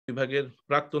বিভাগের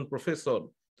প্রাক্তন প্রফেসর,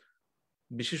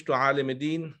 বিশিষ্ট আলেমে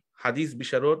দ্বীন, হাদিস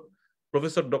বিশারদ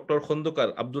প্রফেসর ডক্টর খন্দকার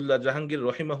আব্দুল্লাহ জাহাঙ্গীর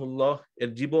রহিমাহুল্লাহ এর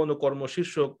জীবন ও কর্ম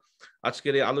শীর্ষক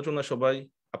আজকের এই আলোচনা সভায়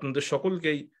আপনাদের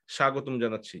সকলকেই স্বাগতম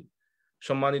জানাচ্ছি।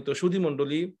 সম্মানিত সুধী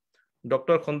মণ্ডলী,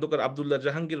 ডক্টর খন্দকার আব্দুল্লাহ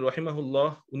জাহাঙ্গীর রহিমাহুল্লাহ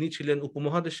উনি ছিলেন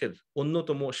উপমহাদেশের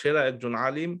অন্যতম সেরা একজন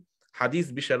আলিম, হাদিস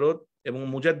বিশারদ এবং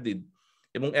মুজাদ্দিদ,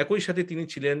 এবং একই সাথে তিনি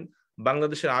ছিলেন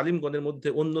বাংলাদেশের আলিমগণের মধ্যে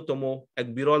অন্যতম এক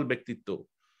বিরল ব্যক্তিত্ব।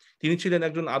 তিনি ছিলেন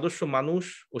একজন আদর্শ মানুষ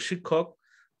ও শিক্ষক।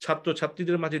 ছাত্র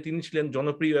ছাত্রীদের মাঝে তিনি ছিলেন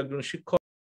জনপ্রিয় একজন শিক্ষক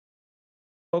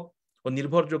ও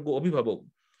নির্ভরযোগ্য অভিভাবক।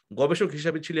 গবেষক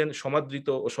হিসাবে ছিলেন সমাদৃত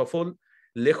ও সফল।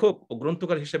 লেখক ও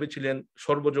গ্রন্থকার হিসাবে ছিলেন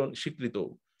সর্বজন স্বীকৃত।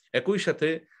 একই সাথে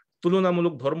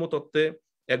তুলনামূলক ধর্মতত্ত্বে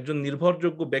একজন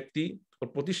নির্ভরযোগ্য ব্যক্তি ও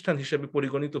প্রতিষ্ঠান হিসেবে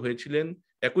পরিগণিত হয়েছিলেন।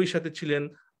 একই সাথে ছিলেন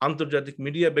আন্তর্জাতিক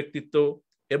মিডিয়া ব্যক্তিত্ব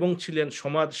এবং ছিলেন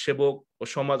সমাজ সেবক ও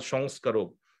সমাজ সংস্কারক।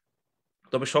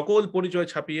 তবে সকল পরিচয়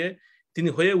ছাপিয়ে তিনি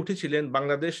হয়ে উঠেছিলেন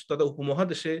বাংলাদেশ তথা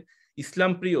উপমহাদেশে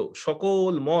ইসলাম প্রিয়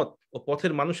সকল মত ও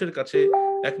পথের মানুষের কাছে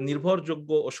এক নির্ভরযোগ্য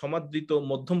ও সমাদৃত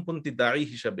মধ্যমপন্থী দায়ী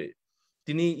হিসাবে।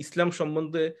 তিনি ইসলাম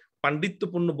সম্বন্ধে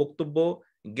পাণ্ডিত্যপূর্ণ বক্তব্য,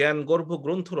 জ্ঞানগর্ভ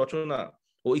গ্রন্থ রচনা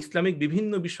ও ইসলামিক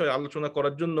বিভিন্ন বিষয়ে আলোচনা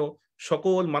করার জন্য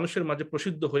সকল মানুষের মাঝে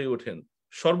প্রসিদ্ধ হয়ে ওঠেন।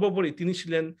 সর্বোপরি তিনি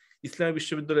ছিলেন ইসলামী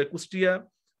বিশ্ববিদ্যালয় কুষ্টিয়া,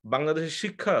 বাংলাদেশের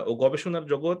শিক্ষা ও গবেষণার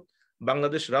জগৎ,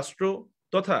 বাংলাদেশ রাষ্ট্র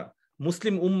তথা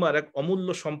মুসলিম উম্মার এক অমূল্য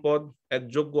সম্পদ, এক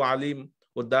যোগ্য আলিম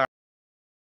ও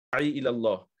দাঈ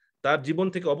ইলাল্লাহ। তার জীবন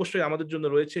থেকে অবশ্যই আমাদের জন্য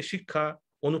রয়েছে শিক্ষা,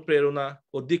 অনুপ্রেরণা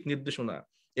ও দিক নির্দেশনা।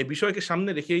 এই বিষয়কে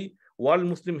সামনে রেখেই ওয়ার্ল্ড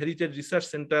মুসলিম হেরিটেজ রিসার্চ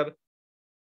সেন্টার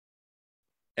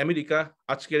আমেরিকা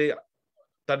আজকের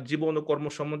তার জীবন ও কর্ম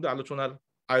সম্বন্ধে আলোচনার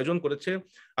আয়োজন করেছে।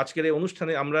 আজকের এই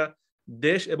অনুষ্ঠানে আমরা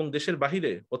দেশ এবং দেশের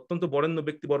বাহিরে অত্যন্ত বরেণ্য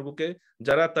ব্যক্তিবর্গকে,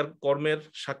 যারা তার কর্মের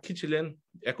সাক্ষী ছিলেন,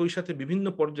 একই সাথে বিভিন্ন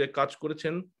পর্যায়ে কাজ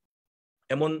করেছেন,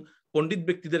 এমন পণ্ডিত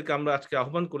ব্যক্তিদেরকে আমরা আজকে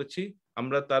আহ্বান করেছি।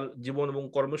 আমরা তার জীবন এবং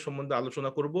কর্ম সম্বন্ধে আলোচনা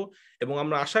করব এবং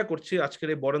আমরা আশা করছি আজকের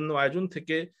এই বরেণ্য আয়োজন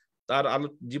থেকে তার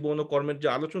জীবন ও কর্মের যে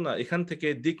আলোচনা, এখান থেকে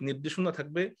দিক নির্দেশনা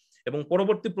থাকবে এবং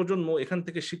পরবর্তী প্রজন্ম এখান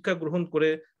থেকে শিক্ষা গ্রহণ করে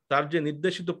তার যে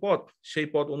নির্দেশিত পথ, সেই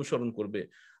পথ অনুসরণ করবে।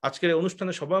 আজকের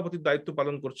অনুষ্ঠানে সভাপতির দায়িত্ব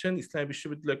পালন করছেন ইসলামী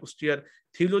বিশ্ববিদ্যালয় কুষ্টিয়ার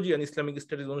থিওলজি অ্যান্ড ইসলামিক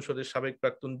স্টাডিজ অনুষদের সাবেক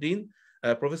প্রাক্তন ডিন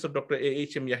প্রফেসর ডক্টর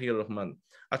এ.এইচ.এম রহমান।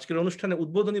 আজকের অনুষ্ঠানে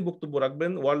উদ্বোধনী বক্তব্য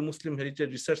রাখবেন ওয়ার্ল্ড মুসলিম হেরিটেজ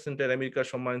রিসার্চ সেন্টার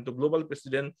আমেরিকার সম্মানিত global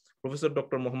president professor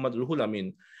doctor Mohammad Ruhul Amin.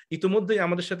 ইতিমধ্যেই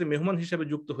আমাদের সাথে মেহমান হিসেবে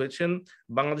যুক্ত হয়েছেন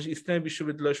বাংলাদেশ ইসলামী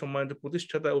বিশ্ববিদ্যালয় সম্মানিত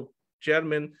প্রতিষ্ঠাতা ও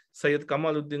চেয়ারম্যান সৈয়দ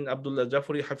কামাল উদ্দিন আব্দুল্লাহ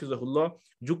জাফরি হাফিজাহুল্লাহ।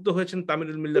 যুক্ত হয়েছেন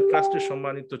তামিলুল মিল্লাত ট্রাস্টের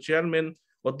সম্মানিত চেয়ারম্যান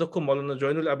অধ্যক্ষ মৌলানা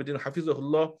জয়নুল আবেদিন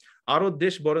হাফিজাহুল্লাহ। আরো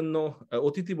দেশ বরেণ্য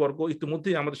অতিথিবর্গ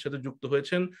ইতিমধ্যেই আমাদের সাথে যুক্ত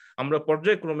হয়েছেন। আমরা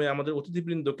পর্যায়ক্রমে আমাদের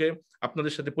অতিথিবৃন্দকে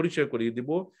আপনাদের সাথে পরিচয় করিয়ে দিব।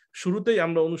 শুরুতেই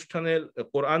আমরা অনুষ্ঠানের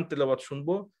কোরআন তেলাওয়াত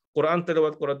শুনবো। কোরআন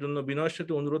তেলাওয়াত করার জন্য বিনয়ের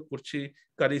সাথে অনুরোধ করছি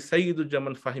কারি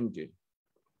সাইয়্যিদুজ্জামান ফাহিমকে।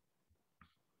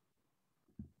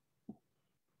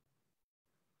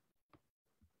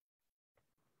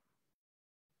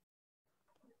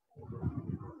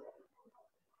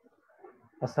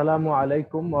 আসসালামু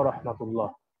আলাইকুম ওয়া রাহমাতুল্লাহ।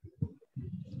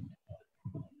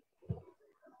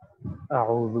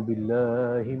 আউযু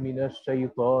বিল্লাহি মিনাশ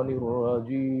শাইতানির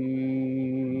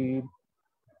রাজীম।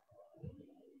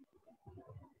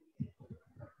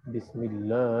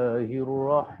 বিসমিল্লাহির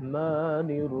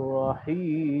রাহমানির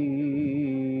রাহিম।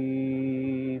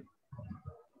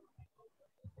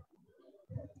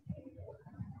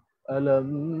 ألم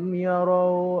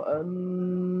يروا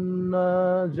أنا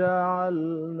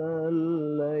جعلنا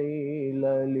الليل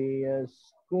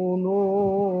ليسكنوا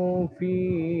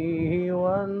فيه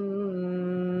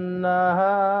والنهار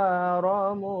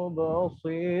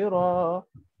مبصرا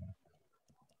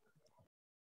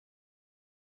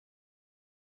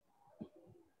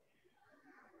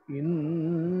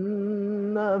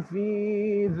إن في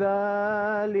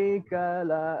ذلك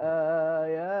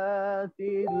لآيات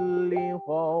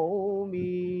لقوم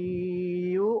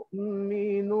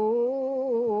يؤمنون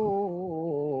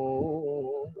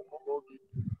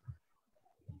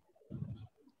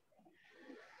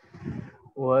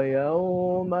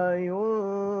ويوم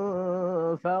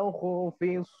ينفخ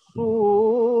في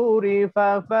الصور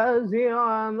ففزع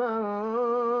من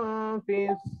في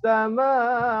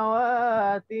السماوات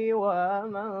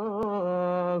ومن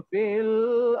في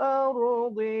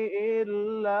الأرض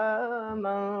إلا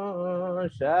من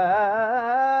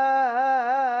شاء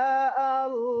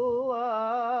الله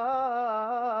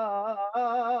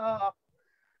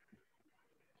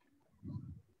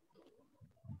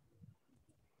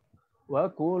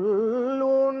وكل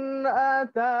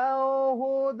أتوه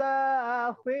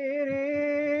داخرين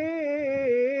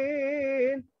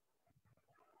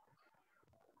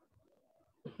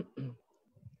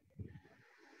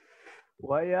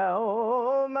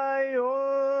ويوم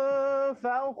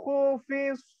ينفخ في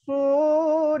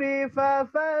الصور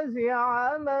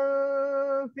ففزع من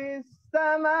في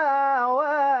السماوات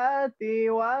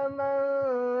ومن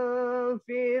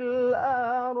في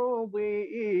الأرض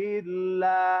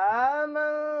إلا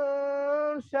من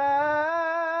شاء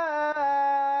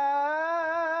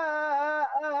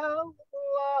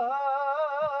الله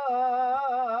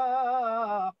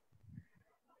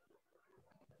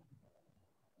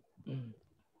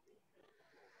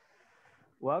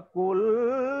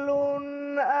وكل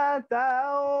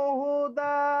أتوه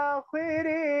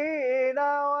داخرين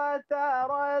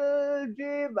وترى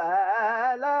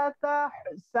الجبال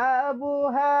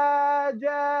تحسبها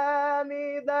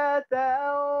جامدة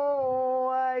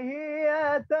وهي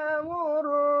تمر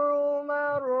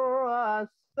مر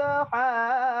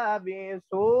السحاب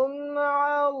صنع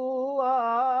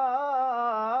الله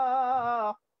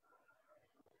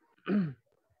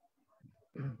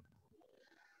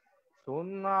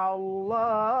صنع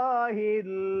الله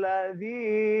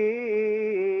الذي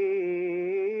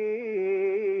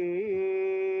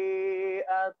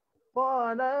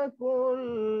أتقن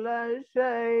كل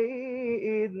شيء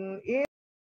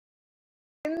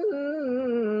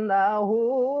إنه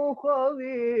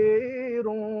خبير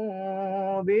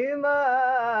بما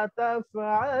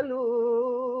تفعلون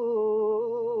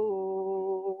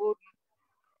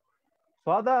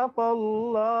صدق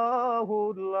الله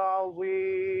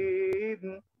العظيم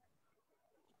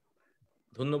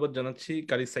ধন্যবাদ জানাচ্ছি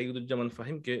কারি সাইয়্যিদুজ্জামান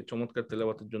ফাহিমকে চমৎকার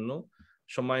তেলাওয়াতের জন্য।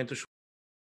 সম্মানিত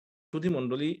সুধী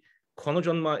মণ্ডলী,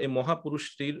 ক্ষণজন্মা এই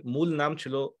মহাপুরুষটির মূল নাম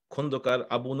ছিল খন্দকার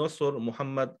আবু নসর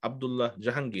মুহাম্মদ আব্দুল্লাহ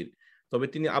জাহাঙ্গীর। তবে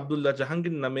তিনি আব্দুল্লাহ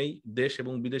জাহাঙ্গীর নামেই দেশ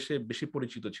এবং বিদেশে বেশি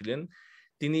পরিচিত ছিলেন।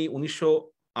 তিনি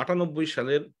 1998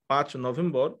 সালের 5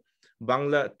 নভেম্বর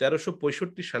বাংলা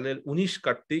 1365 সালের 19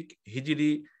 কার্তিক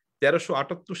হিজরি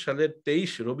 1378 সালের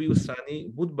 23 রবিউল সানি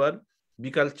বুধবার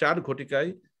বিকাল 4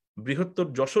 ঘটিকায় বৃহত্তর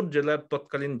যশোর জেলার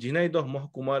তৎকালীন ঝিনাইদহ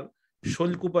মহকুমার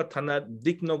শৈলকুপা থানার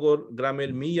দিকনগর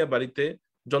গ্রামের মিয়া বাড়িতে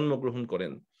জন্মগ্রহণ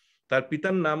করেন। তার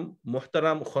পিতার নাম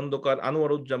মোহতারাম খন্দকার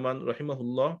আনোয়ারুজ্জামান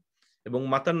রহিমাহুল্লাহ এবং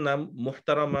মাতার নাম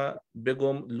মোহতারামা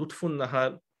বেগম লুৎফুন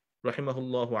নাহার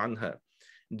রহিমাহুল্লাহ আনহা।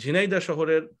 ঝিনাইদহ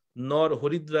শহরের নর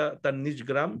হরিদ্রা তার নিজ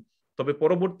গ্রাম, তবে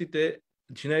পরবর্তীতে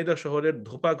ঝিনাইদহ শহরের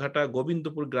ধোপাঘাটা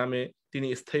গোবিন্দপুর গ্রামে তিনি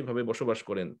স্থায়ীভাবে বসবাস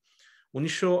করেন।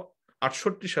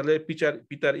 1968 সালে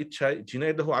পিতার ইচ্ছায়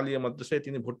ঝিনাইদহ আলিয়া মাদ্রাসায়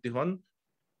তিনি ভর্তি হন।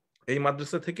 এই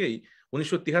মাদ্রাসা থেকেই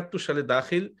 1973 সালে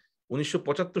দাখিল,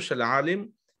 1975 সালে আলিম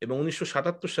এবং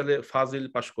 1977 সালে ফাজিল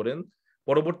পাশ করেন।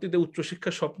 পরবর্তীতে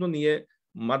উচ্চশিক্ষা স্বপ্ন নিয়ে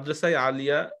মাদ্রাসায়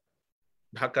আলিয়া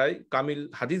ঢাকায় কামিল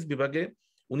হাদিস বিভাগে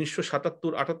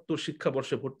 1977-78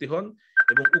 শিক্ষাবর্ষে ভর্তি হন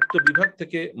এবং উক্ত বিভাগ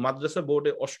থেকে মাদ্রাসা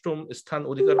বোর্ডে 8ম স্থান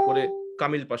অধিকার করে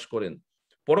কামিল পাশ করেন।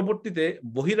 পরবর্তীতে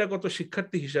বহিরাগত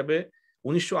শিক্ষার্থী হিসাবে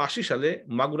 1980 সালে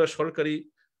মাগুরা সরকারি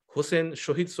হোসেন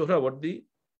শহীদ সোহরাওয়ার্দী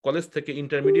কলেজ থেকে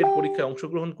ইন্টারমিডিয়েট পরীক্ষায়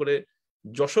অংশগ্রহণ করে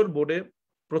যশোর বোর্ডে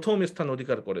 1ম স্থান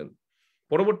অধিকার করেন।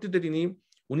 পরবর্তীতে তিনি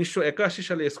 1981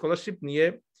 সালে স্কলারশিপ নিয়ে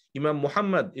ইমাম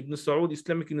মোহাম্মদ ইবনে সৌদ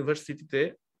ইসলামিক ইউনিভার্সিটিতে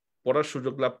পড়ার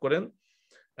সুযোগ লাভ করেন।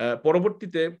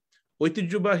 পরবর্তীতে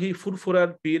ঐতিহ্যবাহী ফুরফুরার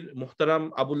পীর মুহতারাম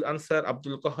আবুল আনসার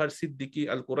আব্দুল কাহার সিদ্দিকী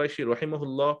আল কুরাইশি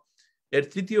রহিমাহুল্লাহ এর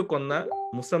তৃতীয় কন্যা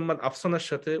মুসাম্মাদ আফসানার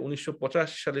সাথে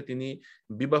 1985 সালে তিনি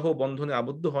বিবাহ বন্ধনে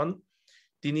আবদ্ধ হন।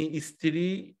 তিনি স্ত্রী,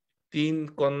 3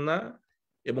 কন্যা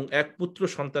এবং 1 পুত্র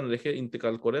সন্তান রেখে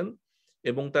ইন্তেকাল করেন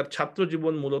এবং তার ছাত্র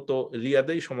জীবন মূলত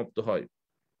রিয়াদেই সমাপ্ত হয়।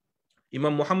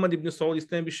 ইমাম মোহাম্মদ ইবনে সৌদ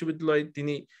ইসলামী বিশ্ববিদ্যালয়ে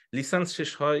তিনি লিসেন্স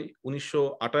শেষ হয়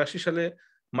 1988 সালে,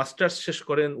 মাস্টার্স শেষ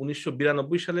করেন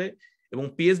 1992 সালে এবং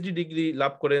পিএইচডি ডিগ্রি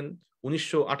লাভ করেন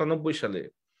 1998 সালে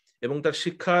এবং তার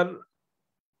শিক্ষার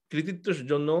কৃতিত্বের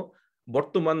জন্য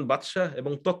বর্তমান বাদশাহ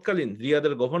এবং তৎকালীন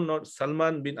রিয়াদের গভর্নর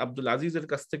সালমান বিন আব্দুল আজিজের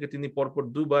কাছ থেকে তিনি পরপর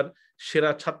 2 বার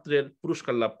সেরা ছাত্রের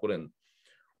পুরস্কার লাভ করেন।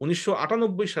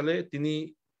 1998 সালে তিনি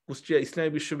কুষ্টিয়া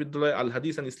ইসলামী বিশ্ববিদ্যালয় আল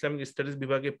হাদিস অ্যান্ড ইসলামিক স্টাডিজ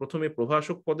বিভাগে প্রথমে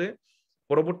প্রভাষক পদে,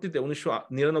 পরবর্তীতে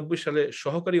 1999 সালে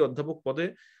সহকারী অধ্যাপক পদে,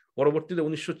 পরবর্তীতে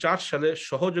 1904 সালে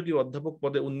সহযোগী অধ্যাপক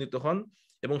পদে উন্নীত হন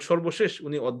এবং সর্বশেষ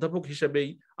উনি অধ্যাপক হিসেবেই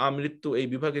আমৃত্যু এই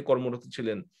বিভাগে কর্মরত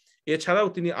ছিলেন। এছাড়াও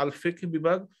তিনি আল ফিকহ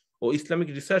বিভাগ ও ইসলামিক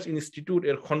রিসার্চ ইনস্টিটিউট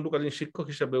এর খণ্ডকালীন শিক্ষক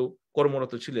হিসেবেও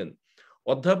কর্মরত ছিলেন।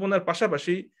 অধ্যাপনার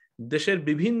পাশাপাশি দেশের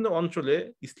বিভিন্ন অঞ্চলে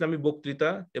ইসলামী বক্তৃতা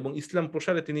এবং ইসলাম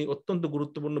প্রসারে তিনি অত্যন্ত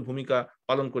গুরুত্বপূর্ণ ভূমিকা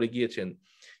পালন করে গিয়েছেন।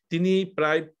 তিনি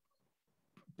প্রায়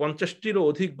 50টিরও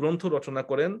অধিক গ্রন্থ রচনা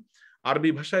করেন।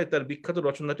 আরবি ভাষায় তার বিখ্যাত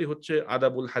রচনাটি হচ্ছে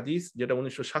আদাবুল হাদিস, যেটা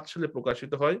 1907 সালে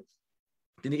প্রকাশিত হয়।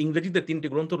 তিনি ইংরেজিতে 3টি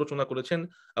গ্রন্থ রচনা করেছেন,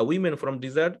 আ women from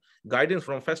dessert, guidance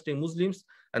from fasting Muslims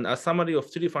and a summary of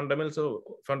 3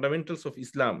 fundamentals of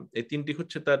Islam. এই 3টি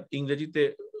হচ্ছে তার ইংরেজিতে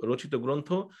রচিত গ্রন্থ।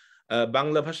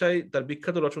 বাংলা ভাষায় তার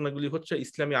বিখ্যাত রচনাগুলি হচ্ছে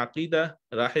ইসলামী আকিদা,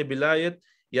 রাহে বিলায়েত,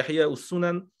 ইয়াহিয়া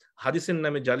উসসুনান, হাদিসের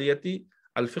নামে জালিয়াতি,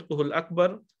 আল ফিকহুল আকবর,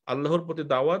 আল্লাহর প্রতি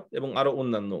দাওয়াত এবং আরো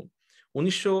অন্যান্য।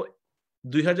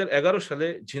 2011 সালে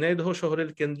ঝিনাইদহ শহরের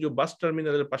কেন্দ্রীয় বাস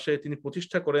টার্মিনালের পাশে তিনি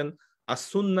প্রতিষ্ঠা করেন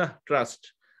আস-সুন্নাহ ট্রাস্ট,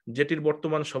 যেটির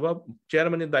বর্তমান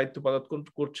চেয়ারম্যানের দায়িত্ব পালন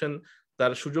করছেন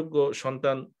তার সুযোগ্য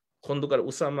সন্তান খন্দকার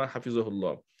উসামা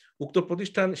হাফিজহুল্লাহ। উক্ত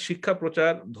প্রতিষ্ঠান শিক্ষা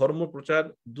প্রচার, ধর্ম প্রচার,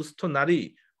 দুস্থ নারী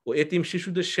ও এতিম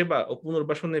শিশুদের সেবা ও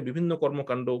পুনর্বাসনে বিভিন্ন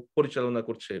কর্মকাণ্ড পরিচালনা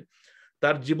করছে।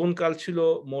 তার জীবনকাল ছিল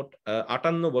মোট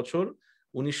 58 বছর।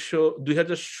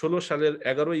 2016 সালের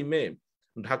 11ই মে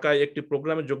ঢাকায় একটি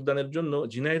প্রোগ্রামে যোগদানের জন্য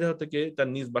ঝিনাইদহ থেকে তার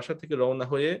নিজ বাসা থেকে রওনা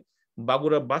হয়ে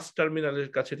বাগুড়া বাস টার্মিনালের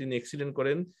কাছে তিনি অ্যাক্সিডেন্ট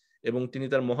করেন এবং তিনি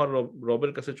তার মহান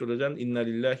রবের কাছে চলে যান। ইন্না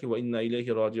লিল্লাহি ওয়া ইন্না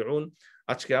ইলাইহি রাজিউন।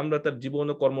 আজকে আমরা তার জীবন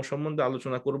ও কর্ম সম্বন্ধে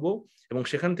আলোচনা করব এবং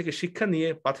সেখান থেকে শিক্ষা নিয়ে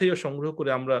পাথেয় সংগ্রহ করে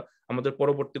আমরা আমাদের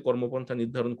পরবর্তী কর্মপন্থা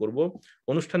নির্ধারণ করব।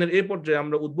 অনুষ্ঠানের এই পর্যায়ে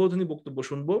আমরা উদ্বোধনী বক্তব্য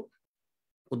শুনবো।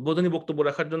 উদ্বোধনী বক্তব্য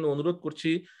রাখার জন্য অনুরোধ করছি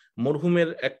মরহুমের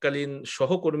এককালীন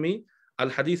সহকর্মী,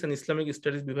 আল হাদিস অ্যান্ড ইসলামিক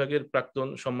স্টাডিজ বিভাগের প্রাক্তন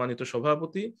সম্মানিত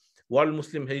সভাপতি, ওয়ার্ল্ড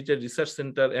মুসলিম হেরিটেজ রিসার্চ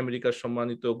সেন্টার আমেরিকার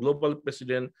সম্মানিত global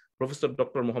president professor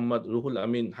doctor Mohammad Ruhul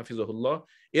Amin হাফিজহুল্লাহ।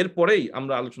 এরপরেই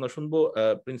আমরা আলোচনা শুনবো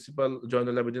প্রিন্সিপাল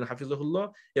জয়নুল আবেদিন হাফিজহুল্লাহ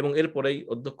এবং এরপরেই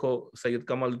অধ্যক্ষ সৈয়দ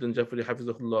কামাল উদ্দিন জাফরি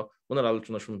হাফিজহুল্লাহ ওনার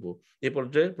আলোচনা শুনবো। এ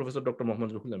পর্যায়ে প্রফেসর ডক্টর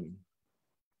মোহাম্মদ রুহুল আমিন।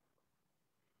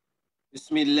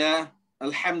 বিসমিল্লাহ,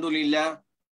 আলহামদুলিল্লাহ,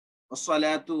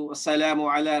 والصلاة والسلام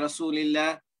على رسول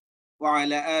الله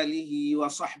وعلى آله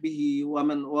وصحبه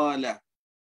ومن والاه،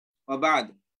 وبعد.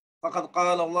 فقد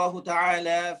قال الله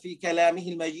تعالى في كلامه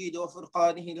المجيد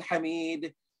وفرقانه الحميد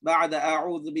بعد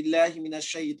أعوذ بالله من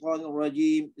الشيطان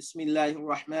الرجيم بسم الله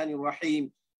الرحمن الرحيم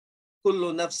كل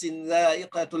نفس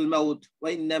ذائقة الموت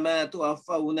وإنما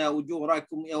توفون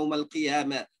أجوركم يوم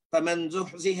القيامة فمن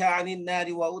زحزح عن النار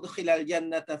وأدخل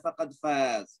الجنة فقد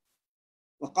فاز.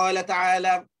 وقال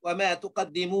تعالى وما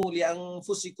تقدموا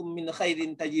لأنفسكم من خير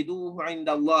تجدوه عند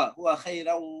الله هو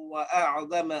خيرا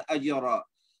وأعظم أجرا.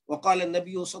 وقال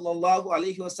النبي صلى الله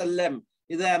عليه وسلم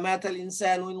إذا مات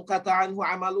الإنسان انقطع عنه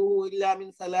عمله إلا من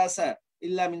ثلاثة،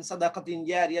 إلا من صدقة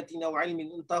جارية أو علم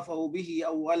ينتفع به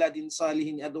أو ولد صالح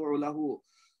يدعو له،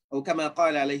 أو كما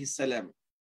قال عليه السلام.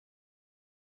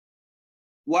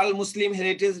 ওয়ার্ল্ড মুসলিম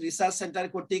হেরিটেজ রিসার্চ সেন্টার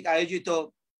কর্তৃক আয়োজিত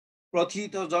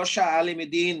প্রথিত যশা আলেম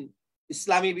দ্বীন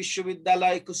ইসলামী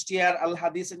বিশ্ববিদ্যালয় কুষ্টিয়ার আল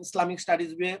হাদিস এন্ড ইসলামিক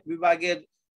স্টাডিজ বিভাগের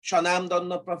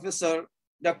স্বনামধন্য প্রফেসর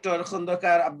ডক্টর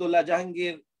খন্দকার আব্দুল্লাহ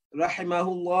জাহাঙ্গীর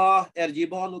রাহিমাহুল্লাহ এর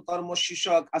জীবন ও কর্ম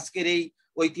শীর্ষক আজকের এই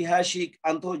ঐতিহাসিক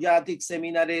আন্তর্জাতিক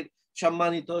সেমিনারের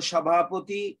সম্মানিত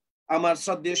সভাপতি আমার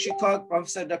শ্রদ্ধেয় শিক্ষক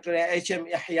প্রফেসর ডক্টর এ.এইচ.এম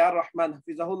রহমান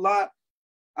হাফিজাহুল্লাহ।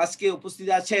 আজকে উপস্থিত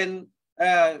আছেন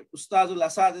উস্তাদুল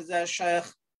আসাদিজা শেখ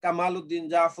কামাল উদ্দিন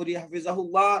জাফরি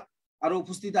হাফিজাহুল্লাহ। আরো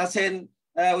উপস্থিত আছেন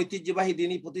ঐতিহ্যবাহী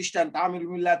দ্বীনী প্রতিষ্ঠান তামিল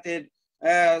মিল্লাতের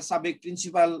সাবেক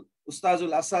প্রিন্সিপাল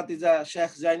উস্তাদুল আসাদিজা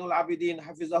শেখ জাইনুল আবিদিন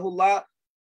হাফিজাহুল্লাহ।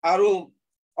 আরো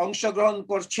অংশগ্রহণ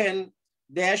করছেন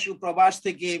দেশ ও প্রবাস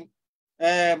থেকে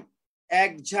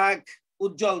এক ঝাঁক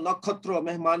উজ্জ্বল নক্ষত্র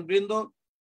মেহমান বৃন্দ,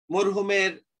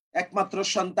 মরহুমের একমাত্র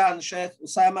সন্তান শেখ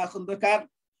উসামা খন্দকার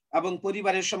এবং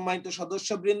পরিবারের সম্মানিত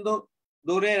সদস্যবৃন্দ,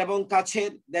 দূরের এবং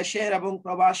কাছের, দেশের এবং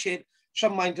প্রবাসের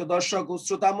সম্মানিত দর্শক ও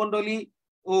শ্রোতা মণ্ডলী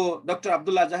ও ডক্টর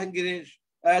আব্দুল্লাহ জাহাঙ্গীরের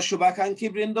শুভাকাঙ্ক্ষী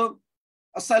বৃন্দ,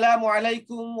 আসসালামু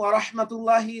আলাইকুম ওয়া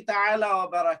রাহমাতুল্লাহি তাআলা ওয়া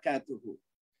বারাকাতুহু।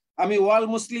 আমি ওয়ার্ল্ড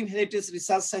মুসলিম হেরিটেজ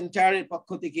রিসার্চ সেন্টারের পক্ষ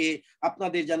থেকে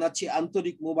আপনাদের জানাচ্ছি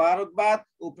আন্তরিক মোবারকবাদ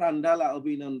ও প্রাণঢালা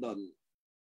অভিনন্দন।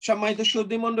 সম্মানিত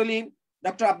সুধী মণ্ডলী,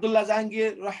 ডক্টর আব্দুল্লাহ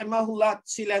জাহাঙ্গীর রাহিমাহুল্লাহ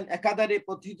ছিলেন একাধারে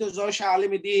প্রথিত যশা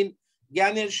আলেম দ্বীন,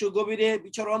 জ্ঞানের সুগভীরে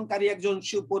বিচরণকারী একজন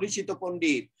সুপরিচিত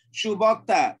পণ্ডিত,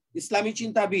 সুবক্তা, ইসলামী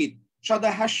চিন্তাবিদ,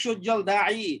 সদা হাস্যোজ্জ্বল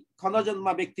দায়ী,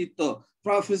 ক্ষণজন্মা ব্যক্তিত্ব,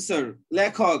 প্রফেসর,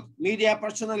 লেখক, মিডিয়া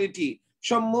পার্সোনালিটি,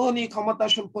 সম্মোহনী ক্ষমতা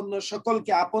সম্পন্ন,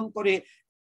 সকলকে আপন করে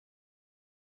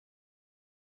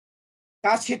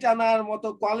কাছে টানার মতো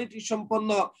কোয়ালিটি সম্পন্ন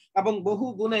এবং বহু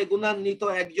গুণে গুণান্বিত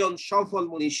একজন সফল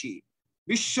মনীষী।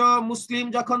 বিশ্ব মুসলিম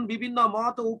যখন বিভিন্ন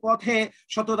মত ও পথে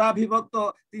শতদা বিভক্ত,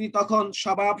 তিনি তখন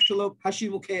স্বভাব সুলভ হাসি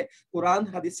মুখে কোরআন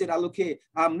হাদিসের আলোকে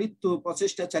আমৃত্যু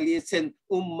প্রচেষ্টা চালিয়েছেন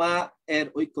উম্মাহ এর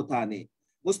ঐক্যতা আনে।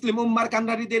 মুসলিম উম্মার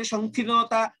কান্ডারীদের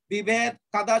সংকীর্ণতা, বিভেদ,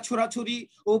 কাদা ছোড়াছুরি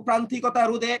ও প্রান্তিকতা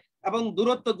রোধে এবং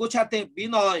দূরত্ব গোছাতে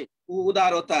বিনয় ও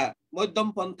উদারতা, মধ্যম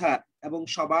পন্থা এবং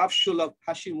স্বভাব সুলভ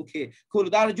হাসি মুখে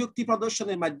খুরদার যুক্তি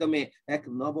প্রদর্শনের মাধ্যমে এক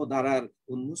নবধারার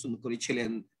উন্মোচন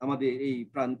করেছিলেন আমাদের এই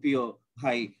প্রাণপ্রিয়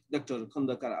ভাই ডক্টর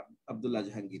খন্দকার আব্দুল্লাহ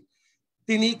জাহাঙ্গীর।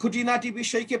 তিনি খুঁটিনাটি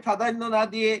বিষয়কে প্রাধান্য না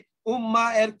দিয়ে উম্মাহ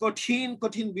এর কঠিন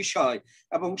কঠিন বিষয়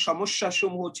এবং সমস্যা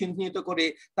সমূহ চিহ্নিত করে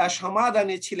তা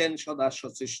সমাধানে ছিলেন সদা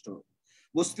সচেষ্ট।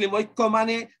 মুসলিম ঐক্য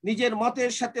মানে নিজের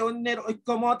মতের সাথে অন্যের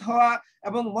ঐক্যমত হওয়া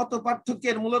এবং মত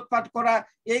পার্থক্যের মূলোৎপাট করা।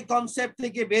 এই কনসেপ্ট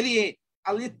থেকে বেরিয়ে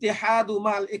আল ইত্তিহাদু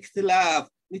মাল ইখতিলাফ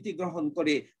নীতি গ্রহণ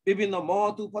করে বিভিন্ন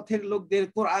মত ও পথের লোকদের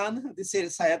কোরআন হাদিসের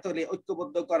ছায়াতলে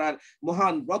ঐক্যবদ্ধ করার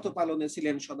মহান ব্রত পালনে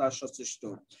ছিলেন সদা সচেষ্ট।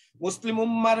 মুসলিম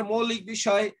উম্মার মৌলিক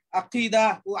বিষয় আকীদা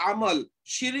ও আমল,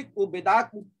 শিরক ও বিদআত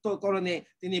মুক্তকরণে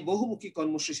তিনি বহুমুখী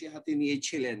কর্মসূচি হাতে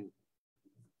নিয়েছিলেন।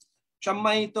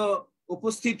 সম্মানিত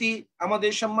উপস্থিতি,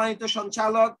 আমাদের সম্মানিত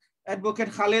সঞ্চালক অ্যাডভোকেট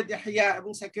খালেদ ইয়াহিয়া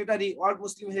এবং সেক্রেটারি ওয়ার্ল্ড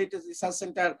মুসলিম হেরিটেজ রিসার্চ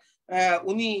সেন্টার,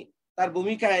 উনি তার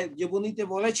ভূমিকায় জীবনীতে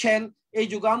বলেছেন এই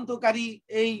যুগান্তকারী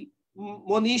এই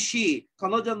মনীষী,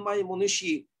 ক্ষণজন্মায়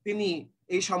মনীষী, তিনি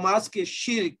এই সমাজকে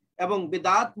শিরক এবং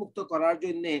বিদআত মুক্ত করার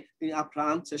জন্য তিনি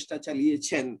আপ্রাণ চেষ্টা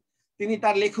চালিয়েছেন। তিনি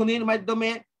তার লেখনীর মাধ্যমে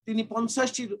তিনি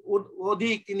 50টির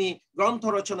অধিক তিনি গ্রন্থ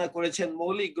রচনা করেছেন,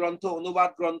 মৌলিক গ্রন্থ,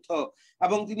 অনুবাদ গ্রন্থ,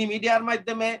 এবং তিনি মিডিয়ার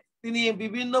মাধ্যমে তিনি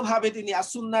বিভিন্নভাবে তিনি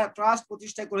আসুন্নাহ ট্রাস্ট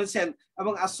প্রতিষ্ঠা করেছেন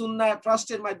এবং আসুন্নাহ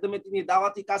ট্রাস্টের মাধ্যমে তিনি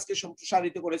দাওয়াতি কাজকে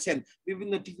সম্প্রসারিত করেছেন।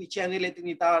 বিভিন্ন টিভি চ্যানেলে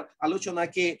তিনি তার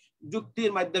আলোচনাকে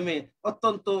যুক্তির মাধ্যমে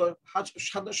অত্যন্ত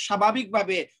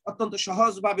স্বাভাবিকভাবে, অত্যন্ত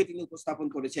সহজভাবে তিনি উপস্থাপন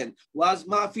করেছেন। ওয়াজ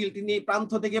মাহফিল তিনি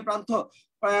প্রান্ত থেকে প্রান্ত,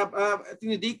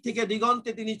 তিনি দিক থেকে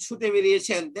দিগন্তে তিনি ছুটে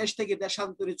বেরিয়েছেন, দেশ থেকে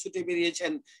দেশান্তরে ছুটে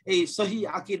বেরিয়েছেন এই সহিহ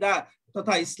আকীদা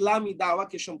তথা ইসলামী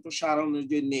দাওয়াকে সম্প্রসারণের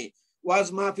জন্য। ওয়াজ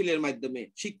মাহফিলের মাধ্যমে,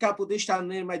 শিক্ষা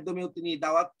প্রতিষ্ঠানের মাধ্যমেও তিনি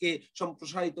দাওয়াতকে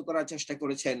সম্প্রসারিত করার চেষ্টা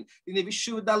করেছেন। তিনি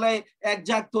বিশ্ববিদ্যালয়ে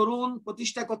একজাক তরুণ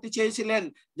প্রতিষ্ঠা করতে চেয়েছিলেন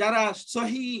যারা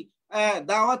সহিহ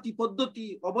দাওয়াতি পদ্ধতি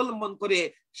অবলম্বন করে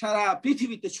সারা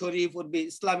পৃথিবীতে ছড়িয়ে পড়বে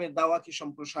ইসলামের দাওয়াকে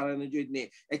সম্প্রসারণের জন্য।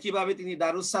 একইভাবে তিনি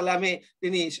দারুস সালামে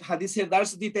তিনি হাদিসের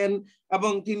দার্স দিতেন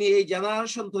এবং তিনি এই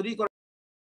জেনারেশন তৈরি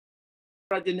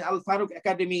করার জন্য আল ফারুক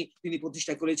একাডেমি তিনি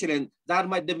প্রতিষ্ঠা করেছিলেন, যার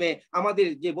মাধ্যমে আমাদের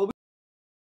যে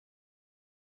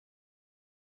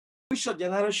ভবিষ্যৎ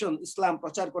জেনারেশন ইসলাম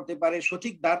প্রচার করতে পারে,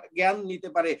 সঠিক জ্ঞান নিতে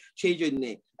পারে। সেই জন্য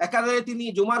একাধারে তিনি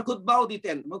জুমার খুতবাও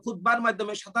দিতেন এবং খুতবার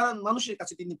মাধ্যমে সাধারণ মানুষের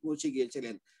কাছে তিনি পৌঁছে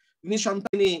গিয়েছিলেন। তিনি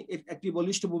সন্তানে একটি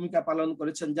বলিষ্ঠ ভূমিকা পালন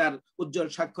করেছেন, যার উজ্জ্বল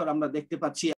স্বাক্ষর আমরা দেখতে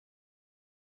পাচ্ছি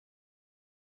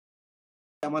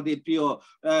আমাদের প্রিয়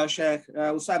শেখ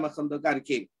উসামা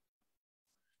খন্দকারকে।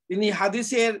 তিনি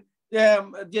হাদিসের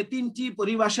যে 3টি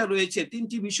পরিভাষা রয়েছে,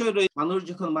 3টি বিষয় রয়েছে, মানুষ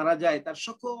যখন মারা যায় তার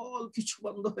সকল কিছু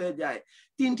বন্ধ হয়ে যায়,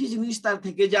 3টি জিনিস তার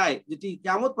থেকে যায় যেটি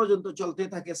কিয়ামত পর্যন্ত চলতে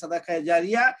থাকে, সাদাকায়ে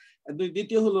জারিয়া,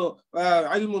 দ্বিতীয় হলো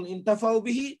ইলমুন ইনতাফাউ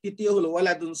বিহি, তৃতীয় হলো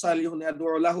ওয়ালাদুন সালিহুন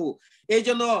ইয়াদউ লাহু। এই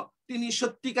জন্য তিনি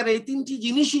সত্যিকার এই 3টি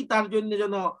জিনিসই তার জন্য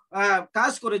যেন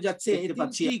কাজ করে যাচ্ছে,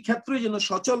 এই ক্ষেত্রে যেন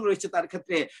সচল রয়েছে তার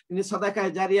ক্ষেত্রে। তিনি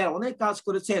সাদাকায়ে জারিয়ার অনেক কাজ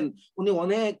করেছেন, উনি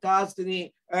অনেক কাজ তিনি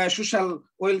সোশ্যাল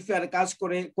ওয়েলফেয়ার কাজ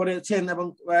করেছেন এবং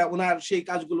ওনার সেই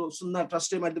কাজগুলো সুন্নাহ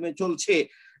ট্রাস্টের মাধ্যমে চলছে।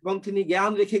 এবং তিনি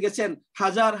জ্ঞান রেখে গেছেন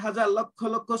হাজার হাজার লক্ষ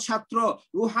লক্ষ ছাত্র,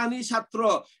 রুহানি ছাত্র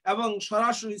এবং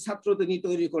সরাসরি ছাত্র তিনি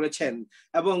তৈরি করেছেন।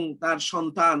 এবং তার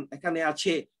সন্তান এখানে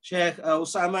আছে শেখ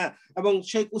উসামা, এবং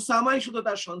শেখ উসামাই শুধু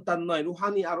তার সন্তান নয়,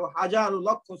 রুহানি আরো হাজার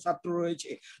লক্ষ ছাত্র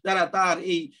রয়েছে যারা তার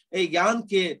এই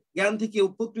জ্ঞান থেকে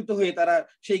উপকৃত হয়ে তারা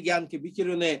সেই জ্ঞানকে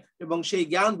বিকিরণে এবং সেই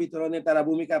জ্ঞান বিতরণে তারা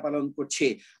ভূমিকা পালন করছে।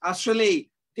 আসলেই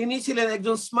তিনি ছিলেন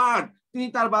একজন স্মার্ট। তিনি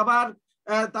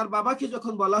তার বাবাকে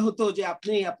যখন বলা হতো যে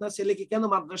আপনি আপনার ছেলেকে কেন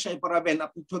মাদ্রাসায় পড়াবেন,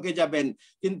 আপনি ঠকে যাবেন,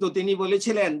 কিন্তু তিনি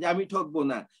বলেছিলেন যে আমি ঠকবো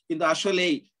না। কিন্তু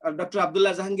আসলেই ডক্টর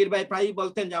আব্দুল্লাহ জাহাঙ্গীর ভাই প্রায়ই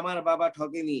বলতেন যে আমার বাবা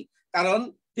ঠকেনি, কারণ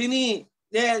তিনি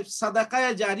যে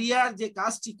সাদাকায়ে জারিয়ার যে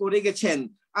কাজটি করে গেছেন,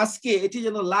 আজকে এটি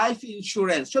যেন লাইফ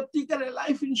ইন্স্যুরেন্স, সত্যিকারের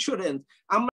লাইফ ইন্স্যুরেন্স।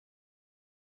 আমরা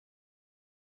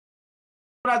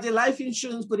যে লাইফ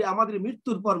ইন্স্যুরেন্স করি আমাদের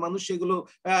মৃত্যুর পর মানুষ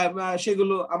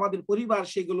সেগুলো আমাদের পরিবার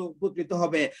সেগুলো উপকৃত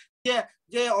হবে।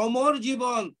 যে অমর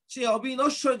জীবন, সে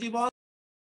অবিনশ্বর জীবন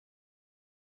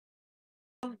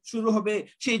শুরু হবে,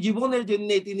 সেই জীবনের জন্য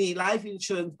তিনি লাইফ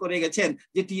ইন্স্যুরেন্স করে গেছেন,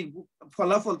 যেটির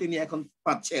ফলাফল তিনি এখন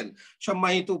পাচ্ছেন।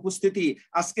 সম্মানিত উপস্থিতি,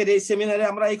 আজকের এই সেমিনারে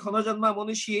আমরা এই ক্ষণজন্মা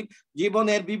মনীষীর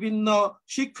জীবনের বিভিন্ন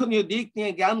শিক্ষণীয় দিক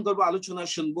নিয়ে জ্ঞান গর্ব আলোচনা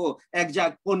শুনবো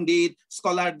একজাক পণ্ডিত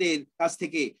স্কলারদের কাছ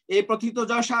থেকে। এই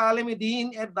প্রথিতযশা আলেমে দ্বীন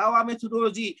এর দাওয়া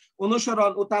মেথোডোলজি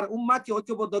অনুসরণ ও তার উম্মাহকে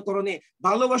ঐক্যবদ্ধকরণে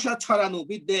ভালোবাসা ছড়ানো,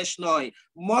 বিদ্বেষ নয়,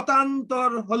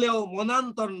 মতান্তর হলেও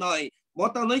মনান্তর নয়,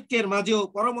 মতানৈক্যের মাঝেও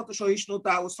পরমত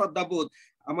সহিষ্ণুতা ও শ্রদ্ধাবোধ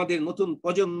আমাদের নতুন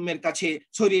প্রজন্মের কাছে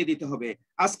ছড়িয়ে দিতে হবে।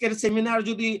 আজকের সেমিনার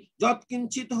যদি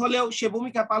যৎকিঞ্চিত হলেও সে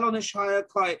ভূমিকা পালনে সহায়ক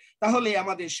হয় তাহলে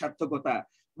আমাদের সার্থকতা।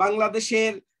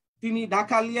 বাংলাদেশের তিনি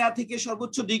ঢাকা আলিয়া থেকে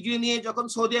সর্বোচ্চ ডিগ্রি নিয়ে যখন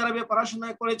সৌদি আরবে পড়াশোনা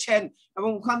করেছেন এবং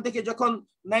ওখান থেকে যখন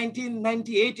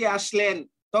 1998-এ আসলেন,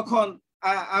 তখন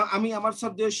আমি আমার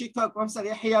শ্রদ্ধেয় শিক্ষক প্রফেসর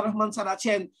ইয়াহিয়া রহমান স্যার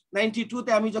আছেন।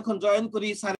 92-তে আমি যখন জয়েন করি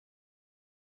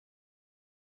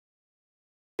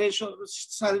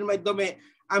স্যারের মাধ্যমে,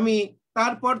 আমি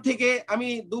তারপর থেকে আমি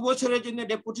 2 বছরের জন্য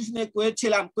ডেপুটেশনে কুয়েত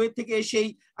ছিলাম। কুয়েত থেকে এসেই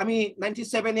আমি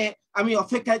 97-এ আমি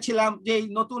অপেক্ষায় ছিলাম যে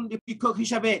নতুন শিক্ষক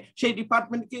হিসাবে সেই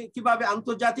ডিপার্টমেন্টকে কিভাবে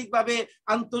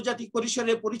আন্তর্জাতিক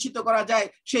পরিসরে পরিচিত করা যায়,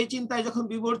 সেই চিন্তায় যখন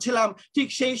বিভোর ছিলাম, ঠিক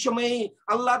সেই সময়েই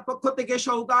আল্লাহর পক্ষ থেকে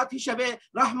সওগাত হিসাবে,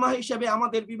 রাহমা হিসাবে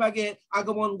আমাদের বিভাগে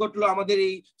আগমন ঘটলো আমাদের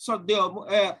এই শ্রদ্ধেয়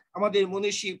আমাদের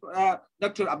মনীষী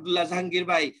ডক্টর আব্দুল্লাহ জাহাঙ্গীর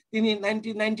ভাই। তিনি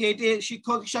 1998-এ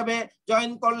শিক্ষক হিসাবে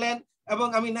জয়েন করলেন এবং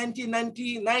আমি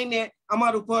 1999-এ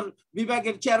আমার উপর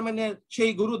বিভাগের চেয়ারম্যানের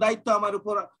সেই গুরু দায়িত্ব আমার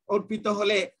উপর অর্পিত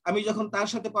হলে আমি যখন তার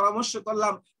সাথে পরামর্শ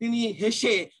করলাম, তিনি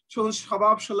হেসে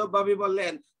স্বভাব সুলভ ভাবে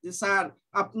বললেন যে স্যার,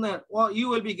 আপনার you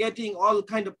will be getting all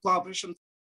kind of cooperation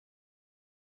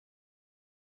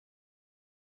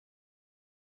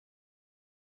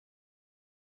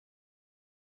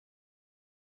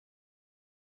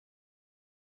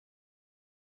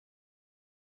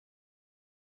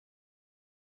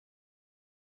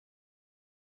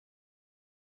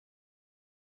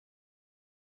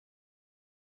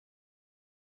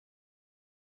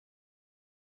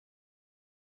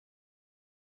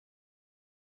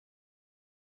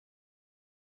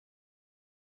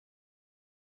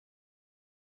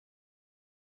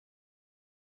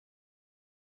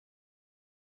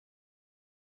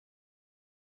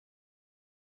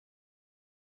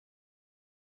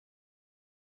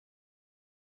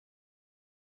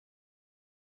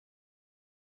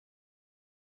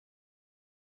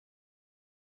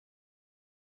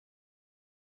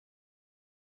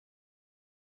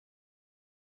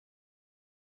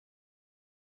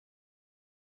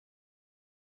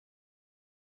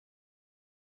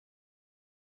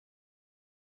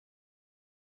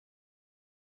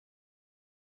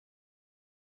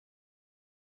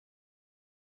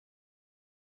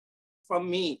from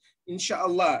me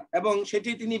ইনশাআল্লাহ। এবং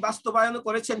সেটি তিনি বাস্তবায়ন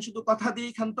করেছেন, শুধু কথা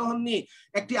দিয়ে ক্ষান্ত হননি।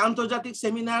 একটি আন্তর্জাতিক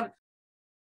সেমিনার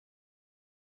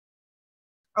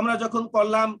আমরা যখন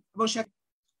করলাম এবং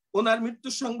ওনার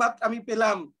মৃত্যুর সংবাদ আমি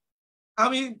পেলাম,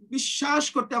 আমি বিশ্বাস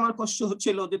করতে আমার কষ্ট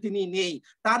হচ্ছিল যে তিনি নেই।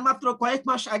 তার মাত্র কয়েক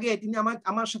মাস আগে তিনি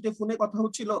আমার সাথে ফোনে কথা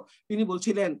হচ্ছিল, তিনি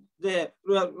বলছিলেন যে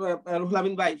রুহুল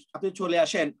আমিন ভাই, আপনি চলে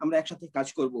আসেন, আমরা একসাথে কাজ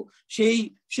করব। সেই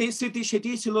স্মৃতি, সেটি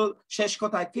ছিল শেষ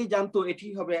কথা। কে জানতো এটি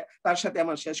হবে তার সাথে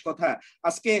আমার শেষ কথা।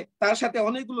 আজকে তার সাথে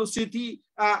অনেকগুলো স্মৃতি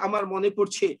আমার মনে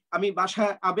পড়ছে। আমি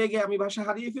ভাষা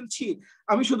হারিয়ে ফেলছি।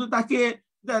 আমি শুধু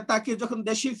তাকে যখন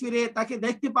দেশে ফিরে তাকে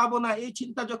দেখতে পাবো না, এই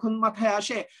চিন্তা যখন মাথায়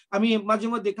আসে, আমি মাঝে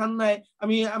মধ্যে কান্নায়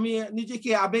আমি নিজেকে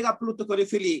আবেগ আপ্লুত করে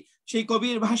ফেলি। সেই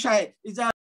কবির ভাষায়,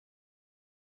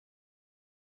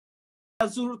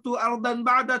 زرت أرضا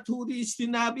بعد طول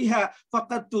اجتنابها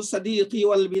فقدت صديقي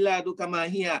والبلاد كما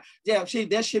هي। যে সেই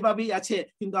দেশ সেভাবেই আছে,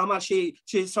 কিন্তু আমার সেই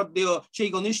শ্রদ্ধেয়, সেই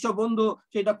ঘনিষ্ঠ বন্ধু,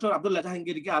 সেই ডক্টর আব্দুল্লাহ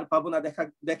জাহাঙ্গীরকে আর পাবো না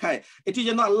দেখায়। এটি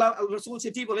যেন আল্লাহ রাসূল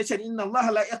সেটি বলেছেন, ইন্নাল্লাহ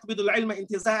লা ইয়াকবিদুল ইলমা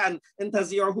ইনতিজাআন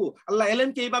ইনতাজিউহু। আল্লাহ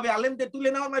ইলমকে এইভাবে আলেমদের তুলে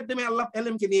নেওয়ার মাধ্যমে আল্লাহ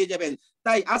ইলমকে নিয়ে যাবেন।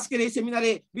 তাই আজকের এই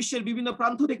সেমিনারে বিশ্বের বিভিন্ন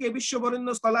প্রান্ত থেকে বিশ্ববরেণ্য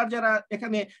স্কলার যারা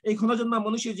এখানে এই ক্ষণজন্মা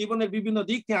মনুষ্যের জীবনের বিভিন্ন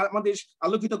দিক নিয়ে আমাদের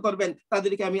আলোকিত করবেন,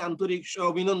 তাদেরকে আমি আন্তরিক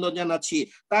অভিনন্দন জানাচ্ছি।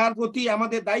 তার প্রতি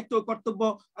আমাদের দায়িত্ব কর্তব্য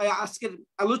আজকের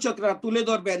আলোচকরা তুলে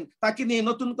ধরবেন। তাকে নিয়ে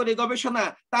নতুন করে গবেষণা,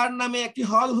 তার নামে একটি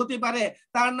হল হতে পারে,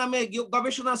 তার নামে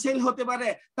গবেষণা সেল হতে পারে,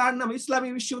 তার নামে ইসলামী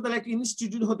বিশ্ববিদ্যালয় একটি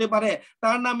ইনস্টিটিউট হতে পারে,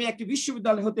 তার নামে একটি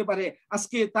বিশ্ববিদ্যালয় হতে পারে।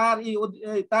 আজকে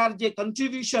তার যে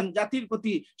কন্ট্রিবিউশন জাতির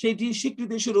প্রতি, সেইটি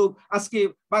স্বীকৃতি স্বরূপ আজকে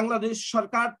বাংলাদেশ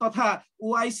সরকার তথা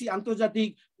ওআইসি আন্তর্জাতিক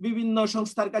বিভিন্ন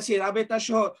সংস্থার কাছে, রাবেতা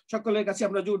সহ সকলের কাছে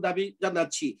আমরা জোর দাবি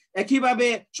জানাচ্ছি। একইভাবে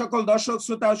সকল দর্শক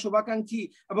শ্রোতা, শুভাকাঙ্ক্ষী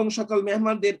এবং সকল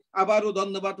মেহমানদের আবারও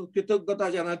ধন্যবাদ ও কৃতজ্ঞতা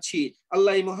জানাচ্ছি।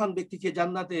 আল্লাহ এই মহান ব্যক্তিকে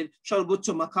জান্নাতের সর্বোচ্চ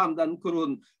মাকাম দান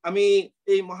করুন। আমি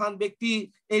এই মহান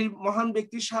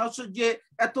ব্যক্তির সাহচর্যে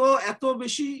এত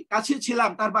বেশি কাছে ছিলাম।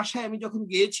 তার বাসায় আমি যখন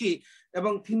গিয়েছি,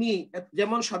 এবং তিনি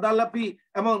যেমন সদালাপি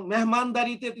এবং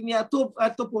মেহমানদারিতে তিনি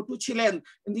এত পটু ছিলেন,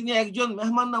 তিনি একজন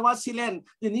মেহমান নওয়াজ ছিলেন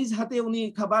যে নিজ হাতে উনি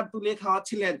খাবার তুলে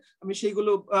খাওয়াচ্ছিলেন। আমি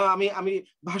সেইগুলো আমি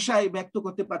ভাষায় ব্যক্ত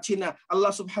করতে পারছি না।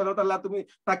 আল্লাহ সুবহানাহু ওয়া তাআলা, তুমি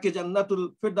তাকে জান্নাতুল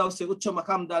ফিরদাউসে উচ্চ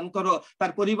মাকাম দান করো,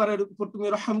 তার পরিবারের উপর তুমি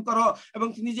রহম করো, এবং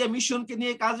তিনি যে মিশনকে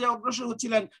নিয়ে কাজে অগ্রসর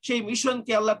হচ্ছিলেন, সেই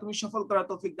মিশনকে আল্লাহ তুমি সফল করার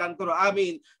তৌফিক দান করো,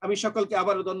 আমিন। আমি সকলকে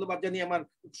আবারও ধন্যবাদ জানিয়ে আমার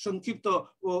সংক্ষিপ্ত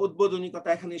ও উদ্বোধনী কথা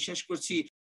এখানে শেষ করছি।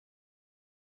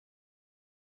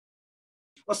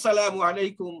 আসসালামু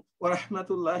আলাইকুম ওয়া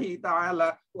রাহমাতুল্লাহি তাআলা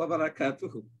ওয়া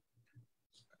বারাকাতুহু।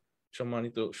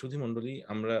 সম্মানিত সুধী মণ্ডলী,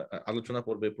 আমরা আলোচনা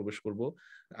পর্বে প্রবেশ করব।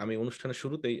 আমি অনুষ্ঠানের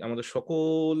শুরুতেই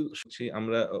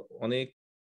আমরা অনেক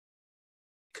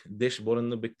দেশ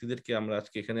বরেণ্য ব্যক্তিদেরকে আমরা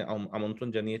আজকে এখানে আমন্ত্রণ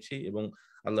জানিয়েছি এবং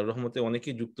আল্লাহর রহমতে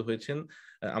অনেকেই যুক্ত হয়েছেন।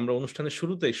 আমরা অনুষ্ঠানের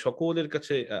শুরুতেই সকলের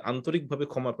কাছে আন্তরিকভাবে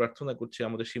ক্ষমা প্রার্থনা করছি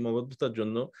আমাদের সীমাবদ্ধতার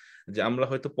জন্য, যে আমরা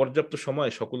হয়তো পর্যাপ্ত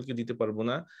সময় সকলকে দিতে পারবো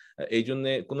না। এই জন্য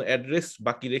কোনো অ্যাড্রেস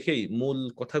বাকি রেখেই মূল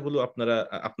কথাগুলো আপনারা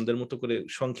আপনাদের মতো করে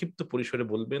সংক্ষিপ্ত পরিসরে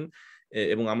বলবেন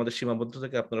এবং আমাদের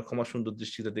সীমাবদ্ধতাকে আপনারা ক্ষমা সুন্দর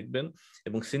দৃষ্টিতে দেখবেন।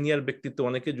 এবং সিনিয়র ব্যক্তিত্ব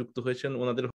অনেকে যুক্ত হয়েছেন,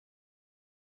 ওনাদের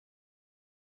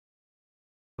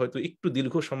হয়তো একটু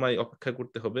দীর্ঘ সময় অপেক্ষা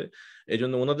করতে হবে, এই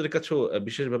জন্য ওনাদের কাছেও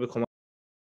বিশেষভাবে ক্ষমা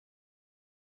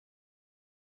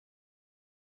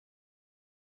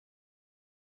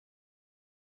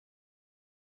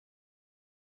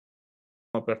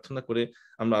প্রার্থনা করে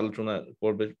আমরা আলোচনা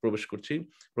পর্বে প্রবেশ করছি।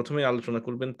 প্রথমে আলোচনা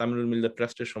করবেন তামিলুল মিল্লাত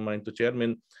ট্রাস্টের সম্মানিত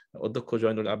চেয়ারম্যান অধ্যক্ষ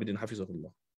জয়নুল আবিদিন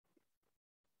হাফিজাহুল্লাহ।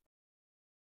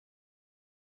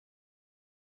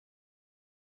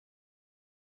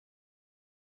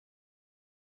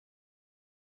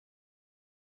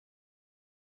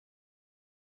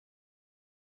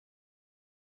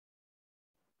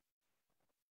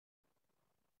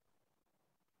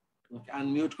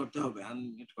 আনমিউট করতে হবে,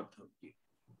 আনমিউট করতে হবে।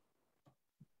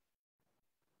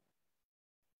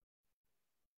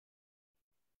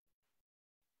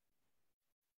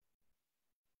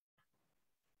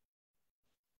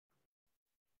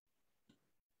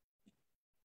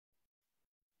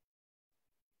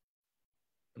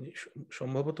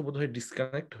 সম্ভবত বোধহয়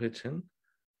ডিসকানেক্ট হয়েছেন।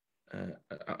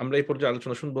 আমরা এই পর্যায়ে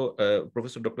আলোচনা শুনবো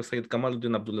প্রফেসর ডক্টর সৈয়দ কামাল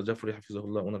উদ্দিন আব্দুল্লাহ জাফরি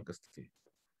হাফিজাহুল্লাহ ওনার কাছ থেকে।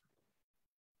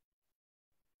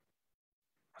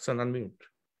 হাসান আনমিউট।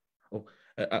 ও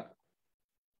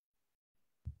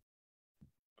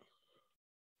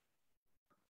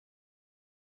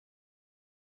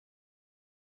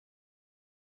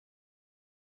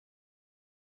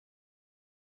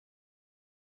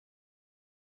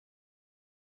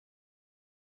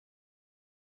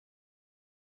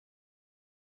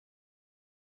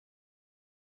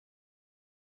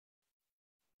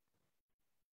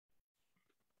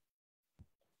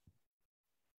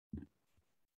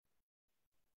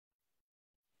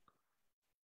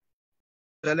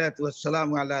والسلام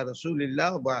على رسول الله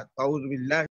وبعد أعوذ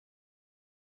بالله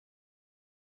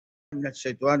من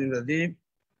الشيطان الرجيم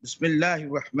بسم الله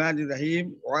الرحمن الرحيم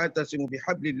واعتصموا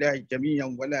بحبل الله جميعا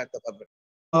ولا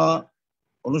تفرقوا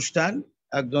অনুষ্ঠান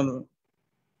একজন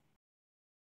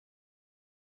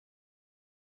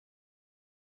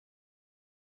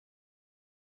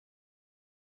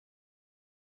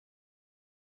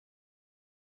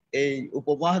এই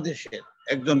উপমহাদেশের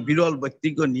একজন বিরল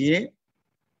ব্যক্তিকে নিয়ে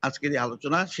আজকের এই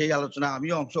আলোচনা, সেই আলোচনা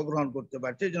আমিও অংশগ্রহণ করতে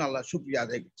পারছি, এই জন্য আল্লাহ শুকরিয়া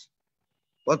আদায় করছি।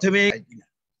 প্রথমে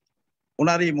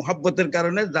ওনার এই মহব্বতের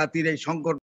কারণে জাতির এই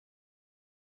সংকট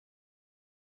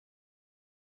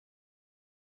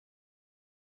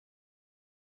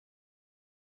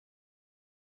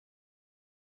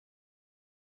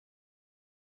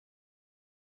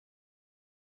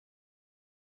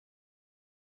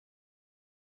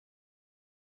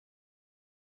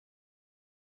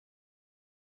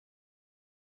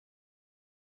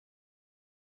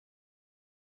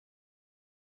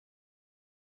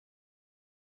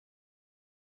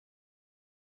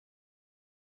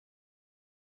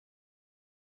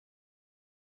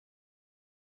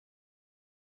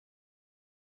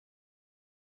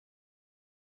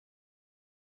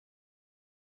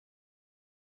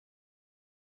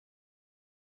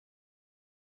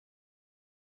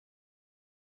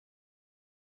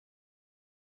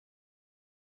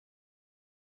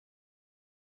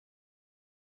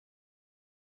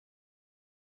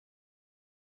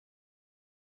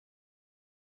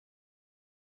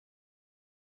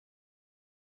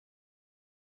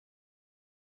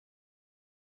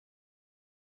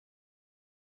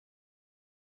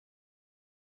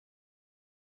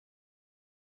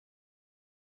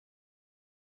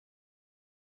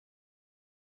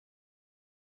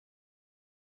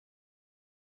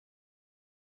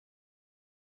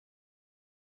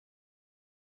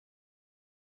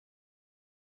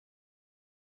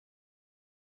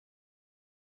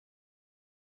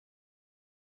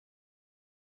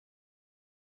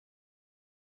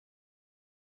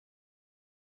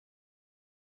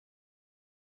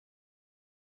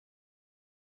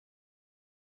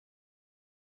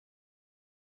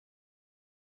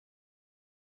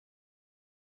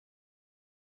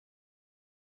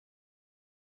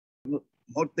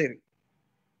মুহূর্তের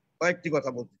কয়েকটি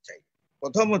কথা বলতে চাই।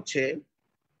 প্রথম হচ্ছে,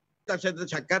 তার সাথে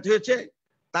সাক্ষাৎ হয়েছে,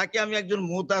 তাকে আমি একজন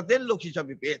মুতাদের লোক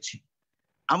হিসাবে পেয়েছি।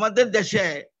 আমাদের দেশে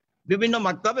বিভিন্ন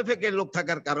মাকতাবে ফিকহের লোক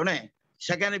থাকার কারণে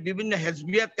সেখানে বিভিন্ন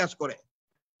হিজবিয়াত কাজ করে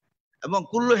এবং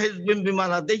কুল্লু হিজবিন বিমা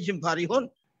লাদাইহিম ফারিহুন,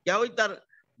 কেউই তার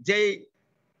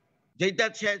যেটা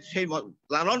সেই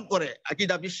লালন করে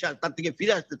আকীদা বিশ্বাস, তার থেকে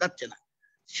ফিরে আসতে চাচ্ছে না।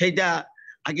 সেইটা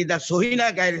আকীদা সহি না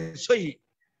গায়রে সহি,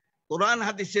 কোরআন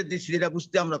হাদিসের দৃষ্টিটা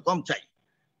বুঝতে আমরা কম চাই।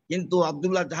 কিন্তু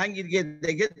আব্দুল্লাহ জাহাঙ্গীরকে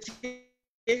দেখেছি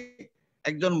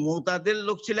একজন মুতাদিল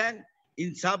লোক ছিলেন,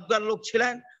 ইনসাফগার লোক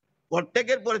ছিলেন।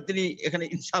 প্রত্যেকের পরে তিনি এখানে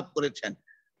ইনসাফ করেছেন।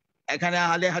 এখানে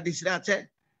আলে হাদিসরা আছে,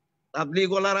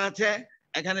 তাবলীগওয়ালারা আছে,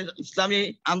 এখানে ইসলামী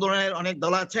আন্দোলনের অনেক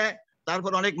দল আছে,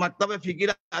 তারপর অনেক মাকতাবে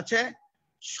ফিকিরা আছে।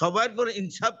 সবার পরে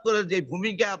ইনসাফ করে যে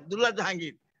ভূমিকা আব্দুল্লাহ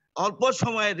জাহাঙ্গীর অল্প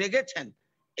সময়ে রেখেছেন,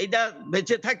 এটা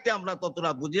বেঁচে থাকতে আমরা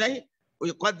ততটা বুঝি নাই। ওই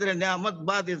কদরে নেয়ামত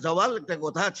বাদে জওয়াল একটা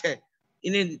কথা আছে,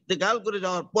 ইনি ইন্তেকাল করে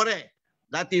যাওয়ার পরে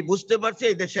জাতি বুঝতে পারছে,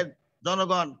 এই দেশের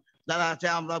জনগণ যারা আছে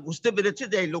আমরা বুঝতে পেরেছি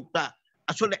যে এই লোকটা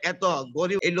আসলে এত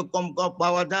গরিব, এই লোক কম কম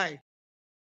পাওয়া যায়।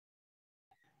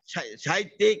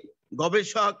 সাহিত্যিক,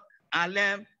 গবেষক,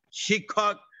 আলেম,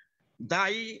 শিক্ষক,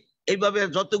 দায়ী, এইভাবে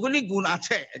যতগুলি গুণ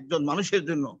আছে একজন মানুষের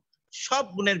জন্য, সব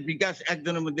গুণের বিকাশ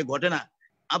একজনের মধ্যে ঘটে না।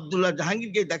 আব্দুল্লাহ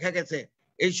জাহাঙ্গীরকে দেখা গেছে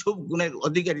এই সব গুণের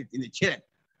অধিকারী তিনি ছিলেন।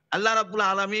 আল্লাহ রাব্বুল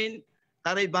আলামিন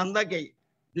তার এই বান্দাকে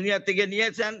দুনিয়া থেকে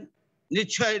নিয়েছেন,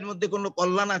 নিশ্চয় এর মধ্যে কোনো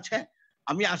কল্যাণ আছে।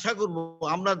 আমি আশা করব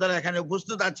আমরা যারা এখানে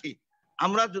উপস্থিত আছি,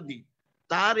 আমরা যদি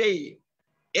তার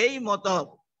এই মত,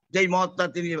 যেই মতটা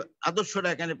তিনি আদর্শটা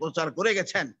এখানে প্রচার করে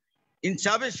গেছেন,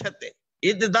 ইনসাফের সাথে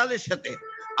ইতদালের সাথে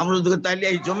আমরা যদি, তাইলে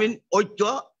এই জমিন ঐক্য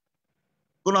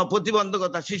কোনো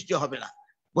প্রতিবন্ধকতা সৃষ্টি হবে না।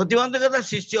 প্রতিবন্ধকতা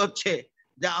সৃষ্টি হচ্ছে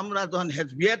যে আমরা যখন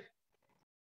হেজবিয়াত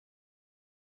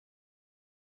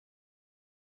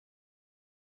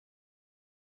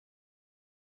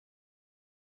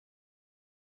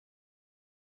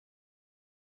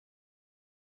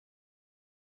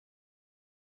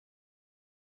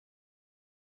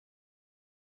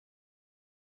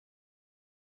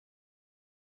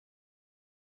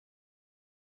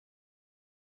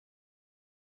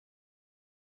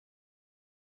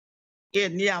কে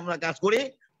নিয়ে আমরা কাজ করি,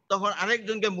 তখন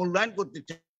আরেকজনকে মূল্যায়ন করতে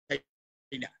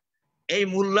চাই না। এই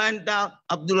মূল্যায়নটা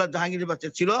আব্দুল্লাহ জাহাঙ্গীরের কাছে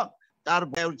ছিল, তার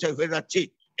ব্যবসায় হয়ে যাচ্ছি।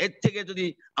 এর থেকে যদি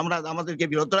আমরা আমাদেরকে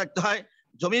বিরত রাখতে হয়,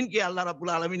 জমিনকে আল্লাহ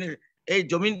রাব্বুল আলামিনের এই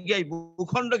জমিনকে, এই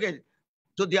ভূখণ্ডকে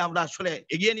যদি আমরা আসলে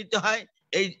এগিয়ে নিতে হয়,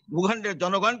 এই ভূখণ্ডের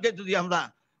জনগণকে যদি আমরা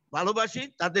ভালোবাসি,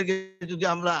 তাদেরকে যদি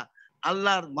আমরা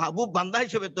আল্লাহর মাহবুব বান্দা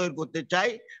হিসেবে তৈরি করতে চাই,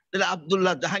 তাহলে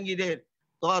আব্দুল্লাহ জাহাঙ্গীরের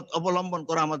পথ অবলম্বন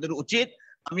করা আমাদের উচিত।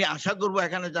 আমি আশা করব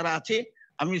এখানে যারা আছে,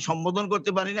 আমি সম্বোধন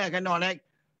করতে পারি না, এখানে অনেক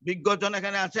বিজ্ঞজন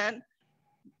এখানে আছেন।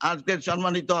 আজকের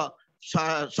সম্মানিত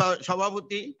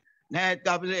সভাপতি ন্যায়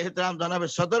কাবিল এহতরাম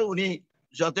জনাবের সদর, উনি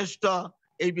যথেষ্ট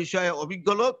এই বিষয়ে অভিজ্ঞ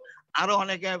লোক। আরো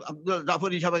অনেকে আব্দুল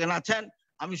জাফর হিসাবে এখানে আছেন।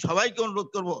 আমি সবাইকে অনুরোধ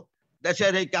করব,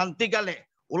 দেশের এই ক্রান্তিকালে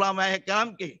উলামায়ে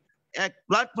কেরামকে এক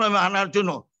প্ল্যাটফর্মে আনার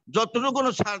জন্য যতটুকু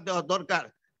ছাড় দেওয়া দরকার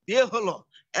দিয়ে হলো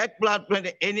এক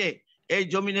প্ল্যাটফর্মে এনে, এই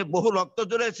জমিনে বহু রক্ত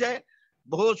ঝরেছে,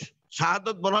 বহু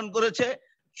শাহাদত বরণ করেছে,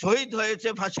 শহীদ হয়েছে,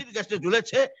 ফাঁসির কাছে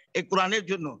ঝুলেছে এই কোরআনের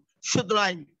জন্য।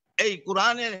 সুতরাং এই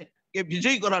কোরআনের কে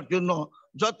বিজয়ী করার জন্য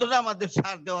যতটা আমাদের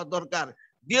সাথ দেওয়া দরকার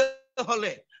দিয়ে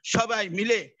হলে সবাই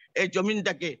মিলে এই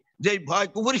জমিনটাকে, যে ভয়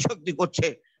কুফরি শক্তি করছে,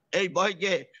 এই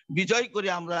ভয়কে বিজয় করে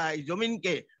আমরা এই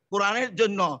জমিনকে কোরআনের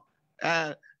জন্য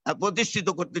প্রতিষ্ঠিত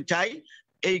করতে চাই।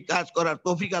 এই কাজ করার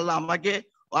তৌফিক আল্লাহ আমাকে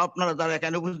ও আপনারা যারা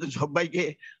এখানে উপস্থিত সবাইকে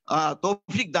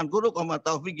তৌফিক দান করুক। ওয়া মা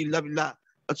তৌফিক ইল্লা বিল্লাহ।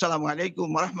 আসসালামু আলাইকুম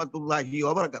ওয়া রাহমাতুল্লাহি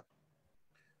ওয়া বারাকাতুহু।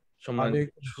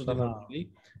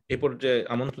 এই পর্যায়ে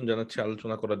আমন্ত্রণ জানাচ্ছি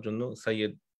আলোচনা করার জন্য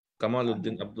সাইয়েদ কামাল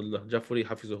উদ্দিন আব্দুল্লাহ জাফরি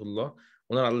হাফিজুল্লাহ।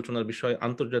 ওনার আলোচনার বিষয়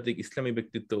আন্তর্জাতিক ইসলামী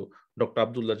ব্যক্তিত্ব ডক্টর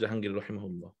আব্দুল্লাহ জাহাঙ্গীর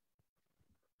রহিমাহুল্লাহ।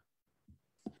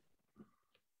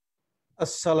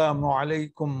 আসসালামু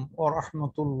আলাইকুম ওয়া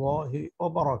রাহমাতুল্লাহি ওয়া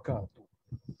বারাকাতুহু।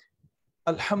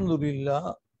 আলহামদুলিল্লাহ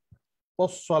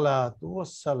ওয়াসসালাতু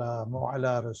ওয়াসসালামু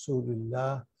আলা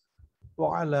রাসূলিল্লাহ ওয়া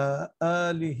আলা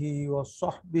আলিহি ওয়া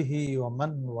সাহবিহি ওয়া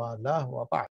মান ওয়ালাহ ওয়া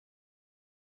বা'দ।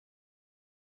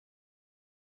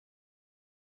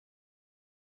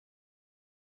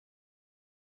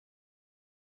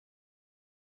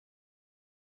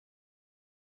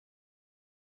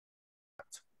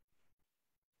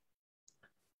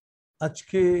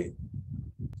 আজকে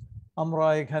আমরা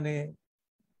এখানে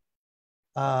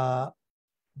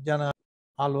জানা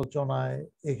আলোচনায়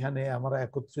এখানে আমরা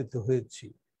একত্রিত হয়েছি।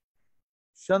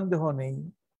 সন্দেহ নেই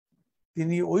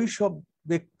তিনি ওই সব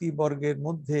ব্যক্তিবর্গের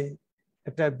মধ্যে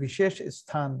একটা বিশেষ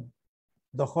স্থান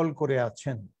দখল করে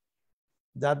আছেন,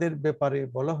 যাদের ব্যাপারে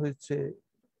বলা হয়েছে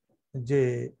যে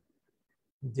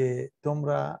যে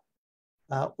তোমরা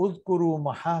উযকুরু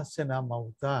মাহাসিনা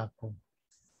মাউতাকুম,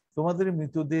 তোমাদের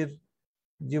মৃতদের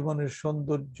জীবনের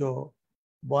সৌন্দর্য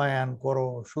বয়ান করো,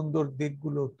 সুন্দর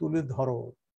দিকগুলো তুলে ধরো।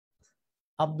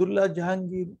 আব্দুল্লাহ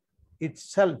জাহাঙ্গীর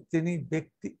ইটসেলফ, তিনি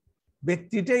ব্যক্তি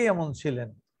ব্যক্তিটাই এমন ছিলেন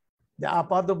যে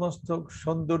আপাদমস্তক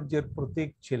সৌন্দর্যের প্রতীক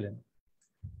ছিলেন।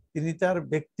 তিনি তার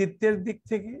ব্যক্তিত্বের দিক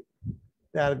থেকে,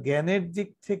 তার জ্ঞানের দিক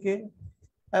থেকে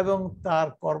এবং তার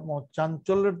কর্ম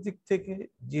চাঞ্চল্যের দিক থেকে,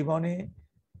 জীবনে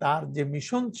তার যে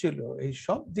মিশন ছিল, এই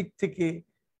সব দিক থেকে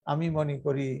আমি মনে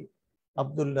করি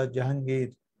আব্দুল্লাহ জাহাঙ্গীর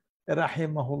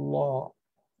রাহিমাহুল্লাহ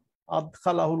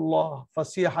আদখালাহুল্লাহ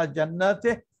ফাসিহা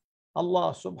জান্নাতে, আল্লাহ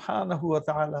সুবহানাহু ওয়া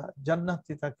তাআলা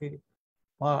জান্নাতে তাকে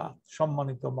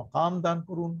সম্মানিত মাকাম দান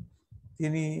করুন।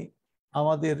 তিনি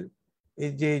আমাদের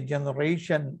এই যে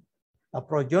জেনারেশন,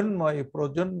 প্রজন্ম, এই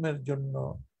প্রজন্মের জন্য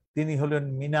তিনি হলেন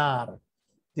মিনার,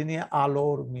 তিনি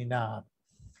আলোর মিনার।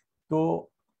 তো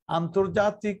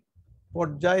আন্তর্জাতিক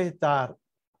পর্যায়ে তার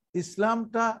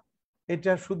ইসলামটা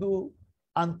এটা শুধু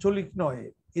আঞ্চলিক নয়,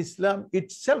 ইসলাম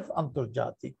ইটসেলফ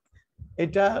আন্তর্জাতিক।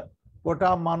 এটা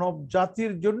গোটা মানব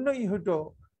জাতির জন্যই হতো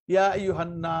ইয়া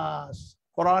আইয়ুহান নাস।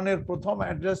 কোরআনের প্রথম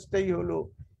অ্যাড্রেসটাই হলো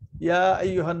ইয়া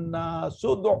আইয়ুহান নাস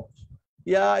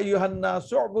ইয়া আইয়ুহান নাস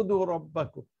উবুদু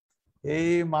রাব্বাকুম। এই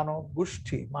মানব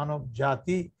গোষ্ঠী, মানব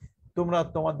জাতি, তোমরা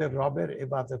তোমাদের রবের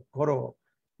ইবাদত করো।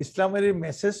 ইসলামের এই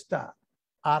মেসেজটা।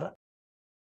 আর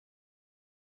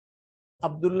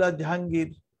আব্দুল্লাহ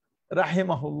জাহাঙ্গীর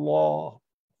রাহিমাহুল্লাহ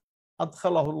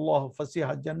আদখালাহুল্লাহ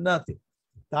ফাসিহা জান্নাতে,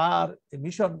 তার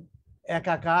মিশন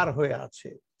একাকার হয়ে আছে।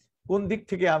 কোন দিক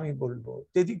থেকে আমি বলবো,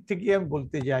 যেদিক থেকে আমি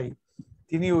বলতে যাই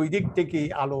তিনি ওই দিক থেকেই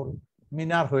আলোর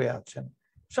মিনার হয়ে আছেন।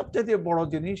 সবচেয়ে বড়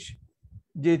জিনিস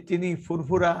যে তিনি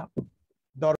ফুরফুরা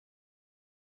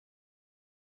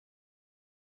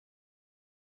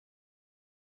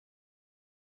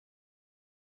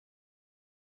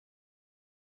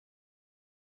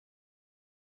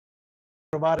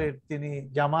দরবারের তিনি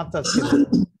জামাতা ছিলেন।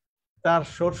 তার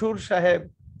শ্বশুর সাহেব,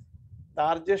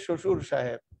 তার যে শ্বশুর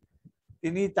সাহেব,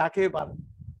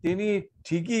 তিনি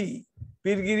ঠিকই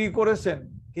পীরগিরি করেছেন,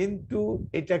 কিন্তু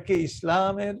এটাকে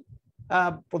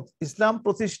ইসলাম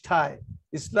প্রতিষ্ঠায়,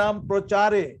 ইসলাম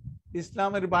প্রচারে,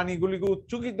 ইসলামের বাণীগুলিকে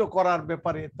উচ্চকিত করার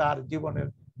ব্যাপারে তার জীবনের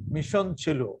মিশন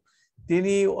ছিল।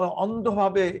 তিনি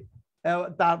অন্ধভাবে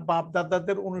তার বাপ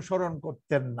দাদাদের অনুসরণ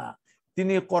করতেন না,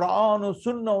 তিনি কোরআন ও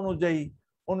সুন্নাহ অনুযায়ী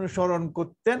অনুসরণ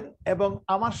করতেন। এবং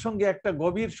আমার সঙ্গে একটা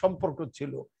গভীর সম্পর্ক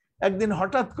ছিল। একদিন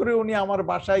হঠাৎ করে উনি আমার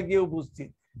বাসায় গিয়ে উপস্থিত,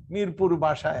 মিরপুর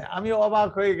বাসায়। আমি অবাক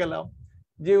হয়ে গেলাম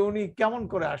যে উনি কেমন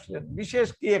করে আসলেন, বিশেষ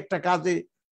কি একটা কাজে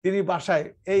তিনি বাসায়।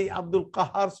 এই আব্দুল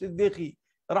কাহার সিদ্দিকী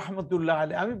রহমতুল্লাহ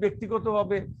আলাইহি, আমি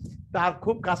ব্যক্তিগতভাবে তার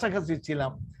খুব কাছাকাছি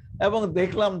ছিলাম এবং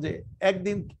দেখলাম যে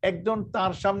একদিন একজন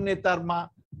তার সামনে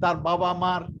তার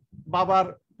বাবার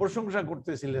প্রশংসা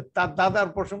করতেছিলেন, তার দাদার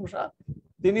প্রশংসা।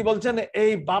 তিনি বলছেন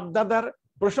এই বাপ দাদার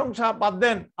প্রশংসা বাদ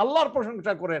দেন, আল্লাহর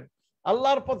প্রশংসা করেন,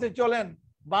 আল্লাহর পথে চলেন,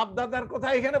 বাপ দাদার কথা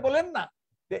এখানে বলেন না।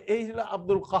 এই হলো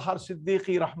আব্দুল কাহার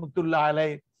সিদ্দিকী রহমতুল্লাহ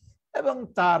আলাইহি। এবং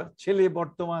তার ছেলে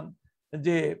বর্তমান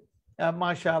যে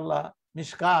মাশাআল্লাহ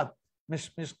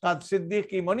মিশকাত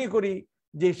সিদ্দিকী, মনে করি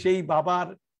যে সেই বাবার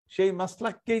সেই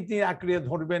মাসলাককেই তিনি আঁকড়ে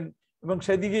ধরবেন এবং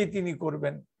সেদিকেই তিনি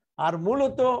করবেন। আর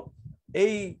মূলত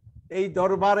এই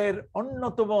দরবারের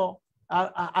অন্যতম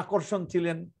আকর্ষণ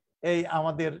ছিলেন এই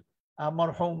আমাদের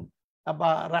মরহুম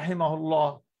বা রাহিমাহুল্লাহ,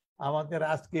 আমাদের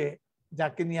আজকে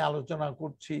যাকে নিয়ে আলোচনা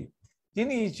করছি,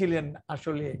 তিনি ছিলেন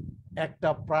আসলে একটা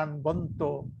প্রাণবন্ত,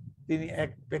 তিনি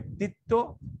এক ব্যক্তিত্ব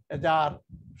যার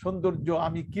সৌন্দর্য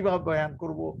আমি কিভাবে বয়ান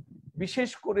করব। বিশেষ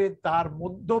করে তার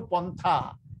মধ্যপন্থা,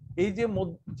 এই যে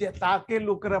তাকে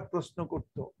লোকেরা প্রশ্ন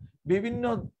করত, বিভিন্ন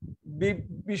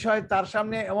বিষয় তার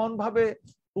সামনে এমন ভাবে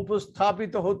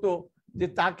উপস্থাপিত হতো যে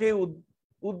তাকে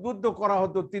উদ্বুদ্ধ করা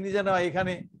হতো তিনি যেন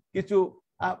এখানে কিছু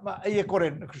ইয়ে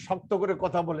করেন, শক্ত করে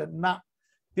কথা বলেন না।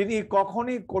 তিনি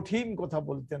কখনই কঠিন কথা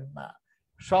বলতেন না,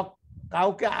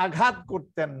 কাউকে আঘাত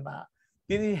করতেন না,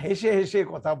 তিনি হেসে হেসে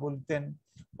কথা বলতেন।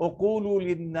 ওকুলু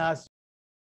লিন্নাস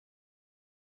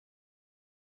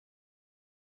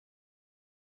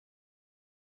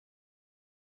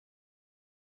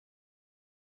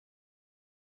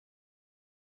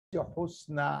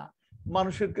হুসনা,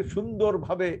 মানুষকে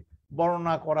সুন্দরভাবে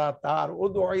বর্ণনা করা তার।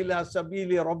 উদউ ইলা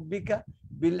সাবিলি রাব্বিকা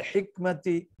বিল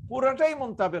হিকমাতি, পুরাটাই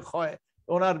মোতাবেক হয়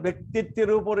ওনার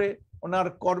ব্যক্তিত্বের উপরে, ওনার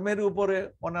কর্মের উপরে,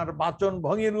 ওনার বাচন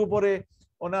ভঙ্গির উপরে,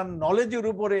 ওনার নলেজের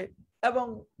উপরে। এবং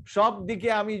সব দিকে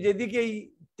আমি যেদিকেই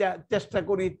চেষ্টা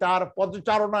করি তার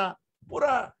পদচারণা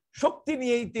পুরা শক্তি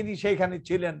নিয়েই তিনি সেখানে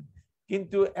ছিলেন।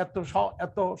 কিন্তু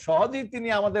এত সহজেই তিনি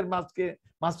আমাদের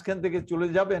মাঝখান থেকে চলে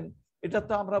যাবেন, এটা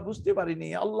তো আমরা বুঝতে পারিনি।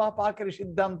 আল্লাহ পাকের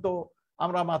সিদ্ধান্ত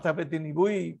আমরা মাথা পেতে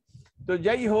নিবই। তো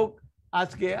যাই হোক,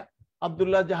 আজকে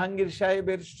আব্দুল্লাহ জাহাঙ্গীর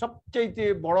সাহেবের সবচাইতে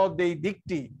বড়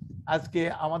দিকটি আজকে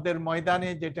আমাদের ময়দানে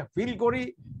যেটা ফিল করি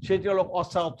সেটা হলো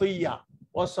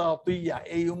অসাতইয়া।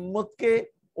 এই উম্মতকে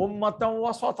উম্মাতান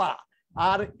ওয়াসাতা,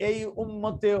 আর এই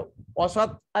উম্মতে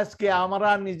ওয়াসাত আজকে আমরা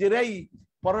নিজেরাই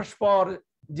পরস্পর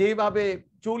যেভাবে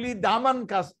চুলি দামান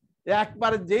কাজ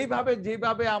একবার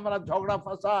যেভাবে আমরা ঝগড়া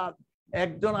ফাসাদ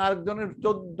একজন আরেকজনের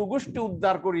 14 গোষ্ঠী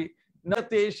উদ্ধার করি,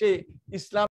 নাতে এসে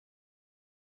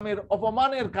ইসলামের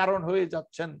অপমানের কারণ হয়ে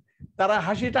যাচ্ছেন, তারা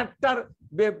হাসি ঠাট্টার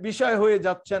বিষয় হয়ে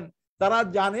যাচ্ছেন, তারা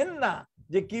জানেন না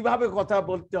যে কিভাবে কথা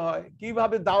বলতে হয়,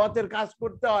 কিভাবে দাওয়াতের কাজ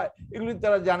করতে হয়, এগুলি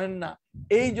তারা জানেন না।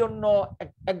 এই জন্য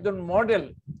একজন মডেল,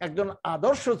 একজন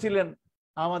আদর্শ ছিলেন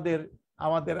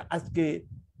আমাদের আজকে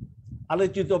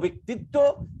আলোচিত ব্যক্তিত্ব।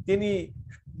 তিনি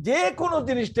যে কোনো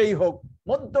জিনিসটাই হোক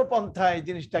মধ্যপন্থায়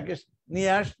জিনিসটাকে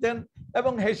নিয়ে আসতেন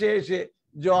এবং হেসে হেসে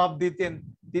জবাব দিতেন।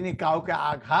 তিনি কাউকে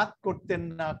আঘাত করতেন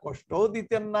না, কষ্টও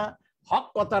দিতেন না। হক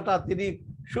কথাটা তিনি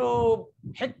খুব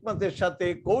হিকমতের সাথে,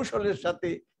 কৌশলের সাথে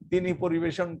তিনি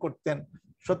পরিবেশন করতেন।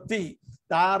 সত্যি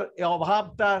তার এই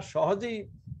অভাবটা সহজেই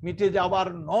মিটে যাওয়ার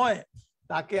নয়।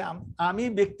 তাকে আমি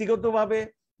ব্যক্তিগতভাবে,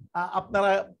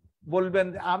 আপনারা বলবেন,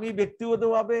 আমি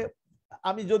ব্যক্তিগতভাবে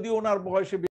আমি যদি ওনার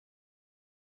বয়সে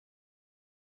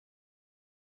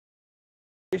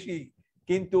বেশি,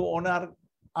 কিন্তু ওনার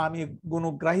আমি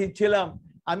গুণগ্রাহী ছিলাম।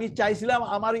 আমি চাইছিলাম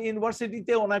আমার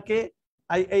ইউনিভার্সিটিতে ওনাকে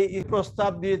এই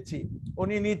প্রস্তাব দিয়েছি,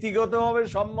 উনি নীতিগতভাবে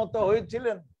সম্মত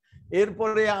হয়েছিলেন।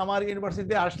 এরপরে আমার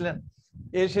ইউনিভার্সিটিতে আসলেন,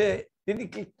 এসে তিনি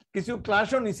কিছু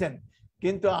ক্লাসও নিছেন,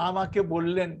 কিন্তু আমাকে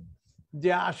বললেন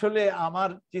যে আসলে আমার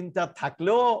চিন্তা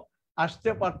থাকলেও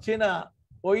আসতে পারছি না,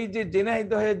 ওই যে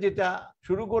জেনাইদহে যেটা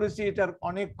শুরু করেছি এটার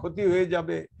অনেক ক্ষতি হয়ে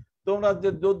যাবে, তোমরা যে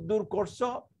দূর করছো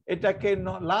এটাকে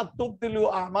লা তুবতিলু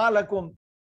আমালাকুম,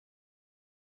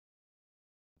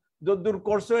 যদ্দূর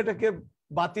করছো এটাকে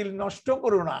বাতিল নষ্ট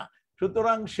করো না।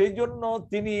 সুতরাং সেই জন্য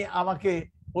তিনি আমাকে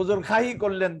ওজরখাহি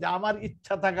করলেন যে আমার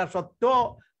ইচ্ছা থাকা সত্ত্বেও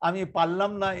আমি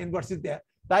পারলাম না ইউনিভার্সিটিতে।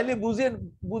 তাইলে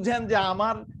বুঝেন যে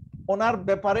আমার ওনার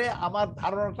ব্যাপারে আমার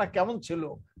ধারণাটা কেমন ছিল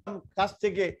কাছ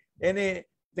থেকে এনে,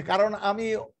 কারণ আমি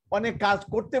অনেক কাজ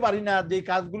করতে পারি না, যে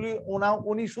কাজগুলি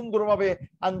উনি সুন্দরভাবে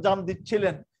আঞ্জাম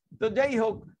দিচ্ছিলেন। তো যাই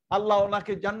হোক, আল্লাহ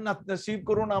ওনাকে জান্নাত নসিব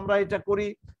করুন, আমরা এটা করি।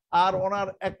 আর ওনার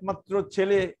একমাত্র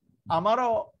ছেলে,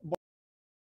 আমারও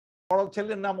বড়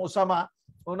ছেলের নাম ওসামা,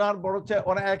 ওনার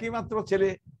ওনার একই মাত্র ছেলে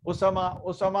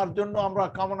ওসামার জন্য আমরা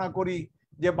কামনা করি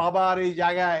যে বাবার এই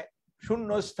জায়গায় শূন্য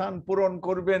স্থান পূরণ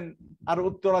করবেন, আর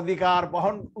উত্তরাধিকার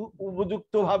বহন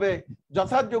উপযুক্ত ভাবে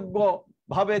যথাযোগ্য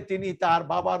ভাবে তিনি তার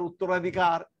বাবার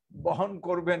উত্তরাধিকার বহন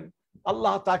করবেন।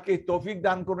 আল্লাহ তাকে তৌফিক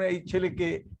দান করুন, এই ছেলেকে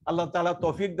আল্লাহ তাআলা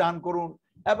তৌফিক দান করুন,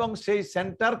 এবং সেই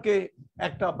সেন্টারকে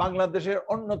একটা বাংলাদেশের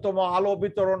অন্যতম আলো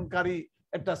বিতরণকারী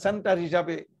একটা সেন্টার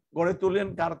হিসাবে গড়ে তুলেন।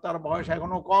 কার তার বয়স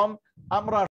এখনো কম,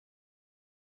 আমরা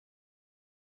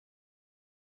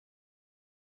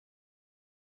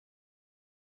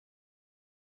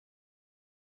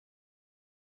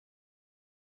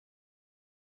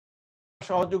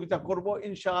সহযোগিতা করব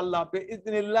ইনশাআল্লাহ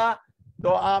বিইজনিল্লাহ।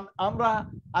 তো আমরা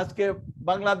আজকে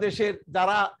বাংলাদেশের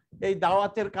যারা এই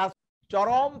দাওয়াতের কাজ,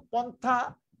 চরম পন্থা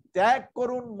ত্যাগ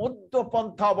করুন, মধ্য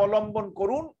পন্থা অবলম্বন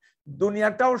করুন,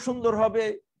 দুনিয়াটাও সুন্দর হবে,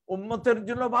 উম্মতের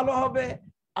জন্য ভালো হবে,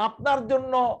 আপনার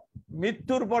জন্য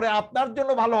মৃত্যুর পরে আপনার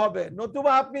জন্য ভালো হবে।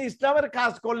 নতুবা আপনি ইসলামের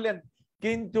কাজ করলেন,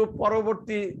 কিন্তু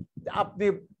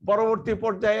পরবর্তী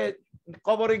পর্যায়ে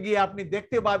কবরে গিয়ে আপনি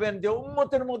দেখতে পাবেন যে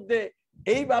উম্মতের মধ্যে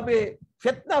এইভাবে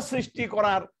ফিতনা সৃষ্টি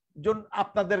করার জন্য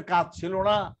আপনাদের কাজ ছিল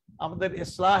না, আমাদের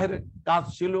ইসলাহের কাজ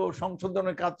ছিল,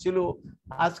 সংশোধনের কাজ ছিল।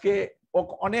 আজকে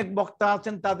অনেক বক্তা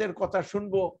আছেন, তাদের কথা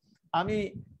শুনবো। আমি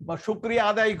শুকরিয়া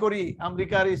আদায় করি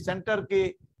আমেরিকার এই সেন্টারকে,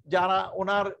 যারা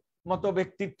ওনার মতো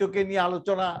ব্যক্তিত্বকে নিয়ে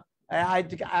আলোচনা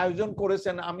আয়োজন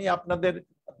করেছেন। আমি আপনাদের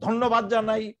ধন্যবাদ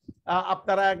জানাই।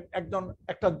 আপনারা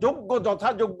একটা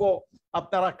যথাযোগ্য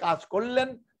আপনারা কাজ করলেন।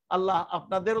 আল্লাহ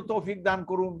আপনাদেরও তৌফিক দান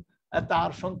করুন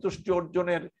তার সন্তুষ্টি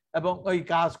অর্জনের এবং ওই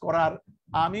কাজ করার।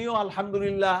 আমিও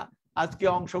আলহামদুলিল্লাহ আজকে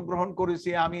অংশগ্রহণ করেছি,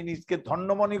 আমি নিজকে ধন্য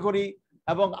মনে করি,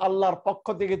 এবং আল্লাহর পক্ষ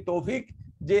থেকে তৌফিক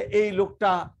যে এই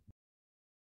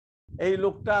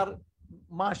লোকটার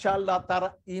মাশাআল্লাহ তার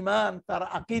ঈমান, তার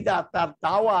আকীদা, তার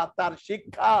দাওয়া, তার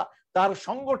শিক্ষা, তার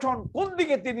সংগঠন কোন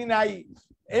দিকে তিনি নাই,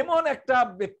 এমন একটা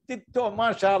ব্যক্তিত্ব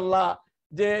মাশাআল্লাহ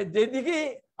যে যেদিকে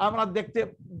আমরা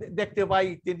দেখতে পাই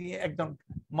তিনি একজন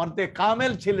মর্দে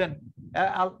কামেল ছিলেন।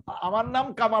 আমার নাম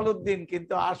কামাল উদ্দিন,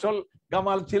 কিন্তু আসল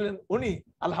কামাল ছিলেন উনি।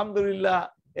 আলহামদুলিল্লাহ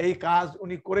এই কাজ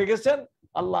উনি করে গেছেন,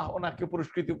 আল্লাহ ওনাকে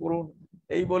পুরস্কৃত করুন।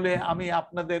 এই বলে আমি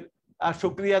আপনাদের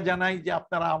শুকরিয়া জানাই যে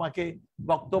আপনারা আমাকে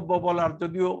বক্তব্য বলার,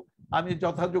 যদিও আমি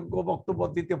যথাযোগ্য বক্তব্য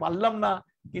দিতে পারলাম না,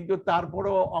 কিন্তু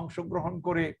তারপরেও অংশগ্রহণ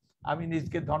করে আমি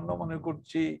নিজকে ধন্য মনে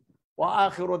করছি। ওয়া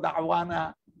আখিরু দাওয়ানা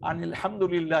আনিল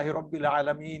হামদুলিল্লাহি রাব্বিল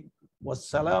আলামিন।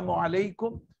 ওয়াসসালামু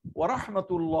আলাইকুম ওয়া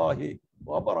রাহমাতুল্লাহি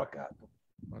ওয়া বারাকাতুহু।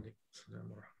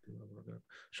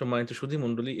 সম্মানিত সুধী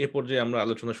মণ্ডলী, এ পর্যায়ে আমরা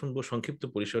আলোচনা শুনবো সংক্ষিপ্ত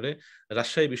পরিসরে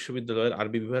রাজশাহী বিশ্ববিদ্যালয়ের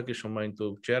আরবি বিভাগের সম্মানিত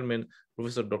chairman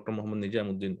professor doctor Mohammad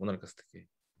Nizamuddin ওনার কাছ থেকে।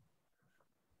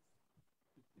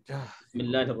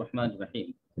 বিসমিল্লাহির রহমানির রহিম।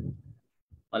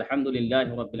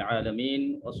 আলহামদুলিল্লাহি রাব্বিল আলামিন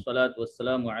ওয়াসসালাতু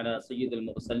ওয়াসসালামু আলা সাইয়্যিদিল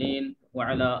মুরসালিন ওয়া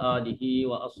আলা আলিহি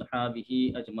ওয়া আসহাবিহি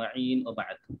আজমাইন ওয়া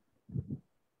বা'দ।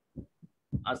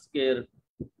 আজকের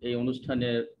এই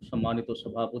অনুষ্ঠানের সম্মানিত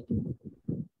সভাপতি,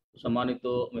 সম্মানিত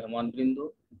মেহমানবৃন্দ,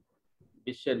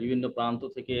 বিশ্বের বিভিন্ন প্রান্ত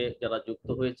থেকে যারা যুক্ত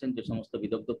হয়েছেন, যে সমস্ত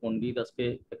বিদগ্ধ পণ্ডিত আজকে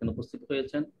এখানে উপস্থিত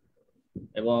হয়েছেন,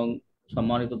 এবং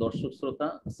সম্মানিত দর্শক শ্রোতা,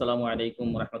 আসসালামু আলাইকুম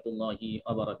ওয়া রাহমাতুল্লাহি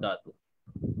ওয়া বারাকাতুহু।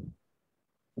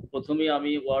 প্রথমে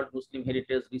আমি ওয়ার্ল্ড মুসলিম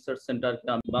হেরিটেজ রিসার্চ সেন্টারকে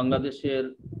বাংলাদেশের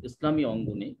ইসলামী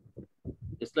অঙ্গনে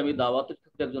ইসলামী দাওয়াতের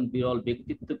ক্ষেত্রে একজন বিরল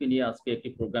ব্যক্তিত্বকে নিয়ে আজকে একটি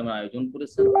প্রোগ্রামের আয়োজন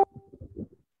করেছেন,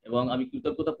 এবং আমি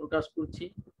কৃতজ্ঞতা প্রকাশ করছি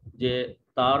যে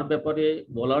তার ব্যাপারে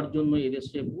বলার জন্য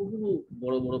এদেশে বহু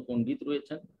বড় বড় পণ্ডিত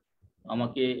রয়েছেন।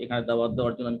 আমাকে এখানে দাওয়াত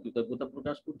দেওয়ার জন্য আমি কৃতজ্ঞতা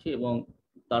প্রকাশ করছি, এবং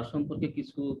তার সম্পর্কে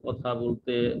কিছু কথা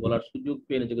বলার সুযোগ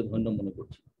পেয়ে নিজেকে ধন্য মনে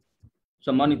করছি।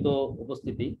 সম্মানিত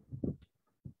উপস্থিতি,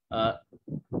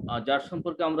 যার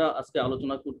সম্পর্কে আমরা আজকে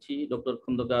আলোচনা করছি, ডক্টর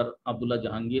খন্দকার আব্দুল্লাহ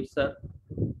জাহাঙ্গীর স্যার।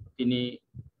 তিনি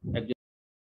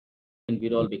একজন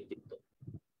বিরল ব্যক্তিত্ব।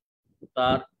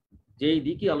 তার যেই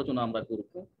দিকে আলোচনা আমরা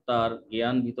করব, তার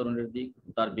জ্ঞান বিতরণের দিক,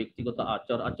 তার ব্যক্তিগত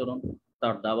আচরণ,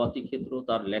 তার দাওয়াতি ক্ষেত্র,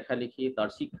 তার লেখালেখি, তার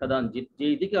শিক্ষাদান,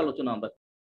 যেই দিকে আলোচনা আমরা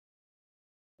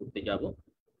করতে যাব,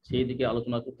 সেই দিকে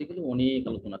আলোচনা করতে গেলে অনেক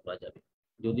আলোচনা করা যাবে।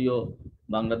 যদিও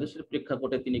বাংলাদেশের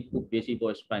প্রেক্ষাপটে তিনি খুব বেশি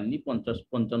বয়স পাননি,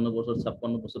 55 বছর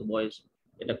 56 বছর বয়স,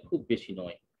 এটা খুব বেশি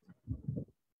নয়।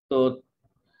 তো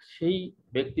সেই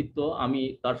ব্যক্তিত্ব, আমি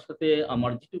তার সাথে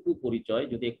আমার যেটুকু পরিচয়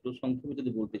যদি একটু সংক্ষেপে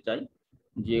যদি বলতে চাই,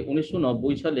 যে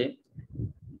 1990 সালে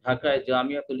ঢাকায়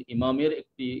জামিয়াতুল ইমামের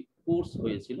একটি কোর্স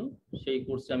হয়েছিল, সেই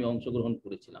কোর্সে আমি অংশগ্রহণ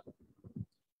করেছিলাম।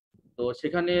 তো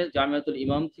সেখানে জামিয়াতুল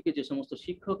ইমাম থেকে যে সমস্ত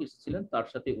শিক্ষক এসেছিলেন তার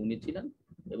সাথে উনি ছিলেন,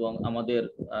 এবং আমাদের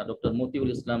ডক্টর মতিউল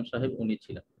ইসলাম সাহেব উনি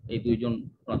ছিলেন, এই দুইজন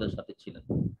ওনাদের সাথে ছিলেন।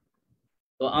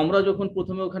 তো আমরা যখন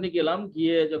প্রথমে ওখানে গেলাম,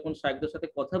 গিয়ে যখন শায়েখদের সাথে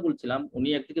কথা বলছিলাম, উনি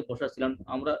একদিকে বসা ছিলেন,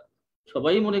 আমরা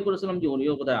সবাই মনে করেছিলাম যে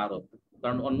উনিও বোধহয় আরব,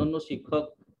 কারণ অন্যান্য শিক্ষক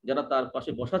যারা তার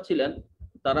পাশে বসা ছিলেন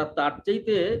তারা তার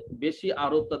চাইতে বেশি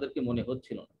আরব তাদেরকে মনে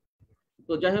হচ্ছিল না।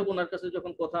 তো যাই হোক, ওনার কাছে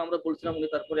যখন কথা আমরা বলছিলাম, উনি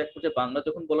তারপরে এক পর্যায়ে বাংলা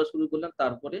যখন বলা শুরু করলেন,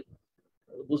 তারপরে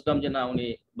বুঝলাম যে না, উনি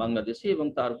বাংলাদেশি। এবং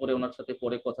তারপরে ওনার সাথে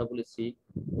পরে কথা বলেছি।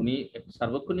 উনি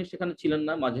সার্বক্ষণিক সেখানে ছিলেন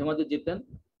না, মাঝে মাঝে যেতেন,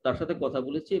 তার সাথে কথা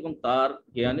বলেছি, এবং তার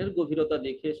জ্ঞানের গভীরতা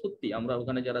দেখে সত্যি আমরা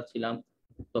ওখানে যারা ছিলাম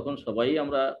তখন সবাই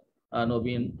আমরা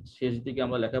নবীন, শেষ দিকে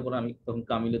আমরা লেখাপড়া, আমি তখন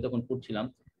কামিলে তখন পড়ছিলাম,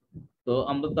 তো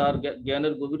আমরা তার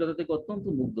জ্ঞানের গভীরতা থেকে অত্যন্ত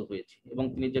মুগ্ধ হয়েছি, এবং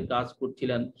তিনি যে কাজ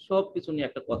করছিলেন সব কিছু নিয়ে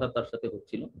একটা কথা তার সাথে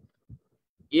হচ্ছিল।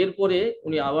 এরপরে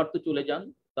উনি আবার তো চলে যান।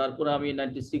 তারপরে আমি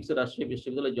 96-এ রাজশাহী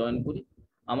বিশ্ববিদ্যালয়ে জয়েন করি।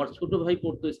 আমার ছোট ভাই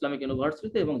পড়তো ইসলামিক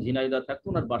ইউনিভার্সিটিতে, এবং ঝিনাইদহ থাকতো,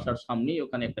 ওনার বাসার সামনেই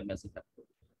ওখানে একটা মেসে থাকতো।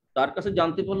 তার কাছে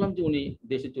জানতে পারলাম যে উনি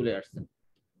দেশে চলে আসছেন।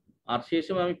 আর সেই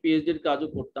সময় আমি পিএইচডির কাজও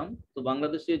করতাম। তো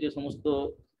বাংলাদেশে যে সমস্ত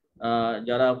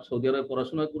যারা সৌদি আরবে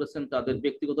পড়াশোনা করেছেন তাদের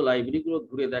ব্যক্তিগত লাইব্রেরিগুলো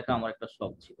ঘুরে দেখা আমার একটা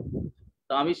শখ ছিল।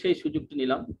 তা আমি সেই সুযোগটি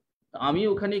নিলাম। আমি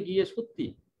ওখানে গিয়ে সত্যি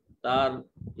তার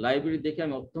লাইব্রেরি দেখে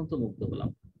আমি অত্যন্ত মুগ্ধ হলাম,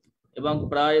 এবং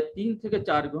প্রায় 3 থেকে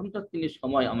 4 ঘন্টা তিনি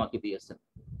সময় আমাকে দিয়েছেন,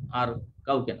 আর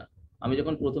কাউকে না। আমি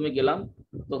যখন প্রথমে গেলাম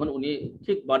তখন উনি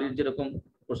ঠিক বাড়ির যেরকম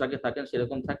পোশাকে থাকেন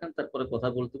সেরকম থাকেন, তারপরে কথা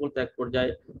বলতে বলতে এক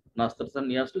পর্যায়ে নাস্তা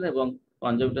নিয়ে আসলেন, এবং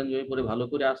পাঞ্জাবি টাঞ্জাবি পরে ভালো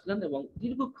করে আসলেন, এবং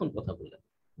দীর্ঘক্ষণ কথা বললেন।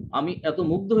 আমি এত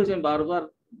মুগ্ধ হয়েছি, আমি বারবার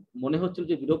মনে হচ্ছিল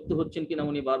যে বিরক্ত হচ্ছেন কিনা,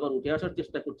 উনি বারবার উঠে আসার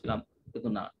চেষ্টা করছিলাম, কিন্তু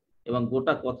না। এবং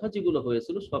গোটা কথা যেগুলো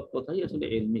হয়েছিল সব কথাই আসলে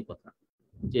এলমি কথা,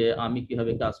 যে আমি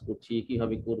কিভাবে কাজ করছি,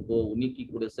 কিভাবে করব, উনি কি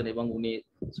করেছেন, এবং উনি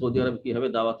সৌদি আরবে কিভাবে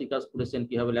দাওয়াতি কাজ করেছেন,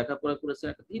 কিভাবে লেখাপড়া করেছেন,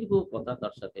 একটা দীর্ঘ কথা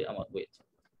তার সাথে আমার হয়েছে।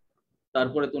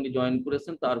 তারপরে তো উনি জয়েন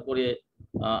করেছেন। তারপরে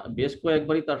বেশ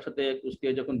কয়েকবারই তার সাথে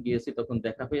কুষ্টিয়া যখন গিয়েছি তখন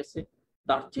দেখা হয়েছে।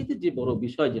 তার চাইতে যে বড়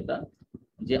বিষয় যেটা,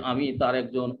 যে আমি তার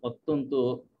একজন অত্যন্ত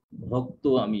ভক্ত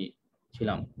আমি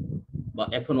ছিলাম, বা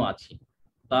এখনো আছি।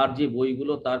 তার যে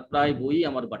বইগুলো, তার প্রায় বই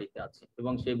আমার বাড়িতে আছে,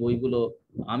 এবং সেই বইগুলো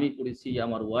আমি পড়েছি,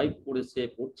 আমার ওয়াইফ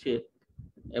পড়ছে,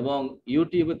 এবং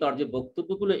ইউটিউবে তার যে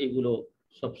বক্তব্যগুলো, এগুলো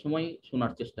সবসময়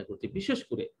শোনার চেষ্টা করছি। বিশেষ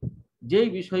করে যেই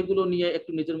বিষয়গুলো নিয়ে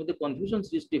একটু নিজের মধ্যে কনফিউশন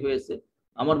সৃষ্টি হয়েছে,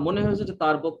 আমার মনে হয়েছে যে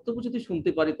তার বক্তব্য যদি শুনতে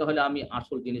পারি তাহলে আমি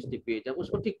আসল জিনিসটি পেয়ে যাব,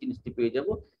 সঠিক জিনিসটি পেয়ে যাব,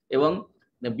 এবং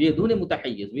বেদুনে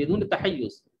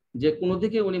তাহাইয়ুজ, যে কোনো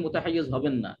দিকে উনি মুতাহাইয়িজ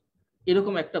হবেন না,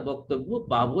 এরকম একটা বক্তব্য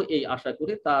পাবো এই আশা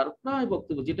করে তার প্রায়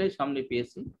বক্তব্য যেটাই সামনে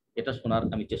পেয়েছি এটা শোনার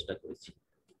আমি চেষ্টা করেছি।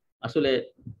 আসলে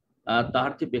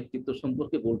তার যে ব্যক্তিত্ব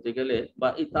সম্পর্কে বলতে গেলে বা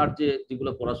এই তার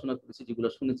যেগুলো পড়াশোনা করেছি, যেগুলো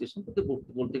শুনেছি সম্পর্কে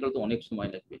বলতে গেলে তো অনেক সময়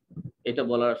লাগবে। এটা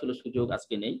বলার আসলে সুযোগ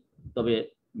আজকে নেই। তবে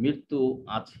মৃত্যু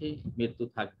আছে, মৃত্যু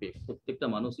থাকবে। প্রত্যেকটা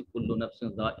মানুষই কুল্লু নাফসিন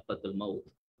যায়িকাতুল মাউত,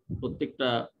 প্রত্যেকটা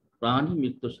প্রাণী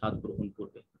মৃত্যুর স্বাদ গ্রহণ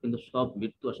করবে, কিন্তু সব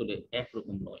মৃত্যু আসলে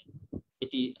একরকম নয়।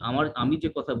 এটি আমি যে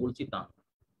কথা বলছি তা,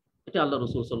 এটা আল্লাহ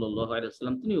রাসূল সাল্লাল্লাহু আলাইহি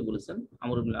ওয়াসাল্লাম তিনিও বলেছেন।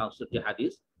 আমর ইবনে আস-এর যে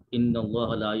হাদিস,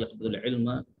 ইন্নাল্লাহা লা ইয়াকবিদুল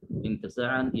ইলমা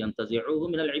ইনতিসাআন ইয়ানতাজিউহু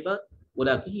মিনাল ইবাদ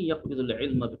ওয়ালাকিন ইয়াকবিদুল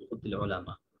ইলমা বিহুদ্দিল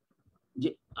উলামা, যে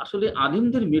আসলে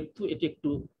আলিমদের মৃত্যু এটি একটু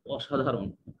অসাধারণ,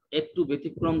 একটু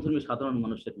ব্যতিক্রমধর্মী সাধারণ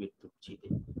মানুষের মৃত্যু ছিল।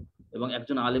 এবং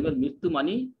একজন আলেমের মৃত্যু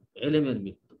মানে এলেমের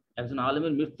মৃত্যু, একজন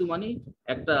আলেমের মৃত্যু মানে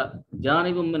একটা জান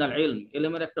এবং মিনাল ইলম,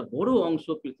 এলেমের একটা বড় অংশ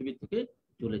পৃথিবী থেকে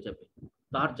চলে যাবে।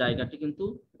 তার জায়গাটি কিন্তু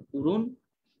পূরণ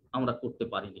আমরা করতে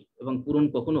পারিনি এবং পূরণ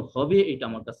কখনো হবে এটা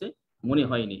আমার কাছে মনে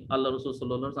হয়নি। আল্লাহ রাসূল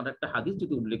সাল্লাল্লাহু আলাইহি ওয়াসাল্লাম একটা হাদিস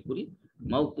যদি উল্লেখ করি,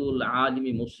 মাউতুল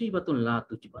আলিমি মুসিবাতুন লা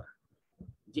তুজবার,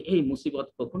 যে এই মুসিবত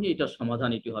কখনই এটার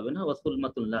সমাধান এটি হবে না,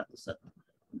 ওয়াসুলমাতুন লা তুসাদ,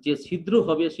 যে ছিদ্র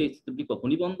হবে সেই ছিদ্রটি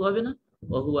কখনই বন্ধ হবে না,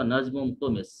 ওহুয়া নাজমুম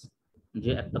তুমিস,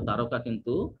 যে একটা তারকা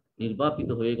কিন্তু নির্বাপিত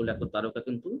হয়ে গেল, একটা তারকা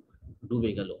কিন্তু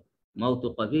ডুবে গেল। মাউতু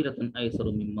কাবীরাতুন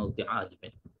আইসারু মিন মাউতি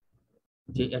আলিমিন,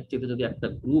 যে এর চেয়ে যদি একটা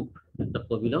গ্রুপ, একটা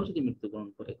কবিলাও যদি মৃত্যুবরণ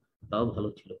করে তাও ভালো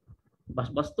ছিল।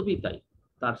 বাস্তবেই তাই,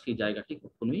 তার সেই জায়গাটি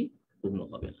কখনোই পূর্ণ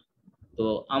হবে না। তো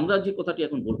আমরা যে কথাটি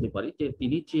এখন বলতে পারি যে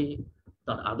তিনি যে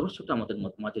তার আদর্শটা আমাদের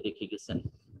মাঝে রেখে গেছেন,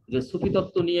 যে সুফি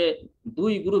তত্ত্ব নিয়ে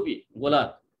দুই গ্রুপই গোলাপ,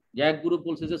 যে এক গ্রুপ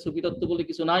বলছে যে সুফি তত্ত্ব বলে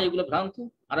কিছু নাই, এগুলো ভ্রান্ত,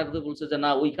 আর এক গ্রুপ বলছে যে না,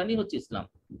 ওইখানেই হচ্ছে ইসলাম।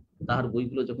 তার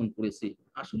বইগুলো যখন পড়েছি,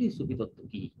 আসলেই সুফি তত্ত্ব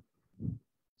কি,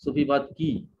 সুফিবাদ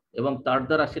কি, এবং তার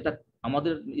দ্বারা সেটা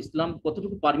আমাদের ইসলাম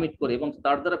কতটুকু পারমিট করে এবং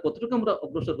তার দ্বারা কতটুকু আমরা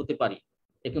অগ্রসর হতে পারি,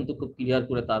 এ কিন্তু খুব ক্লিয়ার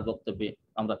করে তার বক্তব্যে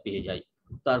আমরা পেয়ে যাই।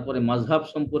 তারপরে মাযহাব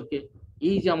সম্পর্কে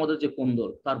এই যে আমাদের যে কোন্দল,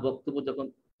 তার বক্তব্য যখন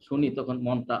শুনি তখন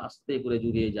মনটা আস্তে করে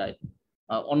জুড়িয়ে যায়।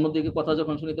 অন্যদিকে কথা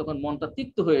যখন শুনি তখন মনটা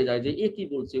তিক্ত হয়ে যায় যে এ কি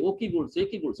বলছে, ও কি বলছে, এ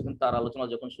কি বলছে, কিন্তু তার আলোচনা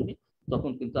যখন শুনি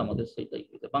তখন কিন্তু আমাদের সেইটাই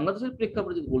হইতে। বাংলাদেশের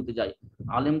প্রেক্ষাপটে যদি বলতে যাই,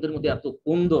 আলেমদের মধ্যে এত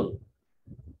কোন্দল,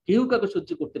 কেউ কাউকে সহ্য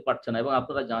করতে পারছে না। এবং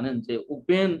আপনারা জানেন যে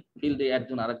ওপেন ফিল্ডে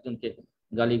একজন আরেকজনকে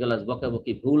গালিগালাজ,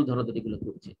 বকাবকি, ভুল ধরাধরি এগুলো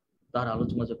করছে। তার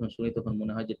আলোচনা যখন শুনি তখন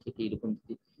মনে হয় যে ঠিক এইরকম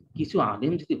যদি কিছু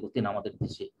আলেম যদি হতেন আমাদের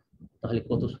দেশে, তাহলে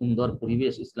কত সুন্দর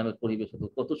পরিবেশ, ইসলামের পরিবেশ হতো,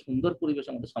 কত সুন্দর পরিবেশ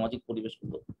আমাদের সামাজিক পরিবেশ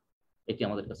হতো, এটি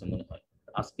আমাদের কাছে মনে হয়।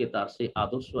 আজকে তার সেই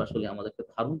আদর্শ আসলে আমাদেরকে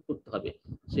ধারণ করতে হবে,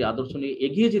 সেই আদর্শ নিয়ে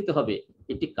এগিয়ে যেতে হবে।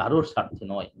 এটি কারোর স্বার্থে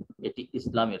নয়, এটি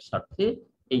ইসলামের স্বার্থে,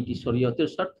 এইটি শরীয়তের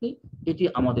স্বার্থে, এটি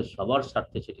আমাদের সবার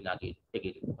স্বার্থে, সেটি আগে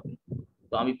এগিয়ে যেতে হবে।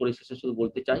 তো আমি পরিশেষে শুধু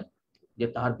বলতে চাই যে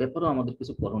তার ব্যাপারেও আমাদের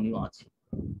কিছু করণীয় আছে।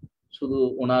 শুধু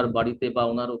ওনার বাড়িতে বা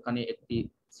ওনার ওখানে একটি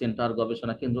সেন্টার,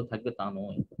 গবেষণা কেন্দ্র থাকবে তা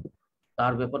নয়,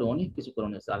 তার ব্যাপারে অনেক কিছু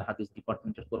করণীয় আছে। আল হাদিস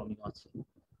ডিপার্টমেন্টের করণীয় আছে,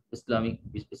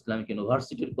 ইসলামিক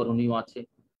ইউনিভার্সিটির করণীয় আছে,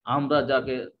 আমরা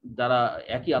যারা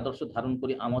একই আদর্শ ধারণ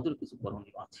করি আমাদের কিছু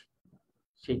করণীয় আছে,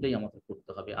 সেটাই আমাদের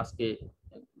করতে হবে। আজকে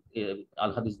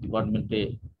আল হাদিস ডিপার্টমেন্টে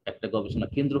একটা গবেষণা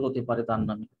কেন্দ্র হতে পারে তার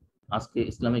নামে, আজকে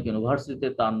ইসলামিক ইউনিভার্সিটিতে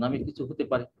তার নামে কিছু হতে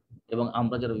পারে, এবং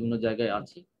আমরা যারা বিভিন্ন জায়গায়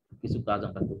আছি কিছু কাজ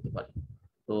আমরা করতে পারি।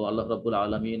 তো আল্লাহ রাব্বুল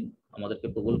আলামিন আমাদেরকে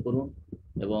কবুল করুন।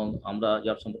 এবং আমরা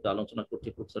যার সম্পর্কে আলোচনা করছি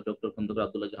প্রফেসর ডক্টর খন্দকার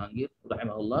আব্দুল্লাহ জাহাঙ্গীর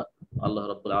রাহিমাহুল্লাহ, আল্লাহ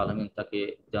রাব্বুল আলামিন তাকে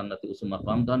জান্নাতে উসুল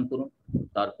মাকাম দান করুন।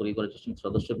 তার পরিবারের যে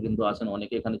সদস্যবৃন্দ আছেন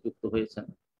অনেকে এখানে যুক্ত হয়েছেন,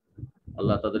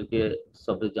 আল্লাহ তাদেরকে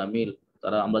সবরে জামিল,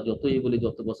 তারা আমরা যতই বলি,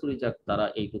 যত বছরই যাক, তারা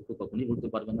এই দুঃখ কখনই বলতে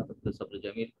পারবে না, তাদের সবরে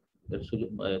জামিল এর সুযোগ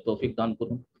তৌফিক দান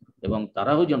করুন, এবং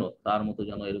তারাও যেন তার মতো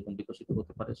যেন এরকম বিকশিত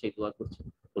হতে পারে সেই দোয়া করছে।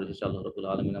 পরিশেষে আল্লাহ রাব্বুল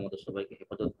আলামিন আমাদের সবাইকে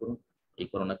হেফাজত করুন, এই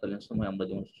করোনাকালীন সময় আমরা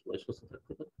যেমন সবাই সুস্থ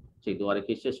থাকতে পারি সেই দোয়া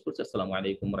রেখে শেষ করছি। আসসালামু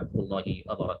আলাইকুম ওয়া রাহমাতুল্লাহি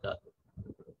ওয়া বারাকাতুহু।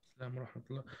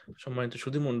 সম্মানিত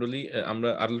সুধী মণ্ডলী, আমরা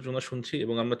আলোচনা শুনছি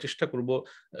এবং আমরা চেষ্টা করব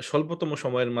স্বল্পতম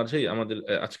সময়ের মাঝেই আমাদের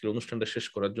আজকের অনুষ্ঠানটা শেষ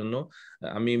করার জন্য।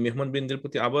 আমি মেহমানবৃন্দের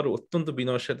প্রতি আবার অত্যন্ত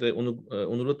বিনয়ের সাথে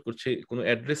অনুরোধ করছি কোনো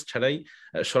অ্যাড্রেস ছাড়াই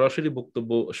সরাসরি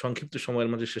বক্তব্য সংক্ষিপ্ত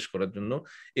সময়ের মাঝে শেষ করার জন্য।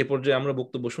 এ পর্যায়ে আমরা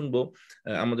বক্তব্য শুনবো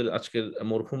আমাদের আজকের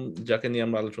মরহুম যাকে নিয়ে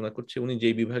আমরা আলোচনা করছি, উনি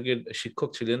যেই বিভাগের শিক্ষক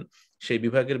ছিলেন সেই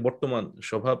বিভাগের বর্তমান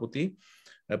সভাপতি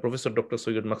প্রফেসর ডক্টর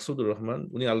সৈয়দ মাকসুদুর রহমান।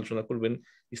 উনি আলোচনা করবেন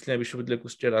ইসলামী বিশ্ববিদ্যালয়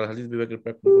কুষ্টিয়ার আল হাদিস বিভাগের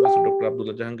প্রাক্তন প্রফেসর ডক্টর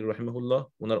আব্দুল্লাহ জাহাঙ্গীর রাহিমাহুল্লাহ,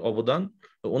 ওনার অবদান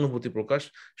ও অনুভূতি প্রকাশ,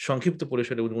 সংক্ষিপ্ত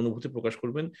পরিসরে উনি অনুভূতি প্রকাশ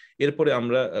করবেন। এরপরে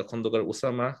আমরা খন্দকার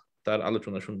ওসামা তার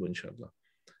আলোচনা শুনবো ইনশাআল্লাহ।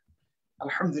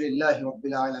 আলহামদুলিল্লাহি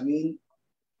রাব্বিল আলামিন,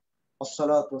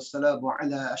 ওয়াসসালাতু ওয়াসসালামু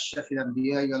আলা আশরাফিল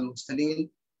আমবিয়াই ওয়াল মুরসালিন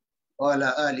ওয়া আলা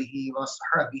আলিহি ওয়া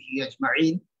সাহবিহি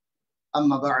আজমাইন,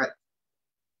 আম্মা বা'দ।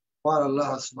 قال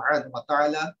الله سبحانه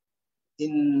وتعالى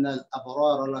إن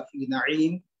الأبرار لفي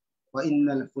نعيم وإن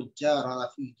الفجار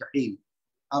لفي جحيم.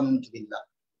 آمنت بالله.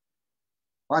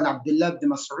 وعن عبد الله بن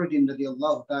مسعود رضي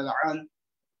الله تعالى عنه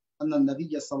أن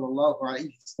النبي صلى الله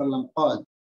عليه وسلم قال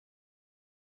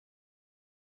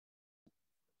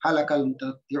هلك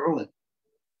المتنطعون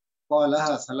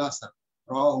قالها ثلاثة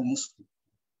رواه مسلم।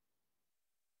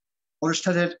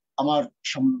 অনুষ্ঠানের আমার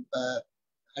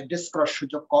অ্যাড্রেস করার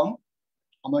সুযোগ কম,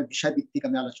 আমার বিষয় ভিত্তিক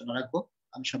আমি আলোচনা রাখবো।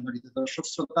 আমি সম্মানিত দর্শক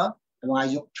শ্রোতা এবং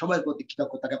আয়োজক সবার প্রতি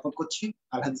কৃতজ্ঞতা জ্ঞাপন করছি।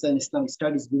 আল হাদিস এন্ড ইসলামিক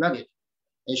স্টাডিজ বিভাগের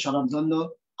এই স্বনামধন্য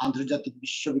আন্তর্জাতিক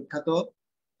বিশ্ববিখ্যাত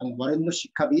এবং বরেণ্য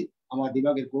শিক্ষাবিদ, আমার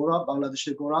বিভাগের গৌরব,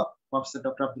 বাংলাদেশের গৌরব, প্রফেসর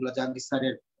ডক্টর আব্দুল্লাহ জাহাঙ্গীর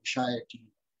স্যারের বিষয়ে একটি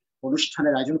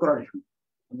অনুষ্ঠানের আয়োজন করার জন্য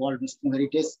ওয়ার্ল্ড মুসলিম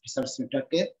হেরিটেজ রিসার্চ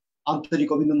সেন্টারকে আন্তরিক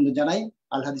অভিনন্দন জানাই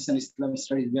আল হাদিস এন্ড ইসলামিক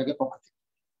স্টাডিজ বিভাগের পক্ষ থেকে।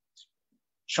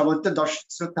 সম্মানিত দর্শক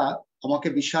শ্রোতা, আমাকে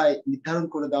বিষয় নির্ধারণ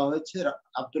করে দেওয়া হয়েছে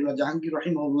আব্দুল্লাহ জাহাঙ্গীর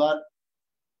রহিমাহুল্লাহর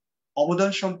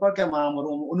অবদান সম্পর্কে আমার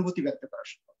অনুভূতি ব্যক্ত করার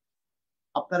সম্পর্কে।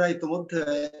 আপনারা ইতিমধ্যে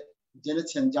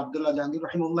জেনেছেন যে আব্দুল্লাহ জাহাঙ্গীর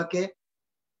রহিমাহুল্লাহকে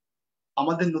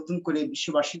আমাদের নতুন করে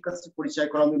বিশ্ববাসীর কাছে পরিচয়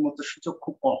করানোর মতো সুযোগ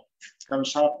খুব কম, কারণ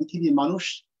সারা পৃথিবীর মানুষ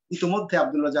ইতিমধ্যে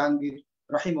আব্দুল্লাহ জাহাঙ্গীর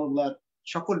রহিমাহুল্লাহর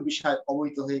সকল বিষয়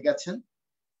অবহিত হয়ে গেছেন।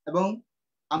 এবং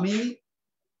আমি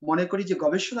মনে করি যে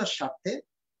গবেষণার স্বার্থে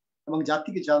এবং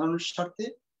জাতিকে জানানোর স্বার্থে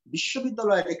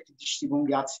বিশ্ববিদ্যালয়ের একটি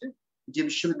দৃষ্টিভঙ্গি আছে, যে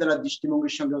বিশ্ববিদ্যালয়ের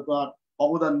দৃষ্টিভঙ্গির সঙ্গে তার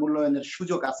অবদান মূল্যায়নের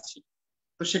সুযোগ আছে।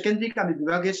 তো সেকেন্দ্রিক আমি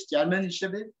বিভাগের চেয়ারম্যান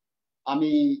হিসেবে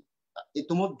আমি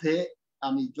ইতিমধ্যে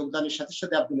আমি যোগদানের সাথে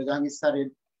সাথে আব্দুল্লাহ জাহাঙ্গীর স্যারের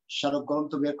স্মারক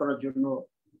গ্রন্থ বের করার জন্য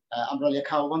আমরা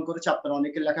লেখা আহ্বান করেছি। আপনারা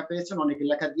অনেকের লেখা পেয়েছেন, অনেকের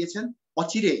লেখা দিয়েছেন।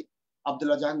 অচিরে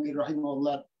আব্দুল্লাহ জাহাঙ্গীর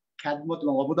রহিমাহুল্লাহর খ্যাদমত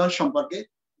এবং অবদান সম্পর্কে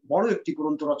বড় একটি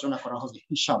গ্রন্থ রচনা করা হবে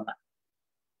ইনশাআল্লাহ।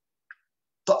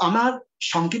 তো আমার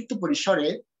সংক্ষিপ্ত পরিসরে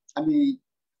আমি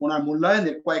ওনার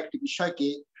মূল্যায়নের কয়েকটি বিষয়কে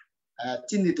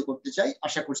চিহ্নিত করতে চাই।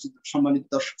 আশা করছি সম্মানিত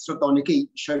দর্শক শ্রোতা অনেকেই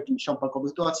বিষয়টি সম্পর্কে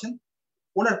অবহিত আছেন।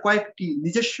 ওনার কয়েকটি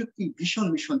নিজস্ব একটি ভীষণ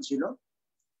মিশন ছিল।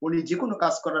 উনি যে কোনো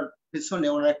কাজ করার পেছনে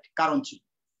ওনার একটি কারণ ছিল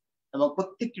এবং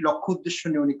প্রত্যেকটি লক্ষ্য উদ্দেশ্য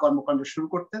নিয়ে উনি কর্মকাণ্ড শুরু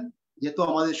করতেন। যেহেতু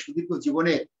আমাদের সুদীর্ঘ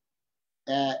জীবনে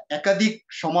একাধিক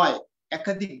সময়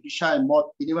একাধিক বিষয়ে মত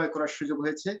বিনিময় করার সুযোগ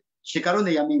হয়েছে, সে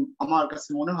কারণেই আমার কাছে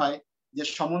মনে হয় যে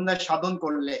সমন্বয় সাধন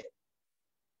করলে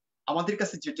আমাদের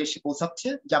কাছে যেটা এসে পৌঁছাচ্ছে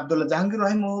যে আব্দুল্লাহ জাহাঙ্গীর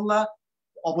রহিমাহুল্লাহ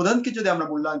অবদানকে যদি আমরা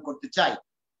মূল্যায়ন করতে চাই,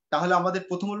 তাহলে আমাদের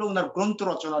প্রথম হলো ওনার গ্রন্থ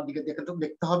রচনার দিকে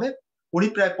দেখতে হবে। উনি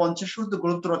প্রায় 50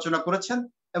 গ্রন্থ রচনা করেছেন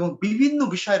এবং বিভিন্ন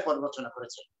বিষয়ের পর রচনা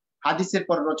করেছেন। হাদিসের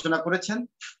পর রচনা করেছেন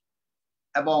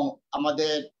এবং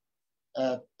আমাদের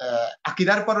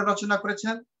আকীদার পর রচনা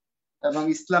করেছেন এবং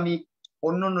ইসলামিক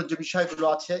অন্যান্য যে বিষয়গুলো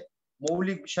আছে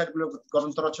মৌলিক বিষয়গুলো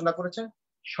গ্রন্থ রচনা করেছেন।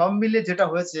 সব মিলে যেটা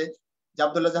হয়েছে যে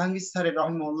আব্দুল্লাহ জাহাঙ্গীর স্যারের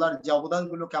রহিমাহুল্লাহর যে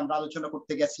অবদানগুলোকে আমরা আলোচনা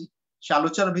করতে গেছি, সে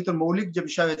আলোচনার ভিতর মৌলিক যে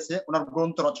বিষয় হয়েছে ওনার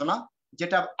গ্রন্থ রচনা,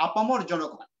 যেটা আপামর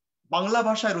জনগণ বাংলা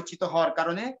ভাষায় রচিত হওয়ার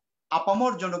কারণে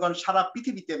আপামর জনগণ সারা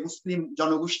পৃথিবীতে মুসলিম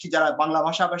জনগোষ্ঠী যারা বাংলা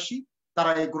ভাষাভাষী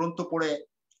তারা এই গ্রন্থ পড়ে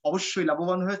অবশ্যই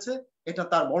লাভবান হয়েছে। এটা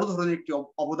তার বড় ধরনের একটি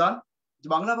অবদান।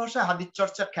 বাংলা ভাষায় হাদিস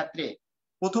চর্চার ক্ষেত্রে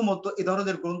প্রথমত এ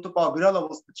ধরনের গ্রন্থ পাওয়া বিরল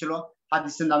অবস্থা ছিল।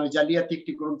 হাদিসের নামে জালিয়াতি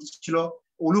একটি গ্রন্থ ছিল,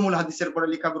 উলুমুল হাদিসের পরে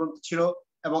লেখা গ্রন্থ ছিল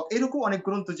এবং এরকম অনেক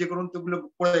গ্রন্থ যে গ্রন্থগুলো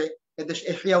পড়ে এদেশ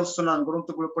ইহইয়াউস সুনান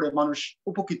গ্রন্থগুলো পড়ে মানুষ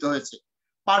উপকৃত হয়েছে।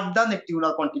 পাঠদান একটি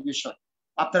ওনার কন্ট্রিবিউশন।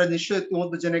 আপনারা নিশ্চয়ই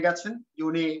ইতিমধ্যে জেনে গেছেন যে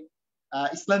উনি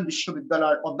ইসলাম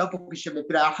বিশ্ববিদ্যালয়ের অধ্যাপক হিসেবে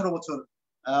প্রায় 18 বছর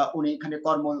উনি এখানে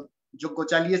কর্মযোগ্য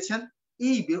চালিয়েছেন।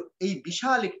 এই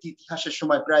বিশাল একটি ইতিহাসের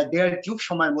সময় প্রায় 1.5 যুগ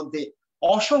সময়ের মধ্যে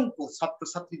অসংখ্য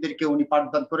ছাত্রছাত্রীদেরকে উনি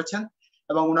পাঠদান করেছেন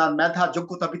এবং ওনার মেধা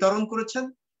যোগ্যতা বিতরণ করেছেন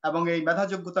এবং এই মেধা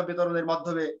যোগ্যতা বিতরণের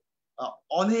মাধ্যমে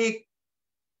অনেক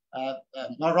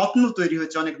রত্ন তৈরি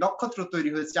হয়েছে, অনেক নক্ষত্র তৈরি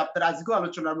হয়েছে। আপনারা আজকেও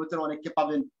আলোচনার মধ্যে অনেককে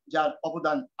পাবেন যার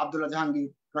অবদান আব্দুল্লাহ জাহাঙ্গীর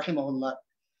রহিমাহুল্লাহ।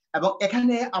 এবং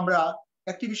এখানে আমরা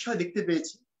একটি বিষয় দেখতে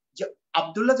পেয়েছি যে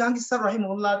আব্দুল্লাহ জাহাঙ্গীর স্যার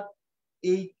রহিমাহুল্লাহর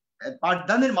এই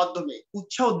পাঠদানের মাধ্যমে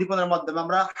উৎসাহ উদ্দীপনার মাধ্যমে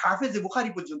আমরা হাফেজে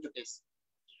বুখারী পর্যন্ত পেয়েছি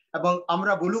এবং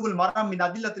আমরা বুলুগুল মারাম মিন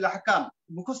আদিল্লাতিল আহকাম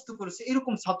মুখস্থ করেছি,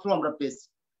 এরকম ছাত্র আমরা পেয়েছি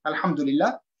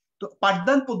আলহামদুলিল্লাহ। তো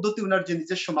পাঠদান পদ্ধতি ওনার যে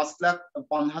নিজস্ব মাসলাক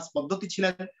মানহাজ পদ্ধতি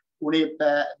ছিলেন, উনি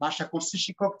ভাষা কোর্সের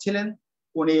শিক্ষক ছিলেন,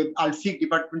 উনি আলফিক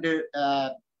ডিপার্টমেন্টের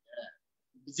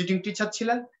ভিজিটিং টিচার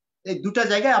ছিলেন। এই দুটা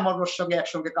জায়গায় আমার ওর সঙ্গে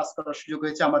একসঙ্গে কাজ করার সুযোগ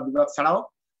হয়েছে আমার বিভাগ ছাড়াও।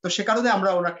 তো সে কারণে আমরা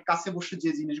ওনাকে কাছে বসে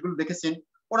যে জিনিসগুলো দেখেছেন,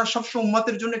 ওরা সবসময়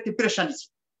উম্মতের জন্য একটি প্রেশানি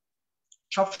ছিল,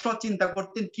 সবসময় চিন্তা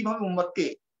করতেন কিভাবে উম্মতকে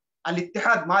আল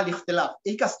ইত্তেহাদ মাল ইখতিলাফ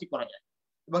এই কাজটি করা যায়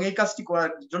এবং এই কাজটি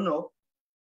করার জন্য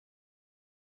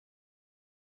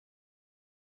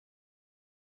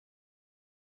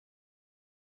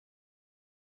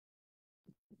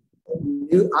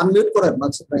আনমিউট করেন,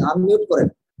 মাকসুদ ভাই আনমিউট করেন।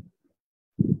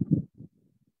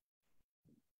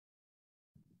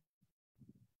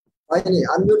 হয়নি,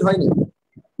 আনমিউট হয়নি।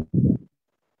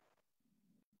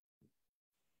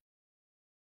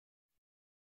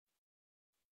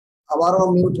 আবারও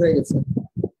মিউট হয়ে গেছে।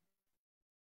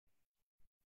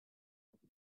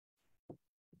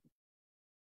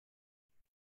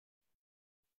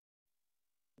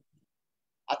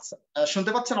 আচ্ছা,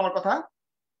 শুনতে পাচ্ছেন আমার কথা?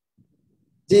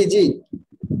 জি জি।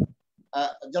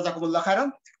 জাযাকুমুল্লাহ খায়রান।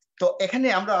 তো এখানে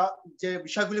আমরা যে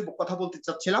বিষয়গুলি কথা বলতে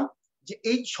চাচ্ছিলাম যে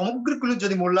এই সামগ্রিকগুলো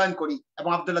যদি মূল্যায়ন করি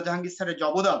এবং আব্দুল্লাহ জাহাঙ্গীর স্যারের যে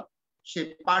অবদান, সে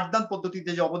পাঠদান পদ্ধতিতে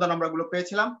যে অবদান আমরা গুলো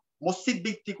পেয়েছিলাম, মসজিদ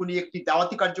ভিত্তিক উনি একটি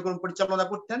দাওয়াতি কার্যক্রম পরিচালনা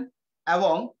করতেন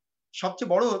এবং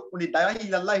সবচেয়ে বড় উনি দাঈ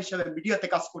ইলাল্লাহ হিসেবে মিডিয়াতে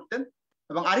কাজ করতেন।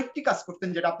 এবং আরেকটি কাজ করতেন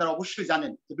যেটা আপনারা অবশ্যই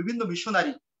জানেন, যে বিভিন্ন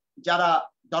মিশনারি যারা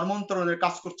ধর্মান্তরণের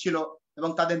কাজ করছিল এবং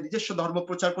তাদের নিজস্ব ধর্ম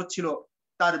প্রচার করছিল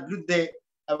তার বিরুদ্ধে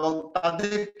এবং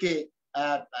তাদেরকে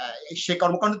সে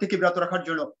কর্মকাণ্ড থেকে বিরত রাখার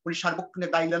জন্য উনি সার্বক্ষণিক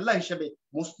দাঈ ইলাল্লাহ হিসেবে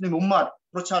মুসলিম উম্মার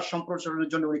প্রচার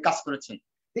সম্প্রসারণের জন্য উনি কাজ করেছেন।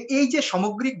 এই যে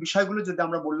সামগ্রিক বিষয়গুলো যদি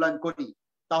আমরা মূল্যায়ন করি,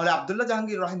 তাহলে আব্দুল্লাহ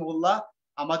জাহাঙ্গীর রাহিমাহুল্লাহ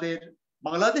আমাদের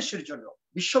বাংলাদেশের জন্য,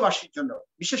 বিশ্ববাসীর জন্য,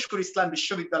 বিশেষ করে ইসলাম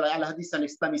বিশ্ববিদ্যালয় আল হাদিস এন্ড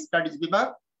ইসলামিক স্টাডিজ বিভাগ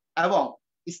এবং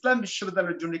ইসলাম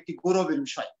বিশ্ববিদ্যালয়ের জন্য একটি গৌরবের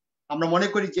বিষয়। আমরা মনে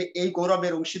করি যে এই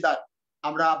গৌরবের অংশীদার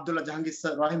আমরা আব্দুল্লাহ জাহাঙ্গীর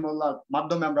রাহিমাহুল্লাহর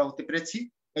মাধ্যমে আমরা হতে পেরেছি,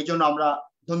 এই জন্য আমরা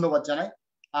ধন্যবাদ জানাই।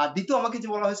 আর দ্বিতীয়, আমাকে যে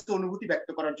বলা হয়েছে অনুভূতি ব্যক্ত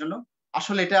করার জন্য,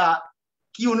 আসলে এটা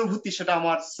কি অনুভূতি সেটা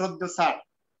আমার শ্রদ্ধেয় স্যার,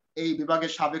 এই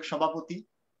বিভাগের সাবেক সভাপতি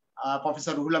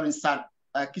প্রফেসর রুহুল আমিন স্যার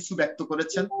কিছু ব্যক্ত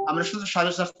করেছেন। আমরা শুধু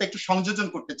স্যারের সাথে একটু সংযোজন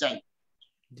করতে চাই।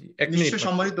 নিশ্চয়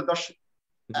সম্মানিত দর্শক,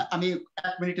 আমি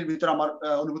 1 মিনিটের ভিতর আমার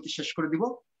অনুভূতি শেষ করে দিব।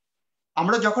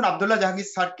 আমরা যখন আব্দুল্লাহ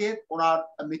জাহাঙ্গীর স্যারকে ওনার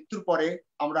মৃত্যুর পরে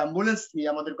আমরা অ্যাম্বুলেন্স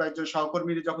নিয়ে আমাদের কয়েকজন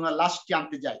সহকর্মীরা যখন লাশটি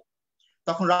আনতে যাই,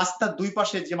 তখন রাস্তার দুই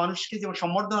পাশে যে মানুষকে যেমন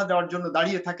সম্বর্ধনা দেওয়ার জন্য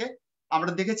দাঁড়িয়ে থাকে,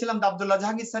 আমরা দেখেছিলাম আব্দুল্লাহ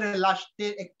জাহাঙ্গীর স্যারের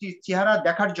লাশটির একটি চেহারা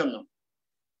দেখার জন্য,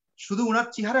 শুধু ওনার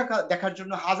চেহারা দেখার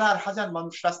জন্য হাজার হাজার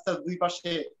মানুষ রাস্তার দুই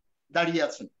পাশে দাঁড়িয়ে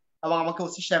আছেন। এবং আমাকে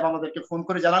ওসি সাহেব আমাদেরকে ফোন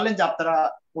করে জানালেন যে আপনারা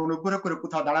অনুগ্রহ করে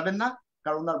কোথাও দাঁড়াবেন না,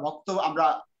 কারণ ওনার ভক্ত, আমরা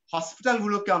হসপিটাল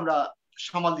গুলোকে আমরা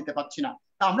সামাল দিতে পারছি না।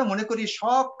 তা আমরা মনে করি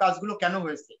সব কাজগুলো কেন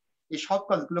হয়েছে, এই সব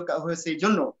কাজগুলো হয়েছে এই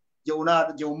জন্য যে ওনার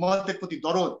যে উম্মতের প্রতি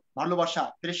দরদ, ভালোবাসা,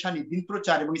 পেরেশানি, দিন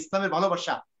প্রচার এবং ইসলামের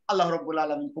ভালোবাসা আল্লাহ রাব্বুল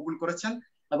আলামিন কবুল করেছেন।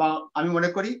 এবং আমি মনে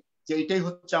করি যে এটাই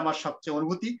হচ্ছে আমার সবচেয়ে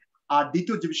অনুভূতি। আর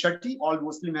দ্বিতীয় যে বিষয়টি, অল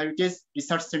মুসলিম হেরিটেজ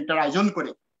রিসার্চ সেন্টার আয়োজন করে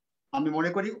আমি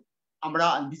মনে করি আমরা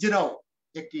নিজেরাও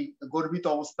একটি গর্বিত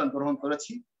অবস্থান গ্রহণ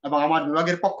করেছি। এবং আমার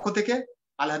বিভাগের পক্ষ থেকে,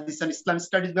 আল হাদিস এন্ড ইসলাম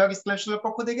স্টাডিজ বিভাগ ইসলাম বিশ্ববিদ্যালয়ের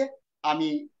পক্ষ থেকে আমি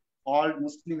অল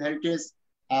মুসলিম হেরিটেজ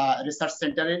রিসার্চ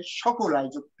সেন্টারের সকল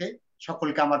আয়োজককে,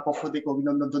 সকলকে আমার পক্ষ থেকে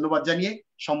অভিনন্দন, ধন্যবাদ জানিয়ে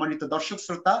সম্মানিত দর্শক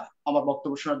শ্রোতা আমার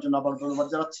বক্তব্য শোনার জন্য আবার ধন্যবাদ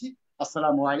জানাচ্ছি।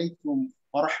 আসসালামু আলাইকুম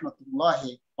ওয়া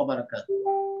রাহমাতুল্লাহি ওয়া বারাকাতুহু।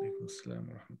 আসসালামু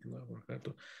রাহমাতুল্লাহি ওয়া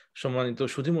বারাকাতুহু। সম্মানিত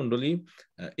সুধীমণ্ডলী,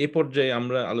 এই পর্যায়ে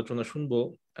আমরা আলোচনা শুনবো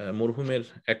মরহুমের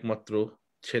একমাত্র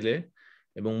ছেলে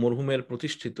এবং মরহুমের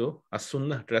প্রতিষ্ঠিত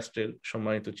আস-সুন্নাহ ট্রাস্টের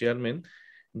সম্মানিত চেয়ারম্যান,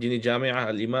 যিনি জামিয়া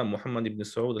আল ইমাম মুহাম্মদ ইবনে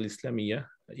সৌদ আল ইসলামিয়া,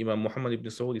 ইমাম মুহাম্মদ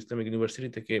ইবনে সৌদ ইসলামিক ইউনিভার্সিটি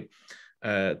থেকে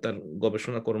তার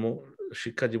গবেষণা কর্ম,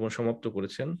 শিক্ষা জীবন সমাপ্ত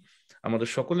করেছেন, আমাদের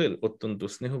সকলের অত্যন্ত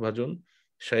স্নেহভাজন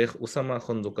শায়েখ উসামা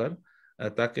খন্দকার।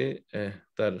 তাকে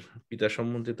তার পিতা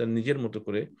সম্বন্ধে তার নিজের মতো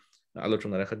করে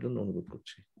আলোচনা রাখার জন্য অনুরোধ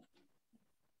করছি।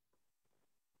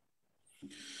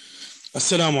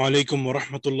 আসসালামু আলাইকুম ওয়া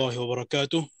রাহমাতুল্লাহি ওয়া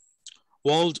বারাকাতুহু।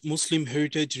 ওয়ার্ল্ড মুসলিম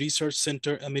হেরিটেজ রিসার্চ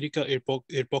সেন্টার আমেরিকা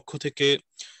এর পক্ষ থেকে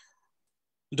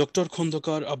ডক্টর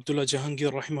খন্দকার আব্দুল্লাহ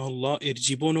জাহাঙ্গীর রাহিমাহুল্লাহ এর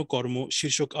জীবন ও কর্ম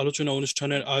শীর্ষক আলোচনা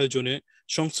অনুষ্ঠানের আয়োজনে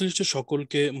সংশ্লিষ্ট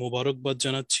সকলকে মোবারকবাদ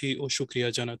জানাচ্ছি ও শুকরিয়া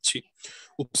জানাচ্ছি।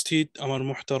 উপস্থিত আমার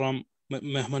মুহতারাম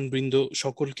মেহমানবৃন্দ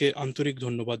সকলকে আন্তরিক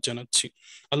ধন্যবাদ জানাচ্ছি।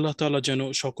 আল্লাহ তাআলা যেন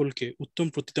সকলকে উত্তম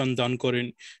প্রতিদান দান করেন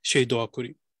সেই দোয়া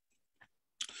করি।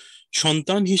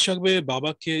 সন্তান হিসাবে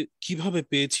বাবাকে কিভাবে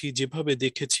পেয়েছি, যেভাবে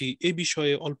দেখেছি, এই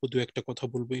বিষয়ে অল্প দু একটা কথা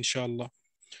বলবো ইনশাআল্লাহ।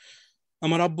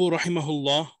 আমার আব্বু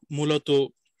রাহিমাহুল্লাহ মূলত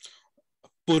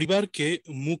পরিবারকে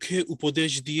মুখে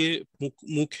উপদেশ দিয়ে,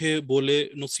 মুখে বলে,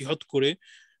 নসিহত করে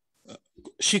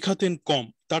শিখাতেন কম,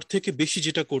 তার থেকে বেশি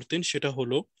যেটা করতেন সেটা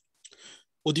হলো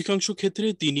অধিকাংশ ক্ষেত্রে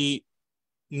তিনি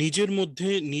নিজের মধ্যে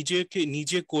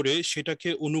নিজে করে সেটাকে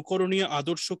অনুকরণীয়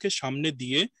আদর্শকে সামনে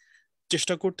দিয়ে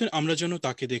চেষ্টা করতেন আমরা যেন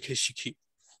তাকে দেখে শিখি।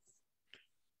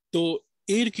 তো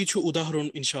এর কিছু উদাহরণ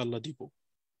ইনশাআল্লাহ দিব।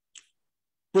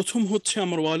 প্রথম হচ্ছে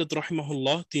আমার ওয়ালিদ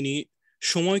রাহিমাহুল্লাহ, তিনি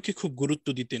সময়কে খুব গুরুত্ব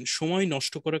দিতেন, সময়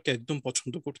নষ্ট করাকে একদম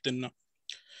পছন্দ করতেন না।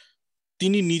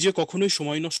 তিনি নিজে কখনোই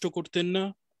সময় নষ্ট করতেন না,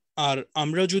 আর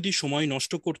আমরা যদি সময়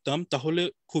নষ্ট করতাম তাহলে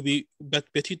খুবই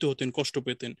ব্যথিত হতেন, কষ্ট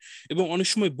পেতেন, এবং অনেক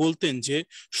সময় বলতেন যে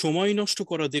সময় নষ্ট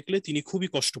করা দেখলে তিনি খুবই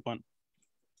কষ্ট পান।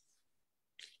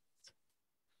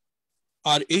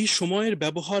 আর এই সময়ের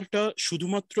ব্যবহারটা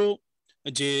শুধুমাত্র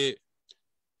যে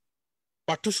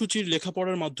পাঠ্যসূচির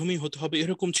লেখাপড়ার মাধ্যমেই হতে হবে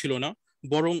এরকম ছিল না,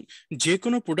 বরং যে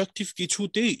কোনো প্রোডাক্টিভ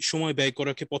কিছুতেই সময় ব্যয়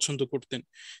করাকে পছন্দ করতেন।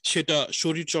 সেটা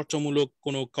শরীর চর্চামূলক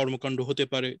কোনো কর্মকাণ্ড হতে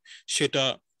পারে, সেটা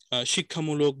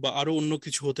শিক্ষামূলক বা আরো অন্য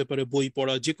কিছু হতে পারে, বই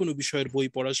পড়া, যে কোনো বিষয়ের বই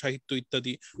পড়া, সাহিত্য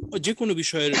ইত্যাদি, যে কোনো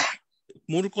বিষয়ের।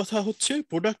 মূল কথা হচ্ছে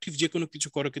প্রোডাক্টিভ যে কোনো কিছু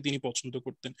করাকে তিনি পছন্দ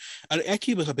করতেন। আর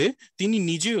একইভাবে তিনি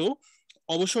নিজেও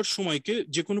অবসর সময়কে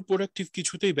যে কোনো প্রোডাক্টিভ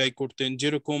কিছুতেই ব্যয় করতেন,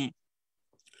 যেরকম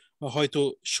হয়তো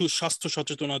সুস্বাস্থ্য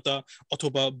সচেতনতা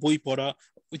অথবা বই পড়া।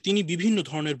 তিনি বিভিন্ন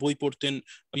ধরনের বই পড়তেন,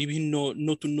 বিভিন্ন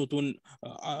নতুন নতুন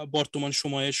বর্তমান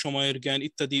সময়ের জ্ঞান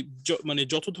ইত্যাদি, মানে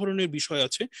যত ধরনের বিষয়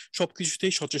আছে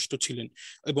সবকিছুতেই সচেষ্ট ছিলেন।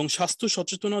 এবং স্বাস্থ্য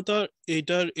সচেতনতা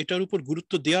এটার উপর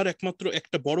গুরুত্ব দেওয়ার একমাত্র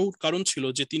একটা বড় কারণ ছিল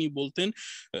যে তিনি বলতেন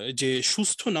যে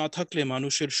সুস্থ না থাকলে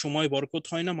মানুষের সময় বরকত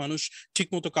হয় না, মানুষ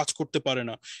ঠিকমতো কাজ করতে পারে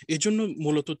না। এজন্য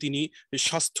মূলত তিনি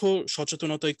স্বাস্থ্য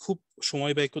সচেতনতায় খুব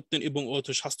সময় ব্যয় করতেন এবং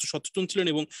স্বাস্থ্য সচেতন ছিলেন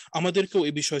এবং আমাদেরকেও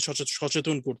এই বিষয়ে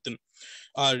সচেতন করতেন।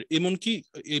 আর এমনকি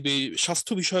এই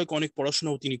স্বাস্থ্য বিষয়ক অনেক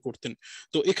পড়াশোনাও তিনি করতেন।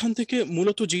 তো এখান থেকে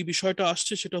মূলত যেই বিষয়টা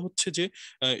আসছে সেটা হচ্ছে যে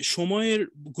সময়ের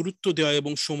গুরুত্ব দেওয়া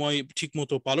এবং সময়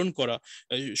ঠিকমতো পালন করা,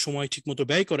 সময় ঠিকমতো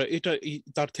ব্যয় করা, এটা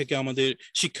তার থেকে আমাদের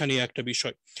শিক্ষা নিয়ে একটা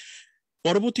বিষয়।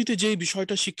 পরবর্তীতে যে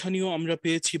বিষয়টা শিক্ষণীয় আমরা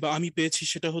পেয়েছি বা আমি পেয়েছি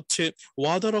সেটা হচ্ছে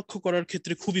ওয়াদা রক্ষা করার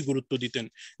ক্ষেত্রে খুবই গুরুত্ব দিতেন।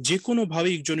 যে কোনো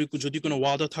ভাবেই যদি কোনো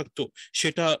ওয়াদা থাকতো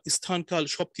সেটা স্থানকাল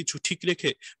সবকিছু ঠিক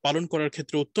রেখে পালন করার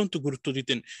ক্ষেত্রে অত্যন্ত গুরুত্ব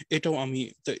দিতেন। এটাও আমি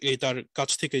তার কাছ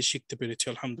থেকে শিখতে পেরেছি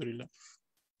আলহামদুলিল্লাহ।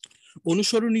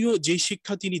 অনুসরণীয় যে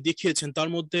শিক্ষা তিনি দেখিয়েছেন তার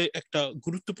মধ্যে একটা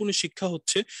গুরুত্বপূর্ণ শিক্ষা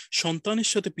হচ্ছে সন্তানের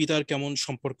সাথে পিতার কেমন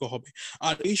সম্পর্ক হবে।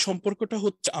 আর এই সম্পর্কটা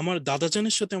হচ্ছে আমার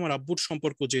দাদাজানের সাথে আমার আব্বুর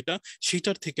সম্পর্ক যেটা,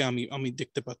 সেটার থেকে আমি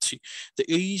দেখতে পাচ্ছি। তো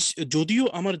যদিও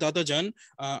আমার দাদাজান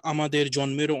আমাদের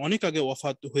জন্মেরও অনেক আগে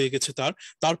ওয়াফাত হয়ে গেছে,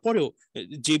 তারপরেও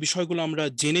যে বিষয়গুলো আমরা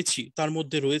জেনেছি তার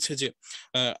মধ্যে রয়েছে যে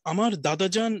আমার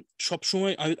দাদাজান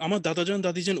সবসময়, আমার দাদাজান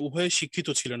দাদিজান উভয়ে শিক্ষিত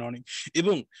ছিলেন অনেক,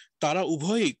 এবং তারা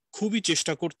উভয়ই খুবই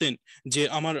চেষ্টা করতেন যে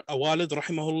আমার ওয়ালেদ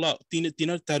রাহিমাহুল্লাহ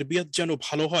তিনার তারবিয়াত যেন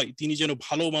ভালো হয়, তিনি যেন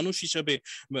ভালো মানুষ হিসাবে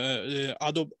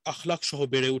আদব আখলাক সহ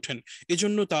বেড়ে ওঠেন।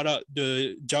 এজন্য তারা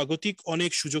জাগতিক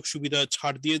অনেক সুযোগ সুবিধা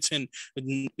ছাড় দিয়েছেন,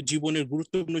 জীবনের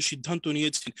গুরুত্বপূর্ণ সিদ্ধান্ত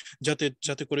নিয়েছেন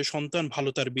যাতে করে সন্তান ভালো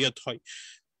তারবিয়াত হয়।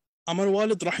 আমার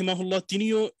ওয়ালিদ রাহিমাহুল্লাহ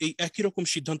তিনিও এই একই রকম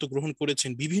সিদ্ধান্ত গ্রহণ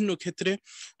করেছেন। বিভিন্ন ক্ষেত্রে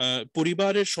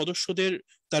পরিবারের সদস্যদের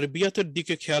তারবিয়াতের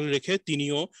দিকে খেয়াল রেখে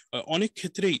তিনিও অনেক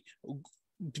ক্ষেত্রেই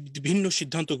ভিন্ন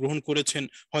সিদ্ধান্ত গ্রহণ করেছেন,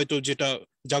 হয়তো যেটা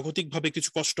জাগতিকভাবে কিছু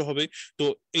কষ্ট হবে। তো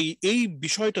এই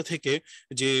বিষয়টা থেকে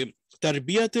যে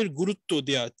তারবিয়াতের গুরুত্ব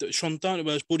দেয়া, সন্তান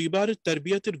বা পরিবারের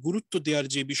তারবিয়াতের গুরুত্ব দেওয়ার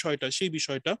যে বিষয়টা, সেই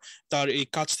বিষয়টা তার এই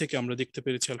কাজ থেকে আমরা দেখতে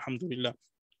পেরেছি আলহামদুলিল্লাহ।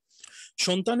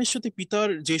 সন্তানের সাথে পিতার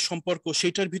যে সম্পর্ক,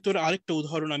 সেটার ভিতরে আরেকটা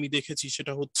উদাহরণ আমি দেখেছি,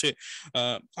 সেটা হচ্ছে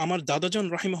আমার দাদাজান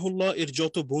রাহিমাহুল্লাহ এর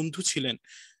যত বন্ধু ছিলেন,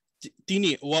 তিনি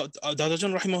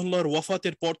দাদাজান রাহিমাহুল্লাহর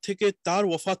ওয়াফাতের পর থেকে তার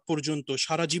ওয়াফাত পর্যন্ত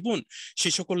সারা জীবন সে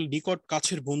সকল নিকট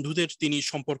কাছের বন্ধুদের তিনি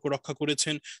সম্পর্ক রক্ষা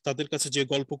করেছেন। তাদের কাছে যে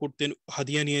গল্প করতেন,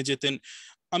 হাদিয়া নিয়ে যেতেন।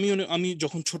 আমি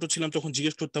যখন ছোট ছিলাম তখন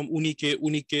জিজ্ঞেস করতাম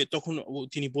উনিকে, তখন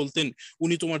তিনি বলতেন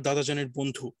উনি তোমার দাদাজানের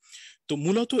বন্ধু। তো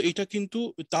মূলত এটা কিন্তু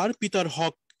তার পিতার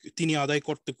হক তিনি আদায়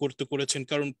করতে করেছেন,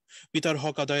 কারণ পিতার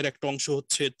হক আদায়ের একটা অংশ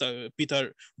হচ্ছে পিতার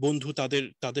বন্ধু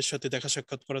তাদের সাথে দেখা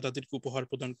সাক্ষাৎ করা, তাদেরকে উপহার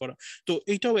প্রদান করা। তো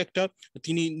এইটাও একটা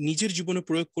তিনি নিজের জীবনে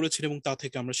প্রয়োগ করেছেন এবং তা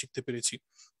থেকে আমরা শিখতে পেরেছি।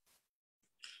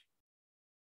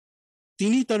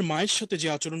 তিনি তার মায়ের সাথে যে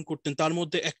আচরণ করতেন তার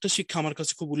মধ্যে একটা শিক্ষা আমার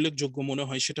কাছে খুব উল্লেখযোগ্য মনে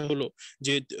হয়, সেটা হলো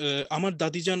যে আমার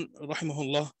দাদিজান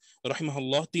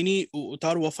রাহিমাহুল্লাহ তিনি,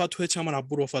 তার ওয়াফাত হয়েছে আমার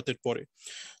আব্বুর ওয়াফাতের পরে।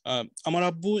 আমার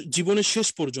আব্বু জীবনের শেষ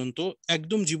পর্যন্ত,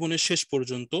 একদম জীবনের শেষ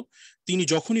পর্যন্ত তিনি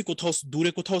যখনই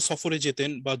কোথাও সফরে যেতেন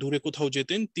বা দূরে কোথাও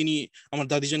যেতেন, তিনি আমার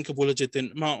দাদিজানকে বলে যেতেন,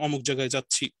 মা অমুক জায়গায়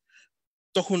যাচ্ছি।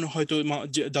 তখন হয়তো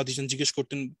দাদিজান জিজ্ঞেস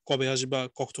করতেন কবে আসবা,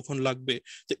 কতক্ষণ লাগবে।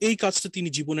 তো এই কাজটা তিনি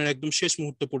জীবনের একদম শেষ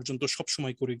মুহূর্ত পর্যন্ত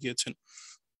সবসময় করে গিয়েছেন।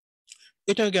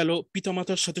 এটা গেল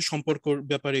পিতামাতার সাথে সম্পর্কের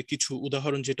ব্যাপারে কিছু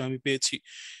উদাহরণ যেটা আমি পেয়েছি।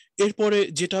 এরপরে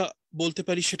যেটা বলতে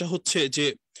পারি সেটা হচ্ছে যে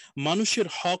মানুষের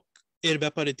হক এর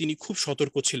ব্যাপারে তিনি খুব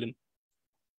সতর্ক ছিলেন।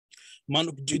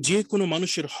 যে কোনো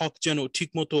মানুষের হক যেন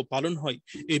ঠিকমতো পালন হয়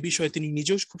এই বিষয়ে তিনি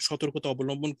নিজেও খুব সতর্কতা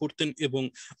অবলম্বন করতেন, এবং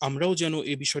আমরাও যেন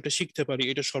এই বিষয়টা শিখতে পারি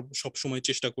এটা সব সময়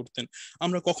চেষ্টা করতেন।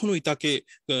 আমরা কখনোই তাকে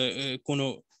কোনো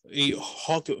এই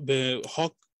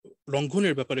হক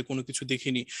লঙ্ঘনের ব্যাপারে কোনো কিছু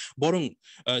দেখিনি, বরং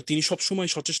তিনি সবসময়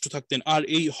সচেষ্ট থাকতেন। আর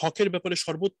এই হকের ব্যাপারে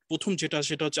সর্বপ্রথম যেটা,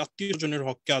 সেটা হচ্ছে আত্মীয় স্বজনের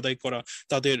হককে আদায় করা,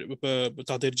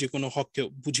 তাদের যে কোনো হককে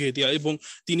বুঝিয়ে দেওয়া, এবং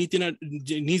তিনি তেনার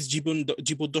নিজ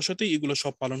জীবদ্দশাতেই এগুলো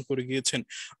সব পালন করে গিয়েছেন।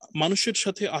 মানুষের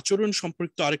সাথে আচরণ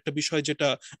সম্পর্কিত আরেকটা বিষয় যেটা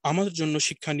আমার জন্য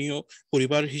শিক্ষণীয়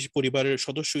পরিবারের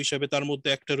সদস্য হিসাবে, তার মধ্যে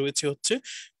একটা রয়েছে হচ্ছে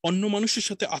অন্য মানুষের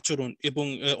সাথে আচরণ এবং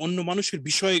অন্য মানুষের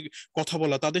বিষয়ে কথা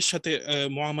বলা, তাদের সাথে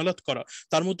মুআমালাত করা।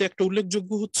 তার মধ্যে একটা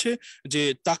উল্লেখযোগ্য হচ্ছে যে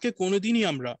তাকে কোনোদিনই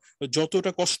আমরা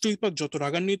যতটা কষ্টই পাক, যত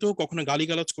রাগান্বিত হোক, কখনো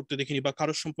গালিগালাজ করতে দেখিনি, বা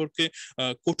কারোর সম্পর্কে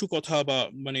কটু কথা বা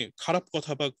মানে খারাপ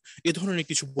কথা বা এ ধরনের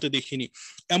কিছু বলতে দেখিনি।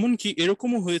 এমনকি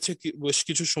এরকমও হয়েছে বেশ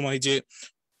কিছু সময় যে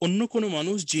অন্য কোনো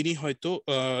মানুষ যিনি হয়তো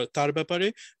তার ব্যাপারে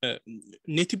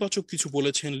নেতিবাচক কিছু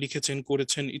বলেছেন, লিখেছেন,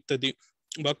 করেছেন ইত্যাদি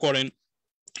বা করেন,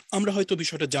 আমরা হয়তো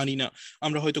বিষয়টা জানি না,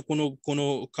 আমরা হয়তো কোনো কোনো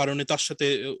কারণে তার সাথে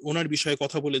ওনার বিষয়ে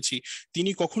কথা বলেছি,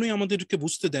 তিনি কখনোই আমাদেরকে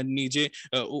বুঝতে দেননি যে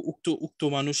উক্ত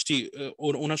মানুষটি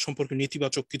ওনার সম্পর্কে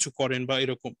নেতিবাচক কিছু করেন বা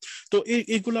এরকম। তো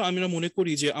এইগুলো আমরা মনে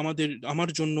করি যে আমার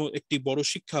জন্য একটি বড়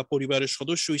শিক্ষা পরিবারের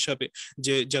সদস্য হিসাবে,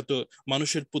 যে যাতে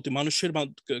মানুষের প্রতি,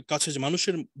 কাছে,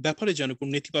 মানুষের ব্যাপারে যেন কোনো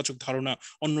নেতিবাচক ধারণা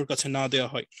অন্যর কাছে না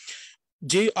দেওয়া হয়।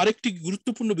 যে আরেকটি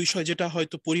গুরুত্বপূর্ণ বিষয় যেটা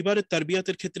হয়তো পরিবারের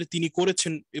তারবিয়াতের ক্ষেত্রে তিনি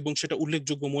করেছেন এবং সেটা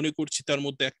উল্লেখযোগ্য মনে করছি, তার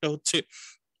মধ্যে একটা হচ্ছে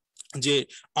যে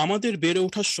আমাদের বেড়ে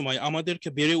ওঠার সময়, আমাদেরকে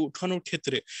বেড়ে ওঠানোর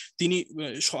ক্ষেত্রে তিনি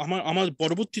আমার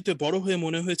পরবর্তীতে বড় হয়ে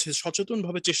মনে হয়েছে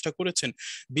সচেতনভাবে চেষ্টা করেছেন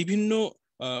বিভিন্ন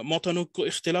মতানৈক্য,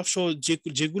 ইখতিলাফ সহ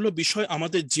যেগুলো বিষয়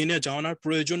আমাদের জেনে জানার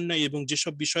প্রয়োজন নেই, এবং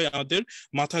যেসব বিষয় আমাদের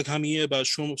মাথা ঘামিয়ে বা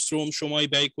শ্রম সময়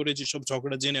ব্যয় করে যেসব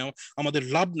ঝগড়া জেনে আমাদের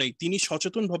লাভ নেই, তিনি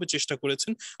সচেতনভাবে চেষ্টা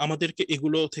করেছেন আমাদেরকে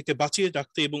এগুলো থেকে বাঁচিয়ে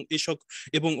রাখতে,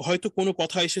 এবং হয়তো কোনো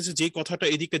কথা এসেছে যেই কথাটা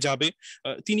এদিকে যাবে,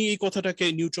 তিনি এই কথাটাকে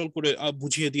নিউট্রাল করে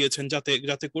বুঝিয়ে দিয়েছেন,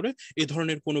 যাতে করে এ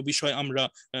ধরনের কোনো বিষয় আমরা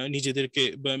নিজেদেরকে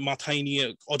মাথায় নিয়ে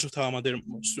অযথা আমাদের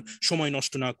সময়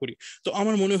নষ্ট না করি। তো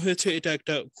আমার মনে হয়েছে এটা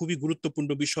একটা খুবই গুরুত্বপূর্ণ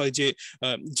বিষয়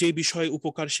যে বিষয়ে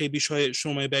উপকার সেই বিষয়ে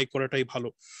সময় ব্যয় করাটাই ভালো।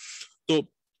 তো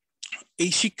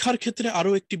এই শিক্ষার ক্ষেত্রে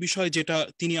আরো একটি বিষয় যেটা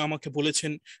তিনি আমাকে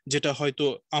বলেছেন, যেটা হয়তো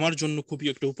আমার জন্য খুবই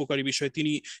একটা উপকারী বিষয়,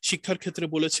 তিনি শিক্ষার ক্ষেত্রে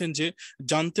বলেছেন যে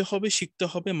জানতে হবে, শিখতে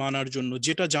হবে মানার জন্য,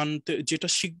 যেটা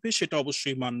শিখবে সেটা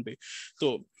অবশ্যই মানবে। তো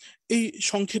এই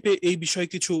সংক্ষেপে এই বিষয়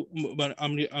কিছু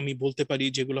আমি বলতে পারি,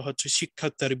 যেগুলো হচ্ছে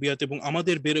শিক্ষার তারবিয়াত এবং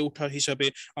আমাদের বেড়ে ওঠার হিসাবে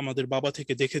আমাদের বাবা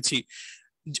থেকে দেখেছি।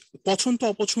 পছন্দ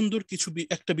অপছন্দর কিছু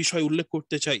একটা বিষয় উল্লেখ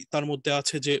করতে চাই, তার মধ্যে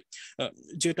আছে যে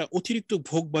যেটা অতিরিক্ত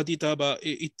ভোগবাদিতা বা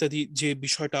ইত্যাদি যে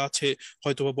বিষয়টা আছে,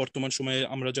 হয়তোবা বর্তমান সময়ে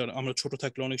আমরা ছোট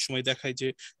থাকলে অনেক সময় দেখাই যে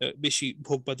বেশি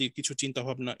ভোগবাদী কিছু চিন্তা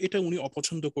ভাবনা, এটা উনি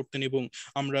অপছন্দ করতেন, এবং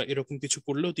আমরা এরকম কিছু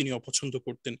করলেও তিনি অপছন্দ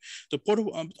করতেন। তো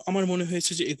আমার মনে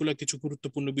হয়েছে যে এগুলা কিছু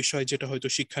গুরুত্বপূর্ণ বিষয় যেটা হয়তো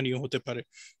শিক্ষণীয় হতে পারে।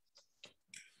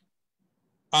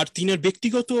 আর তিনের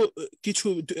ব্যক্তিগত কিছু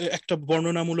একটা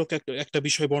বর্ণনামূলক একটা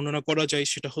বিষয় বর্ণনা করা যায়,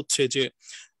 সেটা হচ্ছে যে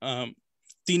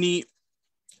তিনি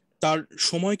তার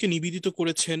সময়কে নিবেদিত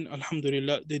করেছেন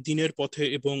আলহামদুলিল্লাহ দ্বীনের পথে,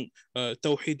 এবং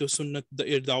তাওহীদ ও সুন্নাত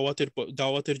এর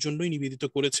দাওয়াতের জন্যই নিবেদিত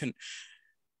করেছেন।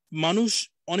 মানুষ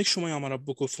অনেক সময় আমার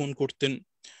আব্বুকে ফোন করতেন,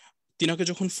 তিনাকে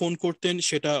যখন ফোন করতেন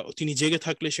সেটা তিনি জেগে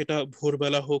থাকলে, সেটা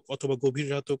ভোরবেলা হোক অথবা গভীর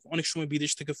রাত হোক, অনেক সময়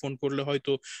বিদেশ থেকে ফোন করলে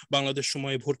হয়তো বাংলাদেশ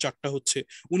সময়ে ভোর 4টা হচ্ছে,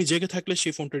 উনি জেগে থাকলে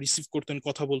সেই ফোনটা রিসিভ করতেন,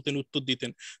 কথা বলতেন, উত্তর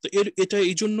দিতেন। তো এটা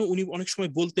এই জন্য উনি অনেক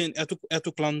সময় বলতেন এত এত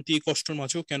ক্লান্তি কষ্টের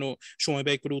মাঝেও কেন সময়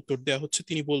ব্যয় করে উত্তর দেওয়া হচ্ছে।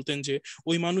 তিনি বলতেন যে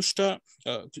ওই মানুষটা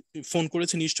ফোন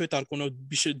করেছে, নিশ্চয়ই তার কোনো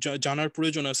বিশেষ জানার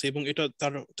প্রয়োজন আছে, এবং এটা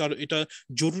তার এটা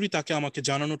জরুরি, তাকে আমাকে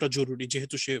জানানোটা জরুরি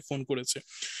যেহেতু সে ফোন করেছে।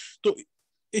 তো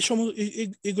এই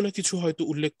এগুলা কিছু হয়তো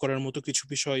উল্লেখ করার মতো কিছু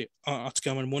বিষয় আজকে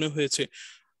আমার মনে হয়েছে।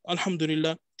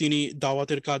 আলহামদুলিল্লাহ তিনি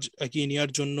দাওয়াতের কাজ এগিয়ে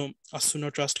নেওয়ার জন্য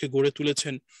আসুন্নাহ ট্রাস্টকে গড়ে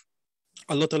তুলেছেন।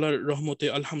 আল্লাহ তাআলার রহমতে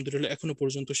আলহামদুলিল্লাহ এখনো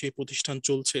পর্যন্ত সেই প্রতিষ্ঠান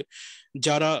চলছে।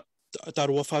 যারা তার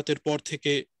ওয়াফাতের পর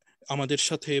থেকে আমাদের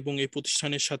সাথে এবং এই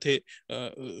প্রতিষ্ঠানের সাথে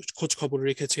খোঁজ খবর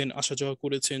রেখেছেন, আসা যাওয়া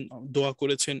করেছেন, দোয়া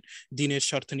করেছেন দ্বীনের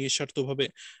স্বার্থে নিঃস্বার্থভাবে,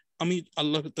 আমি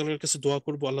আল্লাহ তাআলার কাছে দোয়া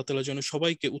করব আল্লাহ তাআলা যেন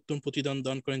সবাইকে উত্তম প্রতিদান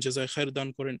দান করেন, জাযায়ে খায়ের দান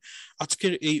করেন।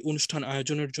 আজকের এই অনুষ্ঠান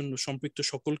আয়োজনের জন্য সম্পৃক্ত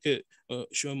সকলকে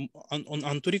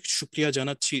আন্তরিক শুকরিয়া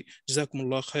জানাচ্ছি,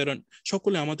 জাযাকুমুল্লাহ খায়রান।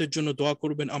 সকলে আমাদের জন্য দোয়া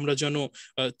করবেন, আমরা যেন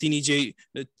তিনি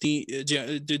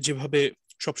যেভাবে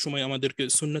সবসময় আমাদেরকে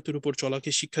সুন্নাতের উপর চলাকে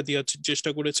শিক্ষা দেওয়ার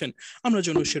চেষ্টা করেছেন, আমরা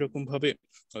যেন সেরকম ভাবে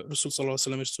রাসূল সাল্লাল্লাহু আলাইহি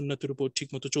ওয়াসাল্লামের সুন্নাতের উপর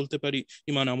ঠিকমতো চলতে পারি,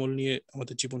 ঈমান আমল নিয়ে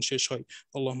আমাদের জীবন শেষ হয়।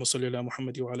 আল্লাহুম্মা সাল্লি আলা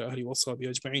মুহাম্মাদ ওয়া আলা আলিহি ওয়া সাহবিহি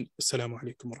আজমাইন। আসসালামু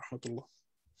আলাইকুম ওয়া রাহমাতুল্লাহ।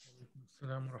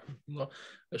 আসসালামু রাহমাতুল্লাহ।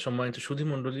 সম্মানিত সুধী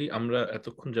মণ্ডলী, আমরা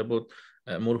এতক্ষণ যাবৎ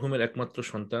মরহুমের একমাত্র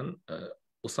সন্তান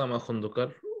ওসামা খন্দকার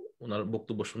ওনার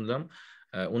বক্তব্য শুনলাম।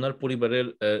 ওনার পরিবারের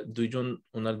দুইজন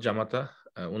ওনার জামাতা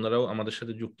ওনারাও আমাদের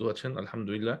সাথে যুক্ত আছেন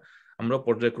আলহামদুলিল্লাহ। আমরা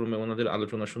পর্যায়ক্রমে ওনাদের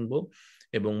আলোচনা শুনবো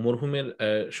এবং মরহুমের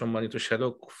সম্মানিত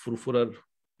শ্যালক ফুরফুরার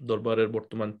দরবারের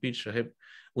বর্তমান পীর সাহেব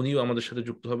উনিও আমাদের সাথে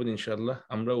যুক্ত হবেন ইনশাআল্লাহ।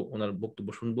 আমরাও ওনার বক্তব্য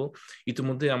শুনবো।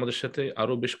 ইতিমধ্যে আমাদের সাথে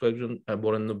আরো বেশ কয়েকজন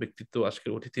বরেণ্য ব্যক্তিত্ব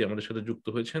আজকের অতিথি আমাদের সাথে যুক্ত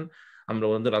হয়েছেন। আমরা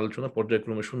ওনাদের আলোচনা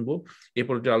পর্যায়ক্রমে শুনবো। এ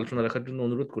পর্যায়ে আলোচনা রাখার জন্য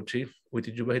অনুরোধ করছি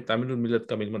ঐতিহ্যবাহী তামিলুল মিলাদ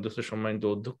কামিল মাদ্রাসার সম্মানিত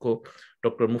অধ্যক্ষ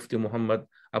ডক্টর মুফতি মোহাম্মদ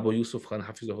আবু ইউসুফ খান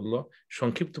হাফিজাহুল্লাহ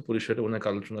সংক্ষিপ্ত পরিসরে ওনাকে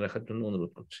আলোচনা রাখার জন্য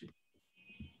অনুরোধ করছি।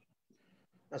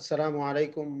 আসসালামু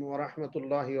আলাইকুম ওয়া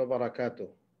রাহমাতুল্লাহি ওয়া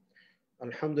বারাকাতুহু।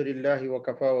 আলহামদুলিল্লাহি ওয়া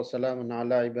কাফা ওয়া সালামুন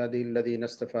আলা ইবাদিহিল্লাযীনা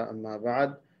ইসতাফা আম্মা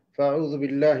বা'দ। ফাআউযু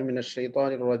বিল্লাহি মিনাশ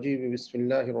শাইতানির রাজীম।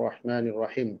 বিসমিল্লাহির রাহমানির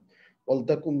রাহিম।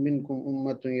 ওয়ালতাকুম মিনকুম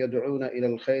উম্মাতুন ইয়াদউনা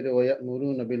ইলাল খায়রি ওয়া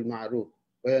ইয়া'মুরুনা বিল মা'রুফ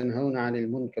ওয়া ইয়ানহাউনা আনিল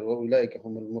মুনকার ওয়া উলাইকা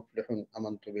হুমুল মুফলিহুন।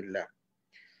 আমানতু বিল্লাহ।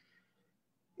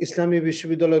 ইসলামী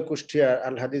বিশ্ববিদ্যালয় কুষ্টিয়া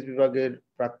আল হাদিস বিভাগের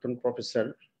প্রাক্তন প্রফেসর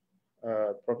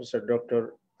ডক্টর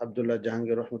আব্দুল্লাহ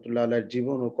জাহাঙ্গীর রহমতুল্লাহ আলাইহির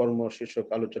জীবন ও কর্ম শীর্ষক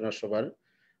আলোচনা সভার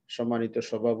সম্মানিত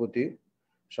সভাপতি,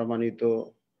 সম্মানিত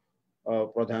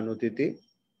প্রধান অতিথি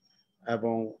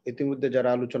এবং ইতিমধ্যে যারা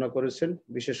আলোচনা করেছেন,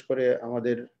 বিশেষ করে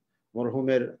আমাদের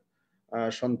মরহুমের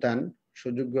সন্তান,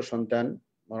 সুযোগ্য সন্তান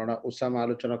মাওলানা উসামা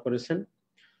আলোচনা করেছেন।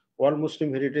 ওয়ার্ল্ড মুসলিম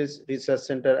হেরিটেজ রিসার্চ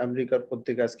সেন্টার আমেরিকার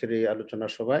কর্তৃক আজকের এই আলোচনা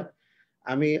সভায়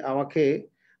আমাকে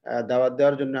দাওয়াত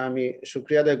দেওয়ার জন্য আমি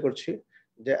শুকরিয়া আদায় করছি।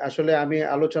 যে আসলে আমি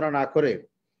আলোচনা না করে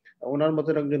ওনার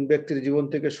মতন একজন ব্যক্তির জীবন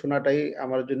থেকে শোনাটাই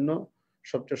আমার জন্য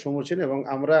সবচেয়ে সমীচীন এবং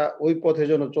আমরা ওই পথে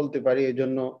যেন চলতে পারি, এই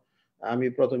জন্য আমি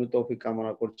প্রথমে তৌফিক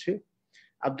কামনা করছি।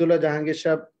 আব্দুল্লাহ জাহাঙ্গীর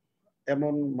সাহেব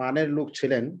এমন মানের লোক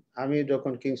ছিলেন, আমি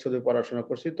যখন কিংসে পড়াশোনা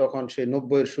করছি তখন সেই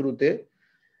 90-এর শুরুতে,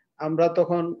 আমরা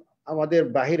তখন আমাদের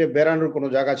বাহিরে বেড়ানোর কোনো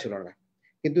জায়গা ছিল না,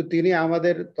 কিন্তু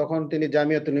তিনি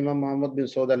জামিয়াতুল ইমাম মোহাম্মদ বিন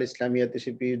সৌদ আল ইসলামিয়াতে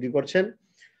সে পিএইচডি করছেন।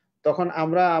 তখন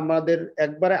আমরা আমাদের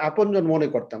একবারে আপনজন মনে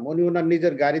করতাম। উনি ওনার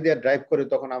নিজের গাড়ি দিয়ে ড্রাইভ করে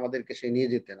তখন আমাদেরকে সে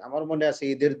নিয়ে যেতেন। আমার মনে আছে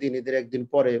ঈদের একদিন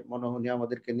পরে মনে উনি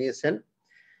আমাদেরকে নিয়েছেন।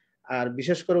 আর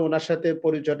বিশেষ করে ওনার সাথে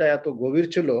পরিচয়টা এত গভীর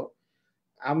ছিল।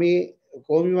 আমি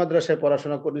কওমি মাদ্রাসায়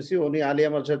পড়াশোনা করেছি, উনি আলিয়া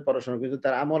মাদ্রাসায় পড়াশোনা করেছি।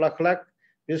 তার আমল আখলাক,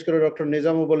 বিশেষ করে ডক্টর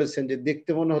নিজামও বলেছেন যে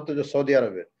দেখতে মনে হতো যে সৌদি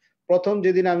আরবের। প্রথম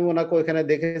যেদিন আমি ওনাকে ওইখানে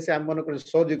দেখেছি আমি মনে করি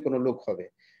সৌদি কোনো লোক হবে,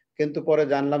 কিন্তু পরে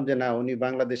জানলাম যে না, উনি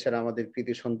বাংলাদেশের আমাদের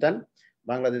কৃতি সন্তান,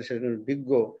 বাংলাদেশের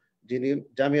বিজ্ঞ, যিনি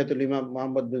জামিয়াতুল ইমাম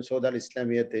মোহাম্মদ বিন সৌদ আল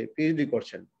ইসলামিয়াতে পিএইচডি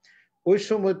করছেন। ওই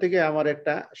সময় থেকে আমার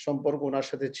একটা সম্পর্ক ওনার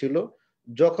সাথে ছিল।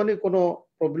 যখনই কোনো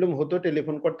প্রবলেম হতো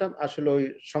টেলিফোন করতাম, আসলে ওই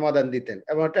সমাধান দিতেন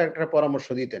এবং একটা পরামর্শ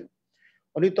দিতেন।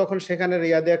 উনি তখন সেখানে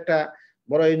রিয়াদে একটা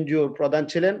বড় এনজিও প্রধান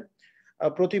ছিলেন।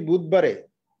 প্রতি বুধবারে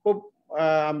খুব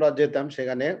আমরা যেতাম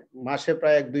সেখানে, মাসে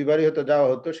প্রায় 1-2 বারই হতো যাওয়া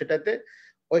হতো সেটাতে।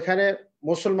 ওইখানে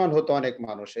মুসলমান হতো অনেক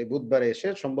মানুষ এই বুধবারে এসে,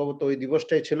 সম্ভবত ওই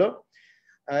দিবসটাই ছিল।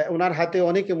 ওনার হাতে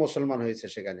অনেকে মুসলমান হয়েছে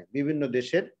সেখানে বিভিন্ন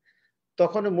দেশের।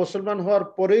 তখন মুসলমান হওয়ার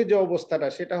পরেই যে অবস্থাটা,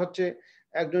 সেটা হচ্ছে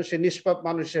একজন সে নিষ্পাপ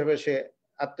মানুষ হিসেবে সে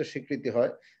আত্মস্বীকৃতি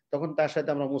হয়। তখন তার সাথে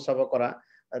আমরা মুসাফা করা,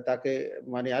 তাকে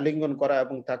মানে আলিঙ্গন করা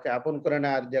এবং তাকে আপন করে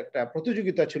নেওয়ার যে একটা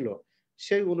প্রতিযোগিতা ছিল,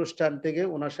 সেই অনুষ্ঠান থেকে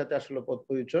ওনার সাথে আসলে পথ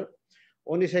পরিচয়।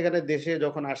 উনি সেখানে দেশে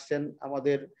যখন আসছেন,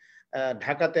 আমাদের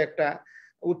ঢাকাতে একটা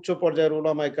উচ্চ পর্যায়ের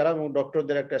উলামায়ে কেরাম এবং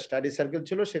ডক্টরদের একটা স্টাডি সার্কেল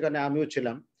ছিল, সেখানে আমিও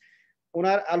ছিলাম।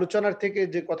 ওনার আলোচনার থেকে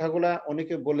যে কথাগুলা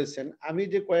অনেকে বলেছেন, আমি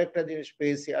যে কয়েকটা জিনিস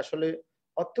পেয়েছি, আসলে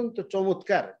অত্যন্ত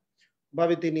চমৎকার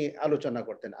ভাবে তিনি আলোচনা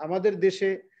করতেন। আমাদের দেশে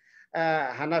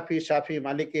হানাফি, শাফি,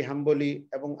 মালিকি, হাম্বলি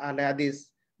এবং আহলে হাদিস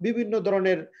বিভিন্ন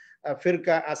ধরনের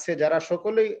ফিরকা আছে, যারা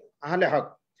সকলেই আহলে হক,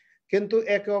 কিন্তু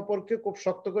একে অপরকে খুব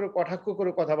শক্ত করে কটাক্ষ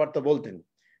করে কথাবার্তা বলতেন।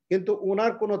 কিন্তু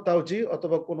ওনার কোনো তাওজি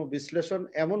অথবা কোনো বিশ্লেষণ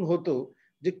এমন হতো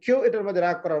যে কেউ এটার মধ্যে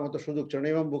রাগ করার মতো সুযোগ ছিল না।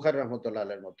 ইমাম বুখারী রাহমাতুল্লাহ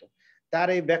আলাইহির মতো তার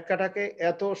এই ব্যাখ্যাটাকে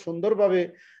এত সুন্দরভাবে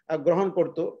গ্রহণ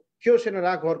করত, কেউ সেটা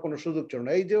রাগ হওয়ার কোনো সুযোগ ছিল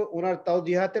না। এই যে ওনার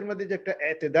তাওজিহাতের মধ্যে যে একটা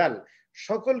এতেদাল,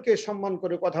 সকলকে সম্মান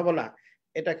করে কথা বলা,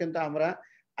 এটা কিন্তু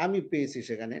আমি পেয়েছি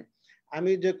সেখানে।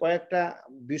 আমি যে কয়েকটা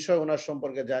বিষয় ওনার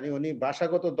সম্পর্কে জানি, উনি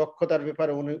ভাষাগত দক্ষতার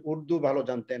ব্যাপারে উনি উর্দু ভালো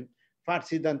জানতেন,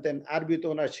 ফার্সি জানতেন, আরবি তো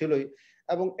ওনার ছিলই,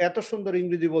 এবং এত সুন্দর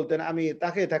ইংরেজি বলতেন। আমি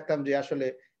তাকে থাকতাম যে আসলে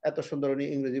এত সুন্দর উনি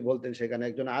ইংরেজি বলতেন। সেখানে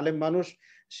একজন আলেম মানুষ,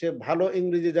 সে ভালো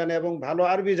ইংরেজি জানে এবং ভালো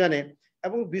আরবি জানে,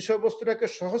 এবং বিষয়বস্তুটাকে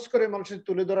সহজ করে মানুষের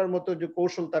তুলে ধরার মতো যে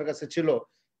কৌশল তার কাছে ছিল,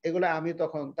 এগুলো আমি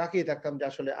তখন তাকিয়ে থাকতাম যে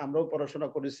আসলে আমরাও পড়াশোনা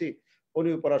করেছি,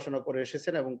 উনিও পড়াশোনা করে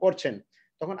এসেছেন এবং করছেন।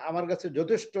 তখন আমার কাছে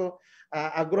যথেষ্ট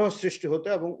আগ্রহ সৃষ্টি হতো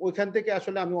এবং ওইখান থেকে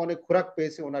আসলে আমি অনেক খোরাক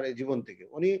পেয়েছি ওনার এই জীবন থেকে।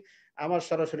 উনি আমার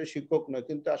সরাসরি শিক্ষক নয়,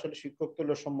 কিন্তু আসলে শিক্ষক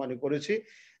তুল্য সম্মানই করেছি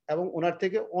এবং ওনার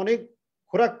থেকে অনেক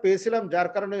খোরাক পেয়েছিলাম, যার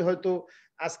কারণে হয়তো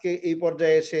আজকে এই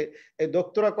পর্যায়ে এসে এই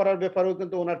ডক্টরা করার ব্যাপারেও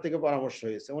কিন্তু ওনার থেকে পরামর্শ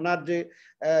হয়েছে। ওনার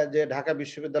যে ঢাকা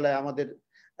বিশ্ববিদ্যালয়ে আমাদের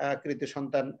কৃতি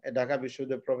সন্তান, ঢাকা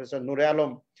বিশ্ববিদ্যালয়ের প্রফেসর নূরে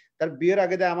আলম, তার বিয়ের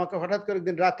আগে আমাকে হঠাৎ করে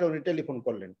একদিন রাত্রে উনি টেলিফোন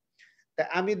করলেন তা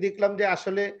আমি দেখলাম যে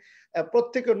আসলে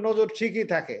প্রত্যেকের নজর ঠিকই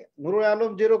থাকে। নুরুল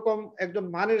আলম যেরকম একজন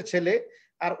মানের ছেলে,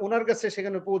 আর ওনার কাছে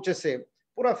সেখানে পৌঁছেছে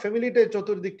পুরা ফ্যামিলিটাই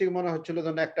চতুর্দিক থেকে মনে হচ্ছিল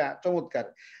যেন একটা চমৎকার।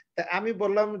 তা আমি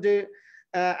বললাম যে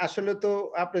আসলে তো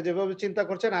আপনি যেভাবে চিন্তা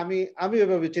করছেন আমি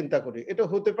এভাবে চিন্তা করি, এটা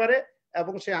হতে পারে।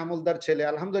 এবং সে আমলদার ছেলে,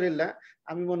 আলহামদুলিল্লাহ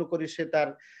আমি মনে করি সে তার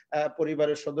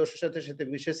পরিবারের সদস্যের সাথে সাথে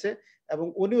মিশেছে এবং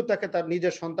উনিও তাকে তার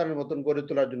নিজের সন্তানের মতন গড়ে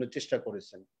তোলার জন্য চেষ্টা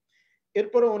করেছেন।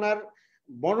 এরপরে ওনার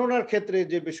বর্ণনার ক্ষেত্রে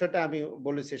যে বিষয়টা আমি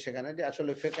বলেছি সেখানে যে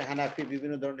আসলে ফিকহ হানাফি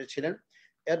বিভিন্ন ধরনের ছিলেন।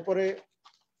 এরপরে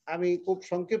আমি খুব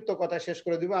সংক্ষিপ্ত কথা শেষ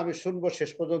করে দিব, আমি শুনবো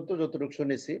শেষ পর্যন্ত যতটুকু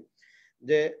শুনেছি।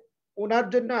 যে ওনার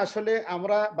জন্য আসলে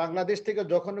আমরা বাংলাদেশ থেকে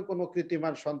যখন কোনো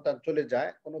কৃতিমান সন্তান চলে যায়,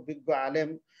 কোনো বিজ্ঞ আলেম,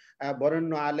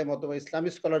 বরেণ্য আলেম অথবা ইসলামী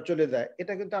স্কলার চলে যায়,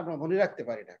 এটা কিন্তু আমরা মনে রাখতে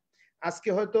পারি না। আজকে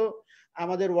হয়তো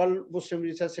আমাদের ওয়ার্ল্ড মুসলিম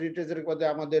রিসার্চ হেরিটেজের মধ্যে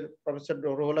আমাদের প্রফেসর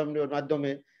রুহুল আমিনের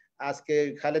মাধ্যমে, আজকে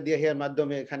খালেদ ইয়াহিয়ার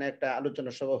মাধ্যমে এখানে একটা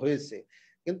আলোচনা সভা হয়েছে,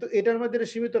 কিন্তু এটার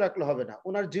মধ্যে সীমিত রাখলে হবে না।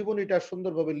 ওনার জীবনীটা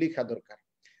সুন্দরভাবে লেখা দরকার।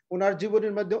 ওনার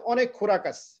জীবনের মধ্যে অনেক খোরাক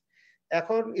আছে।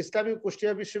 এখন ইসলামী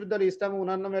কুষ্টিয়া বিশ্ববিদ্যালয় ইসলামী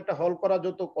ওনার নামে একটা হল করা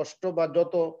যত কষ্ট বা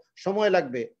যত সময়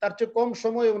লাগবে, তার চেয়ে কম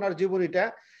সময়ে ওনার জীবনীটা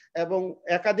এবং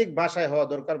একাধিক ভাষায় হওয়া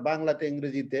দরকার, বাংলাতে,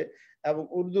 ইংরেজিতে এবং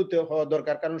উর্দুতে হওয়া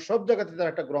দরকার, কারণ সব জায়গাতে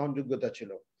তার একটা গ্রহণযোগ্যতা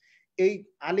ছিল। এই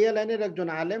আলিয়া লাইনের একজন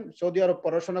আলেম, সৌদি আরব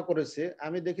পড়াশোনা করেছে।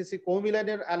 আমি দেখেছি কওমি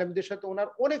লাইনের আলেমদের সাথে ওনার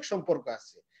অনেক সম্পর্ক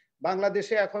আছে।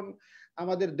 বাংলাদেশে এখন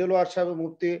আমাদের দেলোয়ার সাহেব,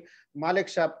 মুফতি মালিক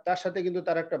সাহেব, তার সাথে কিন্তু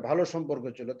তার একটা ভালো সম্পর্ক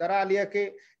ছিল। তারা আলিয়াকে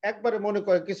একবারে মনে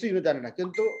করে কিছুই জানে না,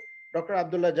 কিন্তু ডক্টর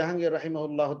আব্দুল্লাহ জাহাঙ্গীর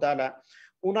রাহিমাহুল্লাহ তাআলা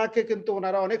উনাকে কিন্তু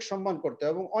ওনারা অনেক সম্মান করতো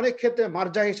এবং অনেক ক্ষেত্রে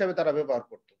মার্জা হিসাবে তারা ব্যবহার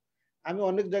করতো। আমি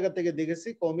অনেক জায়গা থেকে দেখেছি,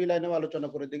 কওমি লাইনেও আলোচনা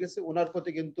করে দেখেছি, ওনার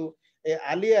প্রতি কিন্তু এই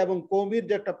আলিয়া এবং কওমির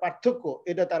যে একটা পার্থক্য,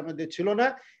 এটা তার মধ্যে ছিল না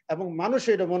এবং মানুষ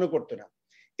এটা মনে করতো না।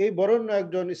 এই বরেণ্য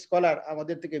একজন স্কলার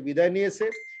আমাদের থেকে বিদায় নিয়েছে।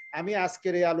 আমি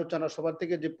আজকের এই আলোচনা সভা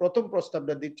থেকে যে প্রথম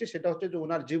প্রস্তাবটা দিচ্ছি সেটা হচ্ছে যে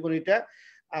ওনার জীবনীটা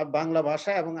বাংলা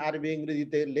ভাষা এবং আরবি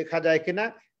ইংরেজিতে লেখা যায় কিনা,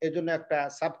 এই জন্য একটা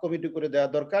সাব কমিটি করে দেওয়া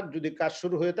দরকার। যদি কাজ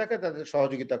শুরু হয়ে থাকে তাদের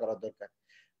সহযোগিতা করা দরকার।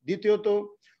 দ্বিতীয়ত,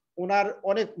 ওনার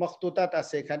অনেক মখতুতাত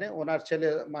আছে এখানে। ওনার ছেলে,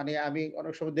 মানে আমি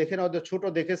অনেক সময় দেখি না, ওদের ছোট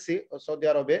দেখেছি সৌদি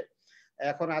আরবে।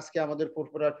 এখন আজকে আমাদের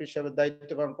ফুরফুরার পীর সাহেবের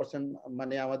দায়িত্ব পালন করছেন,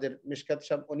 মানে আমাদের মিশকাত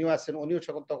সাহেব, উনিও আছেন, উনিও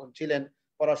তখন ছিলেন,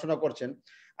 পড়াশোনা করছেন।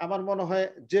 আমার মনে হয়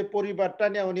যে পরিবারটা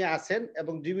নিয়ে উনি আছেন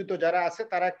এবং জীবিত যারা আছে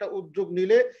তারা একটা উদ্যোগ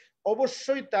নিলে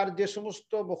অবশ্যই তার যে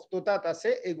সমস্ত মখতুতাত আছে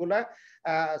এগুলা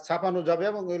ছাপানো যাবে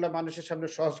এবং এগুলা মানুষের সামনে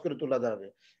সহজ করে তোলা যাবে।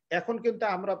 এখন কিন্তু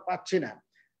আমরা পাচ্ছি না।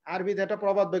 আরবিতে একটা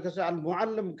প্রবাদ দেখেছে, আল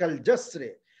মুআল্লিম কাল জাসরে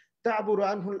তা'বুরু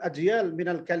আনহুল আজয়াল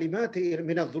মিনাল কালিমাতি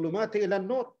মিনাল যুলুমাতি ইলান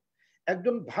নূর।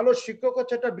 একজন ভালো শিক্ষক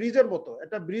হচ্ছে একটা ব্রিজের মতো,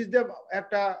 একটা ব্রিজ দিয়ে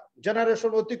একটা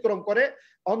জেনারেশন অতিক্রম করে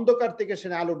অন্ধকার থেকে সে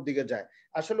আলোর দিকে যায়।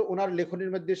 আসলে ওনার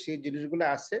লেখনীর মধ্যে সেই জিনিসগুলো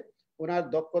আছে, ওনার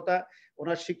দক্ষতা,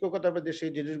 ওনার শিক্ষকতার মধ্যে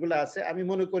সেই জিনিসগুলো আছে। আমি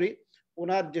মনে করি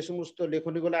ওনার যে সমস্ত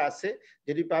লেখনীগুলো আছে,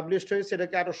 যেটি পাবলিশড হয়েছে,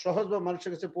 সেটাকে আরো সহজ বা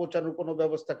মানুষের কাছে পৌঁছানোর কোনো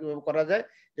ব্যবস্থা কিভাবে করা যায়,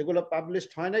 যেগুলো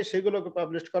পাবলিশড হয় নাই সেগুলোকে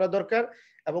পাবলিশ করা দরকার।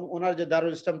 এবং ওনার যে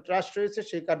দারুল ইসলাম ট্রাস্ট রয়েছে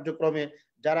সেই কার্যক্রমে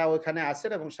যারা ওইখানে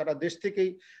আছেন এবং সারা দেশ থেকেই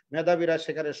মেধাবীরা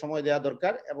সেখানে সময় দেওয়া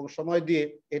দরকার এবং সময় দিয়ে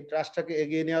এই ট্রাস্টটাকে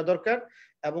এগিয়ে নেওয়া দরকার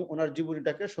এবং ওনার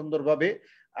জীবনীটাকে সুন্দরভাবে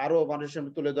আরো মানুষের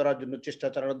সামনে তুলে ধরার জন্য চেষ্টা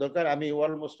চালানো দরকার। আমি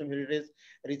ওয়ার্ল্ড মুসলিম হেরিটেজ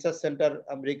রিসার্চ সেন্টার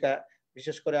আমেরিকা,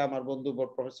 বিশেষ করে আমার বন্ধু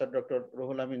প্রফেসর ডক্টর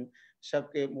রুহুল আমিন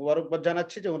সাহেবকে মুবারকবাদ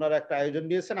জানাচ্ছি যে ওনারা একটা আয়োজন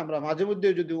দিয়েছেন। আমরা মাঝে মধ্যে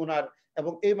যদি ওনার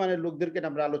এবং এই মানের লোকদেরকে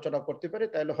আমরা আলোচনা করতে পারি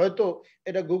তাহলে হয়তো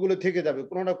এটা গুগলে থেকে যাবে,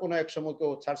 কোনো না কোনো এক সময়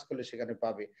কেউ সার্চ করলে সেখানে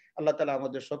পাবে। আল্লাহ তাআলা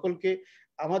আমাদের সকলকে,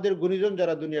 আমাদের গুণীজন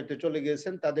যারা দুনিয়াতে চলে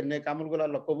গিয়েছেন তাদের নেক আমলগুলো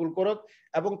আল্লাহ কবুল করুক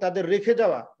এবং তাদের রেখে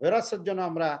যাওয়া বিরাসত যেন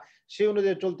আমরা সেই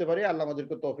অনুযায়ী চলতে পারি। আল্লাহ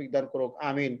আমাদেরকে তৌফিক দান করুক,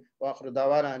 আমিন। ওয়া আখিরু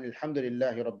দাওয়ানা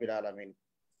আলহামদুলিল্লাহি রাব্বিল আলামিন।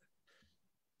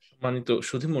 সম্মানিত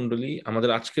সুধী মণ্ডলী,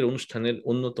 আমাদের আজকের অনুষ্ঠানের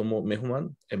অন্যতম মেহমান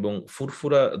এবং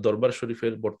ফুরফুরা দরবার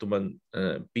শরীফের বর্তমান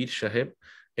পীর সাহেব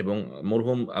এবং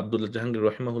মরহুম আব্দুল্লাহ জাহাঙ্গীর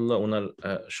রহিমাহুল্লাহ ওনার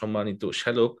সম্মানিত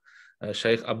শ্যালক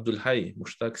শাইখ আব্দুল হাই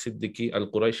মুশতাক সিদ্দিকী আল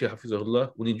কুরাইশি হাফিজাহুল্লাহ,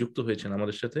 উনি যুক্ত হয়েছেন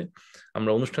আমাদের সাথে।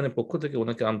 আমরা অনুষ্ঠানের পক্ষ থেকে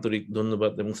ওনাকে আন্তরিক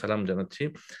ধন্যবাদ এবং সালাম জানাচ্ছি।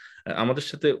 আমাদের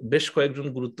সাথে বেশ কয়েকজন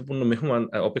গুরুত্বপূর্ণ মেহমান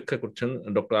অপেক্ষা করছেন।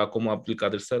 ডক্টর আকম আব্দুল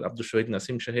কাদের স্যার, আব্দুল শহীদ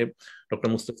নাসিম সাহেব, doctor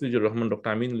Mustafizur Rahman, doctor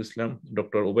Aminul Islam,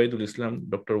 doctor Obaidul ইসলাম,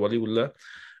 doctor Waliullah,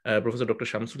 professor doctor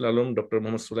Shamsul Alam, doctor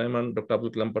Mohammad Sulaiman, doctor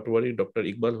Abdul Kalam Patwari, doctor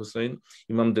Iqbal Hussain,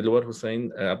 ইমাম দেলোয়ার হুসাইন,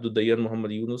 আব্দুল দাইয়ান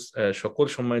মোহাম্মদ ইউনুস, সকল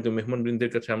সম্মানিত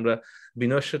মেহমানবৃন্দের কাছে আমরা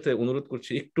বিনয়ের সাথে অনুরোধ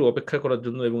করছি একটু অপেক্ষা করার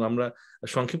জন্য এবং আমরা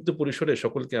সংক্ষিপ্ত পরিসরে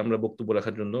সকলকে আমরা বক্তব্য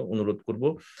রাখার জন্য অনুরোধ করব।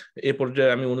 এ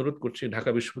পর্যায়ে আমি অনুরোধ করছি ঢাকা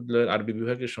বিশ্ববিদ্যালয়ের আরবি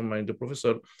বিভাগের সম্মানিত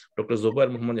প্রফেসর ডক্টর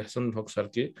জোবায়ের মোহাম্মদ হাসান হক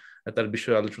স্যারকে তার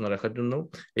বিষয়ে আলোচনা রাখার জন্য।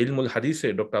 ইলমুল হাদিসে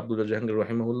ডক্টর আব্দুল্লাহ জাহাঙ্গীর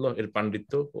রহিমাহুল্লাহ এর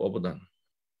পাণ্ডিত্য ও অবদান।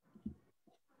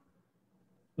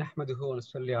 নাহমাদুহু ওয়া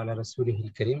নুসাল্লি আলা রাসূলিহিল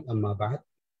কারীম আম্মা বা'দ।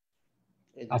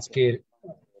 আজকের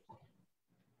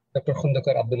ডক্টর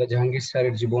খন্দকার আব্দুল্লাহ জাহাঙ্গীর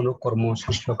স্যারের জীবন ও কর্ম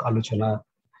শীর্ষক আলোচনা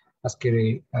আজকের এই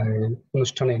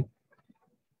অনুষ্ঠানে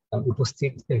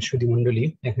উপস্থিত সুধীমণ্ডলী,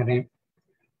 এখানে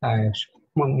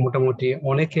মোটামুটি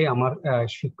অনেকে আমার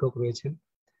শিক্ষক রয়েছেন।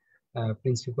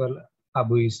 প্রিন্সিপাল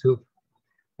আবু ইউসুফ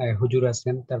হুজুর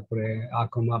আছেন, তারপরে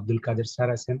আকম আব্দুল কাদের স্যার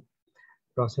আছেন,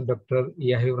 প্রফেসর ডক্টর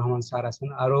ইয়াহিউর রহমান স্যার আছেন,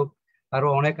 আরো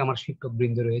অনেক আমার শিক্ষক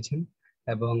বৃন্দ রয়েছেন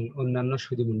এবং অন্যান্য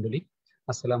সুধীমণ্ডলী।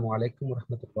 আসসালামু আলাইকুম ওয়া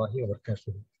রাহমাতুল্লাহি ওয়া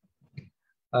বারাকাতুহু।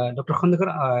 ডক্টর খন্দকার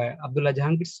আব্দুল্লাহ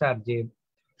জাহাঙ্গীর স্যার যে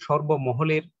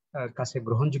সর্বমহলের কাছে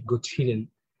গ্রহণযোগ্য ছিলেন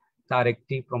তার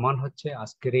একটি প্রমাণ হচ্ছে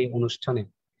আজকের এই অনুষ্ঠানে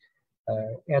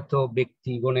এত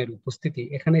ব্যক্তিগণের উপস্থিতি।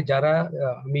 এখানে যারা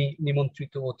আমি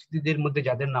নিমন্ত্রিত অতিথিদের মধ্যে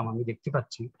যাদের নাম আমি দেখতে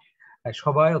পাচ্ছি,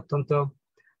 সবাই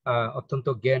অত্যন্ত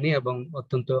জ্ঞানী এবং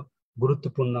অত্যন্ত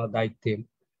গুরুত্বপূর্ণ দায়িত্বে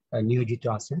নিয়োজিত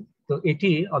আছেন। তো এটি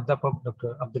অধ্যাপক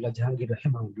ডক্টর আব্দুল্লাহ জাহাঙ্গীর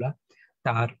রাহিমাহুল্লাহ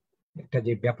তার একটা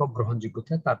যে ব্যাপক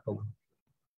গ্রহণযোগ্যতা তার প্রমাণ।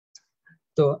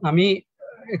 তো আমি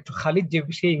একটু খালিদ যে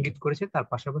বিষয়ে ইঙ্গিত করেছে তার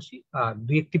পাশাপাশি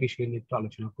দুই একটি বিষয় নিয়ে একটু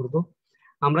আলোচনা করব।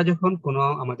 আমরা যখন কোনো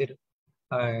আমাদের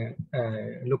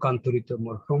লোকান্তরিত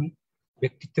মরহুম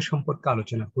ব্যক্তিত্ব সম্পর্কে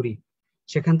আলোচনা করি,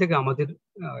 সেখান থেকে আমাদের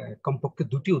কমপক্ষে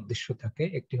দুটি উদ্দেশ্য থাকে।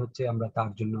 একটি হচ্ছে আমরা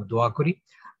তার জন্য দোয়া করি,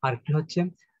 আর একটি হচ্ছে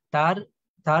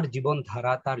তার জীবন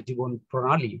ধারা, তার জীবন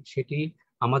প্রণালী সেটি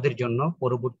আমাদের জন্য,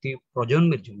 পরবর্তী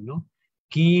প্রজন্মের জন্য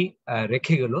কি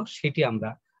রেখে গেল সেটি আমরা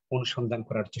অনুসন্ধান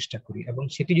করার চেষ্টা করি, এবং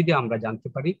সেটি যদি আমরা জানতে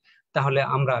পারি তাহলে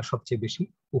আমরা সবচেয়ে বেশি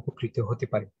উপকৃত হতে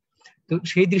পারি। তো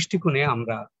সেই দৃষ্টিকোণে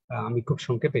আমি খুব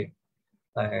সংক্ষেপে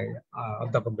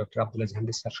অধ্যাপক ডক্টর আব্দুল্লাহ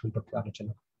জাহাঙ্গীর স্যার সম্পর্কে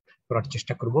আলোচনা করার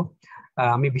চেষ্টা করব।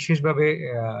 আমি বিশেষভাবে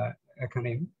এখানে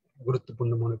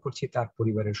গুরুত্বপূর্ণ মনে করছি তার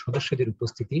পরিবারের সদস্যদের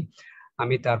উপস্থিতি।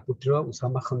 আমি তার পুত্র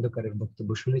উসামা খন্দকারের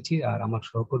বক্তব্য শুনেছি, আর আমার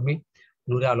সহকর্মী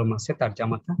নূরে আলম আছে, তার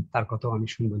জামাতা, তার কথাও আমি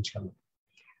শুনবো ইনশাআল্লাহ।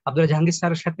 আব্দুল্লাহ জাহাঙ্গীর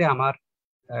স্যারের সাথে আমার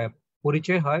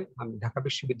পরিচয় হয় আমি ঢাকা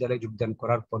বিশ্ববিদ্যালয়ে যোগদান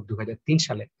করার পর 2003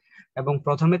 সালে, এবং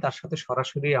প্রথমে তার সাথে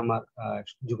সরাসরি আমার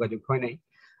যোগাযোগ হয় নাই।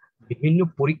 বিভিন্ন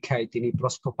পরীক্ষায় তিনি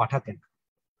প্রশ্ন পাঠাতেন,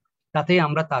 তাতে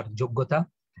আমরা তার যোগ্যতা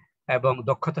এবং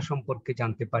দক্ষতা সম্পর্কে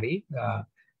জানতে পারি।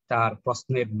 তার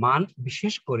প্রশ্নের মান,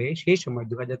 বিশেষ করে সেই সময়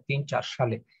 2003-04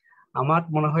 সালে আমার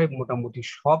মনে হয় মোটামুটি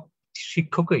সব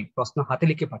শিক্ষকই প্রশ্ন হাতে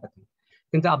লিখে পাঠাতেন,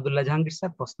 কিন্তু আব্দুল্লাহ জাহাঙ্গীর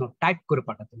স্যার প্রশ্ন টাইপ করে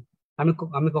পাঠাতেন।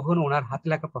 আমি কখনো ওনার হাতে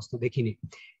লেখা প্রশ্ন দেখিনি।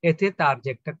 এতে তার যে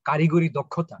একটা কারিগরি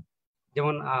দক্ষতা,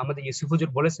 যেমন আমাদের ইউসুফ হুজুর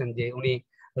বলেছেন যে উনি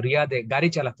রিয়াদে গাড়ি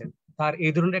চালাতেন, তার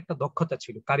এই ধরনের একটা দক্ষতা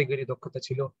ছিল, কারিগরি দক্ষতা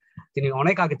ছিল। তিনি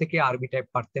অনেক আগে থেকে আরবি টাইপ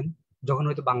পারতেন, যখন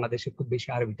হয়তো বাংলাদেশে খুব বেশি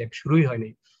আরবি টাইপ শুরুই হয়নি।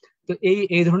 তো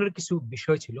এই ধরনের কিছু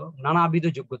বিষয় ছিল। নানাবিধ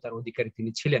যোগ্যতার অধিকারী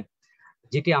তিনি ছিলেন,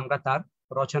 যেটি আমরা তার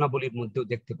রচনাবলীর মধ্যেও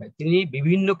দেখতে পাই। তিনি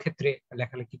বিভিন্ন ক্ষেত্রে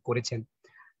লেখালেখি করেছেন।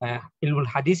 ইলমুল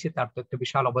হাদিসে তার তো একটা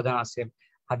বিশাল অবদান আছে।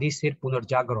 হাদিসের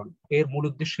পুনর্জাগরণ এর মূল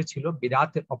উদ্দেশ্য ছিল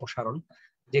বিদআতের অপসারণ,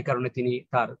 যে কারণে তিনি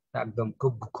তার একদম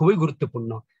খুবই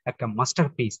গুরুত্বপূর্ণ একটা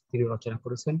মাস্টারপিস তিনি রচনা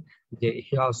করেছেন, যে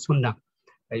ইহয়া সুন্নাহ।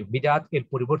 বিদআত এর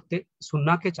পরিবর্তে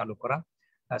সুন্নাহকে চালু করা,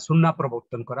 সুন্নাহ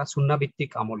প্রবর্তন করা, সুন্নাহ ভিত্তিক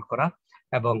আমল করা,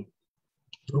 এবং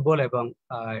দুর্বল এবং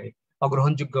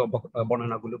অগ্রহণযোগ্য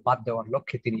বর্ণনাগুলো বাদ দেওয়ার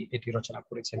লক্ষ্যে তিনি এটি রচনা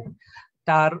করেছেন।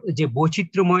 তার যে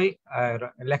বৈচিত্র্যময়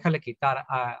লেখালেখি, তার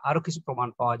আরো কিছু প্রমাণ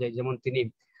পাওয়া যায়। যেমন তিনি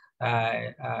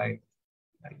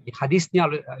হাদিস নিয়ে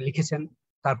লিখেছেন,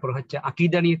 তারপর হচ্ছে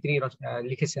আকীদা নিয়ে তিনি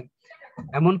লিখেছেন,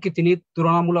 এমনকি তিনি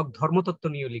তুলনামূলক ধর্মতত্ত্ব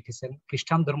নিয়ে লিখেছেন,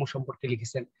 খ্রিস্টান ধর্ম সম্পর্কে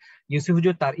লিখেছেন। ইউসুফ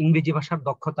হুজুর তার ইংরেজি ভাষার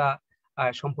দক্ষতা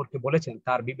সম্পর্কে বলেছেন।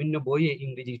 তার বিভিন্ন বইয়ে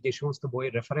ইংরেজি যে সমস্ত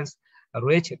বইয়ের রেফারেন্স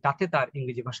রয়েছে, তাতে তার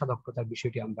ইংরেজি ভাষা দক্ষতার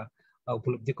বিষয়টি আমরা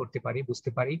উপলব্ধি করতে পারি, বুঝতে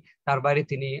পারি। তার বাইরে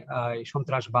তিনি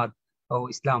সন্ত্রাসবাদ ও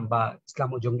ইসলাম বা ইসলাম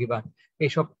ও জঙ্গিবাদ,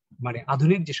 এইসব মানে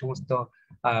আধুনিক যে সমস্ত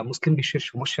মুসলিম বিশ্বের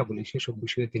সমস্যা বলি, সেসব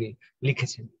বিষয়ে তিনি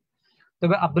লিখেছেন।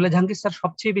 তবে আব্দুল্লাহ জাহাঙ্গীর স্যার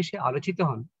সবচেয়ে বেশি আলোচিত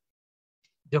হন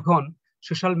যখন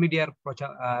সোশ্যাল মিডিয়ার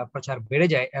প্রচার বেড়ে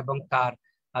যায় এবং তার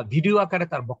ভিডিও আকারে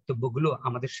তার বক্তব্যগুলো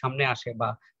আমাদের সামনে আসে বা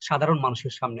সাধারণ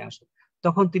মানুষের সামনে আসে,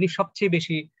 তখন তিনি সবচেয়ে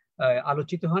বেশি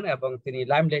আলোচিত হন এবং তিনি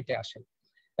লাইমলাইটে আসেন।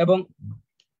 এবং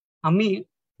আমি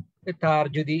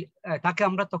তাকে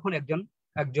আমরা তখন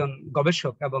একজন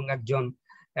গবেষক এবং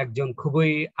একজন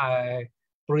খুবই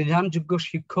পরিধানযোগ্য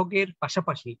শিক্ষকের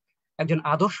পাশাপাশি একজন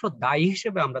আদর্শ দায়ী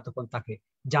হিসেবে আমরা তখন তাকে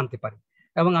জানতে পারি।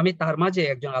 এবং আমি তার মাঝে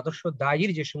একজন আদর্শ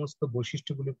দায়ীর যে সমস্ত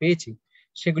বৈশিষ্ট্যগুলো পেয়েছি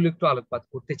সেগুলো একটু আলোকপাত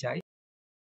করতে চাই।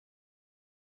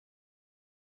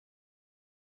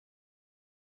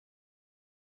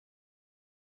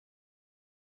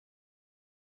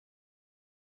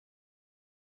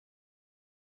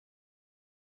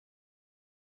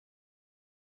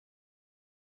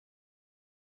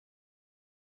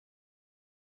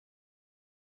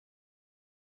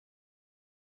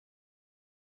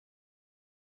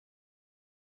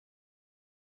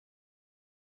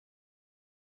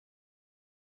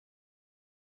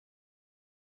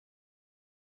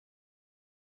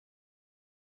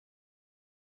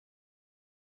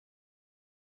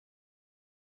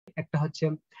 একটা হচ্ছে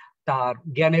তার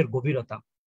জ্ঞানের গভীরতা।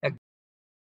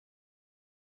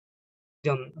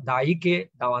 একজন দায়ীকে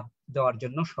দাওয়াত দেওয়ার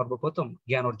জন্য সর্বপ্রথম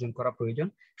জ্ঞান অর্জন করা প্রয়োজন,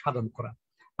 সাধন করা।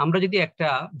 আমরা যদি একটা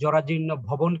জরাজীর্ণ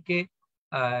ভবনকে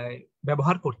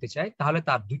ব্যবহার করতে চাই, তাহলে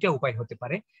তার দুইটা উপায় হতে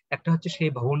পারে। একটা হচ্ছে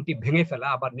সেই ভবনটি ভেঙে ফেলা,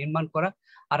 আবার নির্মাণ করা,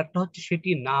 আর একটা হচ্ছে সেটি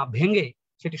না ভেঙে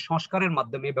সেটি সংস্কারের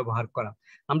মাধ্যমে ব্যবহার করা।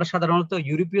 আমরা সাধারণত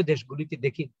ইউরোপীয় দেশগুলিতে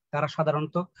দেখি, তারা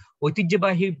সাধারণত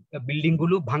ঐতিহ্যবাহী বিল্ডিং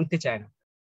গুলো ভাঙতে চায় না।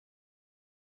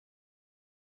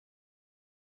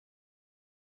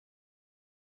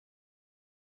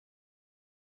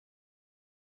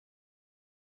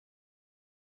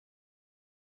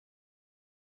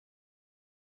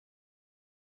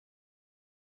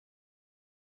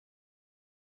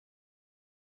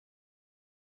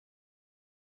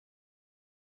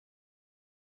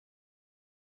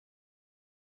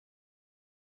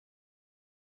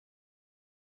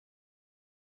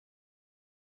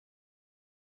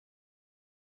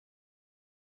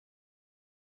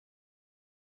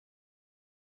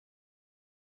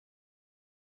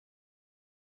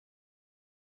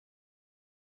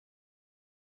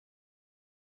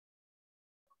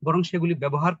 বরং সেগুলি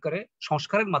ব্যবহার করে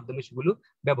সংস্কারের মাধ্যমে সেগুলো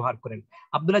ব্যবহার করেন।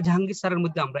 আব্দুল্লাহ জাহাঙ্গীর স্যারের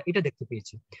মধ্যে আমরা এটা দেখতে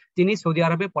পেয়েছি, তিনি সৌদি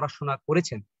আরবে পড়াশোনা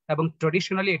করেছেন এবং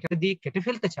ট্রেডিশনালি এটা দিয়ে কেটে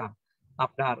ফেলতে চান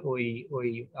আপনার ওই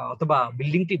অথবা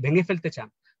বিল্ডিংটি ভেঙে ফেলতে চান,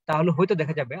 তাহলে হয়তো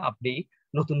দেখা যাবে আপনি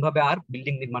নতুন ভাবে আর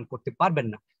বিল্ডিং নির্মাণ করতে পারবেন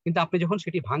না। কিন্তু আপনি যখন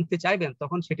সেটি ভাঙতে চাইবেন,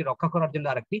 তখন সেটি রক্ষা করার জন্য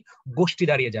আরেকটি গোষ্ঠী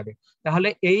দাঁড়িয়ে যাবে। তাহলে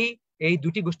এই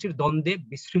দুটি গোষ্ঠীর দ্বন্দ্বে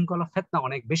বিশৃঙ্খলা ফিতনা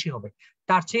অনেক বেশি হবে।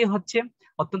 তার চেয়ে হচ্ছে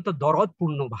অত্যন্ত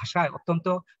দরদপূর্ণ ভাষায়, অত্যন্ত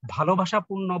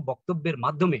ভালোবাসাপূর্ণ বক্তব্যের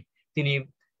মাধ্যমে তিনি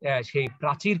সেই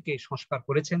প্রাচীরকে সংস্কার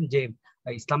করেছেন, যে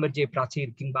ইসলামের যে প্রাচীর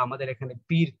কিংবা আমাদের এখানে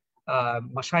পীর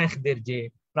মাশায়েখদের যে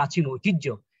প্রাচীন ঐতিহ্য,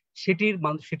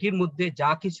 সেটির মধ্যে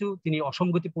যা কিছু তিনি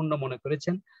অসঙ্গতিপূর্ণ মনে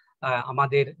করেছেন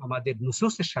আমাদের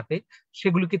নুসুসের সাথে,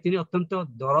 সেগুলোকে তিনি অত্যন্ত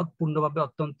দরদপূর্ণভাবে,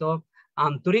 অত্যন্ত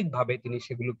আন্তরিকভাবে তিনি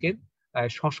সেগুলোকে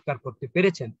সংস্কার করতে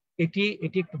পেরেছেন। এটি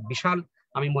একটি বিশাল,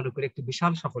 আমি মনে করি একটি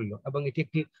বিশাল সাফল্য, এবং এটি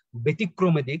একটি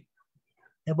ব্যতিক্রমী দিক।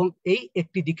 এবং এই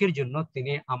একটি দিকের জন্য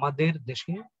তিনি আমাদের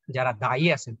দেশে যারা দায়ী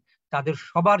আছেন তাদের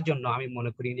সবার জন্য আমি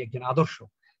মনে করি একজন আদর্শ।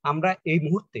 আমরা এই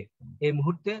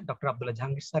মুহূর্তে ডক্টর আব্দুল্লাহ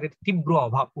জাহাঙ্গীর স্যারের তীব্র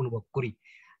অভাব অনুভব করি।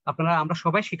 আমরা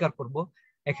সবাই স্বীকার করব,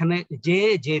 এখানে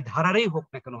যে ধারারই হোক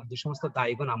না কেন, যে সমস্ত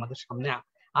দায়ীগণ আমাদের সামনে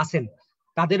আছেন,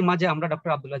 তাদের মাঝে আমরা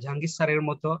ডক্টর আব্দুল্লাহ জাহাঙ্গীর স্যারের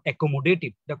মতো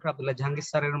অ্যাকোমোডেটিভ, ডক্টর আব্দুল্লাহ জাহাঙ্গীর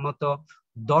স্যারের মতো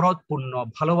দরদপূর্ণ,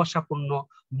 ভালোবাসাপূর্ণ,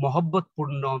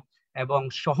 মহব্বতপূর্ণ এবং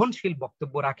সহনশীল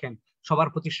বক্তব্য রাখেন,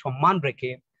 সবার প্রতি সম্মান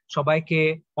রেখে, সবাইকে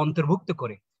অন্তর্ভুক্ত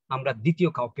করে, আমরা দ্বিতীয়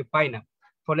কাউকে পাই না।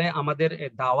 ফলে আমাদের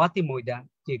দাওয়াতি ময়দান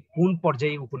যে কোন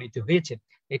পর্যায়ে উপনীত হয়েছে,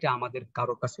 এটা আমাদের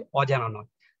কারো কাছে অজানা নয়।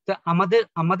 তো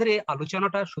আমাদের এই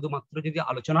আলোচনাটা শুধুমাত্র যদি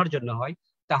আলোচনার জন্য হয়,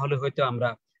 তাহলে হয়তো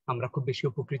আমরা খুব বেশি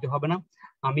উপকৃত হবে না।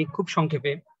 আমি খুব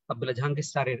সংক্ষেপে আব্দুল্লাহ জাহাঙ্গীর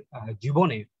স্যারের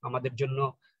জীবনে আমাদের জন্য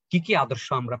কি কি আদর্শ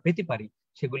আমরা পেতে পারি,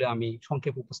 সেগুলো আমি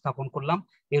সংক্ষেপে উপস্থাপন করলাম।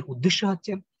 এর উদ্দেশ্য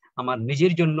হচ্ছে আমার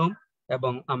নিজের জন্য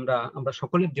এবং আমরা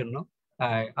সকলের জন্য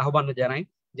আহ্বান জানাই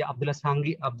যে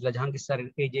আব্দুল্লাহ জাহাঙ্গীর স্যারের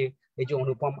এই যে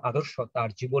অনুপম আদর্শ, তার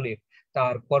জীবনের,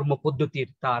 তার কর্মপদ্ধতির,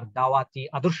 তার দাওয়াতি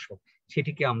আদর্শ,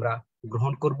 সেটিকে আমরা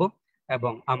গ্রহণ করব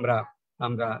এবং আমরা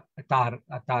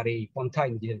তার এই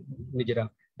পন্থায় নিজেরা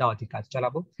দাওয়াতি কাজ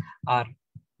চালাবো। আর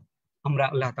আমরা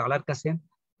আল্লাহ তাআলার কাছে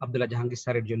আব্দুল্লাহ জাহাঙ্গীর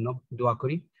স্যারের জন্য দোয়া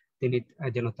করি, তিনি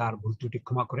যেন তার ভুল ত্রুটি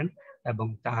ক্ষমা করেন এবং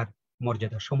তার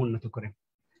মর্যাদা সমুন্নত করেন।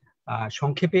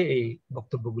 সংক্ষেপে এই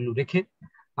বক্তব্যগুলো রেখে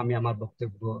আমি আমার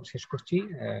বক্তব্য শেষ করছি।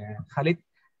 খালিদ,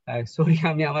 সরি,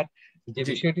 আমি আমার যে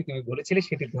বিষয়টি তুমি বলেছিলে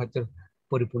সেটিতে হয়তো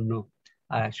পরিপূর্ণ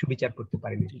সুবিচার করতে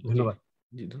পারিনি। ধন্যবাদ।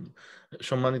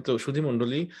 সম্মানিত সুধী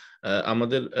মণ্ডলী,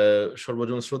 আমাদের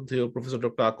সর্বজন শ্রদ্ধেয় প্রফেসর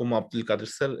ডক্টর আকম আব্দুল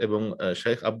কাদের স্যার এবং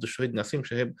শেখ আব্দুল শহীদ নাসিম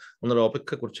সাহেব, ওনারা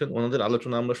অপেক্ষা করছেন, ওনাদের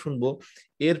আলোচনা আমরা শুনবো।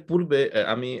 এর পূর্বে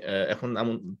আমি এখন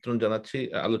আমন্ত্রণ জানাচ্ছি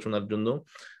আলোচনার জন্য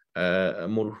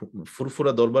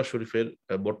ফুরফুরা দরবার শরীফের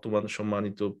বর্তমান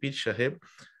সম্মানিত পীর সাহেব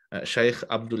শেখ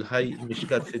আব্দুল হাই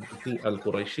মিশকাত সিদ্দিকী আল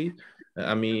কুরাইশি।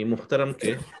 আমি মুহতারামকে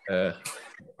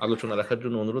আলোচনা রাখার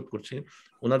জন্য অনুরোধ করছি।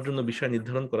 ওনার জন্য বিষয়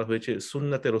নির্ধারণ করা হয়েছে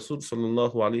সুন্নাতে রাসূল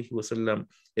সাল্লাল্লাহু আলাইহি ওয়াসাল্লাম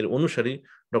এর অনুসারী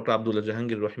ডক্টর আব্দুল্লাহ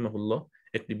জাহাঙ্গীর রহিমাহুল্লাহ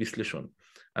একটি বিশ্লেষণ।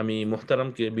 আমি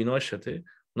মুহতারামকে বিনয়ের সাথে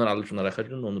ওনার আলোচনা রাখার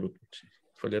জন্য অনুরোধ করছি।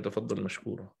 ফালিয়াতাফাদ্দাল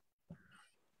মাশকুরা।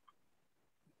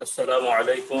 السلام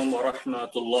عليكم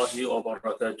ورحمة الله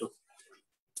وبركاته.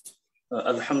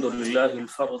 الحمد لله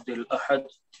الفرد الأحد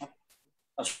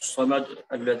الصمد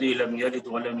الذي لم يلد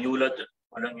ولم يولد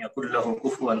ولم يكن له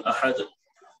كفوا أحد،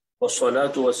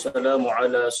 والصلاة والسلام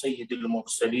على سيد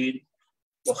المرسلين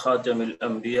وخاتم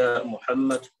الأنبياء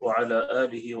محمد وعلى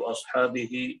آله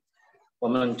وأصحابه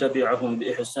ومن تبعهم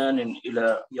بإحسان إلى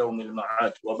يوم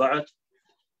المعاد وبعد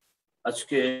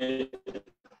আজকে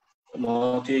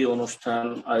মহতি অনুষ্ঠান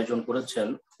আয়োজন করেছেন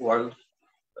ওয়ার্ল্ড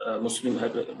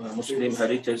মুসলিম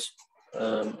হেরিটেজ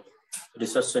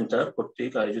রিসার্চ সেন্টার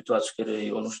কর্তৃক আয়োজিত আজকের এই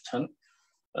অনুষ্ঠান।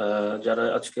 যারা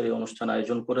আজকের এই অনুষ্ঠান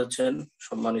আয়োজন করেছেন,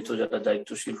 সম্মানিত যারা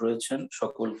দায়িত্বশীল রয়েছেন,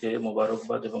 সকলকে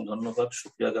মোবারকবাদ এবং ধন্যবাদ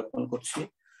শুকরিয়া জ্ঞাপন করছি।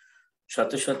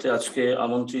 সাথে সাথে আজকে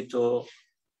আমন্ত্রিত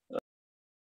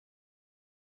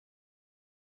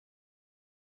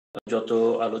যত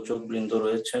আলোচক বৃন্দ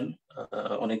রয়েছেন,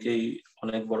 অনেকেই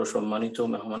অনেক বড় সম্মানিত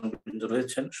মেহমান বৃন্দ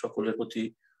রয়েছেন, সকলের প্রতি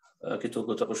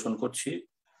কৃতজ্ঞতা পোষণ করছি।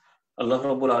 আল্লাহ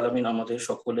রাব্বুল আলামিন আমাদের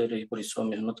সকলের এই পরিশ্রম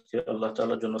মেহনতকে আল্লাহ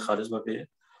তাআলার জন্য খালিসভাবে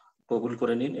কবুল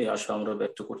করে নিন, এই আশা আমরা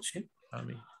ব্যক্ত করছি।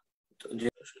 যে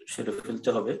সেরে ফেলতে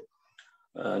হবে,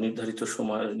 নির্ধারিত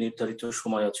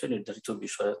সময় আছে, নির্ধারিত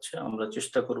বিষয় আছে, আমরা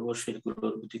চেষ্টা করব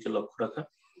সেগুলোর দিকে লক্ষ্য রাখা।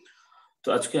 তো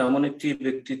আজকে এমন একটি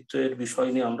ব্যক্তিত্বের বিষয়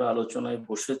নিয়ে আমরা আলোচনায়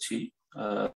বসেছি।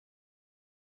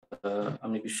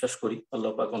 আমি বিশ্বাস করি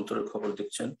আল্লাহ পাক অন্তরের খবর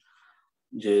দেখছেন,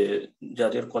 যে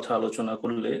যাদের কথা আলোচনা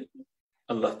করলে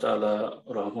আল্লাহ তাআলা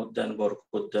রহমত দেন,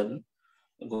 বরকত দেন,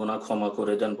 গুনাহ ক্ষমা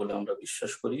করে দেন বলে আমরা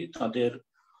বিশ্বাস করি।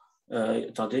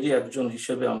 তাদেরই একজন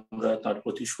হিসেবে আমরা তার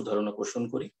প্রতি সুধারণা পোষণ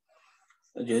করি।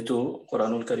 যেহেতু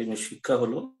কোরআনুল কারীমের শিক্ষা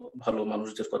হলো ভালো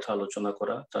মানুষদের কথা আলোচনা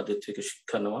করা, তাদের থেকে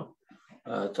শিক্ষা নেওয়া,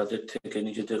 তাদের থেকে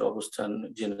নিজেদের অবস্থান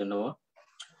জেনে নেওয়া।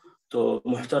 তো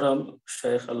মুহতারাম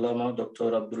শেখ আল্লামা ডক্টর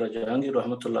আব্দুল্লাহ জাহাঙ্গীর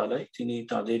রহমতুল্লাহ আলাই, তিনি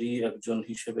তাদেরই একজন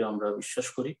হিসেবে আমরা বিশ্বাস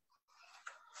করি।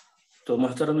 তো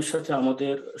মুহতারামের সাথে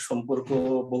আমাদের সম্পর্ক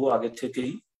বহু আগে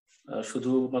থেকেই,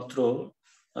 শুধুমাত্র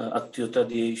আত্মীয়তা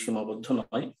দিয়েই সীমাবদ্ধ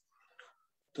নয়।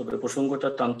 তবে প্রসঙ্গটা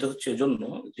টানতে হচ্ছে এজন্য,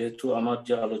 যেহেতু আমার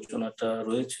যে আলোচনাটা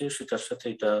রয়েছে সেটার সাথে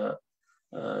এটা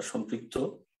সম্পৃক্ত।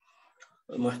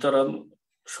 মুহতারাম,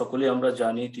 সকলে আমরা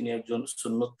জানি তিনি একজন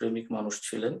সুন্নত প্রেমিক মানুষ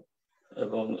ছিলেন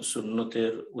এবং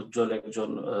সুন্নতের উজ্জ্বল একজন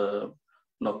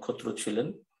নক্ষত্র ছিলেন।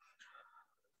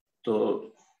 তো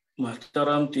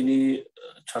মুহতারাম তিনি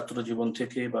ছাত্র জীবন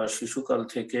থেকে বা শিশুকাল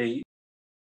থেকেই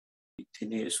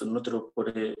তিনি সুন্নতের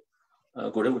উপরে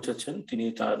গড়ে উঠেছেন। তিনি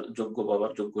তার যোগ্য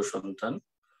বাবার যোগ্য সন্তান।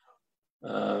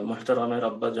 মুহতারামের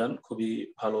আব্বাজান খুবই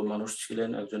ভালো মানুষ ছিলেন,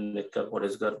 একজন নেককার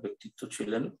পরেজগার ব্যক্তিত্ব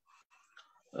ছিলেন।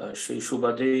 সেই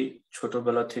সুবাদেই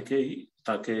ছোটবেলা থেকেই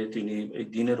তাকে তিনি এই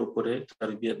দ্বীনের উপরে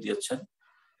তারবিয়ত দিয়েছেন।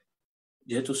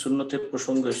 যেহেতু সুন্নতের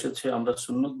প্রসঙ্গ এসেছে, আমরা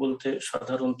সুন্নত বলতে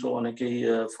সাধারণত অনেকেই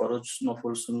ফরজ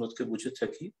নফল সুন্নতকে বুঝে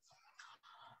থাকি।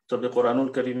 তবে কোরআনুল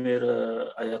কারীমের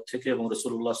আয়াত থেকে এবং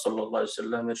রাসূলুল্লাহ সাল্লাল্লাহু আলাইহি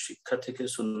সাল্লামের শিক্ষা থেকে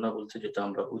সুন্নাহ বলতে যেটা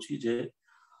আমরা বুঝি, যে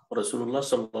রাসূলুল্লাহ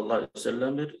সাল্লাল্লাহু আলাইহি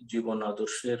সাল্লামের জীবন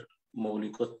আদর্শের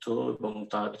মৌলিকত্ব এবং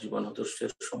তার জীবন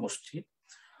আদর্শের সমষ্টি।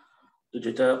 তো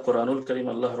যেটা কোরআনুল কারীম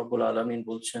আল্লাহ রাব্বুল আলামিন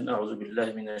বলছেন, আউযু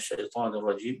বিল্লাহি মিনাশ শাইতানির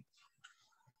রাজীম,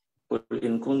 কুল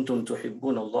ইন কুনতুম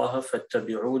তুহিব্বুনাল্লাহা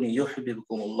ফাত্তাবিউনি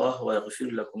ইউহিব্বুকুমুল্লাহ ওয়া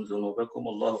ইয়াগফির লাকুম যুনুবাকুম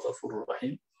আল্লাহু গফুরুর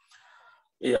রহিম।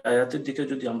 এই আয়াতের দিকে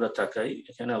যদি আমরা তাকাই,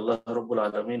 এখানে আল্লাহ রাব্বুল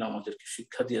আলামিন আমাদেরকে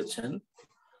শিক্ষা দিয়েছেন,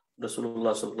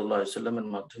 রাসূলুল্লাহ সাল্লাল্লাহু আলাইহি সাল্লামের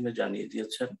মাধ্যমে জানিয়ে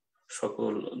দিয়েছেন,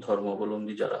 সকল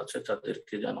ধর্মাবলম্বী যারা আছে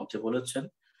তাদেরকে জানাতে বলেছেন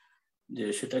যে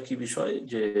সেটা কি বিষয়,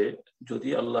 যে যদি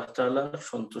আল্লাহ তাআলার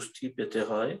সন্তুষ্টি পেতে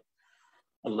হয়,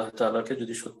 আল্লাহ তাআলাকে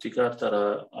যদি সত্যিকার তারা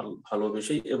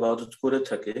ভালোবেসেই ইবাদত করে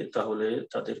থাকে, তাহলে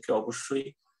তাদেরকে অবশ্যই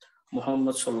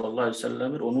মুহাম্মদ সাল্লাল্লাহু আলাইহি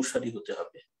সাল্লামের অনুসারী হতে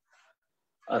হবে।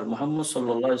 আর মুহাম্মদ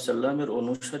সাল্লাল্লাহু আলাইহি সাল্লামের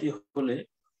অনুসারী হলে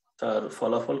তার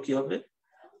ফলাফল কি হবে?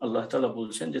 আল্লাহ তাআলা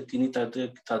বলছেন যে তিনি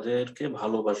তাদেরকে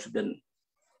ভালোবাসবেন।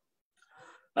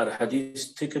 আর হাদিস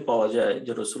থেকে পাওয়া যায়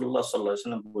যে রাসূলুল্লাহ সাল্লাল্লাহু আলাইহি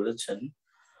সাল্লাম বলেছেন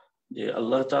যে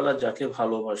আল্লাহ তাআলা যাকে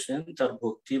ভালোবাসেন তার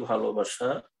ভক্তি ভালোবাসা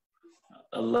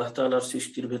আল্লাহ তাআলার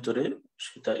সৃষ্টির ভেতরে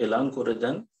সেটা এলান করে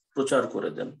দেন, প্রচার করে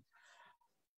দেন।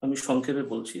 আমি সংক্ষেপে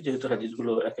বলছি, যেহেতু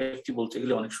হাদিসগুলো এক একটি বলতে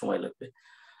গেলে অনেক সময় লাগবে।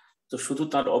 তো শুধু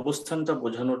তার অবস্থানটা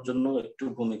বোঝানোর জন্য একটু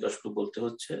ভূমিকা শুরু বলতে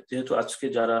হচ্ছে, যেহেতু আজকে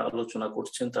যারা আলোচনা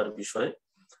করছেন তার বিষয়ে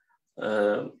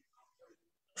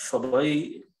সবাই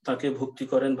তাকে ভক্তি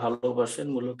করেন, ভালোবাসেন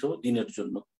মূলত দ্বীনের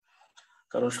জন্য।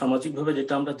 কারণ সামাজিকভাবে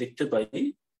যেটা আমরা দেখতে পাই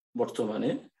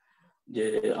বর্তমানে, যে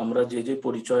আমরা যে যে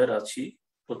পরিচয়ের আছি,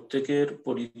 প্রত্যেকের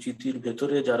পরিচিতির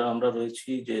ভেতরে যারা আমরা রয়েছি,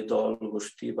 যে দল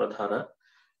গোষ্ঠী বা ধারা,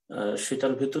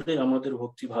 সেটার ভেতরে আমাদের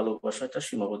ভক্তি ভালোবাসাটা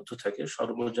সীমাবদ্ধ থাকে।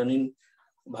 সর্বজনীন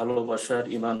ভালোবাসার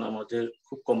ঈমান আমাদের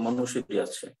খুব কম মানুষেরই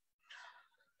আছে।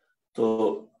 তো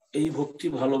এই ভক্তি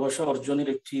ভালোবাসা অর্জনের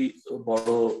একটি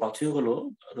বড় পাথেয় হলো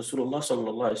রাসূলুল্লাহ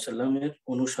সাল্লাল্লাহু আলাইহি সাল্লামের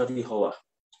অনুসারী হওয়া,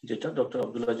 যেটা ডক্টর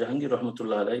আব্দুল্লাহ জাহাঙ্গীর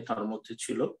রহমতুল্লাহ আলাই তার মধ্যে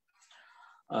ছিল।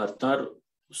 আর তার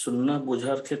সুন্নাহ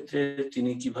বোঝার ক্ষেত্রে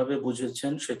তিনি কিভাবে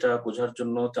বুঝেছেন সেটা বোঝার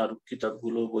জন্য তার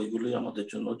কিতাবগুলো, বইগুলোই আমাদের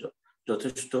জন্য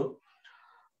যথেষ্ট।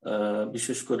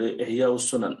 বিশেষ করে ইহইয়া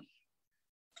উস-সুনান,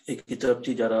 এই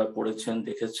কিতাবটি যারা পড়েছেন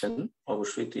দেখেছেন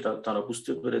অবশ্যই তারা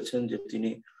বুঝতে পেরেছেন যে তিনি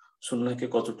সুন্নাহকে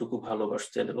কতটুকু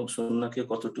ভালোবাসতেন এবং সুন্নাহকে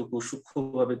কতটুকু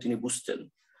সূক্ষ্মভাবে তিনি বুঝতেন।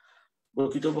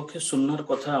 প্রকৃতপক্ষে সুন্নাহর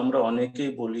কথা আমরা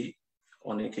অনেকেই বলি,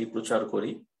 অনেকেই প্রচার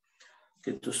করি,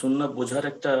 কিন্তু সুন্নাহ বোঝার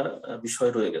একটা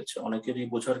বিষয় রয়ে গেছে। অনেকেরই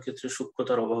বোঝার ক্ষেত্রে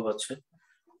সূক্ষ্মতার অভাব আছে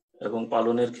এবং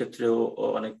পালনের ক্ষেত্রেও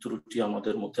অনেক ত্রুটি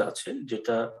আমাদের মধ্যে আছে,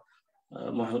 যেটা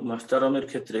মাহতারামের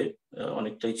ক্ষেত্রে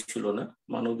অনেকটাই ছিল না।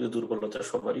 মানবীয় দুর্বলতা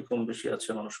সবারই কম বেশি আছে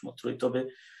মানুষ মাত্রই, তবে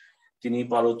তিনি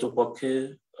পারত পক্ষে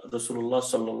রাসূলুল্লাহ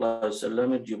সাল্লাল্লাহু আলাইহি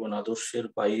সাল্লামের জীবন আদর্শের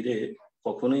বাইরে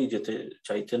কখনোই যেতে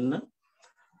চাইতেন না।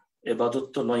 ইবাদত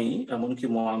তো নয়, এমনকি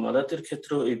মুআমালাতের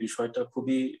ক্ষেত্রেও এই বিষয়টা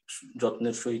খুবই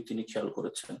যত্নের সহিত তিনি খেয়াল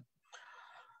করেছেন।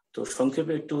 তো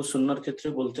সংক্ষেপে একটু সুন্নাহর ক্ষেত্রে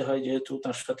বলতে হয়, যেহেতু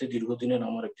তার সাথে দীর্ঘদিনের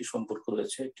আমার একটি সম্পর্ক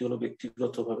রয়েছে। একটি হলো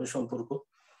ব্যক্তিগতভাবে সম্পর্ক,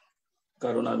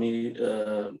 কারণ আমি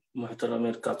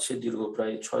মুহতারামের কাছে দীর্ঘ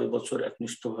প্রায় 6 বছর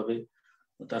একনিষ্ঠভাবে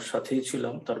তার সাথেই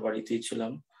ছিলাম, তার বাড়িতেই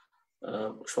ছিলাম,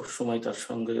 সবসময় তার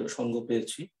সঙ্গে সঙ্গ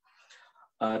পেয়েছি।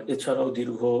 আর এছাড়াও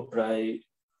দীর্ঘ প্রায়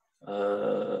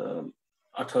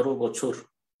 18 বছর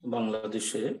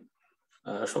বাংলাদেশে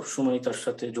সবসময় তার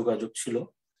সাথে যোগাযোগ ছিল,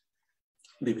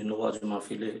 বিভিন্ন ওয়াজ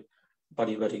মাহফিলে,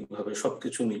 পারিবারিকভাবে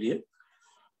সবকিছু মিলিয়ে।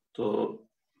 তো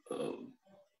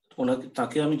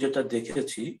তাকে আমি যেটা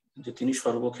দেখেছি যে তিনি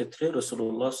সর্বক্ষেত্রে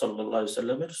রাসূলুল্লাহ সাল্লাল্লাহু আলাইহি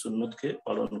সাল্লামের সুন্নতকে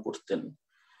পালন করতেন।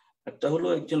 একটা হলো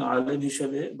একজন আলেম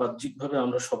হিসেবে বাহ্যিকভাবে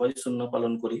আমরা সবাই সুন্নাহ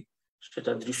পালন করি,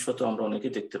 সেটা দৃশ্যত আমরা অনেকে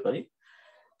দেখতে পাই,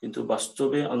 কিন্তু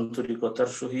বাস্তবে আন্তরিকতার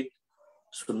সহিত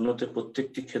সুন্নতের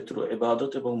প্রত্যেকটি ক্ষেত্র,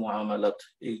 ইবাদত এবং মুআমালাত,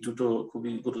 এই দুটো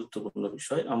খুবই গুরুত্বপূর্ণ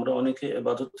বিষয়। আমরা অনেকে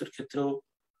ইবাদতের ক্ষেত্রেও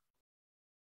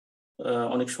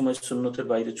অনেক সময় সুন্নতের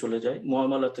বাইরে চলে যায়,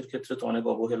 মুআমালাতের ক্ষেত্রে তো অনেক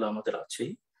অবহেলা আমাদের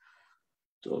আছেই।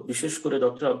 তো বিশেষ করে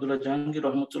ডক্টর আব্দুল্লাহ জাহাঙ্গীর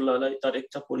রহমতুল্লাহ আলাইহি তার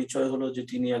একটা পরিচয় হলো যে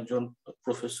তিনি একজন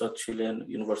প্রফেসর ছিলেন,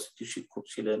 ইউনিভার্সিটির শিক্ষক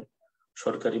ছিলেন,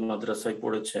 সরকারি মাদ্রাসায়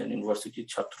পড়েছেন,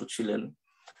 ইউনিভার্সিটির ছাত্র ছিলেন।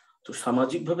 তো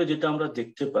সামাজিকভাবে যেটা আমরা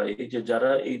দেখতে পাই যে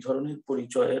যারা এই ধরনের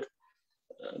পরিচয়ের,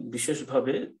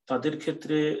 বিশেষভাবে তাদের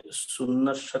ক্ষেত্রে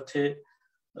সুন্নাহর সাথে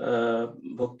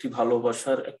ভক্তি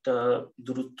ভালোবাসার একটা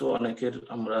দূরত্ব অনেকের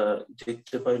আমরা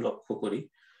দেখতে পাই, লক্ষ্য করি।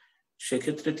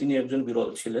 সেক্ষেত্রে তিনি একজন বিরল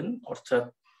ছিলেন। অর্থাৎ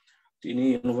তিনি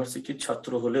ইউনিভার্সিটির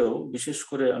ছাত্র হলেও, বিশেষ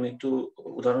করে আমি একটু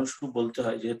উদাহরণস্বরূপ বলতে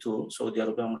হয়, যেহেতু সৌদি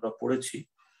আরবে আমরা পড়েছি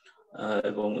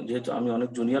এবং যেহেতু আমি অনেক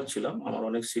জুনিয়র ছিলাম, আমার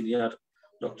অনেক সিনিয়র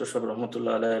ডক্টর সাহেব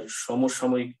রহমতুল্লাহ আলাইহির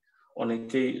সমসাময়িক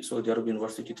অনেকেই সৌদি আরব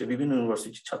ইউনিভার্সিটিতে বিভিন্ন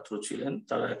ইউনিভার্সিটির ছাত্র ছিলেন।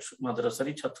 তারা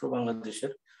মাদ্রাসারই ছাত্র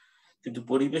বাংলাদেশের, কিন্তু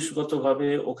পরিবেশগতভাবে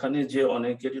ওখানে যে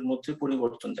অনেকের মধ্যে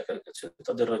পরিবর্তন দেখা গেছে।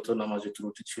 তাদের হয়তো নামাজে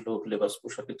ত্রুটি ছিল, লেবাস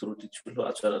পোশাকে ত্রুটি ছিল,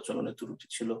 আচার আচরণে ত্রুটি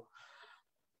ছিল,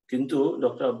 কিন্তু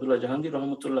ডক্টর আব্দুল্লাহ জাহাঙ্গীর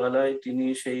রহমতুল্লাহ আলাইহি তিনি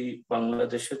সেই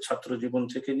বাংলাদেশের ছাত্র জীবন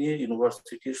থেকে নিয়ে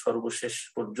ইউনিভার্সিটির সর্বশেষ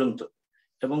পর্যন্ত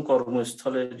এবং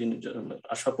কর্মস্থলে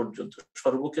আসা পর্যন্ত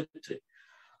সর্বক্ষেত্রে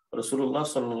রাসূলুল্লাহ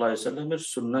সাল্লাল্লাহু আলাইহি সাল্লামের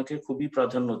সুন্নাহকে খুবই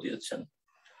প্রাধান্য দিয়েছেন।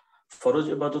 ফরজ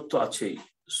ইবাদত তো আছেই,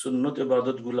 সুন্নত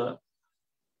ইবাদত গুলা,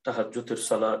 তাহাজ্জুদের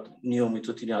সালাত নিয়মিত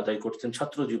তিনি আদায় করতেন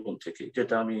ছাত্র জীবন থেকে,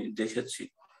 যেটা আমি দেখেছি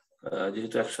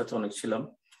যেহেতু একসাথে অনেক ছিলাম।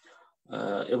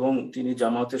 এবং তিনি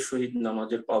জামাতের সহিত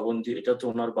নামাজের পাবন্দি, এটা তো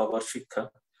ওনার বাবার শিক্ষা।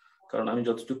 কারণ আমি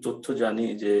যতটুকু তথ্য জানি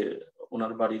যে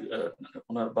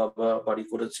ওনার বাবা বাড়ি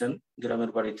করেছেন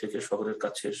গ্রামের বাড়ি থেকে শহরের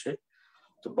কাছে এসে,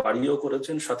 তো বাড়িও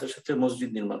করেছেন, সাথে সাথে মসজিদ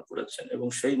নির্মাণ করেছেন এবং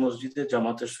সেই মসজিদে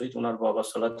জামাতের সহিত ওনার বাবা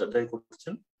সালাত আদায়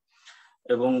করতেন।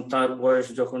 এবং তার বয়স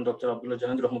যখন, ডক্টর আব্দুল্লাহ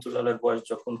জাহাঙ্গীর রহমতুল্লাহ আলাইহির বয়স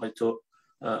যখন হয়তো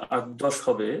 8-10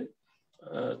 হবে,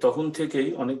 তখন থেকেই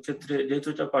অনেক ক্ষেত্রে, যেহেতু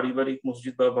এটা পারিবারিক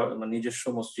মসজিদ বা নিজস্ব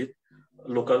মসজিদ,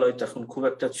 লোকালয় তখন খুব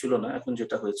একটা ছিল না এখন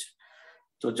যেটা হয়েছে,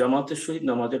 তো জামাতের সহিত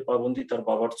নামাজের পাবন্দি তার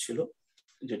বাবার ছিল,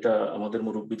 যেটা আমাদের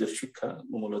মুরব্বীদের শিক্ষা।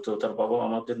 মূলত তার বাবা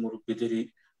আমাদের মুরব্বীদেরই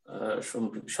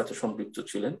সাথে সম্পৃক্ত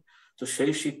ছিলেন। তো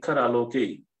সেই শিক্ষার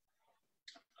আলোকেই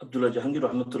আব্দুল্লাহ জাহাঙ্গীর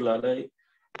রহমতুল্লাহ আলাইহি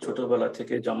ছোটবেলা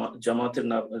থেকে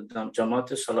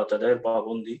জামাতের সালাত আদায়ের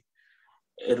পাবন্দি,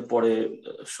 এরপরে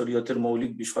শরীয়তের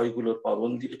মৌলিক বিষয়গুলোর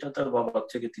পাবন্দি, এটা তার বাবার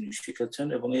থেকে তিনি শিখেছেন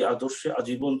এবং এই আদর্শে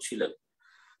আজীবন ছিলেন।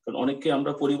 কারণ অনেককে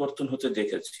আমরা পরিবর্তন হতে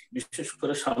দেখেছি, বিশেষ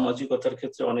করে সামাজিকতার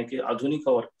ক্ষেত্রে অনেকে আধুনিক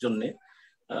হওয়ার জন্য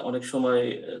অনেক সময়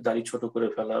দাড়ি ছোট করে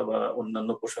ফেলা বা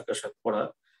অন্যান্য পোশাক আশাক পরা,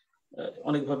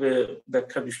 অনেকভাবে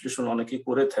ব্যাখ্যা বিশ্লেষণ অনেকেই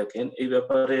করে থাকেন। এই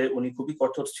ব্যাপারে উনি খুবই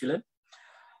কঠোর ছিলেন।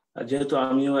 যেহেতু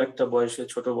আমিও একটা বয়সে,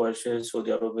 ছোট বয়সে সৌদি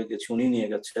আরবে গেছি, উনি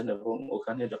নিয়ে গেছেন এবং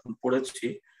ওখানে যখন পড়েছি,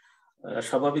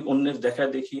 স্বাভাবিক অন্যের দেখা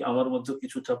দেখি আমার মধ্যে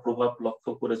কিছুটা প্রভাব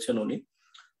লক্ষ্য করেছেন উনি,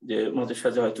 যে মাঝে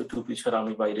সাঝে হয়তো টুপি ছাড়া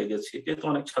আমি বাইরে গেছি, যেহেতু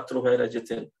অনেক ছাত্র ভাইরা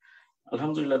যেতেন,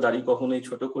 আলহামদুলিল্লাহ দাড়ি কখনোই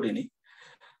ছোট করিনি।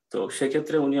 তো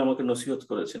সেক্ষেত্রে উনি আমাকে নসিহত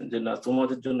করেছেন যে না,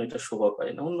 তোমাদের জন্য এটা শোভা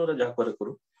পায় না, অন্যরা যা করে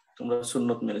করুক, তোমরা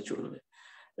সুন্নত মেনে চলবে,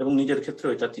 এবং নিজের ক্ষেত্রে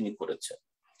এটা তিনি করেছেন।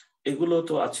 এগুলো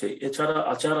তো আছে। এছাড়া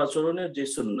আচার আচরণের যে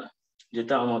সুন্নাহ,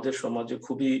 যেটা আমাদের সমাজে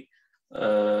খুবই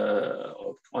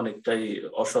অনেকটাই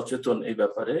অসচেতন এই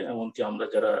ব্যাপারে, এমনকি আমরা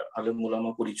যারা আলেম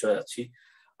উলামা পরিচয় আছি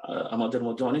আমাদের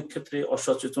মধ্যে অনেক ক্ষেত্রে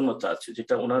অসচেতনতা আছে,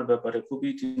 যেটা ওনার ব্যাপারে খুবই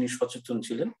তিনি সচেতন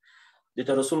ছিলেন।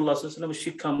 যেটা রাসূলুল্লাহ সাল্লাল্লাহু আলাইহি ওয়াসাল্লামের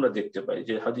শিক্ষা আমরা দেখতে পাই,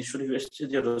 যে হাদিস শরীফ এসেছে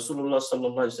যে রাসূলুল্লাহ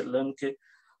সাল্লাল্লাহু আলাইহি ওয়াসাল্লামকে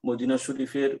মদিনা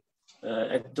শরীফের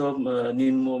একদম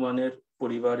নিম্নমানের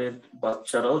পরিবারের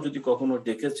বাচ্চারাও যদি কখনো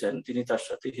দেখেছেন, তিনি তার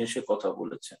সাথে হেসে কথা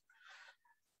বলেছেন।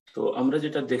 তো আমরা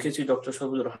যেটা দেখেছি ডক্টর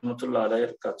সাহেবুর রহমতুল্লাহ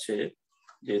আলাইয়ের কাছে,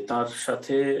 যে তার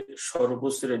সাথে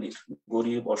সর্বশ্রেণীর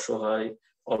গরিব, অসহায়,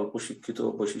 অল্প শিক্ষিত,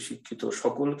 বেশি শিক্ষিত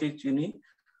সকলকেই তিনি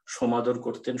সমাদর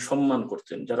করতেন, সম্মান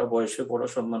করতেন। যারা বয়সে বড়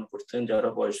সম্মান করতেন, যারা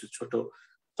বয়সে ছোট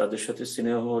তাদের সাথে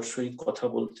স্নেহর সহিত কথা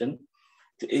বলতেন।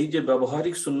 তো এই যে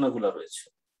ব্যবহারিক সুন্নাহগুলো রয়েছে,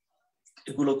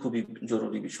 এগুলো খুবই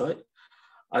জরুরি বিষয়।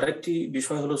 আরেকটি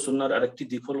বিষয় হলো সুন্নাহর আরেকটি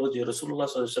দিক হলো যে রাসূলুল্লাহ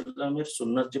সাল্লাল্লাহু আলাইহি ওয়াসাল্লামের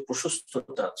সুন্নাহর যে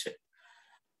প্রশস্ততা আছে,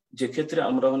 যে ক্ষেত্রে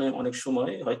আমরা অনেক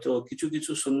সময় হয়তো কিছু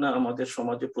কিছু সুন্নাহ আমাদের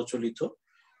সমাজে প্রচলিত,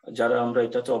 যারা আমরা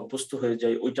এটাতে অভ্যস্ত হয়ে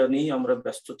যাই, ওইটা নিয়েই আমরা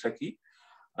ব্যস্ত থাকি।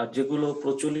 আর যেগুলো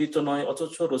প্রচলিত নয়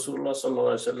অথচ রাসূলুল্লাহ সাল্লাল্লাহু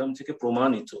আলাইহি ওয়াসাল্লাম থেকে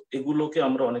প্রমাণিত, এগুলোকে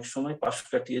আমরা অনেক সময় পাশ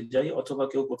কাটিয়ে যাই, অথবা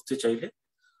কেউ করতে চাইলে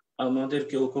আমাদের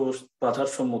কেউ বাধার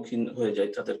সম্মুখীন হয়ে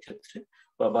যায় তাদের ক্ষেত্রে,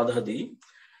 বা বাধা দিই।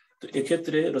 তো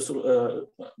এক্ষেত্রে রাসূল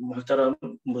মুহতারাম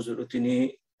হুজুর তিনি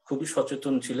খুবই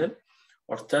সচেতন ছিলেন।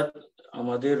 অর্থাৎ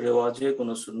আমাদের রেওয়াজে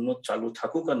কোনো সুন্নত চালু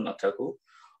থাকুক আর না থাকুক,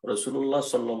 রাসূলুল্লাহ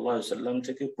সাল্লাল্লাহু আলাইহি ওয়াসাল্লাম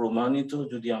থেকে প্রমাণিত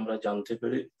যদি আমরা জানতে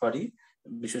পারি,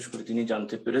 বিশেষ করে তিনি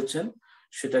জানতে পেরেছেন,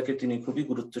 সেটাকে তিনি খুবই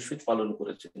গুরুত্বের সহিত পালন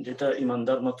করেছেন, যেটা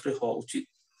ইমানদার মাত্রই হওয়া উচিত,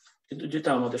 কিন্তু যেটা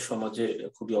আমাদের সমাজে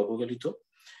খুবই অবহেলিত।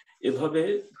 এভাবে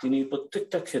তিনি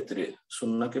প্রত্যেকটা ক্ষেত্রে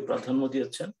সুন্নাহকে প্রাধান্য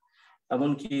দিয়েছেন।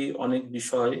 এমনকি অনেক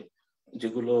বিষয়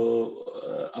যেগুলো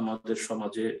আমাদের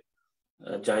সমাজে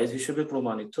জায়েজ হিসেবে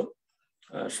প্রমাণিত,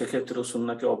 সেক্ষেত্রেও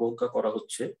সুন্নাহকে অবজ্ঞা করা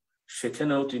হচ্ছে,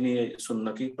 সেখানেও তিনি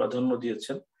সুন্নাহকেই প্রাধান্য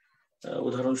দিয়েছেন।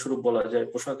 উদাহরণস্বরূপ বলা যায়,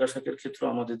 পোশাক আশাকের ক্ষেত্রে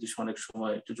আমাদের দেশে অনেক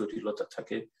সময় একটু জটিলতা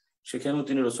থাকে, সেখানেও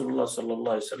তিনি রাসূলুল্লাহ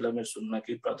সাল্লাল্লাহু আলাইহি ওয়াসাল্লামের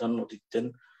সুন্নাহকেই প্রাধান্য দিতেন।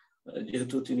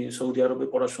 যেহেতু তিনি সৌদি আরবে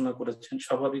পড়াশোনা করেছেন,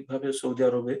 স্বাভাবিকভাবে সৌদি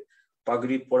আরবে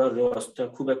পাগড়ি পরার রেওয়াজটা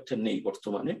খুব একটা নেই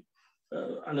বর্তমানে।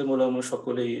 আলেম ওলামা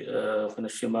সকলেই ওখানে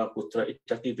সীমা কুত্রা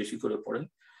এটাকেই বেশি করে পড়েন।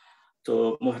 তো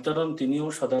মুহতারাম তিনিও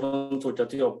সাধারণত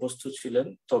ওটাতেই অভ্যস্ত ছিলেন।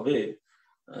 তবে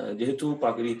যেহেতু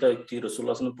পাগড়িটা একটি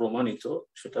রাসূলুল্লাহ সাল্লাল্লাহু আলাইহি ওয়াসাল্লাম প্রমাণিত,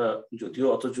 সেটা যদিও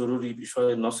অত জরুরি বিষয়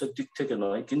নসের দিক থেকে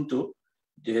নয়, কিন্তু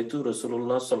যেহেতু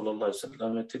রাসূলুল্লাহ সাল্লাল্লাহু আলাইহি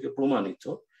ওয়াসাল্লামের থেকে প্রমাণিত,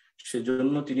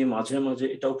 সেজন্য তিনি মাঝে মাঝে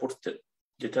এটাও পড়তেন,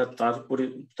 যেটা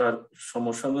তার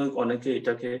সমসাময়িক অনেকে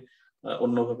এটাকে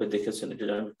অন্যভাবে দেখেছেন,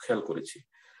 যেটা আমি খেয়াল করেছি।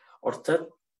 অর্থাৎ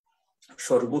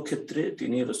সর্বক্ষেত্রে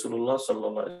তিনি রাসূলুল্লাহ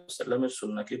সাল্লাল্লাহু আলাইহি ওয়াসাল্লামের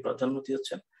সুন্নাহকে প্রাধান্য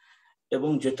দিয়েছেন, এবং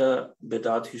যেটা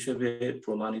বেদাত হিসেবে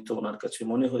প্রমাণিত ওনার কাছে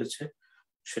মনে হয়েছে,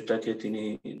 সেটাকে তিনি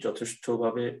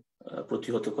যথেষ্টভাবে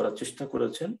প্রতিহত করার চেষ্টা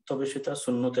করেছেন, তবে সেটা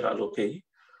সুন্নতের আলোকেই।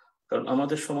 কারণ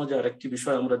আমাদের সমাজে আরেকটি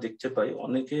বিষয় আমরা দেখতে পাই,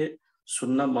 অনেকে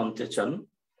সুন্নাহ মানতে চান,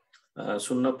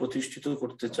 সুন্নাহ প্রতিষ্ঠিত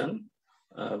করতে চান,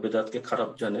 বেদাতকে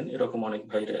খারাপ জানেন, এরকম অনেক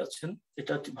ভাইরা আছেন।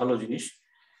 এটা ভালো জিনিস,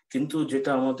 কিন্তু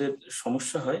যেটা আমাদের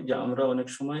সমস্যা হয় যে আমরা অনেক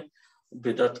সময়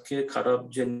বেদাতকে খারাপ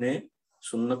জেনে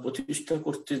সুন্নাহ প্রতিষ্ঠা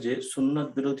করতে যে সুন্নাত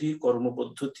বিরোধী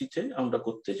কর্মপদ্ধতিতে আমরা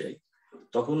করতে যাই,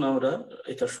 তখন আমরা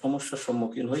এটার সমস্যার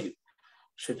সম্মুখীন হই,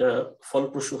 সেটা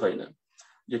ফলপ্রসূ হয় না।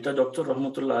 যেটা ডক্টর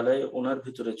রহমতুল্লাহ আলাইহি ওনার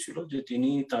ভিতরে ছিল, যে তিনি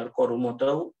তার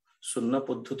কর্মটাও সুন্নাহ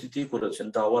পদ্ধতিতেই করেছেন।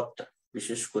 দাওয়াতটা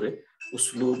বিশেষ করে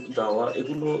উসলুব, দাওয়া,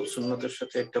 এগুলো সুন্নাতের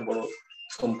সাথে একটা বড়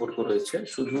সম্পর্ক রয়েছে।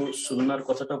 শুধু সুন্নাহর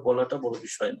কথাটা বলাটা বড়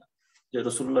বিষয় না, যে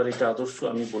রাসূলুল্লাহর এটা আদর্শ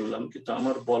আমি বললাম, কিন্তু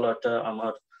আমার বলাটা,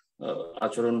 আমার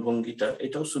আচরণ ভঙ্গিটা,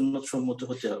 এটাও সুন্নত সম্মত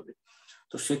হতে হবে।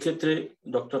 তো সেক্ষেত্রে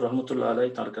ডক্টর রহমতুল্লাহ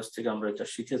আলাইহি তার কাছ থেকে আমরা এটা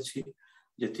শিখেছি,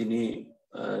 যে তিনি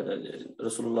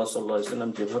রাসূলুল্লাহ সাল্লাল্লাহু আলাইহি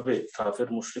ওয়াসাল্লাম যেভাবে কাফের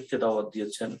মুশরিককে দাওয়াত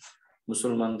দিয়েছেন,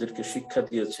 মুসলমানদেরকে শিক্ষা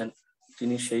দিয়েছেন,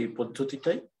 তিনি সেই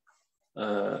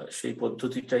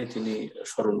পদ্ধতিটাই তিনি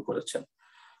স্মরণ করেছেন।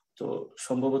 তো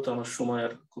সম্ভবত আমার সময়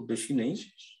আর খুব বেশি নেই,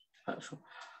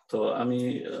 তো আমি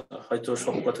হয়তো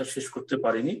সব কথা শেষ করতে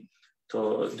পারিনি, তো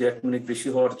 2-1 মিনিট বেশি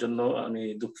হওয়ার জন্য আমি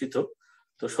দুঃখিত।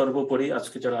 তো সর্বোপরি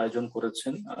আজকে যারা আয়োজন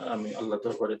করেছেন, আমি আল্লাহ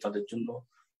দরবারে তাদের জন্য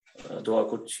দোয়া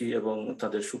করছি এবং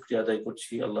তাদের শুকরিয়া আদায়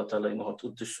করছি। আল্লাহ তাআলা এই মহৎ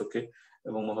উদ্দেশ্যকে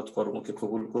এবং মহৎ কর্মকে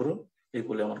কবুল করুন, এই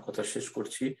বলে আমার কথা শেষ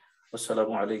করছি।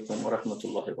 আসসালামু আলাইকুম ওয়া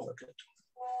রাহমাতুল্লাহি ওয়া বারাকাতুহু।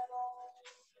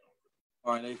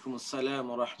 ওয়ালাইকুম আসসালাম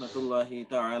ওয়া রাহমাতুল্লাহি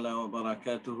তাআলা ওয়া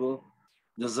বারাকাতুহু।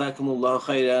 জাযাকুমুল্লাহু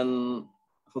খাইরান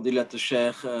ফদিলাতুশ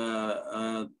শাইখ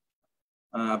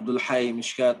আব্দুল হাই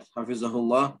মিশকাত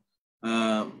হাফিজাহুল্লাহ।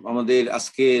 আমাদের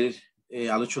আজকের এই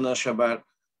আলোচনা সভার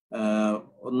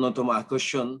অন্যতম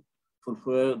আকর্ষণ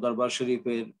ফুরফুরের দরবার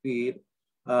শরীফের পীর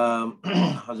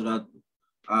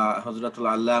হযরতুল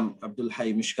আল্লাম আব্দুল হাই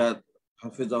মিশকাত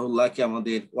হাফিজাহুল্লাহকে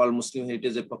আমাদের ওয়ার্ল্ড মুসলিম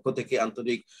হেরিটেজের পক্ষ থেকে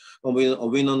আন্তরিক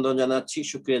অভিনন্দন জানাচ্ছি,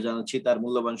 শুকরিয়া জানাচ্ছি তার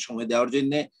মূল্যবান সময় দেওয়ার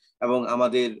জন্য এবং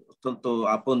আমাদের অত্যন্ত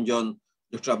আপনজন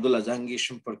ডক্টর আব্দুল্লাহ জাহাঙ্গীর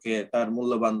সম্পর্কে তার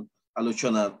মূল্যবান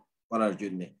আলোচনা করার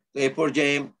জন্য। তো এই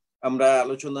পর্যায়ে আমরা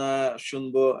আলোচনা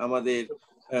শুনবো। আমাদের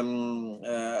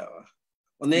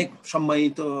অনেক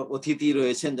সম্মানিত অতিথি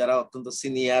রয়েছেন যারা অত্যন্ত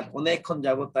সিনিয়র, অনেকক্ষণ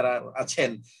যাবত তারা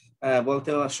আছেন,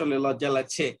 বলতেও আসলে লজ্জা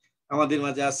লাগছে। আমাদের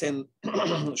মাঝে আছেন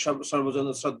সর্বজন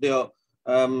শ্রদ্ধেয়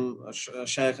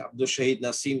শেখ আব্দুল শহীদ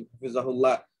নাসিম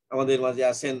হাফিজাহুল্লাহ, আমাদের মাঝে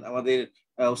আছেন আমাদের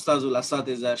উস্তাজুল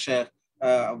আসাতিজা শেখ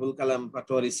আবুল কালাম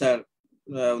পাটোয়ারি স্যার,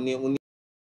 উনি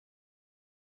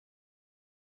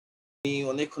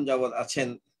অনেকক্ষণ যাবত আছেন।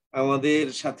 আমাদের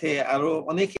সাথে আরো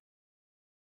অনেকে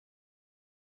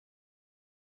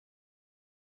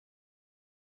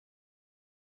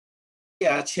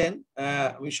আছেন,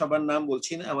 আমি সবার নাম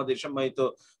বলছি না, আমাদের সম্মানিত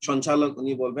সঞ্চালক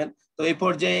উনি বলবেন। তো এই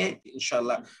পর্যায়ে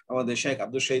ইনশাআল্লাহ আমাদের শেখ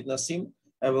আব্দুল শহীদ নাসিম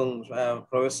এবং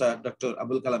professor doctor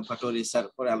Abul Kalam Patwari sir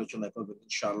পরে আলোচনা করবেন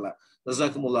ইনশাআল্লাহ।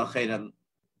 জাযাকুমুল্লাহ খাইরান।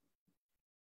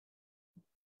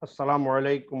 আসসালামু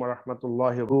আলাইকুম ওয়া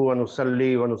রাহমাতুল্লাহি ওয়া নুসাল্লি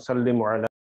ওয়া নুসাল্লিমু আলা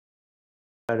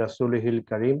রাসূলিহিল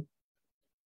কারীম।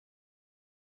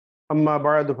 আম্মা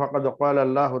বা'দু ফাকাদ ক্বালা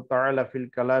আল্লাহু তাআলা ফিল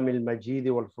কালামিল মাজিদ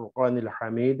ওয়াল ফুরকানিল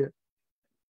হামিদ।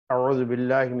 আউযু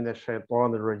বিল্লাহি মিনাশ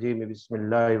শাইতানির রাজীম।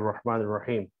 বিসমিল্লাহির রহমানির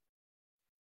রহিম।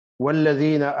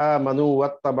 والذين آمنوا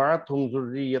واتبعتهم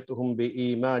ذريتهم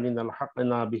بإيمان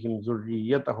ألحقنا بهم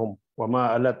ذريتهم وما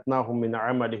ألتناهم من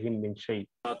عملهم من شيء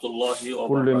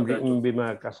كل امرئ بما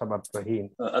كسب رهين.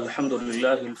 الحمد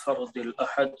لله الفرد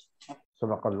الأحد.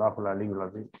 صدق الله العلي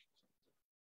العظيم.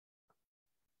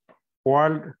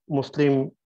 World Muslim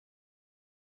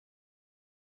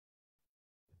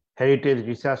Heritage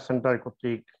Research Center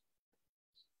কর্তৃক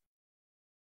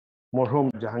মরহুম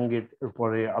জাহাঙ্গীর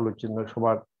উপরে আলোচনা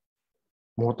সভার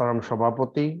মোহতারাম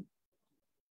সভাপতি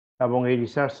এবং এই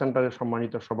রিসার্চ সেন্টারের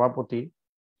সম্মানিত সভাপতি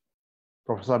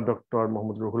প্রফেসর ডক্টর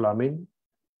মোহাম্মদ রুহুল আমিন,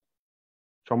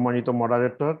 সম্মানিত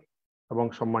মডারেটর এবং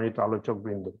সম্মানিত আলোচক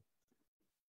বৃন্দ,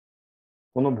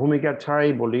 কোনো ভূমিকা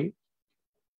ছাড়াই বলি,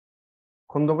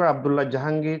 খন্দকার আব্দুল্লাহ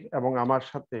জাহাঙ্গীর এবং আমার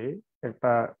সাথে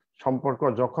একটা সম্পর্ক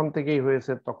যখন থেকেই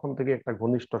হয়েছে তখন থেকে একটা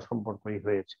ঘনিষ্ঠ সম্পর্কই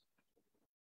হয়েছে।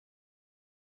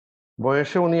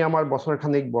 বয়সে উনি আমার বছর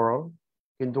খানিক বড়,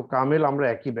 কিন্তু কামেল আমরা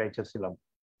একই ব্যাচে ছিলাম।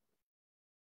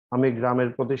 আমি গ্রামের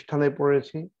প্রতিষ্ঠানে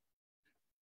পড়েছি,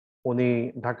 উনি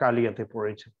ঢাকা আলিয়াতে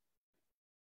পড়েছেন।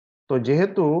 তো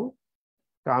যেহেতু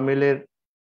কামেলের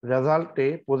রেজাল্টে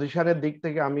পজিশনের দিক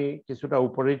থেকে আমি কিছুটা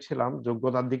উপরেই ছিলাম,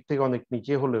 যোগ্যতার দিক থেকে অনেক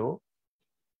নিচে হলেও,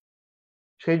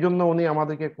 সেই জন্য উনি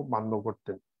আমাদেরকে খুব মান্য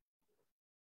করতেন।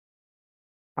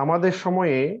 আমাদের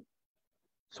সময়ে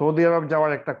সৌদি আরব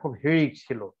যাওয়ার একটা খুব হিড়িক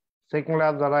ছিল। সেকেন্ড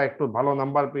ক্লাস যারা একটু ভালো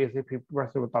নাম্বার পেয়েছে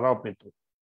 50% তারাও পেত।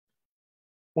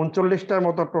 39টার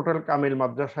মতো টোটাল কামিল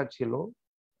মাদ্রাসা ছিল,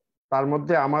 তার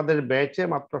মধ্যে আমাদের ব্যাচে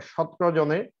মাত্র 17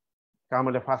 জনে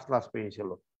কামিলে ফার্স্ট ক্লাস পেয়েছিল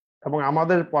এবং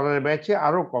আমাদের পরের ব্যাচে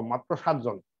আরো কম, মাত্র 7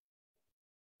 জন।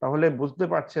 তাহলে বুঝতে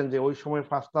পারছেন যে ওই সময়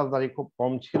ফার্স্ট ক্লাসদারি খুব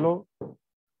কম ছিল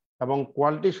এবং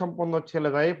কোয়ালিটি সম্পন্ন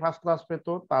ছেলেরাই ফার্স্ট ক্লাস পেত।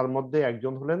 তার মধ্যে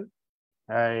একজন হলেন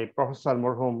প্রফেসর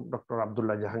মরহুম ডক্টর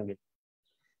আব্দুল্লাহ জাহাঙ্গীর।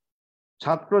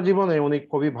 ছাত্র জীবনে উনি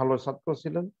খুবই ভালো ছাত্র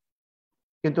ছিলেন,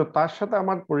 কিন্তু তার সাথে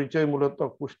আমার পরিচয় মূলত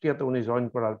কুষ্টিয়াতে উনি জয়েন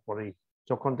করার পরেই।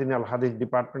 যখন তিনি আল হাদিস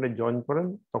ডিপার্টমেন্টে জয়েন করেন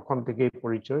তখন থেকে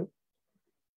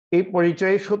এই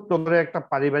পরিচয় সূত্র ধরে একটা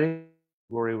পারিবারিক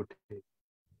গড়ে ওঠে।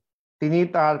 তিনি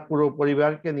তার পুরো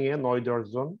পরিবারকে নিয়ে 9-10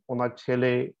 জন, ওনার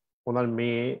ছেলে, ওনার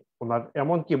মেয়ে, ওনার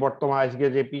এমনকি বর্তমান আজকে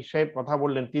যে পীর সাহেব কথা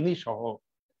বললেন তিনি সহ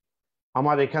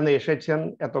আমার এখানে এসেছেন।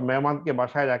 এত মেহমানকে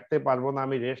বাসায় রাখতে পারবো না,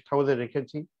 আমি রেস্ট হাউসে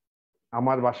রেখেছি,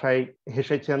 আমার বাসায়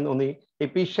এসেছেন উনি, এই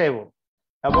পীর সাহেব।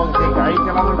 এবং যে গাড়ি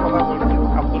চালানোর কথা বলছেন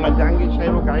আব্দুল্লাহ জাহাঙ্গীর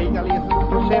সাহেবও গাড়ি চালিয়েছেন,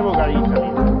 পীর সাহেবও গাড়ি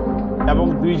চালিয়েছেন এবং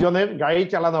দুইজনের গাড়ি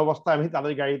চালানো অবস্থায় আমি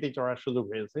তাদের গাড়িতে চড়ার সুযোগ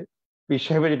হয়েছে। পীর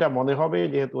সাহেবের এটা মনে হবে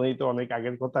যেহেতু উনি তো অনেক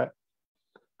আগের কথা।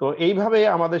 তো এইভাবে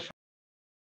আমাদের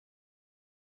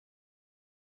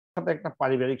সাথে একটা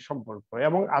পারিবারিক সম্পর্ক।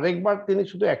 এবং আরেকবার তিনি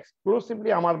শুধু এক্সক্লুসিভলি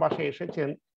আমার বাসায় এসেছেন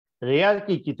রেয়ার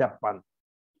কি কিতাব পান,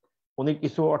 উনি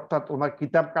কিছু, অর্থাৎ ওনার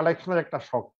কিতাব কালেকশনের একটা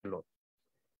শখ ছিল।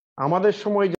 আমাদের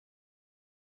সময়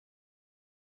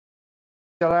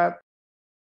যারা,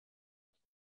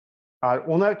 আর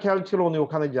ওনার খেয়াল ছিল উনি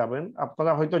ওখানে যাবেন।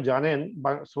 আপনারা হয়তো জানেন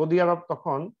সৌদি আরব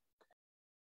তখন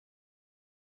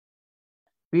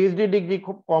পিএইচডি ডিগ্রি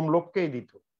খুব কম লোককেই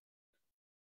দিত।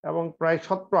 এবং প্রায়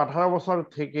 17-18 বছর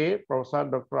থেকে professor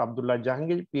doctor Abdullah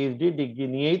Jahangir PhD degree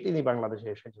নিয়েই তিনি বাংলাদেশে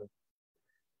এসেছেন।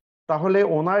 তাহলে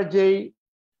ওনার যেই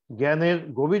জ্ঞানের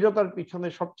গভীরতার পিছনে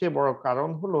সবচেয়ে বড় কারণ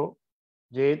হলো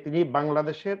যে তিনি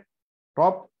বাংলাদেশের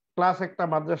টপ ক্লাস একটা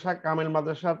মাদ্রাসা কামেল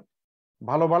মাদ্রাসার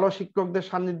ভালো ভালো শিক্ষকদের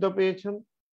সান্নিধ্য পেয়েছেন।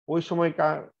 ওই সময়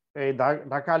এই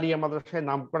ঢাকা আলিয়া মাদ্রাসায়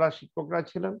নামকরা শিক্ষকরা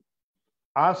ছিলেন।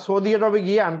 আর সৌদি আরবে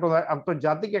গিয়ে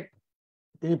আন্তর্জাতিক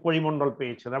তিনি পরিমণ্ডল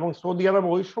পেয়েছেন। এবং সৌদি আরব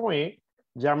ওই সময়ে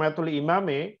জামায়াতুল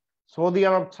ইমামে সৌদি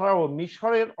আরব ছাড়াও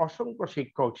মিশরের অসংখ্য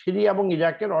শিক্ষক, সিরিয়া এবং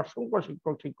ইরাকের অসংখ্য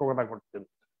শিক্ষক শিক্ষকতা করতেন।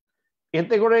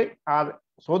 এতে করে আর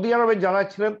সৌদি আরবে যারা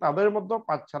ছিলেন তাদের মধ্যে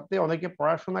পাশ্চাত্যে অনেকে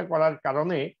পড়াশোনা করার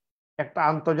কারণে একটা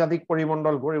আন্তর্জাতিক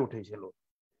পরিমণ্ডল গড়ে উঠেছিল।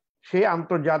 সেই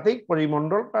আন্তর্জাতিক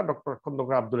পরিমণ্ডলটা ডক্টর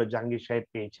খন্দকার আব্দুল্লাহ জাহাঙ্গীর সাহেব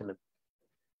পেয়েছিলেন।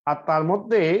 আর তার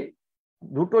মধ্যে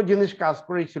দুটো জিনিস কাজ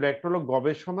করেছিল, একটা হলো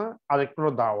গবেষণা আর একটা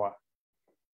হলো দাওয়া।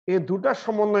 এই দুটা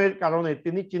সমন্বয়ের কারণে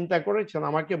তিনি চিন্তা করেছেন,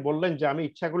 আমাকে বললেন যে আমি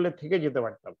ইচ্ছা করলে থেকে যেতে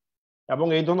পারতাম এবং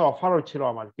এই ধরনের অফারও ছিল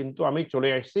আমার, কিন্তু আমি চলে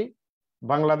আসছি।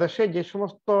 বাংলাদেশে যে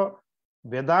সমস্ত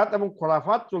বেদাত এবং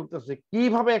খোরাফাত চলতেছে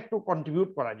কিভাবে একটু কন্ট্রিবিউট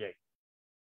করা যায়।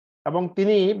 এবং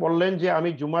তিনি বললেন যে আমি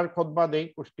জুমার খুতবা দেই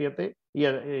কুষ্টিয়াতে,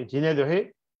 ঝিনাইদহে।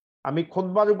 আমি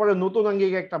খুতবার উপরে নতুন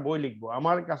আঙ্গিকে একটা বই লিখবো।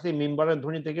 আমার কাছে মিম্বারের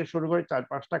ধ্বনি থেকে শুরু করে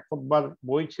 4-5টা খুতবার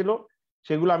বই ছিল,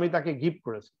 সেগুলো আমি তাকে গিফট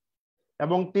করেছি।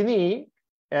 এবং তিনি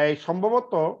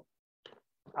সম্ভবত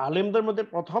আলেমদের মধ্যে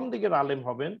প্রথম দিকের আলেম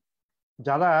হবেন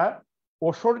যারা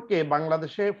ওসরকে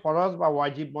বাংলাদেশে ফরজ বা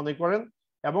ওয়াজিব মনে করেন।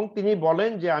 এবং তিনি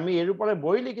বলেন যে আমি এর উপরে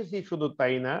বই লিখেছি, শুধু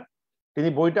তাই না, তিনি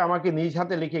বইটা আমাকে নিজ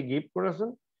হাতে লিখে গিফট করেছেন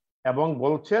এবং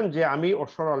বলছেন যে আমি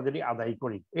ওসর অলরেডি আদায়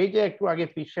করি। এই যে একটু আগে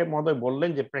পীর সাহেব মহোদয় বললেন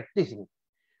যে প্র্যাকটিসিং,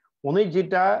 উনি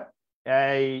যেটা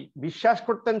বিশ্বাস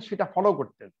করতেন সেটা ফলো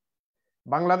করতেন।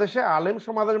 বাংলাদেশে আলেম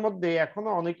সমাজের মধ্যে এখনো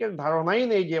অনেকের ধারণাই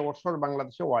নেই যে ওসর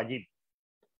বাংলাদেশে ওয়াজিব,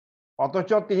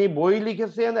 অথচ তিনি বই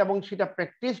লিখেছেন এবং সেটা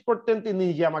প্র্যাকটিস করতেন, তিনি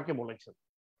নিজে আমাকে বলেছেন।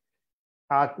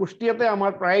 আর কুষ্টিয়াতে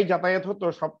আমার প্রায় যাতায়াত হতো,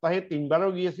 সপ্তাহে 3বারও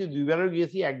গিয়েছি, 2বারও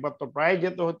গিয়েছি, একবার তো প্রায়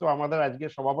যেতে হতো। আমাদের আজকে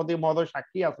সভাপতি মহোদয়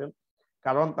সাক্ষী আছেন,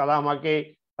 কারণ তারা আমাকে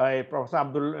প্রফেসর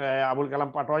আবুল কালাম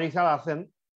পাটোয়ারি স্যার আছেন,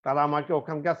 তারা আমাকে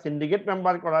ওখানকার সিন্ডিকেট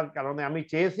মেম্বার করার কারণে আমি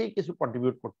চেয়েছি কিছু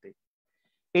কন্ট্রিবিউট করতে।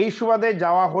 এই সুবাদে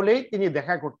যাওয়া হলেই তিনি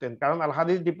দেখা করতেন, কারণ আল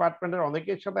হাদিস ডিপার্টমেন্টের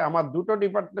অনেকের সাথে আমার দুটো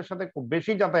ডিপার্টমেন্টের সাথে খুব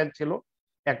বেশি যাতায়াত ছিল,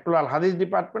 একটা হলো আল হাদিস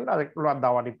ডিপার্টমেন্ট আর একটা হলো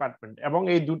দাওয়া ডিপার্টমেন্ট। এবং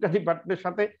এই দুটো ডিপার্টমেন্টের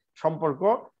সাথে সম্পর্ক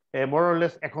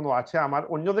মোরলেস এখনো আছে, আমার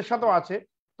অন্যদের সাথেও আছে,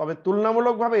 তবে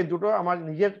তুলনামূলকভাবে এই দুটো আমার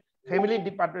নিজের ফ্যামিলি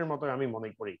ডিপার্টমেন্টের মতো আমি মনে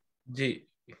করি। জি,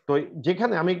 তো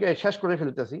যেখানে আমি শেষ করে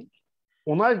ফেলতেছি,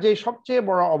 ওনার যে সবচেয়ে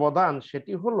বড় অবদান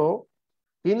সেটি হলো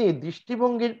তিনি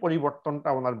দৃষ্টিভঙ্গির পরিবর্তনটা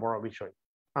ওনার বড় বিষয়।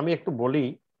 আমি একটু বলি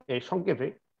এই সংক্ষেপে।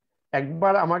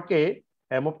 একবার আমাকে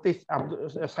মুফতি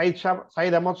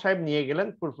সাইদ আহমদ সাহেব নিয়ে গেলেন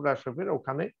ফুরফুরা শরীফের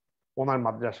ওখানে ওনার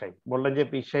মাদ্রাসায়, বললেন যে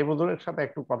পীর সাহেব হুজুরের সাথে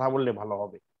একটু কথা বললে ভালো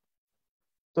হবে।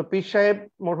 তো পীর সাহেব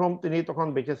মরহুম, তিনি তখন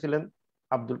বেঁচে ছিলেন,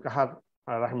 আব্দুল কাহার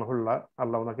রাহিমাহুল্লাহ,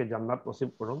 আল্লাহ ওনাকে জান্নাত নসিব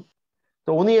করুন। তো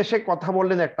উনি এসে কথা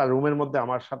বললেন একটা রুমের মধ্যে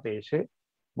আমার সাথে, এসে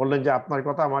বললেন যে আপনার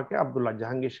কথা আমাকে আব্দুল্লাহ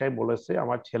জাহাঙ্গীর সাহেব বলেছে,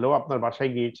 আমার ছেলেও আপনার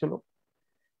বাসায় গিয়েছিল।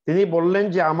 তিনি বললেন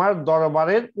যে আমার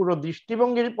দরবারের পুরো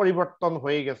দৃষ্টিভঙ্গির পরিবর্তন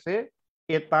হয়ে গেছে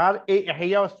তার এই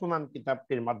ইহইয়া সুনান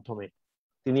কিতাবটির মাধ্যমে।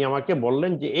 তিনি আমাকে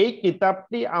বললেন যে এই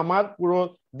কিতাবটি আমার পুরো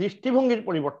দৃষ্টিভঙ্গির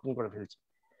পরিবর্তন করে ফেলছে।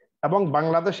 এবং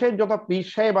বাংলাদেশের যত পীর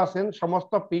সাহেব আছেন,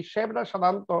 সমস্ত পীর সাহেবরা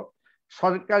সাধারণত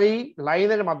সরকারি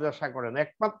লাইনের মাদ্রাসা করেন,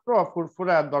 একমাত্র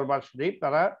ফুরফুরা দরবার শরীফ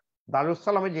তারা দারুস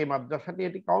সালামে যে মাদ্রাসাটি,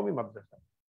 এটি কওমি মাদ্রাসা।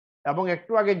 এবং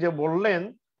একটু আগে যে বললেন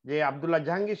যে আব্দুল্লাহ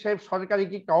জাহাঙ্গীর সাহেব সরকারি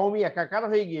কি কওমি একাকার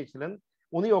হয়ে গিয়েছিলেন,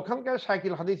 উনি ওখানকার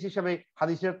শাইখুল হাদিস হিসেবে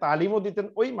হাদিসের তালিমও দিতেন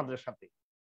ওই মাদ্রাসাতে।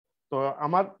 তো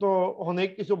আমার তো অনেক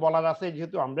কিছু বলার আছে,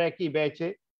 যেহেতু আমরা একই ব্যাচে,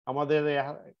 আমাদের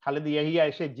খালেদ ইয়াহিয়া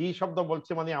এসে জি শব্দ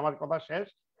বলছে মানে আমার কথা শেষ।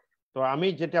 তো আমি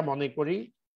যেটা মনে করি,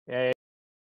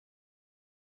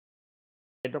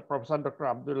 এটা প্রফেসর ডক্টর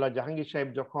আব্দুল্লাহ জাহাঙ্গীর সাহেব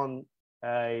যখন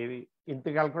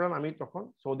ইন্তেকাল করেন, আমি তখন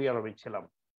সৌদি আরবে ছিলাম।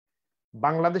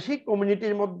 বাংলাদেশি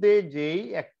কমিউনিটির মধ্যে যেই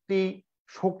একটি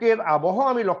শোকের আবহ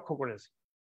আমি লক্ষ্য করেছি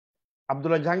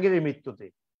আব্দুল্লাহ জাহাঙ্গীরের মৃত্যুতে,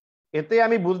 এতে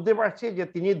আমি বুঝতে পারছি যে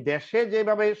তিনি দেশে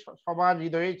যেভাবে সবার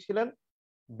হৃদয়ে ছিলেন,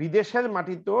 বিদেশের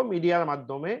মাটিতেও মিডিয়ার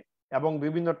মাধ্যমে এবং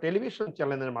বিভিন্ন টেলিভিশন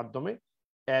চ্যানেলের মাধ্যমে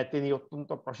তিনি অত্যন্ত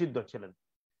প্রসিদ্ধ ছিলেন।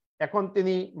 এখন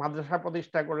তিনি মাদ্রাসা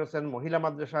প্রতিষ্ঠা করেছেন, মহিলা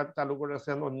মাদ্রাসা চালু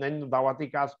করেছেন, অন্যান্য দাওয়াতি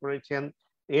কাজ করেছেন,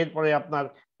 এরপরে আপনার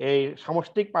এই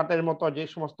সামষ্টিক পাঠের মতো যে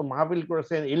সমস্ত মাহফিল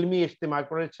করেছেন, ইলমি ইজতিমা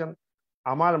করেছেন।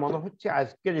 আমার মনে হচ্ছে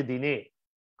আজকের দিনে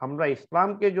আমরা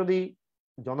ইসলামকে যদি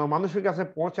জনমানুষের কাছে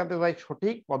পৌঁছাতে যাই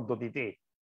সঠিক পদ্ধতিতে,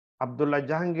 আব্দুল্লাহ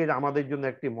জাহাঙ্গীর আমাদের জন্য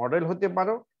একটি মডেল হতে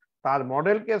পারো। তার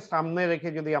মডেলকে সামনে রেখে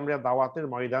যদি আমরা দাওয়াতের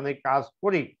ময়দানে কাজ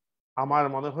করি, আমার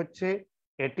মনে হচ্ছে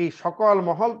এটি সকল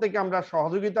মহল থেকে আমরা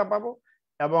সহযোগিতা পাবো,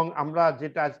 এবং আমরা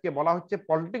যেটা আজকে বলা হচ্ছে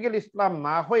পলিটিক্যাল ইসলাম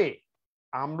না হয়ে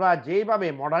আমরা যেভাবে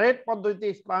মডারেট পদ্ধতিতে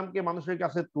ইসলামকে মানুষের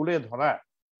কাছে তুলে ধরা,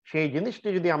 সেই জিনিসটি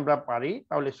যদি আমরা পারি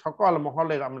তাহলে সকল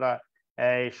মহলের আমরা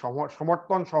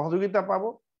সমর্থন সহযোগিতা পাবো।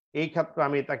 এই ক্ষেত্রে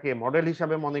আমি তাকে মডেল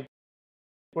হিসাবে মনে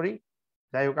করি।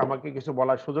 যাই হোক, আমাকে কিছু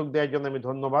বলার সুযোগ দেওয়ার জন্য আমি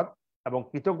ধন্যবাদ এবং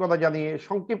কৃতজ্ঞতা জানিয়ে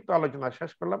সংক্ষিপ্ত আলোচনা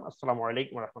শেষ করলাম। আসসালামু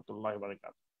আলাইকুম ওয়া রাহমাতুল্লাহি ওয়া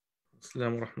বারাকাতুহু।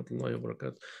 আসসালামু রাহমাতুল্লাহি ওয়া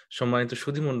বারাকাতুহু। সম্মানিত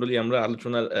সুধী মণ্ডলী, আমরা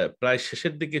আলোচনার প্রায়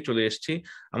শেষের দিকে চলে এসেছি।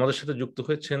 আমাদের সাথে যুক্ত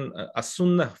হয়েছেন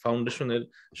আস-সুন্নাহ ফাউন্ডেশনের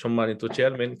সম্মানিত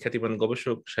চেয়ারম্যান, খ্যাতিমান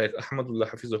গবেষক শাইখ আহমদুল্লাহ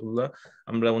হাফিজাহুল্লাহ।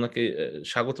 আমরা ওনাকে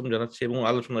স্বাগতম জানাচ্ছি এবং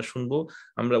আলোচনা শুনবো।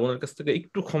 আমরা ওনার কাছ থেকে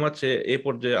একটু ক্ষমা চেয়ে এই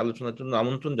পর্যায়ে আলোচনার জন্য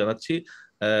আমন্ত্রণ জানাচ্ছি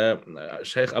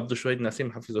শাইখ আব্দুল শহীদ নাসিম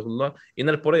হাফিজাহুল্লাহ।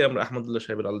 এনার পরে আমরা আহমদুল্লাহ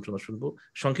সাহেবের আলোচনা শুনবো।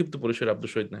 সংক্ষিপ্ত পরিসরে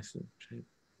আব্দুল শহীদ নাসিম সাহেব।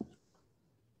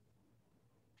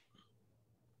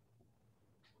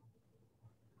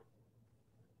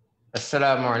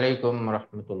 السلام عليكم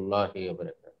ورحمة الله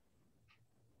وبركاته.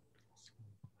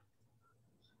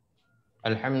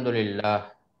 الحمد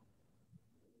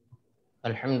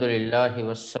لله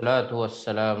والصلاة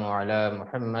والسلام على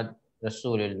محمد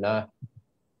رسول الله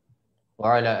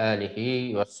وعلى آله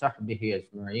وصحبه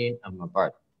أجمعين أما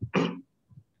بعد.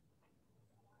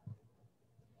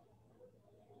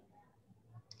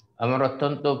 আমার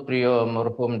অত্যন্ত প্রিয়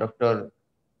মরহুম ডক্টর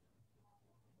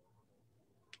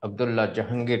আব্দুল্লাহ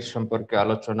জাহাঙ্গীর সম্পর্কে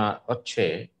আলোচনা হচ্ছে।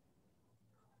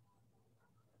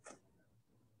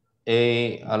 এই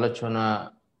আলোচনা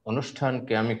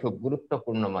অনুষ্ঠানকে আমি খুব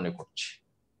গুরুত্বপূর্ণ মনে করছি।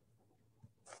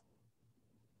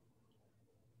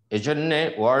 এজন্য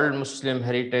ওয়ার্ল্ড মুসলিম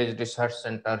হেরিটেজ রিসার্চ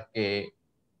সেন্টারকে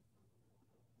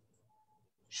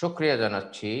শুকরিয়া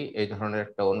জানাচ্ছি এই ধরনের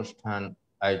একটা অনুষ্ঠান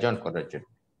আয়োজন করার জন্য।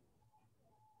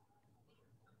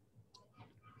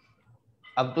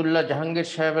 আব্দুল্লাহ জাহাঙ্গীর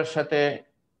সাহেবের সাথে,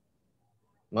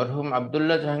 মরহুম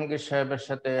আব্দুল্লাহ জাহাঙ্গীর সাহেবের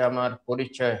সাথে আমার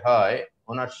পরিচয় হয়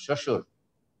ওনার শ্বশুর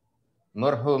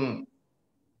মরহুম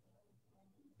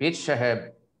পীর সাহেব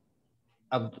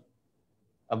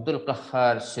আব্দুল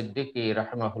কাহ্হার সিদ্দিকী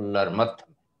রাহমাহুল্লাহর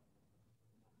মাধ্যমে।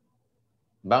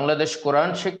 বাংলাদেশ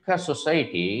কোরআন শিক্ষা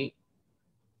সোসাইটি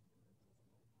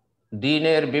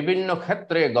দ্বীনের বিভিন্ন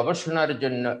ক্ষেত্রে গবেষণার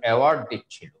জন্য অ্যাওয়ার্ড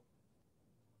দিচ্ছিল।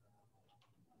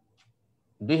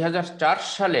 2004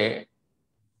 সালে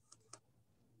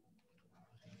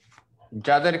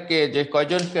যে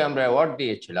কয়জনকে আমরা অ্যাওয়ার্ড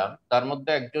দিয়েছিলাম তার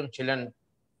মধ্যে একজন ছিলেন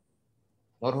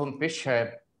মরহুম পীর সাহেব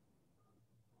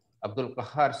আব্দুল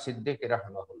কাহ্হার সিদ্দিকী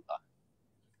রাহমাহুল্লাহ।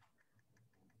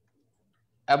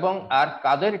 এবং আর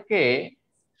কাদেরকে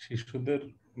শিশুদের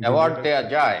অ্যাওয়ার্ড দেয়া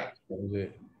যায়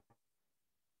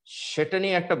সেটা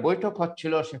নিয়ে একটা বৈঠক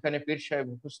হচ্ছিল, সেখানে পীর সাহেব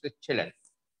উপস্থিত ছিলেন।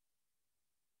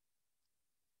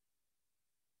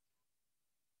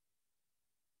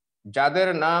 যাদের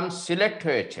নাম সিলেক্ট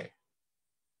হয়েছে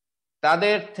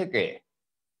তাদের থেকে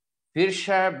পীর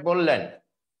সাহেব বললেন,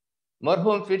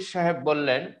 মরহুম পীর সাহেব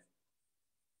বললেন,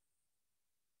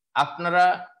 আপনারা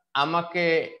আমাকে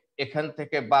এখান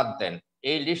থেকে বাদ দেন,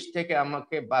 এই লিস্ট থেকে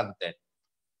আমাকে বাদ দেন,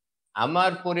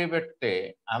 আমার পরিবর্তে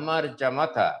আমার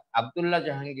জামাতা আব্দুল্লাহ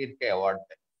জাহাঙ্গীরকে অ্যাওয়ার্ড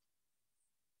দেন।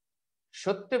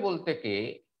 সত্যি বলতে কি,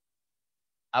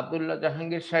 আব্দুল্লাহ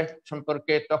জাহাঙ্গীর সাহেব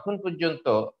সম্পর্কে তখন পর্যন্ত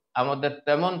আমাদের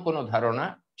তেমন কোনো ধারণা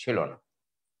ছিল না।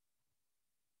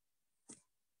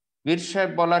 পীর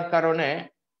সাহেব বলার কারণে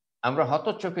আমরা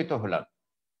হতচকিত হলাম।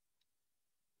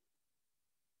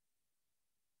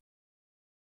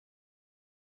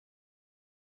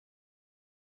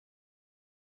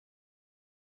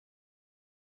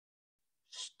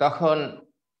 তখন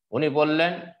উনি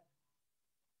বললেন,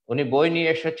 উনি বই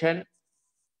নিয়ে এসেছেন,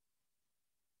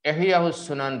 ইহইয়াউস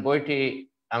সুনান বইটি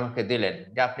আমাকে দিলেন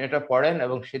যে আপনি এটা পড়েন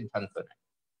এবং সিদ্ধান্ত নেন।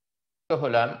 তো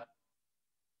হলাম,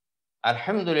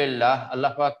 আলহামদুলিল্লাহ,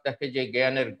 আল্লাহ পাক তাকে যে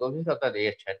জ্ঞানের গভীরতা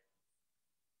দিয়েছেন,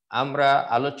 আমরা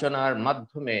আলোচনার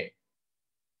মাধ্যমে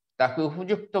তাকে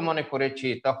উপযুক্ত মনে করেছি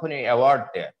তখনই অ্যাওয়ার্ড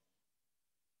দেয়।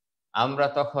 আমরা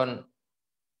তখন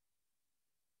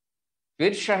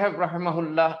পীর সাহেব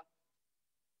রাহমাহুল্লাহ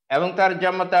এবং তার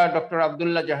জামাতা ডক্টর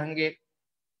আব্দুল্লাহ জাহাঙ্গীর,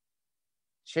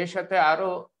 সেই সাথে আরো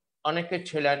অনেকে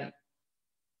ছিলেন,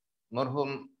 মরহুম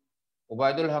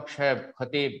ওবায়দুল হক সাহেব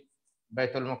খতিব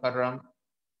বাইতুল মুকাররম,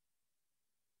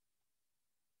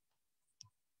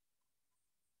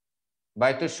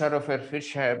 বাইতুল শরফের পীর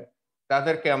সাহেব,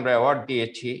 তাদেরকে আমরা অ্যাওয়ার্ড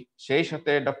দিয়েছি। সেই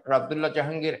সাথে ডক্টর আব্দুল্লাহ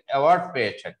জাহাঙ্গীর অ্যাওয়ার্ড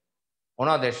পেয়েছেন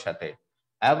ওনাদের সাথে।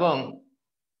 এবং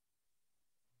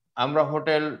আমরা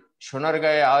হোটেল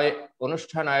সোনারগাঁয়ে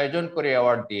অনুষ্ঠান আয়োজন করে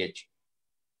অ্যাওয়ার্ড দিয়েছি।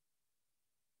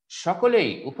 সকলেই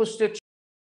উপস্থিত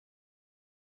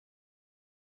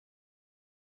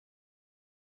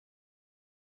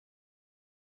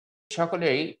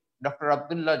সকলেই ডক্টর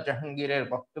আব্দুল্লাহ জাহাঙ্গীরের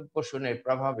বক্তব্য শুনে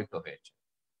প্রভাবিত হয়েছে,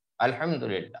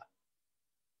 আলহামদুলিল্লাহ।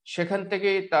 সেখান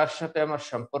থেকেই তার সাথে আমার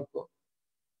সম্পর্ক।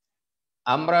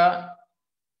 আমরা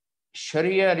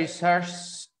শরিয়া রিসার্চ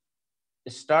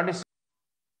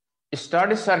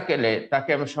স্টাডি সার্কেলে তাকে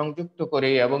আমি সংযুক্ত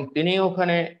করি এবং তিনি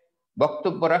ওখানে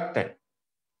বক্তব্য রাখতেন।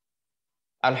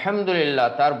 আলহামদুলিল্লাহ,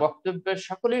 তার বক্তব্যে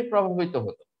সকলেই প্রভাবিত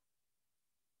হতো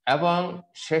এবং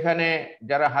সেখানে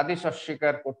যারা হাদিস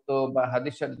অস্বীকার করত বা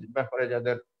হাদিসের ব্যাপারে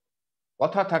যাদের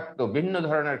কথা থাকতো, ভিন্ন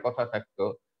ধরনের কথা থাকতো,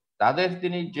 তাদের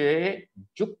তিনি যে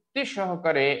যুক্তি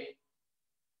সহকারে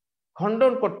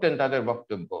খণ্ডন করতেন তাদের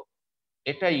বক্তব্য,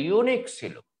 এটা ইউনিক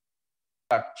ছিল।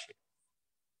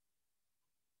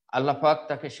 আল্লাহ পাক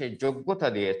তাকে সেই যোগ্যতা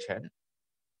দিয়েছেন।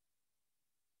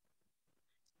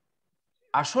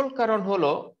 আসল কারণ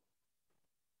হলো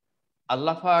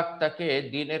আল্লাহ পাক তাকে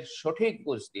দ্বীনের সঠিক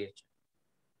বুঝ দিয়েছেন।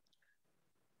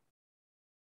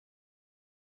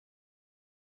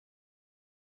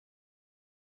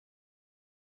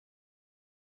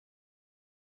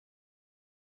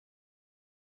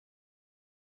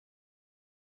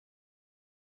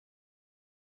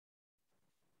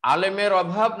 আলেমের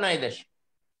অভাব নাই দেশে,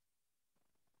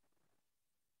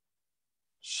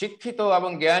 শিক্ষিত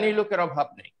এবং জ্ঞানী লোকের অভাব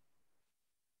নেই,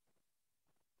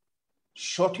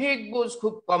 সঠিক বুঝ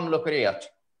খুব কম লোকেরই আছে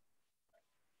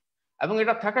এবং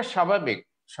এটা থাকা স্বাভাবিক।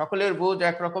 সকলের বুঝ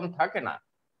একরকম থাকে না।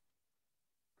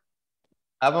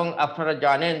 এবং আপনারা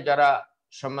জানেন, যারা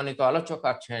সম্মানিত আলোচক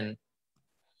আছেন,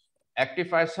 একটি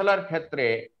ফয়সালার ক্ষেত্রে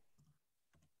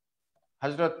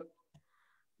হযরত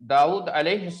দাউদ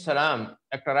আলাইহিস সালাম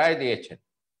একটা রায় দিয়েছেন,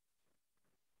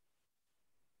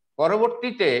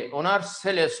 পরবর্তীতে ওনার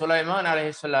ছেলে সুলাইমান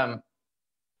আলাইহিস সালাম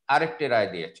আরেকটি রায়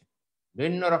দিয়েছেন,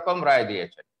 ভিন্ন রকম রায়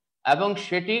দিয়েছেন এবং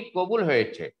সেটি কবুল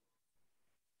হয়েছে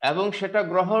এবং সেটা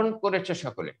গ্রহণ করেছে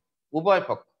সকলে, উভয়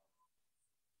পক্ষ।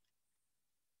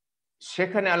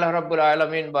 সেখানে আল্লাহ রাব্বুল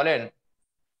আলামিন বলেন,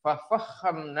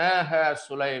 ফাফাখখামনাহা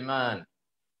সুলাইমান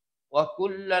ওয়া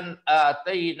কুল্লান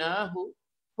আতাইনাহু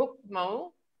হুকমাও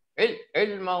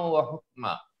ইলমাও ওয়া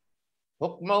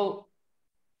হুকমাও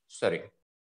সরি।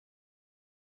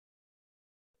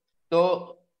 তো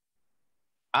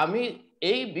আমি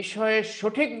এই বিষয়ে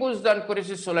সঠিক বুঝ দান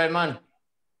করেছি সুলাইমান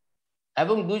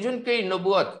এবং দুজনকেই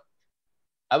নবুয়ত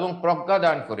এবং প্রজ্ঞা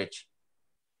দান করেছি,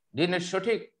 দ্বীনের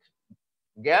সঠিক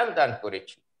জ্ঞান দান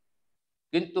করেছি।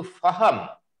 কিন্তু ফাহাম,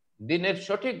 দ্বীনের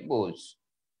সঠিক বুঝ,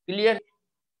 ক্লিয়ার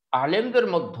আলেমদের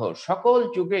মধ্যে, সকল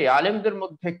যুগে আলেমদের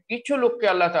মধ্যে কিছু লোককে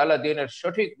আল্লাহ তাআলা দ্বীনের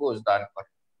সঠিক বুঝ দান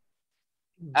করেন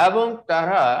এবং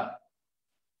তারা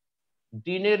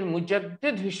দ্বীনের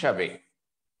মুজাদ্দিদ হিসাবে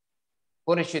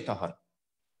পরিচিত হন।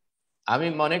 আমি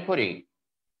মনে করি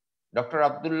ডক্টর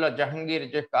আব্দুল্লাহ জাহাঙ্গীর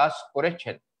যে কাজ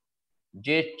করেছেন,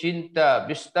 যে চিন্তা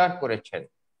বিস্তার করেছেন,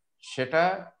 সেটা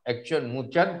একজন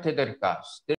মুজাদ্দিদের কাজ।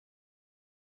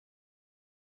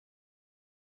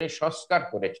 তিনি সংস্কার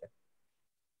করেছেন।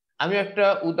 আমি একটা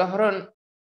উদাহরণ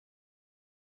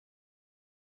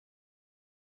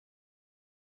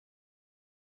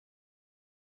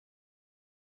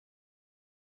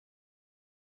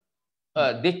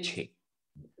দিচ্ছি।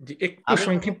 একটু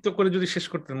সংক্ষিপ্ত করে যদি শেষ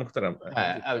করতেন মুহতারাম।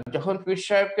 হ্যাঁ, যখন পীর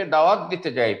সাহেবকে দাওয়াত দিতে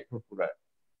যাই ফুরফুরার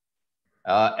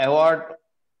অ্যাওয়ার্ড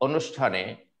অনুষ্ঠানে,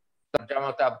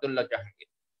 জামাতে আব্দুল্লাহ জাহাঙ্গীর,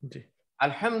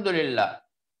 আলহামদুলিল্লাহ,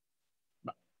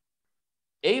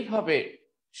 এইভাবে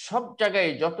সব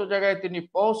জায়গায়, যত জায়গায় তিনি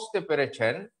পৌঁছতে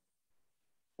পেরেছেন,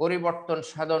 পরিবর্তন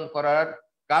সাধন করার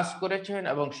কাজ করেছেন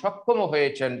এবং সক্ষম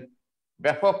হয়েছেন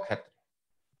ব্যাপক ক্ষেত্রে।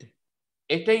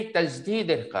 এটাই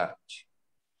তাজদীদের কাজ,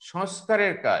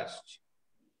 সংস্কারের কাজ।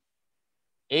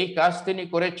 এই কাজ তিনি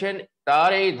করেছেন,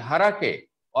 তার এই ধারাকে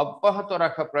অব্যাহত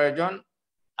রাখা প্রয়োজন।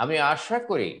 আমি আশা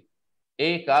করি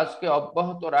এই কাজকে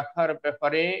অব্যাহত রাখার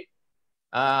ব্যাপারে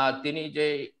তিনি যে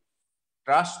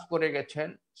ট্রাস্ট করে গেছেন,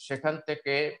 সেখান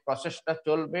থেকে প্রচেষ্টা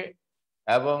চলবে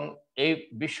এবং এই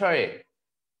বিষয়ে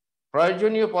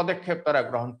প্রয়োজনীয় পদক্ষেপ তারা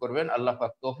গ্রহণ করবেন। আল্লাহ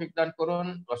পাক তৌফিক দান করুন।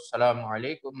 আসসালামু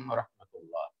আলাইকুম ওয়া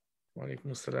রাহমাতুল্লাহ। ওয়ালাইকুম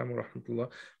আসসালাম ওয়া রাহমাতুল্লাহ।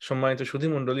 সম্মানিত সুধী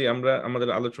মণ্ডলী, আমরা আমাদের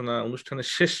আলোচনা অনুষ্ঠানের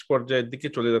শেষ পর্যায়ের দিকে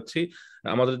চলে যাচ্ছি।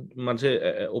 আমাদের মাঝে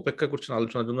অপেক্ষা করছেন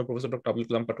আলোচনার জন্য professor doctor Abul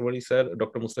Kalam Patwari sir,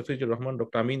 doctor Mustafizur Rahman,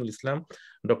 doctor Aminul Islam,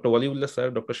 doctor Waliullah sir,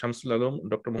 doctor Shamsul Alam,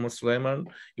 doctor Mohammad Sulaiman,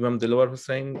 ইমাম দেলোয়ার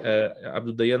হোসেন,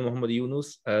 আব্দুল দাইয়ান মোহাম্মদ ইউনুস,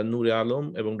 নূরে আলম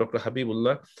এবং ডক্টর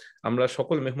হাবিবুল্লাহ। আমরা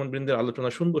সকল মেহমানবৃন্দের আলোচনা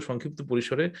শুনবো সংক্ষিপ্ত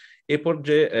পরিসরে। এ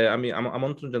পর্যায়ে আমি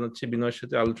আমন্ত্রণ জানাচ্ছি বিনয়ের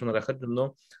সাথে আলোচনা রাখার জন্য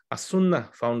আসুন্নাহ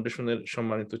ফাউন্ডেশনের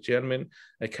সম্মানিত চেয়ারম্যান,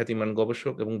 খ্যাতিমান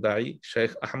গবেষক এবং দায়ী শেখ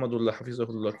আহমদুল্লাহ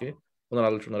হাফিজাহুল্লাহকে ওনার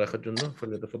আলোচনা রাখার জন্য।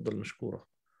 ফালিয়াতাফাদ্দাল মাশকুরা।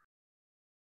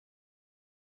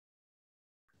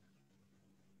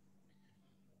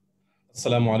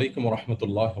 السلام عليكم ورحمة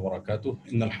الله وبركاته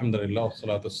إن الحمد لله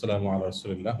والصلاة والسلام على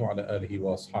رسول الله وعلى آله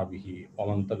وأصحابه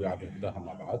ومن تبع بهداه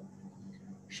أما بعد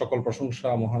সকল প্রশংসা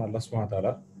মহান আল্লাহ সুবহানাহু ওয়া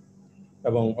তাআলা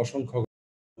এবং অসংখ্য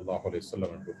সাল্লাল্লাহু আলাইহি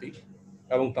সাল্লামের প্রতি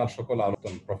এবং তার সকল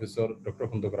আলোচনা প্রফেসর ডক্টর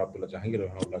খন্দকার আব্দুল্লাহ জাহাঙ্গীর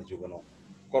রাহিমাহুল্লাহর জীবন ও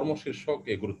কর্মশীর্ষক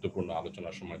এই গুরুত্বপূর্ণ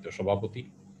আলোচনার সম্মানিত সভাপতি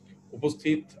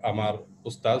উপস্থিত আমার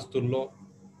উস্তাজ তুল্য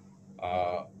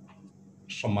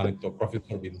সম্মানিত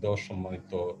প্রফেসর বৃন্দ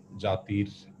সম্মানিত জাতির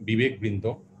বিবেকবৃন্দ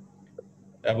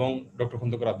এবং ডক্টর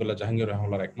খন্দকার আব্দুল্লাহ জাহাঙ্গীর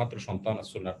রাহিমাহুল্লাহর একমাত্র সন্তান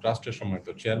সুন্নাহ ট্রাস্টের সম্মানিত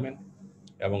চেয়ারম্যান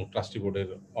এবং ট্রাস্টি বোর্ডের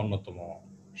অন্যতম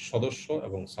সদস্য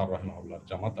এবং স্যার রাহিমাহুল্লাহর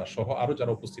জামাতা সহ আরো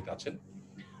যারা উপস্থিত আছেন,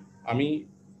 আমি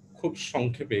খুব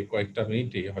সংক্ষেপে কয়েকটা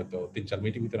মিনিটে হয়তো 3-4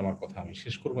 মিনিটের ভিতরে আমার কথা আমি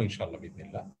শেষ করবো ইনশাআল্লাহ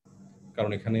বিদিনিল্লাহ।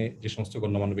 কারণ এখানে যে সমস্ত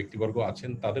গণ্যমান্য ব্যক্তিবর্গ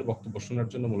আছেন তাদের বক্তব্য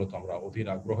শোনার জন্য মূলত আমরা অধীর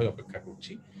আগ্রহে অপেক্ষা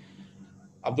করছি।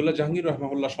 আব্দুল্লাহ জাহাঙ্গীর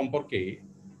রাহিমাহুল্লাহ সম্পর্কে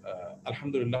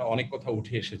আলহামদুলিল্লাহ অনেক কথা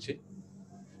উঠে এসেছে।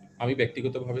 আমি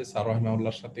ব্যক্তিগতভাবে স্যার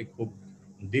রাহিমাহুল্লাহর সাথে খুব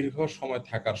দীর্ঘ সময়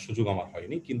থাকার সুযোগ আমার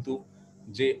হয়নি, কিন্তু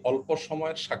যে অল্প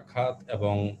সময়ের সাক্ষাৎ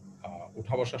এবং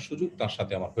উঠা বসার সুযোগ তার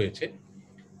সাথে আমার হয়েছে,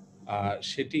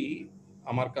 সেটি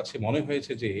আমার কাছে মনে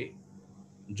হয়েছে যে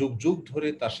যুগ যুগ ধরে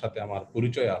তার সাথে আমার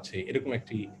পরিচয় আছে এরকম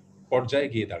একটি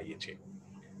পর্যায়ে গিয়ে দাঁড়িয়েছে।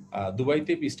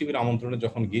 দুবাইতে পিস টিভির আমন্ত্রণে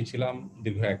যখন গিয়েছিলাম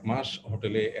দীর্ঘ 1 মাস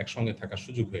হোটেলে একসঙ্গে থাকার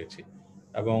সুযোগ হয়েছে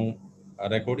এবং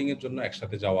রেকর্ডিং এর জন্য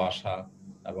একসাথে যাওয়া আসা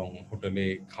এবং হোটেলে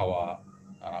খাওয়া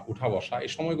উঠা বসা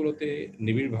এই সময়গুলোতে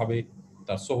নিবিড়ভাবে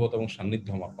তার সোহবত এবং সান্নিধ্য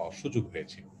আমার পাওয়ার সুযোগ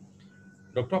হয়েছে।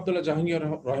 ডক্টর আব্দুল্লাহ জাহাঙ্গীর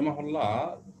রাহিমাহুল্লাহ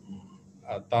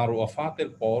তার ওয়াফাতের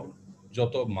পর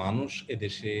যত মানুষ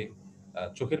এদেশে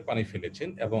চোখের পানি ফেলেছেন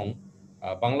এবং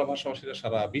বাংলা ভাষাভাষীরা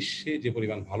সারা বিশ্বে যে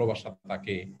পরিমাণ ভালোবাসা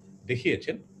তাকে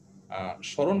দেখিয়েছেন,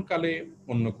 স্মরণকালে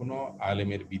অন্য কোনো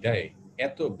আলেমের বিদায়ে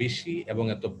এত বেশি এবং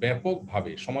এত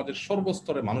ব্যাপকভাবে সমাজের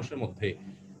সর্বস্তরের মানুষের মধ্যে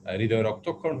হৃদয়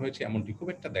রক্তক্ষরণ হয়েছে এমনটি খুব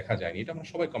একটা দেখা যায়নি। এটা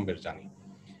আমরা সবাই কম বেশ জানি।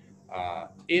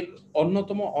 এর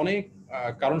অন্যতম অনেক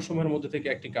কারণসমূহের মধ্যে থেকে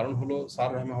একটি কারণ হলো স্যার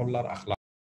রাহিমাহুল্লাহর আখলাক।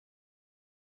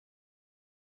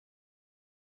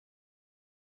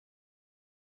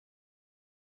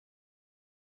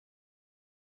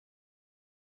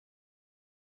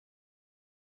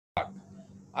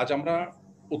 আজ আমরা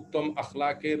উত্তম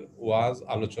আখলাকের ওয়াজ,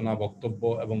 আলোচনা, বক্তব্য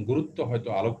এবং গুরুত্ব হয়তো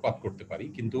আলোকপাত করতে পারি,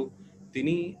 কিন্তু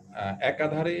তিনি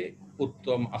একাধারে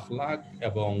উত্তম আখলাক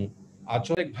এবং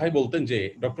আচরণ। ভাই বলতেন যে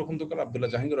ডক্টর খন্দকার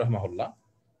আব্দুল্লাহ জাহাঙ্গীর রাহিমাহুল্লাহ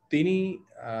তিনি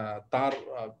তার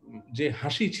যে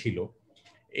হাসি ছিল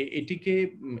এটিকে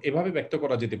এভাবে ব্যক্ত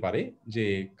করা যেতে পারে যে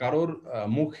কারোর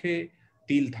মুখে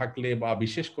তিল থাকলে বা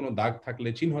বিশেষ কোনো দাগ থাকলে,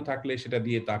 চিহ্ন থাকলে সেটা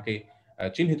দিয়ে তাকে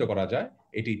চিহ্নিত করা যায়।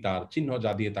 এটি তার চিহ্ন,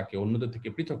 যা দিয়ে তাকে অন্যদের থেকে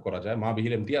পৃথক করা যায়, মা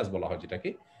বিহিল ইমতিয়াজ বলা হয় যেটাকে।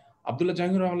 আব্দুল্লাহ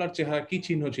জাহাঙ্গীর রাহিমাহুল্লাহর চেহারা কি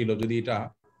চিহ্ন ছিল যদি এটা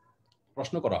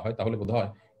প্রশ্ন করা হয় তাহলে বোধহয়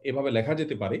এভাবে লেখা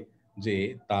যেতে পারে যে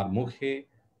তার মুখে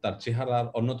তার চেহারার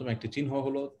অন্যতম একটি চিহ্ন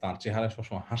হলো তার চেহারায়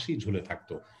সবসময় হাসি ঝুলে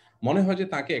থাকতো। মনে হয় যে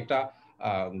তাকে একটা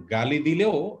গালি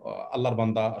দিলেও আল্লাহর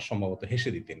বান্দা সম্ভবত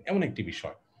হেসে দিতেন, এমন একটি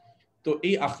বিষয়। তো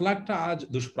এই আখলাকটা আজ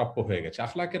দুষ্প্রাপ্য হয়ে গেছে।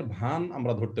 আখলাকের ভান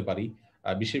আমরা ধরতে পারি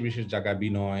বিশেষ বিশেষ জায়গায়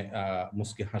বিনয়,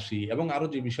 মুস্কি হাসি এবং আরো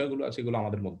যে বিষয়গুলো আছে এগুলো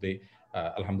আমাদের মধ্যে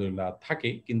আলহামদুলিল্লাহ থাকে,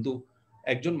 কিন্তু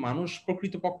একজন মানুষ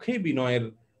প্রকৃতপক্ষে বিনয়ের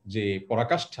যে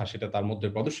পরাকাষ্ঠা সেটা তার মধ্যে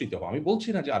প্রদর্শিত হয়। আমি বলছি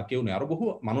না যে আর কেউ নেই, আরো বহু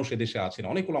মানুষ এদেশে আছেন,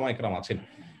 অনেক উলামা ইকরাম আছেন,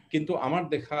 কিন্তু আমার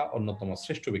দেখা অন্যতম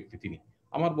শ্রেষ্ঠ ব্যক্তি তিনি।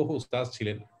 আমার বহু উস্তাদ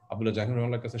ছিলেন, আব্দুল্লাহ জাহাঙ্গীর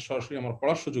রাহিমাহুল্লাহর কাছে সরাসরি আমার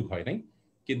পড়ার সুযোগ হয় নাই,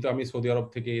 কিন্তু আমি সৌদি আরব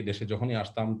থেকে দেশে যখনই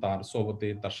আসতাম তার সোহবতে,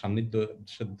 তার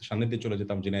সান্নিধ্যে চলে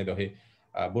যেতাম ঝিনাইদহে,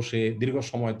 বসে দীর্ঘ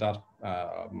সময় তার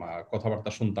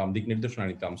কথাবার্তা শুনতাম, দিক নির্দেশনা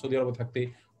নিতাম। সৌদি আরবে থাকতে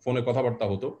ফোনে কথাবার্তা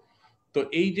হতো। তো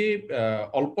এই যে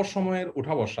অল্প সময়ের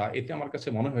উঠা বসা, এতে আমার কাছে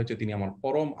মনে হয়েছে তিনি আমার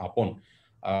পরম আপন।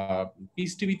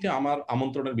 পিস টিভিতে আমার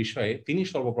আমন্ত্রণের বিষয়ে তিনি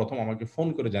সর্বপ্রথম আমাকে ফোন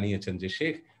করে জানিয়েছেন যে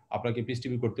শেখ, আপনাকে পিস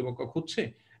টিভি কর্তৃপক্ষ খুঁজছে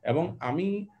এবং আমি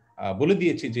বলে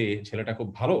দিয়েছি যে ছেলেটা খুব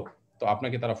ভালো, তো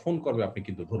আপনাকে তারা ফোন করবে, আপনি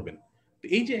কিন্তু ধরবেন। তো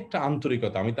এই যে একটা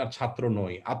আন্তরিকতা, আমি তার ছাত্র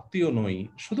নই, আত্মীয় নই,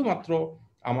 শুধুমাত্র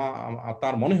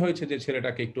তার মনে হয়েছে যে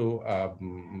ছেলেটাকে একটু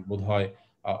বোধহয়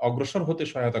অগ্রসর হতে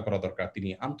সহায়তা করা দরকার, তিনি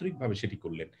আন্তরিকভাবে সেটি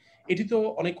করলেন। এটি তো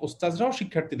অনেক ওস্তাদরাও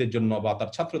শিক্ষার্থীদের জন্য বা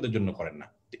তার ছাত্রদের জন্য করেন না।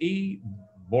 এই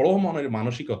বড় মনের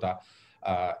মানসিকতা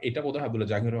এটা বোধহয় আব্দুল্লাহ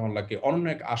জাহাঙ্গীর রাহিমাহুল্লাহকে অন্য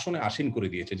এক আসনে আসীন করে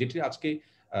দিয়েছে, যেটি আজকে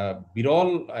বিরল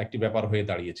একটি ব্যাপার হয়ে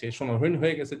দাঁড়িয়েছে। সোনারহীন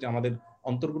হয়ে গেছে যে আমাদের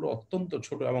অন্তরগুলো অত্যন্ত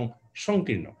ছোট এবং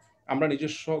সংকীর্ণ, আমরা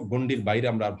নিজস্ব গণ্ডির বাইরে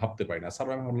আমরা আর ভাবতে পারি না। স্যার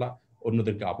রাহিমাহুল্লাহ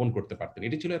অন্যদেরকে আপন করতে পারতেন,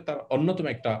 এটি ছিল তার অন্যতম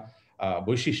একটা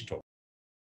বৈশিষ্ট্য।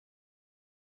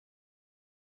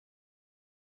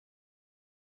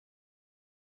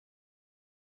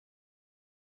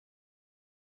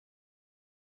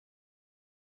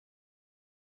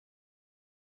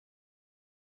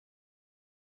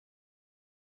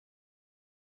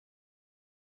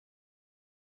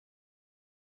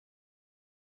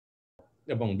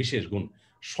 এবং বিশেষ গুণ,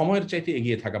 সময়ের চাইতে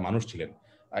এগিয়ে থাকা মানুষ ছিলেন।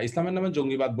 ইসলামের নামে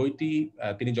জঙ্গিবাদ বইটি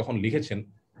তিনি যখন লিখেছেন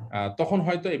তখন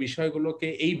হয়তো এই বিষয়গুলোকে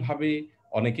এইভাবে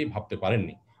অনেকেই ভাবতে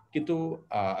পারেননি, কিন্তু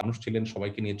মানুষ ছিলেন,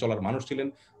 সবাইকে নিয়ে চলার মানুষ ছিলেন।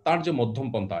 তার যে মধ্যম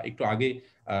পন্থা, একটু আগে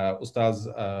উস্তাজ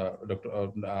ডক্টর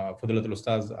ফজিলতুল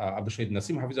উস্তাজ আব্দুল শহীদ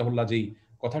নাসিম হাফিজাহুল্লাহ যেই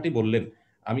কথাটি বললেন,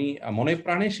 আমি মনে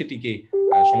প্রাণে সেটিকে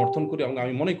সমর্থন করি এবং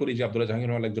আমি মনে করি যে আব্দুল্লাহ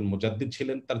জাহাঙ্গীর একজন মুজাদ্দিদ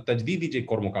ছিলেন। তার তাজদিদি যে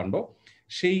কর্মকাণ্ড,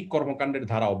 সেই কর্মকাণ্ডের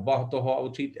ধারা অব্যাহত হওয়া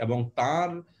উচিত এবং তার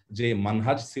যে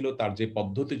মানহাজ ছিল, তার যে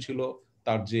পদ্ধতি ছিল,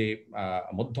 তার যে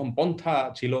মধ্যম পন্থা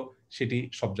ছিল, সেটি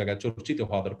সব জায়গায় চর্চিত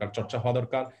হওয়া দরকার, চর্চা হওয়া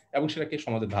দরকার এবং সেটাকে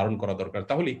সমাজে ধারণ করা দরকার।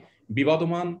 তাহলে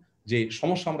বিবাদমান যে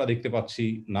সমস্যা আমরা দেখতে পাচ্ছি,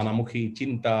 নানামুখী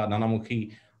চিন্তা, নানামুখী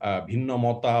ভিন্ন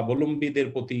মতাবলম্বীদের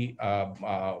প্রতি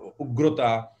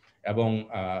উগ্রতা এবং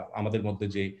আমাদের মধ্যে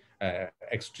যে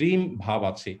এক্সট্রিম ভাব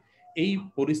আছে, এই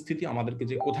পরিস্থিতি আমাদেরকে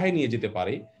যে কোথায় নিয়ে যেতে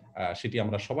পারে সেটি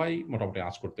আমরা সবাই মোটামুটি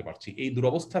আঁচ করতে পারছি। এই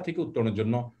দুরবস্থা থেকে উত্তরণের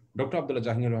জন্য ডক্টর আব্দুল্লাহ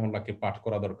জাহাঙ্গীর রহমানুল্লাহকে পাঠ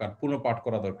করা দরকার, পুনঃপাঠ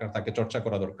করা দরকার, তাকে চর্চা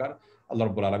করা দরকার। আল্লাহ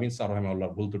রাব্বুল আলামিন স্যার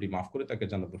রহমানুল্লাহর ভুল ত্রুটি মাফ করে তাকে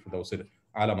জান্নাতুল ফিরদাউসের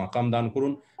আলা মাকাম দান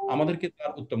করুন। আমাদেরকে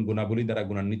তার উত্তম গুণাবলী দ্বারা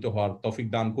গুণান্বিত হওয়ার তৌফিক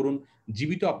দান করুন।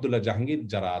 জীবিত আব্দুল্লাহ জাহাঙ্গীর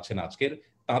যারা আছেন আজকের,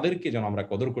 তাদেরকে যেন আমরা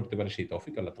কদর করতে পারি, সেই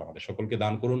তৌফিক আল্লাহ তাআলা আমাদের সকলকে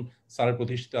দান করুন। স্যারের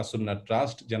প্রতিষ্ঠিত সুন্নাহ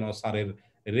ট্রাস্ট যেন স্যারের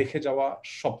রেখে যাওয়া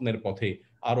স্বপ্নের পথে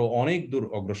আরো অনেক দূর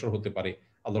অগ্রসর হতে পারে,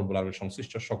 আল্লাহ রাব্বুল আলামিন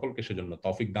সংশ্লিষ্ট সকলকে সেজন্য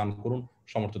তৌফিক দান করুন,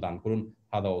 সমর্থ দান করুন।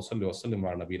 হাদা ওয়াসাল্লি ওয়াসাল্লিম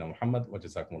আলা নবিয়িনা মুহাম্মদ ওয়া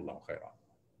জাযাকুমুল্লাহু খায়রা।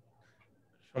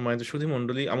 সম্মানিত সুধী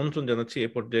মণ্ডলী, আমন্ত্রণ জানাচ্ছি এ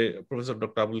পর্যায়ে প্রফেসর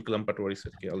ডক্টর আবুল কালাম পাটোয়ারি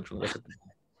স্যারকে আলোচনা রাখার জন্য।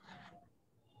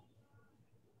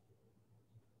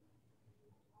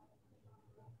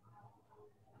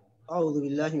 أعوذ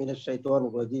بالله من الشيطان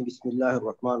الرجيم بسم الله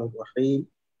الرحمن الرحيم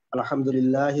الحمد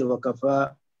لله وكفى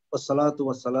والصلاة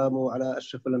والسلام على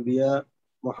أشرف الأنبياء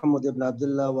محمد بن عبد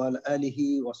الله وعلى آله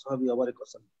وصحبه وبارك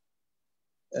وسلم।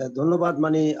 ধন্যবাদ।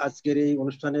 আজকের এই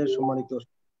অনুষ্ঠানের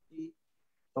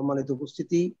সম্মানিত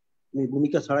উপস্থিতি, আমি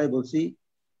ভূমিকা ছাড়াই বলছি,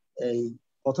 এই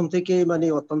প্রথম থেকে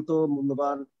অত্যন্ত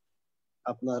মূল্যবান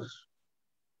আপনার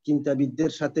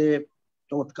চিন্তাবিদদের সাথে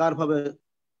চমৎকার ভাবে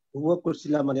উপভোগ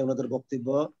করছিলাম ওনাদের বক্তব্য।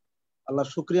 আল্লাহ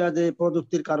শুকরিয়া যে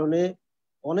প্রযুক্তির কারণে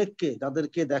অনেককে,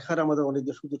 যাদেরকে দেখার আমাদের অনেক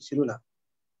সুযোগ ছিল না,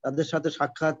 তাদের সাথে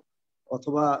সাক্ষাৎ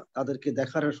অথবা তাদেরকে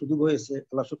দেখার সুযোগ হয়েছে,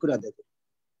 আল্লাহ শুকরিয়া দেব।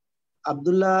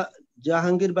 আব্দুল্লাহ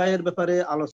জাহাঙ্গীর ভাইয়ের ব্যাপারে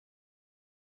আলোচনা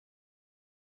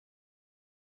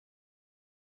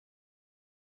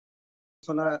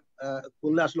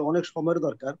করলে আসলে অনেক সময়ের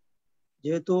দরকার।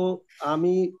 যেহেতু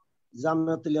আমি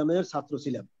জামিয়াতুল ইসলামের ছাত্র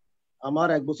ছিলাম, আমার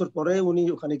 1 বছর পরে উনি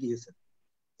ওখানে গিয়েছেন।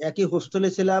 একই হোস্টেলে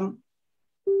ছিলাম,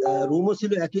 রুমও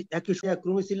ছিল, একই এক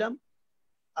রুমে ছিলাম।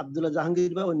 আব্দুল্লাহ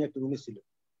জাহাঙ্গীর ভাই অন্য একটা রুমে ছিল।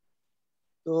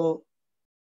 তো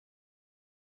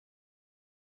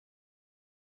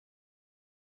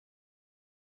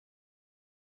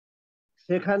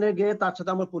সেখানে গিয়ে তার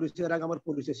সাথে আমার পরিচয়ের আগে আমার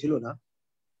পরিচয় ছিল না।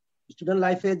 স্টুডেন্ট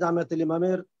লাইফে জামিয়াতুল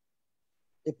ইমামের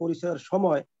এই পরিচয়ের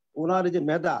সময় ওনার যে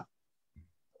মেধা,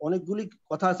 অনেকগুলি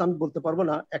কথা আছে, আমি বলতে পারবো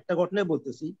না, একটা ঘটনায়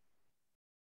বলতেছি।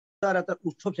 তার একটা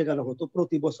উৎসব সেখানে হতো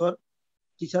প্রতি বছর,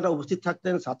 টিচাররা উপস্থিত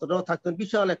থাকতেন, ছাত্ররাও থাকতেন,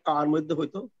 বিশাল একটা আর মধ্যে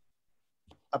হইতো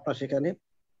আপনার সেখানে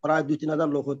প্রায় 2-3 হাজার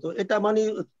লোক হতো। এটা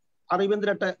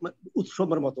আরবেন্দ্রের একটা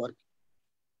উৎসবের মতো আর কি।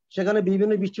 সেখানে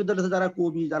বিভিন্ন বিশ্ববিদ্যালয়ে যারা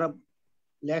কবি, যারা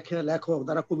লেখক,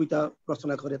 যারা কবিতা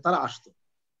রচনা করে, তারা আসতো।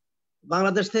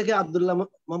 বাংলাদেশ থেকে আব্দুল্লাহ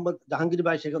মোহাম্মদ জাহাঙ্গীর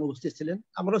ভাই সেখানে উপস্থিত ছিলেন,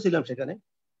 আমরাও ছিলাম সেখানে।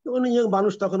 উনি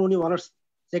মানুষ, তখন উনি অনার্স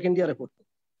সেকেন্ড ইয়ারে পড়তেন।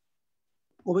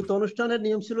 কবিতা অনুষ্ঠানের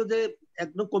নিয়ম ছিল যে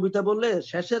একদম কবিতা বললে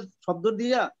শেষের শব্দ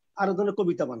দিয়ে আরো ধরনের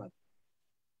কবিতা বানাবে।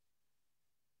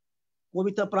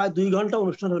 কবিতা প্রায় 2 ঘন্টা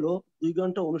অনুষ্ঠান হলো। 2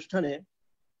 ঘন্টা অনুষ্ঠানে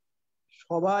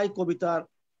সবাই কবিতার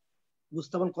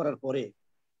উপস্থাপন করার পরে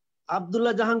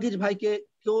আব্দুল্লাহ জাহাঙ্গীর ভাইকে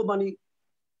কেউ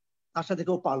তার সাথে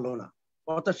কেউ পারলো না।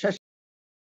 অর্থাৎ শেষ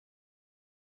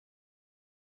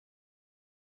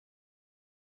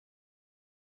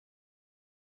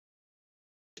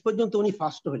পর্যন্ত উনি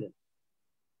ফার্স্ট হলেন।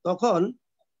 তখন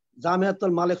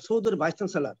জামিয়াতুল মালিক সৌদের ভাইস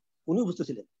চ্যান্সেলর উনি উপস্থিত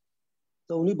ছিলেন।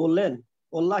 তো উনি বললেন,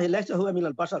 ওয়াল্লাহি লাইসা হুয়া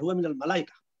মিনাল বাশার হুয়া মিনাল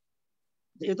মালাইকা,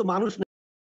 যে এ তো মানুষ না,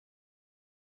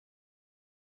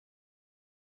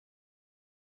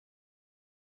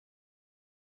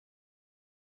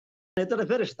 এটা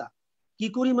ফেরেশতা। কি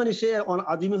করি সে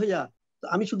আদিমি হইয়া।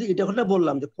 আমি শুধু এটা ঘটনা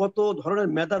বললাম যে কত ধরনের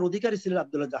মেধার অধিকারী ছিলেন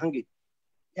আব্দুল্লাহ জাহাঙ্গীর।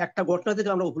 একটা ঘটনা থেকে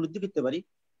আমরা উপলব্ধি করতে পারি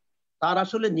তার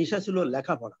আসলে নেশা ছিল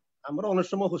লেখাপড়া। আমরা অনেক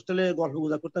সময় হোস্টেলে গল্প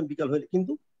গুজা করতাম বিকাল হলে,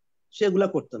 কিন্তু সেগুলা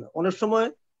করতো না। অনেক সময়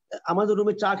আমাদের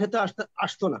রুমে চা খেতে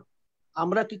আসতো না।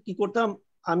 আমরা কি করতাম,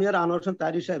 আমি আর আনোয়ার হোসেন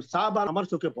তাইরি সাহেব, চা বা আমার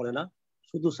চোখে পড়ে না,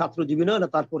 শুধু ছাত্র জীবী নয় না,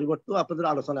 তার পরিবর্তেও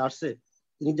আপনাদের আলোচনায় আসছে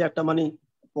তিনি যে একটা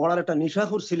পড়ার একটা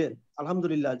নেশাখোর ছিলেন,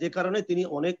 আলহামদুলিল্লাহ, যে কারণে তিনি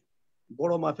অনেক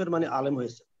বড় মাপের মানে আলেম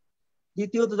হয়েছে।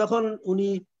 দ্বিতীয়ত যখন উনি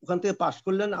ওখান থেকে পাশ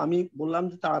করলেন, আমি বললাম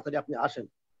যে তাড়াতাড়ি আপনি আসেন,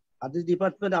 হাদিস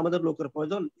ডিপার্টমেন্টে আমাদের লোকের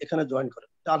প্রয়োজন, এখানে জয়েন করেন।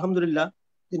 আলহামদুলিল্লাহ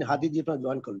তিনি হাদিস ডিপার্টমেন্ট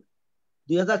জয়েন করলেন।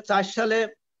 2004 সালে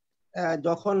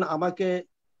যখন আমাকে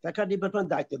ফ্যাকাল্টি ডিপার্টমেন্ট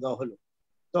দায়িত্ব দেওয়া হলো,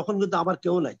 তখন কিন্তু আমার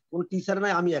কেউ নাই, কোনো টিচার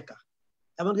নাই, আমি একা,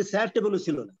 এমনকি স্যার টেবিলও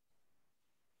ছিল না।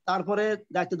 তারপরে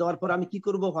দায়িত্ব দেওয়ার পর আমি কি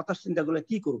করব, হতাশ চিন্তা করলে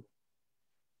কি করব।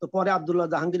 তো পরে আব্দুল্লাহ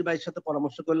জাহাঙ্গীর ভাইয়ের সাথে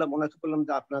পরামর্শ করলাম, ওনাকে বললাম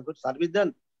যে আপনাকে সার্ভিস দেন,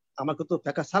 আমাকে তো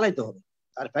ফ্যাকা চালাইতে হবে,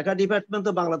 আর ফ্যাকা ডিপার্টমেন্ট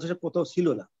তো বাংলাদেশে কোথাও ছিল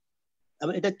না।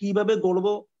 আমি এটা কিভাবে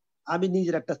গড়বো, আমি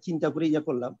নিজের একটা চিন্তা করে ইয়ে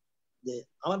করলাম যে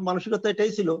আমার মানসিকতা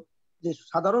এটাই ছিল যে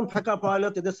সাধারণ ফ্যাকা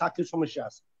পড়ালেও তাদের চাকরির সমস্যা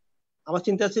আছে। আমার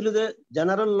চিন্তা ছিল যে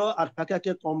জেনারেল ল আর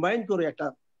ফ্যাকাকে কম্বাইন করে একটা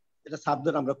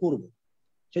সাবজেক্ট আমরা করব।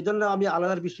 সেজন্য আমি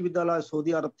আলাদা বিশ্ববিদ্যালয়,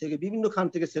 সৌদি আরব থেকে বিভিন্ন খান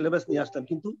থেকে সিলেবাস নিয়ে আসতাম,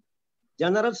 কিন্তু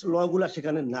জেনারেল ল গুলা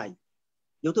সেখানে নাই।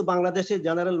 যেহেতু বাংলাদেশে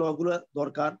জেনারেল ল গুলা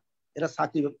দরকার, এরা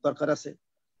চাকরি দরকার আছে।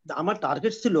 আমার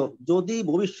টার্গেট ছিল যদি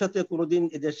ভবিষ্যতে কোনোদিন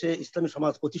এদেশে ইসলামী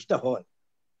সমাজ প্রতিষ্ঠা হয়,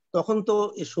 তখন তো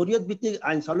এই শরীয়ত ভিত্তিক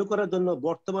আইন চালু করার জন্য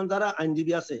বর্তমান যারা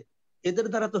আইনজীবী আছে এদের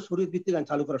দ্বারা তো শরীয়ত ভিত্তিক আইন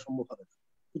চালু করা সম্ভব হবে না।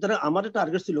 সুতরাং আমার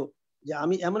টার্গেট ছিল যে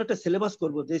আমি এমন একটা সিলেবাস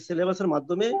করব যে সিলেবাসের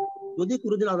মাধ্যমে যদি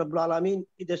কোনোদিন আল্লাহ রাব্বুল আলামিন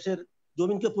এই দেশের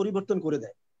জমিনকে পরিবর্তন করে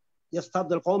দেয়,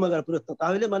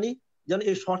 তাহলে মানে যেন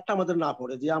এই শর্টটা আমাদের না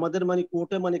পড়ে যে আমাদের মানে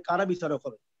কোর্টে মানে কারা বিচারক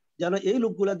হবে, যেন এই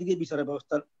লোকগুলা দিকে বিচারের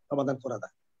ব্যবস্থার সমাধান করা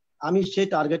যায়। আমি সেই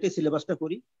টার্গেটে সিলেবাসটা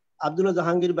করি। আব্দুল্লাহ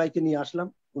জাহাঙ্গীর ভাইকে নিয়ে আসলাম,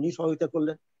 উনি সহযোগিতা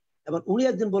করলেন। এবং উনি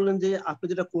একদিন বললেন যে আপনি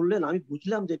যেটা করলেন, আমি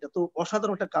বুঝলাম যে এটা তো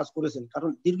অসাধারণ একটা কাজ করেছেন, কারণ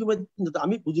দীর্ঘমেয়াদী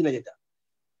আমি বুঝি নাই এটা,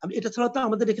 আমি এটা ছাড়া তো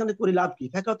আমাদের এখানে করে লাভ কি,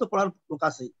 ফেকা তো পড়ার লোক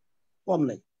আছে কম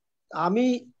নাই। আমি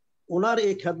ওনার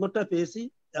এই খেদমতটা পেয়েছি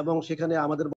এবং সেখানে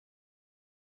আমাদের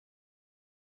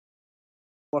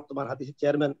বর্তমান হাদিসের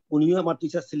চেয়ারম্যান উনিও আমার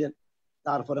টিচার ছিলেন।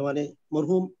 তারপরে মানে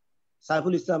মরহুম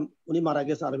সাইফুল ইসলাম, উনি মারা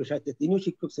গেছে আরবি সাহিত্যে, তিনিও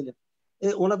শিক্ষক ছিলেন।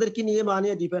 ওনাদেরকে নিয়ে মানে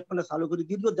ডিপার্টমেন্টে চালু করি।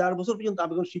 দীর্ঘ 4 বছর পর্যন্ত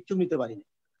আমি কোনো শিক্ষক নিতে পারিনি,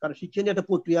 কারণ শিক্ষা নিয়ে একটা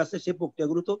প্রক্রিয়া আছে, সেই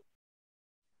প্রক্রিয়াগুলো তো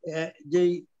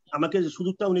যেই আমাকে যে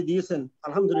সুযোগটা উনি দিয়েছেন,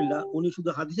 আলহামদুলিল্লাহ উনি শুধু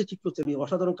হাদিসের শিক্ষক ছিলেন,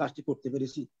 অসাধারণ কাজটি করতে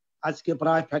পেরেছি। আজকে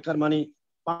প্রায় ফেকার মানে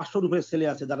 500 উপরে ছেলে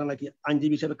আছে যারা নাকি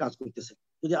আইনজীবী হিসেবে কাজ করতেছে।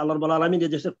 যদি আল্লাহ রাব্বুল আলামিন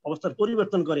এই দেশের অবস্থার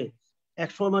পরিবর্তন করে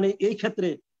একসময়, মানে এই ক্ষেত্রে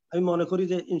আমি মনে করি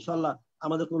যে ইনশাল্লাহ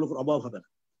আমাদের কোনো লোকের অভাব হবে না।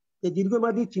 এই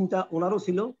দীর্ঘমেয়াদী চিন্তা ওনারও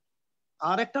ছিল।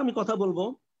 আর একটা আমি কথা বলবো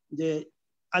যে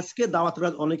আজকে দাওয়াত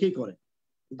কাজ অনেকেই করে,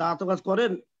 দাওয়াত কাজ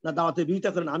করেন না দাওয়াতের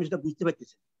বিরোধিতা করেন আমি সেটা বুঝতে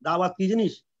পারতেছি। দাওয়াত কি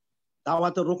জিনিস,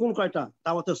 দাওয়াতের রকম কয়টা,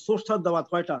 দাওয়াতের সোর্সার দাওয়াত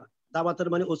কয়টা, দাওয়াতের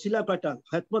মানে ওসিলা কয়টা,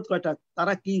 হিকমত কয়টা,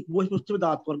 তারা কি বহিঃপৃষ্ঠে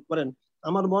দাওয়াত করেন।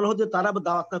 আমার মনে হচ্ছে তারা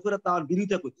দাওয়াত না করে তার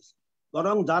বিরোধিতা করতেছে,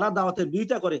 বরং যারা দাওয়াতের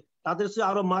বিরোধিতা করে তাদের চেয়ে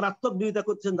আরো মারাত্মক বিরোধিতা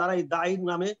করতেছেন যারা এই দায়ীর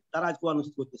নামে তারা আজ কোরআন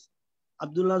নসিহত করতেছে।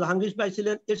 আব্দুল্লাহ জাহাঙ্গীর ভাই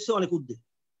ছিলেন এর চেয়ে অনেক ঊর্ধ্বে,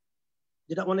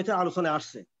 যেটা অনেকের আলোচনায়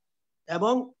আসছে।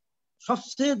 এবং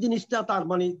সবচেয়ে জিনিসটা তার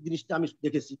মানে জিনিসটা আমি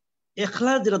দেখেছি,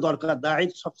 এখলাস যেটা দরকার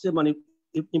দায়ের সবচেয়ে মানে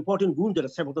ইম্পর্টেন্ট গুণ যেটা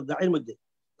সেবতের দায়ের মধ্যে,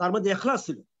 তার মধ্যে এখলাস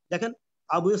ছিল। দেখেন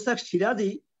আবু ইসহাক সিরাজি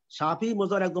শাফি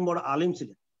মজার একদম বড় আলিম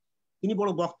ছিলেন, তিনি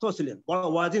বড় বক্তা ছিলেন, বড়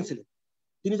ওয়াজিন ছিলেন।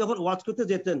 তিনি যখন ওয়াজ করতে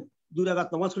যেতেন 2 রাকাত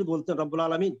নামাজ করে বলতেন, রব্বুল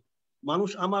আলামিন মানুষ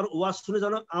আমার ওয়াজ শুনে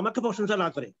যেন আমাকে প্রশংসা না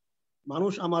করে,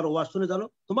 মানুষ আমার ওয়াজ শুনে যেন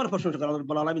তোমার প্রশংসা করে,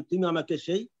 রব্বুল আলামিন তুমি আমাকে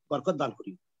সেই বরকত দান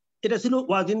করিও। এটা ছিল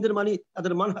ওয়াজিনদের মানে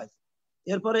তাদের মানহাজ।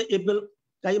 এরপরে ইবনুল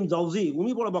কাইয়িম জাওজি,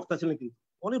 উনি বড় বক্তা ছিলেন, কিন্তু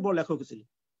অনেক বড় লেখক ছিলেন।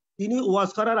 তিনি ওয়াজ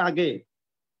করার আগে,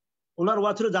 ওনার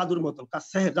ওয়াজ ছিল জাদুর মতো,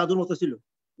 জাদুর মতো ছিল।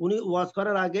 উনি ওয়াজ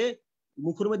করার আগে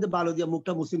মুখের মধ্যে বালু দিয়ে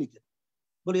মুখটা মুছে নিতেন,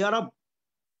 বলে ইয়া রব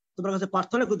তোমার কাছে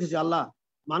প্রার্থনা করতেছি আল্লাহ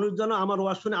মানুষ যেন আমার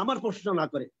ওয়াজ শুনে আমার প্রশংসা না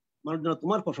করে, মানুষ যেন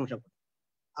তোমার প্রশংসা করে।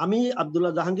 আমি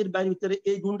আব্দুল্লাহ জাহাঙ্গীর ভাইয়ের ভিতরে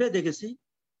এই গুণটাই দেখেছি।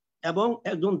 এবং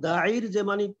একজন দায়ীর যে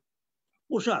মানে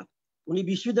পোশাক, উনি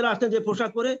বিশ্ববিদ্যালয়ে আসতেন যে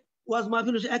পোশাক পরে, ওয়াজ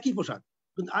মাহফিল একই পোশাক,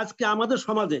 কিন্তু আজকে আমাদের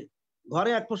সমাজে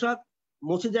ঘরে এক পোশাক,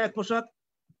 মসজিদে এক পোশাক,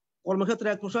 কর্মক্ষেত্রে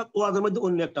এক পোশাক, ওয়াজের মধ্যে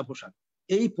অন্য একটা পোশাক।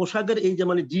 এই পোশাকের এই যে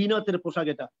মানে জিনাতের পোশাক,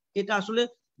 এটা আসলে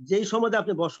যেই সমাজে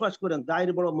আপনি বসবাস করেন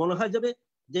দায়ের বড় মনে হয় যাবে,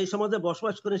 যেই সমাজে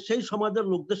বসবাস করেন সেই সমাজের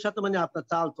লোকদের সাথে মানে আপনার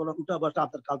চাল চলা, উঠা বসা,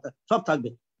 আপনার কালটা সব থাকবে।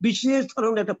 বিশেষ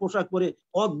ধরনের একটা পোশাক পরে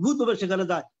অদ্ভুত ভাবে সেখানে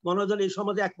যায়, মনে হয় এই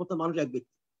সমাজে একমাত্র মানুষ এক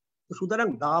ব্যক্তি। সুতরাং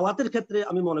দাওয়াতের ক্ষেত্রে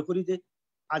আমি মনে করি যে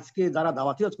আজকে যারা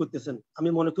দাওয়াতি কাজ করতেছেন, আমি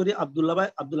মনে করি আব্দুল্লাহ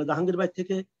জাহাঙ্গীর ভাই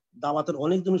থেকে দাওয়াতের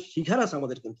অনেক জিনিস শিখার আছে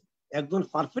আমাদের। কিন্তু একজন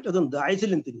পারফেক্ট একজন দায়ী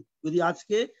ছিলেন তিনি। যদি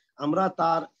আজকে আমরা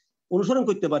তার অনুসরণ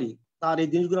করতে পারি, তার এই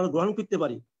জিনিসগুলো আমরা গ্রহণ করতে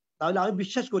পারি, তাহলে আমি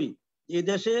বিশ্বাস করি এই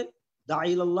দেশে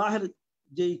দাঈউল্লাহের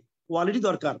যে কোয়ালিটি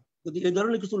দরকার, যদি এই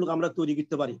ধরনের কিছু লোক আমরা তৈরি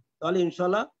করতে পারি, তাহলে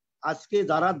ইনশাল্লাহ আজকে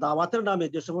যারা দাওয়াতের নামে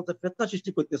যে সমস্ত ফিতনা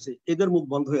সৃষ্টি করতেছে এদের মুখ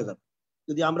বন্ধ হয়ে যাবে।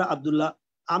 যদি আমরা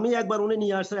আমি একবার উনি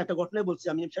নিয়ে আসছেন একটা ঘটনায় বলছি,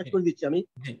 আমি শেষ করে দিচ্ছি। আমি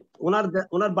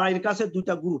ওনার বাড়ির কাছে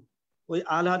 2টা গ্রুপ ওই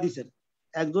আল হাদিসের,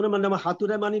 একজনে মানে আমার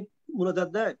হাতুড়ে মানে মুনাজাত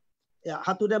দেয়,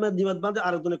 হাতুড়ে আমার নিমাত বাঁধে,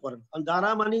 আরেকজনে করেন। যারা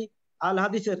মানে আল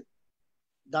হাদিসের,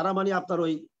 যারা মানে আপনার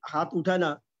ওই হাত উঠায় না,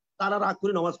 তারা রাগ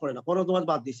করে নামাজ পড়ে না, ফরজ নামাজ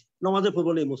বাদ দিছে, নামাজে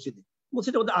পড়বো না এই মসজিদে,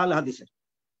 মসজিদটা মধ্যে আল হাদিসের।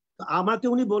 তো আমাকে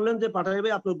উনি বললেন যে পাঠাই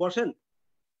ভাই আপনি বসেন,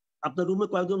 আপনার রুমে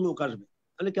কয়েকজন লোক আসবে।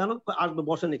 তাহলে কেন? আসবে,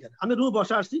 বসেন এখানে। আমি রুমে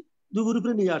বসে আসছি, দুপুর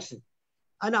উপরে নিয়ে আসছে,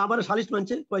 না আমার সালিশ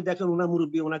মানছে, কয় দেখেন ওনার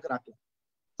মুরব্বী, ওনাকে রাখলেন।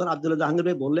 তখন আব্দুল্লাহ জাহাঙ্গীর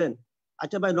ভাই বললেন,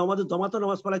 আচ্ছা ভাই নমাজে জমাতো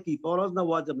নামাজ পড়া কি ফরজ না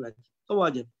ওয়াজিব নাকি? তো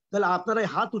ওয়াজিব। তাহলে আপনারা এই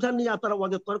হাত উঠান নিয়ে আপনারা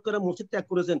ওয়াজিব তর্ক করে মসজিদ ত্যাগ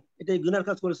করেছেন, এটা গুনার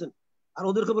কাজ করেছেন। আর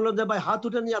ওদেরকে বললেন যে ভাই হাত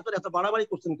উঠে নিয়ে আপনারা এত বাড়াবাড়ি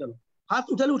করছেন কেন? হাত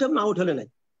উঠালে উঠেন, না উঠালে নাই,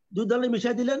 দুই দলে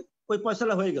মিশাই দিলেন, ওই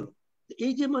পয়সাটা হয়ে গেল।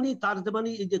 এই যে মানে তার যে মানে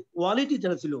এই যে কোয়ালিটি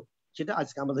যেটা ছিল, সেটা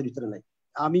আজকে আমাদের ভিতরে নাই।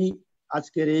 আমি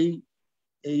আজকের এই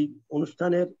এই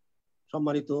অনুষ্ঠানের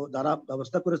সম্মানিত যারা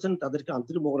ব্যবস্থা করেছেন তাদেরকে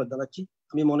আন্তরিক মোবারক জানাচ্ছি।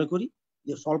 আমি মনে করি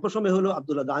যে স্বল্প সময় হলো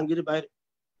আব্দুল্লাহ জাহাঙ্গীর ভাইয়ের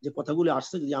যে কথাগুলি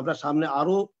আসছে, যদি আমরা সামনে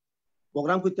আরো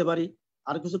প্রোগ্রাম করতে পারি,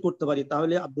 আর কিছু করতে পারি,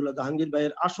 তাহলে আব্দুল্লাহ জাহাঙ্গীর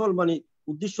ভাইয়ের আসল মানে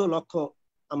উদ্দেশ্য লক্ষ্য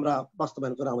আমরা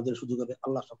বাস্তবায়ন করে আমাদের সুযোগ হবে।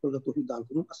 আল্লাহ সকলকে তৌফিক দান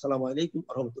করুন। আসসালামু আলাইকুম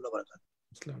ওয়া রাহমাতুল্লাহি ওয়া বারাকাতুহু।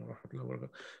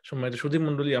 সম্মানিত সুধী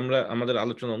মণ্ডলী, আমরা আমাদের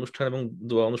আলোচনা অনুষ্ঠান এবং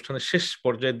দোয়া অনুষ্ঠানের শেষ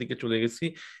পর্যায়ের দিকে চলে গেছি।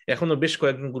 এখনো বেশ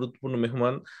কয়েকজন গুরুত্বপূর্ণ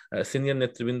মেহমান, সিনিয়র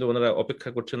নেতৃবৃন্দ ওনারা অপেক্ষা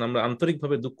করছেন। আমরা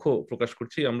আন্তরিকভাবে দুঃখ প্রকাশ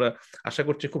করছি। আমরা আশা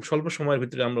করছি খুব স্বল্প সময়ের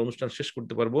ভিতরে আমরা অনুষ্ঠান শেষ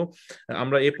করতে পারবো।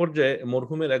 আমরা এ পর্যায়ে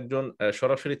মরহুমের একজন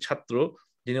সরাসরি ছাত্র,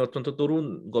 যিনি অত্যন্ত তরুণ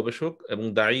গবেষক এবং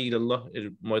দায়ী ইলাল্লাহ এর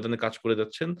ময়দানে কাজ করে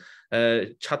যাচ্ছেন,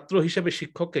 ছাত্র হিসেবে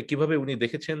শিক্ষককে কিভাবে উনি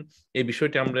দেখেছেন, এই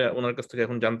বিষয়টি আমরা ওনার কাছ থেকে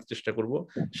এখন জানতে চেষ্টা করব।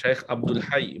 শেখ আব্দুল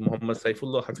হাই মোহাম্মদ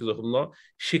সাইফুল্লাহ হাফিজাহুল্লাহ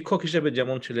শিক্ষক হিসেবে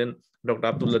যেমন ছিলেন, ডক্টর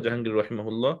আব্দুল্লাহ জাহাঙ্গীর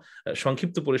রহিমাহুল্লাহ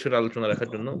সংক্ষিপ্ত পরিসরে আলোচনা রাখার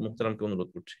জন্য মুহতারামকে অনুরোধ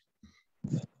করছি।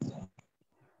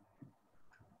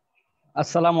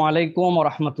 আসসালামু আলাইকুম ওয়া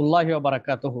রাহমাতুল্লাহি ওয়া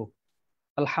বারাকাতুহু।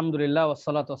 আলহামদুলিল্লাহ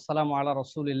ওয়াসসালাতু ওয়াসসালামু আলা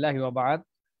রাসূলিল্লাহি ওয়া বা'দ।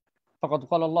 ফাকাদ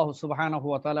ক্বালা আল্লাহু সুবহানাহু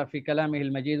ওয়া তাআলা ফি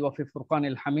কালামিহিল মাজিদ ওয়া ফি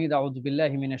ফুরকানিল হামিদ। আউযু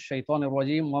বিল্লাহি মিনাশ শাইতানির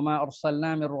রাজীম। ওয়া মা আরসালনা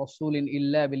মির রাসূলিন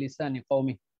ইল্লা বিলিসানি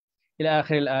কওমিহি ইলা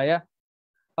আখিরিল আয়াহ।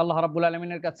 আল্লাহ রাব্বুল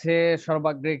আলামিনের কাছে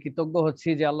সর্বাগ্রে কৃতজ্ঞ হচ্ছি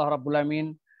যে আল্লাহ রাব্বুল আলামিন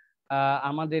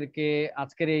আমাদেরকে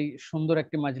আজকের এই সুন্দর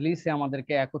একটি মাজলিসে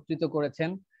আমাদেরকে একত্রিত করেছেন।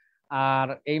 আর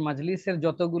এই মাজলিসের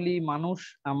যতগুলি মানুষ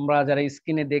আমরা যারা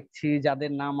স্ক্রিনে দেখছি,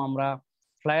 যাদের নাম আমরা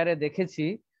ফ্লায়ারে দেখেছি,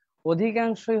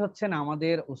 অধিকাংশই হচ্ছেন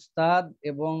আমাদের উস্তাদ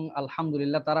এবং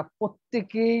আলহামদুলিল্লাহ তারা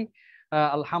প্রত্যেকেই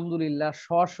আলহামদুলিল্লাহ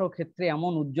স্ব ক্ষেত্রে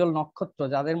এমন উজ্জ্বল নক্ষত্র,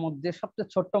 যাদের মধ্যে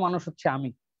সবচেয়ে ছোট্ট মানুষ হচ্ছে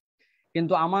আমি।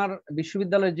 কিন্তু আমার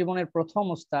বিশ্ববিদ্যালয় জীবনের প্রথম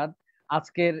উস্তাদ,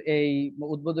 আজকের এই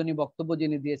উদ্বোধনী বক্তব্য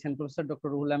যিনি দিয়েছেন professor doctor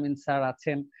Ruhul Amin sir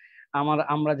আছেন,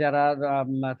 আমরা যারা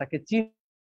তাকে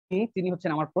চিনি, তিনি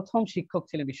হচ্ছেন আমার প্রথম শিক্ষক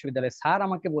ছিলেন বিশ্ববিদ্যালয়ে। স্যার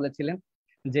আমাকে বলেছিলেন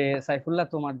যে সাইফুল্লাহ,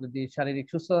 তোমার যদি শারীরিক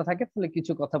সুস্থতা থাকে তাহলে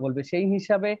কিছু কথা বলবে। সেই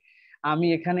হিসাবে আমি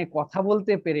এখানে কথা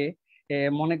বলতে পেরে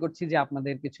মনে করছি যে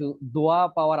আপনাদের কিছু দোয়া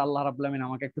পাওয়ার আল্লাহ রাব্বুল আমিন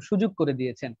আমাকে একটু সুযোগ করে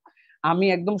দিয়েছেন। আমি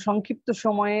একদম সংক্ষিপ্ত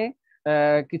সময়ে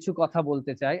কিছু কথা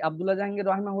বলতে চাই। আব্দুল্লাহ জাহাঙ্গীর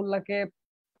রহিমাহুল্লাহকে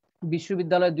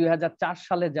বিশ্ববিদ্যালয়ে 2004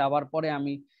 সালে যাওয়ার পরে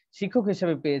আমি শিক্ষক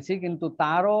হিসেবে পেয়েছি, কিন্তু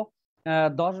তারও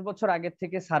 10 বছর আগের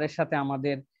থেকে স্যারের সাথে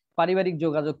আমাদের পারিবারিক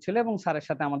যোগাযোগ ছিল এবং স্যারের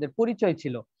সাথে আমাদের পরিচয়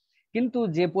ছিল। কিন্তু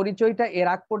যে পরিচয়টা এর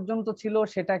আগ পর্যন্ত ছিল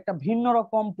সেটা একটা ভিন্ন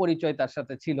রকম পরিচয় তার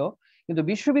সাথে ছিল। কিন্তু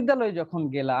বিশ্ববিদ্যালয়ে যখন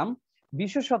গেলাম,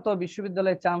 বিশেষত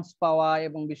বিশ্ববিদ্যালয়ে চান্স পাওয়া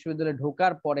এবং বিশ্ববিদ্যালয়ে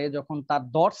ঢোকার পরে যখন তার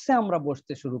দর্শে আমরা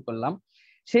বসতে শুরু করলাম,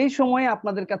 সেই সময়ে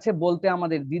আপনাদের কাছে বলতে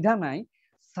আমাদের দ্বিধা নাই,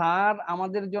 স্যার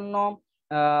আমাদের জন্য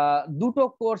দুটো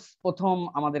কোর্স প্রথম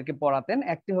আমাদেরকে পড়াতেন।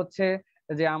 একটি হচ্ছে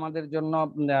যে আমাদের জন্য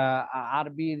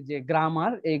আরবির যে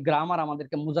গ্রামার, এই গ্রামার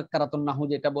আমাদেরকে মুজাক্কারাতুন নাহু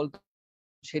যেটা বলতো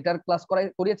সেটার ক্লাস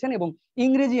করিয়েছেন এবং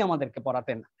ইংরেজি আমাদেরকে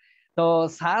পড়াতেন। তো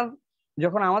স্যার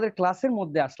যখন আমাদের ক্লাসের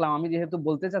মধ্যে আসলাম, আমি যেহেতু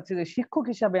বলতে চাচ্ছি যে শিক্ষক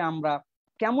হিসাবে আমরা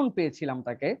কেমন পেয়েছিলাম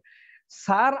তাকে,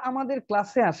 স্যার আমাদের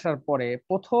ক্লাসে আসার পরে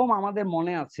প্রথম আমাদের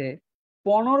মনে আছে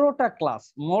 15টা ক্লাস,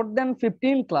 মোর দেন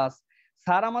 15 ক্লাস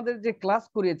স্যার আমাদের যে ক্লাস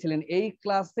করিয়েছিলেন, এই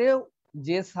ক্লাসে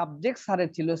যে সাবজেক্ট স্যারের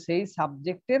ছিল সেই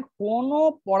সাবজেক্টের কোনো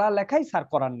পড়ালেখাই স্যার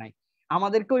করার নাই,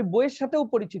 আমাদেরকে ওই বইয়ের সাথেও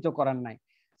পরিচিত করার নাই।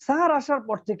 স্যার আসার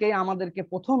পর থেকে আমাদেরকে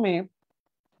প্রথমে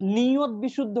নিয়ত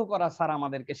বিশুদ্ধ করা স্যার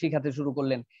আমাদেরকে শিখাতে শুরু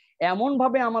করলেন। এমন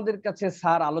ভাবে আমাদের কাছে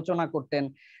স্যার আলোচনা করতেন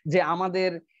যে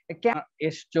আমাদের কেন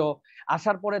এসছো,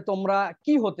 আসার পরে তোমরা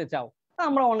কি হতে চাও।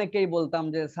 আমরা অনেকেই বলতাম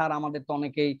যে স্যার আমাদের তো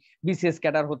অনেকেই বিসিএস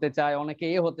ক্যাডার হতে চায়, অনেকে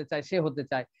এ হতে চায় সে হতে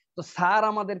চায়। তো স্যার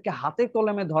আমাদেরকে হাতে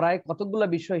কলমে ধরায় কতগুলো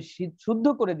বিষয় শুদ্ধ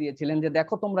করে দিয়েছিলেন যে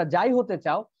দেখো তোমরা যাই হতে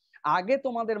চাও, আগে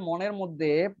তোমাদের মনের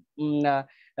মধ্যে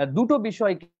দুটো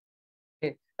বিষয়কে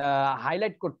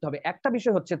হাইলাইট করতে হবে। একটা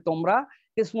বিষয় হচ্ছে তোমরা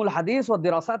ইসমুল হাদিস ও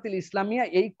দিরাসাতিল ইসলামিয়া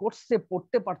এই কোর্সে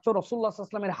পড়তে পারছো, রাসূলুল্লাহ সাল্লাল্লাহু আলাইহি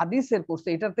ওয়াসাল্লামের হাদিসের কোর্সে,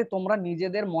 এটাতে তোমরা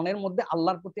নিজেদের মনের মধ্যে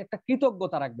আল্লাহর প্রতি একটা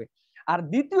কৃতজ্ঞতা রাখবে। আর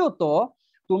দ্বিতীয়ত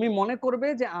তুমি মনে করবে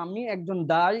যে আমি একজন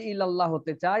দাঈ ইলাল্লাহ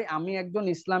হতে চাই, আমি একজন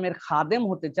ইসলামের খাদেম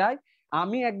হতে চাই,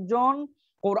 আমি একজন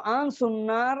কোরআন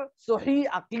সুন্নাহর সহি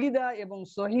আকীদা এবং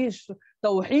সহি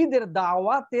তাওহীদের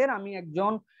দাওয়াতের আমি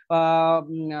একজন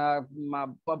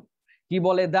কি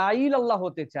বলে দাঈ ইলাল্লাহ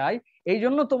হতে চাই। এই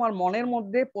জন্য তোমার মনের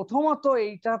মধ্যে প্রথমত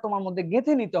এইটা তোমার মধ্যে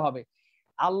গেঁথে নিতে হবে।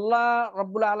 আল্লাহ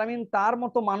রাব্বুল আলামিন তার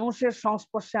মতো মানুষের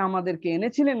সংস্পর্শে আমাদেরকে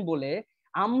এনেছিলেন বলে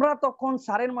আমরা তখন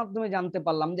স্যারের মাধ্যমে জানতে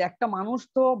পারলাম যে একটা মানুষ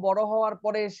তো বড় হওয়ার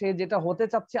পরে সে যেটা হতে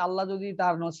চাচ্ছে আল্লাহ যদি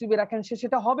তার নসিবে রাখেন সে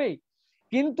সেটা হবেই।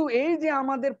 কিন্তু এই যে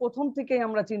আমাদের প্রথম থেকেই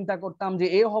আমরা চিন্তা করতাম যে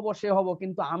এ হব সে হব,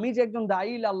 কিন্তু আমি যে একজন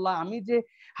দাঈ আল্লাহ, আমি যে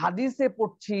হাদিসে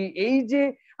পড়ছি, এই যে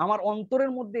আমার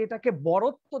অন্তরের মধ্যে এটাকে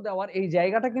বরত্ব দেওয়ার এই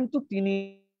জায়গাটা কিন্তু তিনি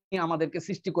আমাদেরকে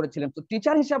সৃষ্টি করেছিলেন। তো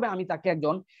টিচার হিসাবে আমি তাকে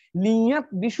একজন নিয়াত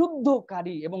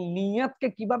বিশুদ্ধকারী এবং নিয়াতকে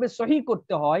কিভাবে সহি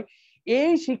করতে হয়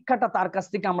এই শিক্ষাটা তার কাছ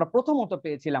থেকে আমরা প্রথমত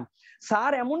পেয়েছিলাম।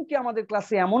 স্যার এমনকি আমাদের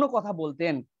ক্লাসে এমনও কথা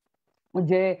বলতেন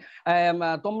যে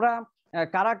তোমরা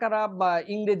কারা কারা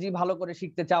ইংরেজি ভালো করে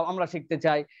শিখতে চাও, আমরা শিখতে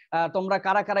চাই, তোমরা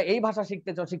কারা কারা এই ভাষা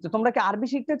শিখতে চাও, তোমরা কি আরবি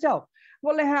শিখতে চাও?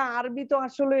 বলে হ্যাঁ, আরবি তো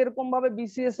আসলে এরকম ভাবে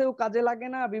বিসিএস এও কাজে লাগে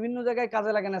না, বিভিন্ন জায়গায়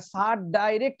কাজে লাগে না। স্যার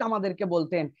ডাইরেক্ট আমাদেরকে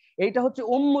বলতেন এইটা হচ্ছে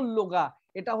উম্মুল লুগা,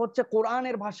 এটা হচ্ছে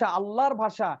কোরআনের ভাষা, আল্লাহর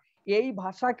ভাষা। এই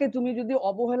ভাষাকে তুমি যদি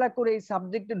অবহেলা করে এই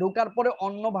সাবজেক্টে ঢোকার পরে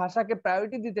অন্য ভাষাকে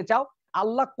প্রায়োরিটি দিতে চাও,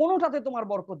 আল্লাহ কোনোটাতে তোমার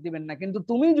বরকত দিবেন না। কিন্তু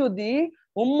তুমি যদি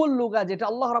উম্মুল লুগা, যেটা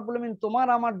আল্লাহ রাব্বুল আলামিন তোমার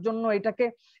আমার জন্য এটাকে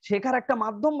শেখার একটা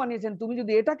মাধ্যম বানিয়েছেন, তুমি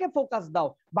যদি এটাকে ফোকাস দাও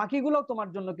বাকিগুলো তোমার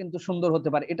জন্য কিন্তু সুন্দর হতে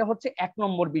পারে। এটা হচ্ছে 1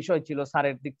 নম্বর বিষয় ছিল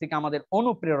স্যারের দিক থেকে আমাদের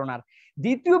অনুপ্রেরণার।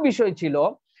 দ্বিতীয় বিষয় ছিল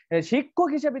শিক্ষক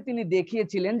হিসেবে তিনি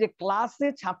দেখিয়েছিলেন যে ক্লাসে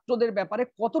ছাত্রদের ব্যাপারে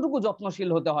কতটুকু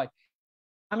যত্নশীল হতে হয়।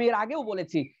 আমি এর আগেও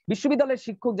বলেছি বিশ্ববিদ্যালয়ের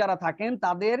শিক্ষক যারা থাকেন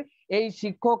তাদের এই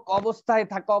শিক্ষক অবস্থায়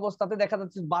থাকা অবস্থাতে দেখা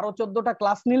যাচ্ছে 12-14টা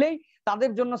ক্লাস নিলেই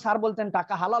তাদের জন্য স্যার বলতেন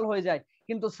টাকা হালাল হয়ে যায়।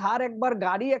 কিন্তু স্যার একবার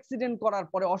গাড়ি অ্যাক্সিডেন্ট করার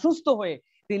পরে অসুস্থ হয়ে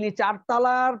তিনি 4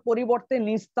 তলার পরিবর্তে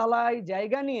নিচতলায়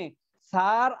জায়গা নিয়ে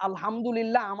স্যার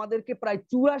আলহামদুলিল্লাহ আমাদেরকে প্রায়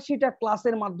 84টা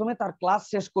ক্লাসের মাধ্যমে তার ক্লাস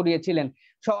শেষ করিয়েছিলেন।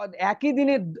 একই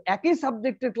দিনে একই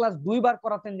সাবজেক্টের ক্লাস 2 বার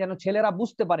করাতেন যেন ছেলেরা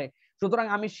বুঝতে পারে। সুতরাং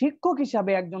আমি শিক্ষক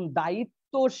হিসাবে একজন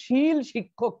দায়িত্বশীল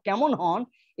শিক্ষক কেমন হন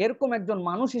এরকম একজন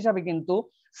মানুষ হিসাবে কিন্তু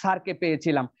স্যারকে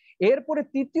পেয়েছিলাম। এরপরে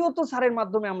তৃতীয়ত স্যারের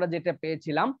মাধ্যমে আমরা যেটা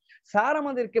পেয়েছিলাম, স্যার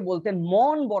আমাদেরকে বলতেন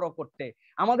মন বড় করতে।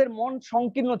 আমাদের মন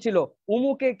সংকীর্ণ ছিল,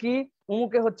 উমুকে কি,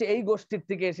 উমুকে হচ্ছে এই গোষ্ঠীর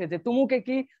থেকে এসেছে, তুমুকে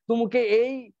কি, তুমুকে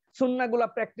এই সুন্নাগুলা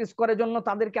প্র্যাকটিস করার জন্য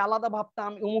তাদেরকে আলাদা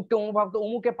ভাবতাম, উমুককে উমুক ভাবতো,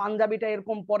 উমুকে পাঞ্জাবিটা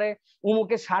এরকম পরে,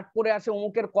 উমুকে শার্ট পরে আসে,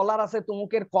 উমুকের কলার আছে,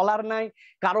 তুমুকের কলার নাই,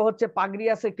 কারো হচ্ছে পাগড়ি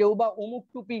আছে, কেউ বা উমুক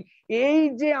টুপি। এই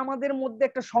যে আমাদের মধ্যে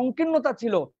একটা সংকীর্ণতা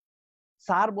ছিল,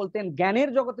 স্যার বলতেন জ্ঞানের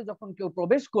জগতে যখন কেউ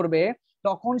প্রবেশ করবে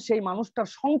তখন সেই মানুষটার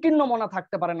সংকীর্ণ মনা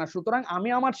থাকতে পারে না। সুতরাং আমি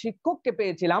আমার শিক্ষককে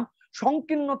পেয়েছিলাম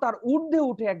সংকীর্ণতার ঊর্ধ্বে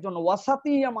উঠে একজন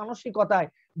ওয়াসাতিয়া মানসিকতায়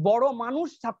বড় মানুষ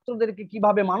ছাত্রদেরকে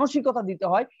কিভাবে মানসিকতা দিতে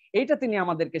হয় এইটা তিনি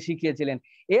আমাদেরকে শিখিয়েছিলেন।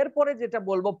 এরপরে যেটা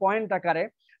বলবো পয়েন্ট আকারে,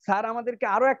 স্যার আমাদেরকে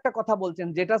আরো একটা কথা বলছেন,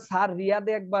 যেটা স্যার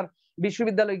রিয়াদে একবার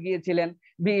বিশ্ববিদ্যালয়ে গিয়েছিলেন,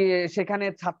 সেখানে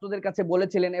ছাত্রদের কাছে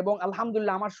বলেছিলেন এবং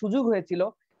আলহামদুলিল্লাহ আমার সুযোগ হয়েছিল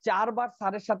 4 বার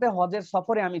স্যারের সাথে হজের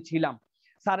সফরে আমি ছিলাম।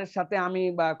 স্যারের সাথে আমি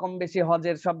কম বেশি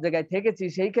হজের সব জায়গায় থেকেছি।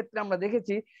 সেই ক্ষেত্রে আমরা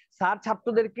দেখেছি স্যার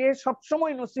ছাত্রদেরকে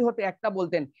সবসময় নসিহতে একটা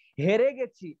বলতেন, হেরে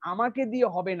গেছি আমাকে দিয়ে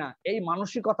হবে না, এই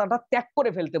মানসিকতাটা ত্যাগ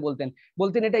করে ফেলতে বলতেন।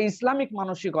 বলতেন এটা ইসলামিক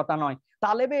মানসিকতা নয়,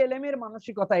 তালেবে এলেমের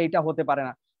মানসিকতা এটা হতে পারে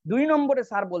না। 2 নম্বরে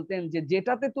স্যার বলতেন যে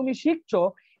যেটাতে তুমি শিখছো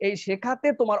এই শেখাতে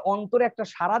তোমার অন্তরে একটা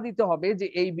সাড়া দিতে হবে যে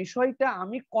এই বিষয়টা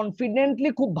আমি কনফিডেন্টলি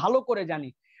খুব ভালো করে জানি।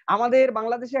 আমাদের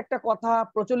বাংলাদেশে একটা কথা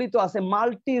প্রচলিত আছে,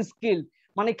 মাল্টি স্কিল,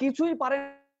 মানে কিছুই পারে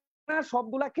না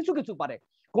সবগুলা কিছু কিছু পারে,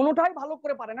 কোনোটাই ভালো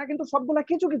করে পারে না কিন্তু সবগুলা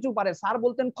কিছু কিছু পারে। স্যার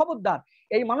বলতেন খবরদার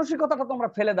এই মানসিকতাটা তোমরা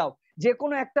ফেলে দাও, যে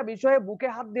কোনো একটা বিষয়ে বুকে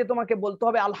হাত দিয়ে তোমাকে বলতে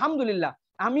হবে আলহামদুলিল্লাহ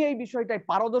আমি এই বিষয়টাই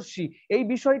পারদর্শী, এই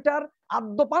বিষয়টার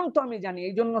আদ্যপান্ত আমি জানি।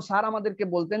 এই জন্য স্যার আমাদেরকে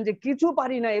বলতেন যে কিছু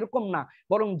পারি না এরকম না,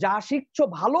 বরং যা শিখছো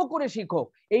ভালো করে শিখো।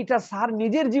 এইটা স্যার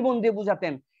নিজের জীবন দিয়ে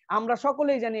বুঝাতেন। আমরা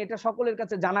সকলেই জানি, এটা সকলের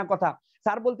কাছে জানা কথা।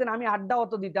 স্যার বলতেন আমি আড্ডা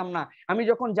অত দিতাম না। আমি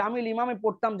যখন জামিল ইমামে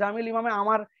পড়তাম, জামিল ইমামে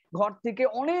আমার ঘর থেকে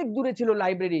অনেক দূরে ছিল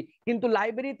লাইব্রেরি, কিন্তু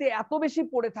লাইব্রেরিতে এত বেশি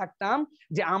পড়ে থাকতাম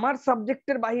যে আমার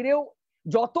সাবজেক্টের বাহিরেও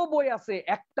যত বই আছে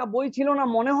একটা বই ছিল না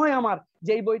মনে হয় আমার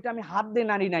যে এই বইটা আমি হাত দিয়ে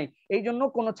নাড়ি নাই। এই জন্য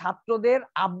কোনো ছাত্রদের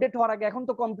আপডেট হওয়ার আগে, এখন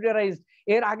তো কম্পিউটারাইজড,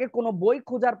 এর আগে কোনো বই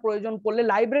খোঁজার প্রয়োজন পড়লে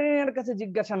লাইব্রেরিয়ানের কাছে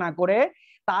জিজ্ঞাসা না করে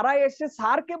তারা এসে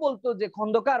স্যারকে বলতো যে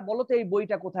খন্দকার বলো তো এই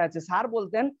বইটা কোথায় আছে। স্যার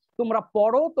বলতেন তোমরা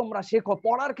পড়ো, তোমরা শেখো,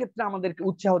 পড়ার ক্ষেত্রে আমাদেরকে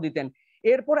উৎসাহ দিতেন।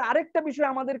 এরপরে আরেকটা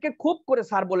বিষয় আমাদেরকে খুব করে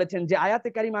স্যার বলেছেন যে আয়াতে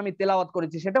কারিমা আমি তেলাওয়াত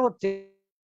করেছি, সেটা হচ্ছে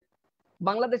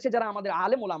বাংলাদেশে যারা আমাদের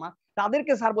আলেম ওলামা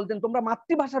তাদেরকে স্যার বলতেন তোমরা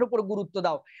মাতৃভাষার উপর গুরুত্ব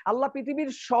দাও। আল্লাহ পৃথিবীর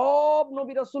সব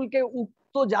নবী রাসূলকে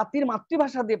উক্ত জাতির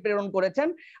মাতৃভাষা দিয়ে প্রেরণ করেছেন,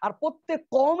 আর প্রত্যেক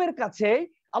কওমের কাছে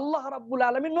আল্লাহ রাব্বুল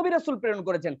আলামিন নবী রাসূল প্রেরণ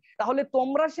করেছেন। তাহলে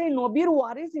তোমরা সেই নবীর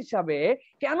ওয়ারিস হিসাবে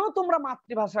কেন তোমরা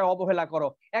মাতৃভাষায় অবহেলা করো?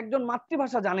 একজন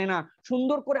মাতৃভাষা জানে না,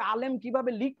 সুন্দর করে আলেম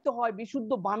কিভাবে লিখতে হয়,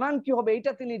 বিশুদ্ধ বানান কি হবে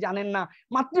এটা তিনি জানেন না,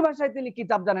 মাতৃভাষায় তিনি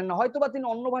কিতাব জানেন না, হয়তোবা তিনি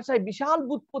অন্য ভাষায় বিশাল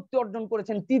ব্যুৎপত্তি অর্জন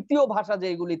করেছেন, তৃতীয় ভাষা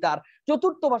যেগুলি তার,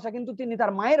 চতুর্থ ভাষা, কিন্তু তিনি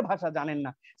তার মায়ের ভাষা জানেন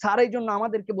না। স্যার এই জন্য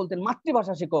আমাদেরকে বলতেন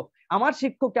মাতৃভাষা শেখো। আমার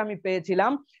শিক্ষককে আমি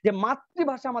পেয়েছিলাম যে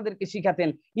মাতৃভাষা আমাদেরকে শিখাতেন।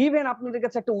 ইভেন আপনাদের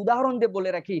কাছে একটা উদাহরণ দিয়ে বলে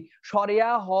রাখি, সরিয়া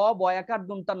হ বয়াকার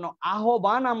দন্তান্ন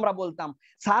আহ্বান আমরা বলতাম,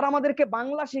 স্যার আমাদেরকে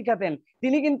বাংলা শিখাতেন।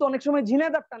 তিনি কিন্তু অনেক সময়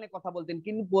ঝিনাইদার টানে কথা বলতেন,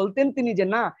 কিন্তু বলতেন তিনি যে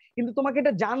না, কিন্তু তোমাকে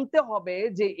এটা জানতে হবে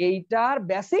যে এইটার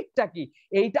বেসিকটা কি,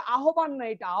 এইটা আহ্বান না,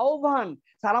 এটা আহ্বান।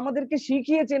 স্যার আমাদেরকে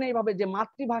শিখিয়েছেন এইভাবে যে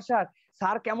মাতৃভাষার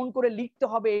স্যার কেমন করে লিখতে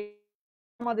হবে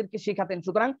আমাদেরকে শেখাতেন।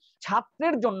 সুতরাং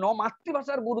ছাত্রের জন্য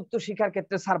মাতৃভাষার গুরুত্ব শিক্ষার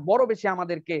ক্ষেত্রে স্যার বড় বেশি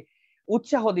আমাদেরকে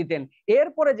উৎসাহ দিতেন।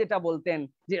 এরপরে যেটা বলতেন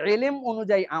যে এলেম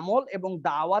অনুযায়ী আমল এবং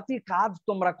দাওয়াতি কাজ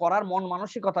তোমরা করার মন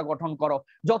মানসিকতা গঠন করো,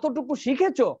 যতটুকু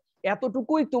শিখেছো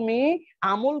এতটুকুই তুমি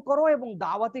আমল করো এবং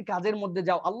দাওয়াতি কাজের মধ্যে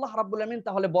যাও, আল্লাহ রাব্বুল আমিন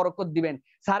তাহলে বরকত দিবেন।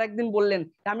 স্যার একদিন বললেন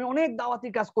আমি অনেক দাওয়াতি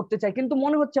কাজ করতে চাই কিন্তু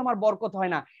মনে হচ্ছে আমার বরকত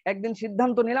হয় না। একদিন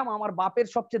সিদ্ধান্ত নিলাম আমার বাপের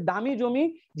সবচেয়ে দামি জমি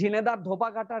ঝিনেদার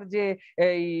ধোপাঘাটার যে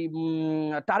এই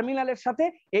টার্মিনালের সাথে,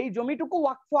 এই জমিটুকু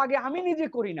ওয়াকফ আগে আমি নিজে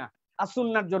করি না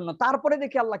আসুন্নার জন্য, তারপরে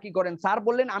দেখি আল্লাহ কি করেন। স্যার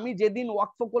বললেন আমি যেদিন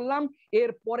ওয়াকফ করলাম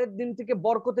এর পরের দিন থেকে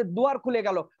বরকতের দুয়ার খুলে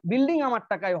গেল। বিল্ডিং আমার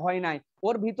টাকায় হয় নাই,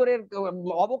 ওর ভিতরের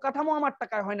অবকাঠামো আমার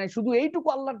টাকায় হয় নাই, শুধু এইটুকু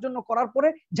আল্লাহর জন্য করার পরে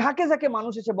ঝাঁকে ঝাঁকে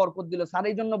মানুষ এসে বরকত দিল। স্যার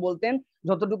এই জন্য বলতেন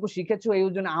যতটুকু শিখেছো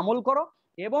এই জন্য আমল করো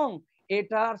এবং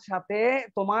এটার সাথে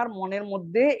তোমার মনের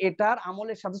মধ্যে এটার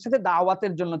আমলের সাথে সাথে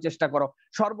দাওয়াতের জন্য চেষ্টা করো।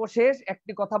 সর্বশেষ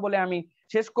একটি কথা বলে আমি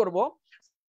শেষ করব।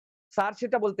 স্যার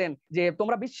সেটা বলতেন যে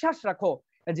তোমরা বিশ্বাস রাখো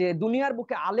যে দুনিয়ার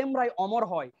বুকে আলেমরাই অমর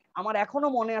হয়। আমার এখনো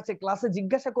মনে আছে ক্লাসে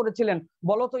জিজ্ঞাসা করেছিলেন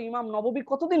বলতো ইমাম নববী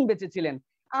কতদিন বেঁচে ছিলেন,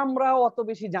 আমরাও অত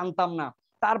বেশি জানতাম না।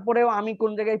 তারপরেও আমি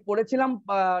কোন জায়গায় পড়েছিলাম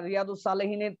রিয়াদুস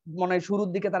সালেহিনের মনে হয় শুরুর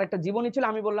দিকে তার একটা জীবনী ছিল,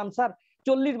 আমি বললাম স্যার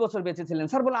 40 বছর বেঁচে ছিলেন।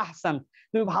 স্যার বলল আহসান,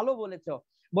 তুমি ভালো বলেছো।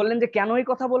 বললেন যে কেন এই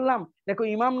কথা বললাম, দেখো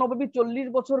ইমাম নববী 40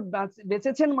 বছর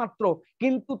বেঁচেছেন মাত্র,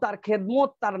 কিন্তু তার খেদমত,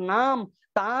 তার নাম,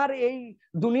 তার এই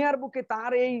দুনিয়ার বুকে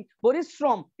তার এই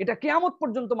পরিশ্রম এটা কিয়ামত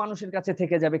পর্যন্ত মানুষের কাছে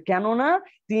থেকে যাবে, কেননা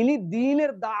তিনি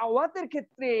দ্বীনের দাওয়াতের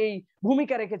ক্ষেত্রে এই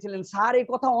ভূমিকা রেখেছিলেন। স্যার এই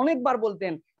কথা অনেকবার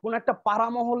বলতেন, কোন একটা পাড়া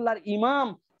মহল্লার ইমাম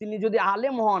তিনি যদি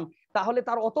আলেম হন তাহলে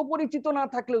তার অত পরিচিত না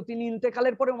থাকলেও তিনি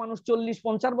ইন্তেকালের পরেও মানুষ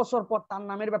 40-50 বছর পর তার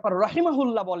নামের ব্যাপারে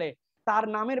রাহিমাহুল্লাহ বলে, তার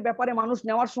নামের ব্যাপারে মানুষ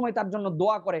নেওয়ার সময় তার জন্য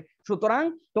দোয়া করে। সুতরাং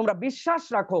তোমরা বিশ্বাস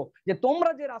রাখো যে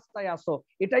তোমরা যে রাস্তায় আসো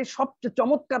এটাই সবচেয়ে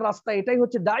চমৎকার রাস্তা, এটাই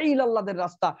হচ্ছে দাঈ ইলাল্লাহদের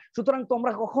রাস্তা। সুতরাং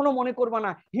তোমরা কখনো মনে করবা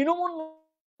না,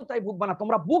 হীনমন্যতায় ভুগবা না,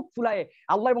 তোমরা বুক ফুলায়ে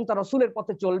আল্লাহ এবং তার রাসূলের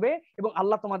পথে চলবে এবং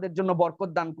আল্লাহ তোমাদের জন্য বরকত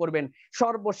দান করবেন।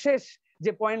 সর্বশেষ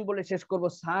যে পয়েন্ট বলে শেষ করব,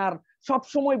 স্যার সব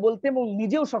সময় বলতেন এবং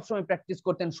নিজেও সবসময় প্র্যাকটিস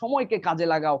করতেন সময়কে কাজে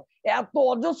লাগাও। এত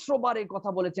অজস্রবার এই কথা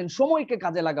বলেছেন সময়কে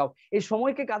কাজে লাগাও। এই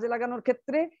সময়কে কাজে লাগানোর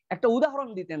ক্ষেত্রে একটা উদাহরণ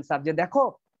দিতেন স্যার, যে দেখো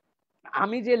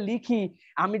আমি যে লিখি,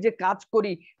 আমি যে কাজ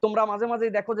করি, তোমরা মাঝে মাঝে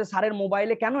দেখো যে স্যারের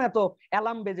মোবাইলে কেন এত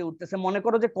অ্যালার্ম বেজে উঠতেছে, মনে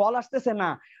করো যে কল আসতেছে না,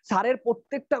 স্যারের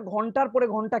প্রত্যেকটা ঘন্টার পরে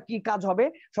ঘন্টা কি কাজ হবে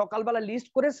সকালবেলা লিস্ট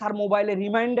করে স্যার মোবাইলে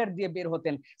রিমাইন্ডার দিয়ে বের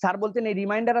হতেন। স্যার বলতেন এই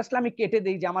রিমাইন্ডার আসলে আমি কেটে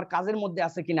দেই যে আমার কাজের মধ্যে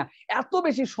আছে কিনা, এত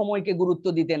বেশি সময়কে গুরুত্ব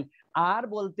দিতেন। আর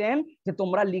বলতেন যে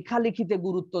তোমরা লেখালেখিতে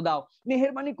গুরুত্ব দাও,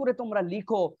 মেহেরবানি করে তোমরা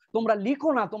লিখো, তোমরা লিখো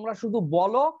না, তোমরা শুধু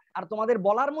বলো, আর তোমাদের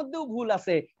বলার মধ্যেও ভুল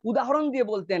আছে। উদাহরণ দিয়ে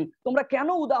বলতেন, তোমরা কেন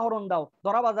উদাহরণ দাও,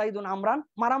 দরাবা জাইদুন আমরান,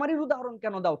 মারামারির উদাহরণ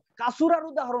কেন দাও, কাসুরার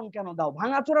উদাহরণ কেন দাও,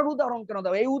 ভাঙাচোরার উদাহরণ কেন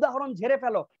দাও? এই উদাহরণ ঝেড়ে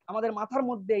ফেলো। আমাদের মাথার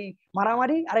মধ্যে এই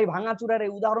মারামারি আর এই ভাঙাচোরার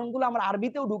এই উদাহরণগুলো আমরা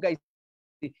আরবিতেও ঢুকাই,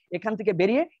 এখান থেকে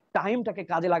বেরিয়ে টাইমটাকে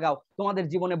কাজে লাগাও, তোমাদের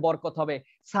জীবনে বরকত হবে।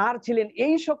 স্যার ছিলেন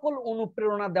এই সকল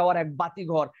অনুপ্রেরণা দেওয়ার এক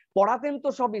বাতিঘর। পড়াতেন তো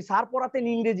সবই, স্যার পড়াতেন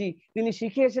ইংরেজি, তিনি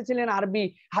শিখে এসেছিলেন আরবি,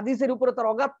 হাদিসের উপরে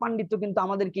তার অগাধ পাণ্ডিত্য, কিন্তু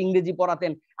আমাদেরকে ইংরেজি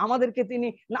পড়াতেন, আমাদেরকে তিনি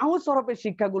নাহু সরফের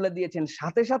শিক্ষাগুলো দিয়েছেন,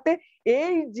 সাথে সাথে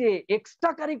এই যে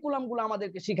এক্সট্রা কারিকুলাম গুলো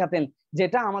আমাদেরকে শিখাতেন,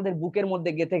 যেটা আমাদের বুকের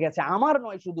মধ্যে গেঁথে গেছে। আমার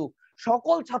নয়, শুধু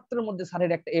সকল ছাত্রের মধ্যে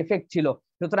স্যারের একটা এফেক্ট ছিল।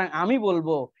 সুতরাং আমি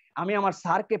বলবো আমি আমার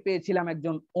স্যারকে পেয়েছিলাম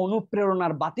একজন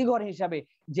অনুপ্রেরণার বাতিঘর হিসাবে,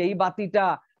 যেই বাতিটা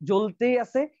জ্বলতেই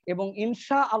আছে এবং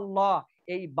ইনশাআল্লাহ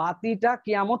এই বাতিটা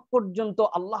কিয়ামত পর্যন্ত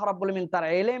আল্লাহ রাব্বুল আলামিন তার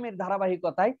ইলমের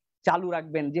ধারাবাহিকতায় চালু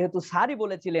রাখবেন। যেহেতু স্যারই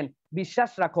বলেছিলেন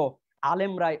বিশ্বাস রাখো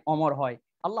আলেমরাই অমর হয়।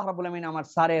 আল্লাহ রাব্বুল আলামিন আমার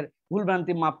স্যারের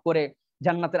ভুলভ্রান্তি মাফ করে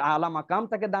জান্নাতের আলা মাকাম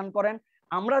তাকে দান করেন।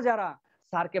 আমরা যারা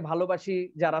স্যারকে ভালোবাসি,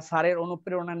 যারা স্যারের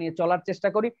অনুপ্রেরণা নিয়ে চলার চেষ্টা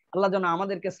করি, আল্লাহ যেন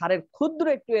আমাদেরকে স্যারের ক্ষুদ্র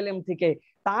একটু ইলম থেকে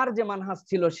তার যে মানহাজ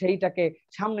ছিল সেইটাকে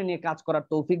সামনে নিয়ে কাজ করার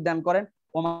তৌফিক দান করেন।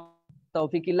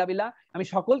 তৌফিক ইল্লা বিল্লাহ। আমি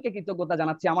সকলকে কৃতজ্ঞতা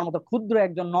জানাচ্ছি আমার মতো ক্ষুদ্র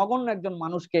একজন নগণ্য একজন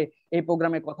মানুষকে এই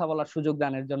প্রোগ্রামে কথা বলার সুযোগ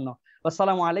দানের জন্য।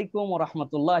 আসসালামু আলাইকুম ওয়া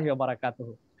রাহমাতুল্লাহি ওয়া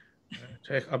বারাকাতুহু।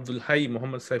 শেখ আব্দুল হাই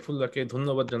মোহাম্মদ সাইফুল্লাহকে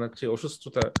ধন্যবাদ জানাচ্ছি।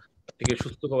 অসুস্থতা থেকে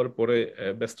সুস্থ হওয়ার পরে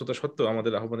ব্যস্ততা সত্ত্বেও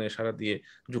আমাদের আহ্বানে সাড়া দিয়ে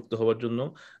যুক্ত হওয়ার জন্য।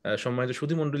 সম্মানিত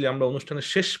সুধী মণ্ডলী, আমরা অনুষ্ঠানের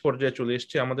শেষ পর্যায়ে চলে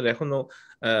এসেছি। আমাদের এখনো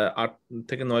 8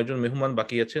 থেকে 9 জন মেহমান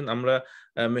বাকি আছেন। আমরা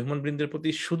মেহমান বৃন্দের প্রতি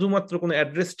শুধুমাত্র কোনো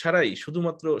অ্যাড্রেস ছাড়াই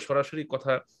শুধুমাত্র সরাসরি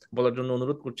কথা বলার জন্য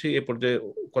অনুরোধ করছি। এ পর্যায়ে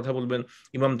কথা বলবেন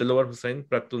ইমাম দেলোয়ার হোসেন,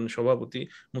 প্রাক্তন সভাপতি,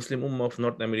 মুসলিম উম্মাহ অফ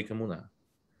নর্থ আমেরিকা, মুনা।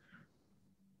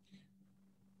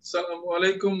 আসসালামু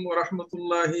আলাইকুম ওয়া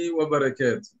রাহমাতুল্লাহি ওয়া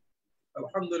বারাকাতুহু।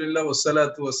 আলহামদুলিল্লাহ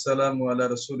ওয়াসসালাতু ওয়াসসালামু আলা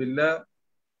রাসূলিল্লাহ।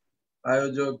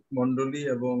 আয়োজক মণ্ডলী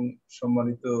এবং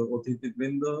সম্মানিত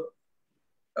অতিথিবৃন্দ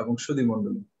এবং সুধী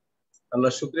মণ্ডলী,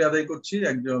 আল্লাহ শুকরিয়া আদায় করছি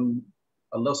একজন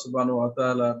আল্লাহ সুবহানাহু ওয়া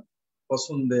তাআলা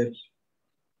পছন্দের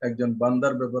একজন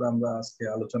বান্দার ব্যাপারে আমরা আজকে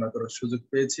আলোচনা করার সুযোগ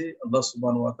পেয়েছি। আল্লাহ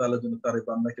সুবহানাহু ওয়া তাআলা যেন তার এই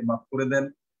বান্দাকে মাফ করে দেন,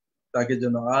 তাকে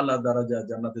যেন আলা দারাজা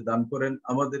জান্নাতে দান করেন,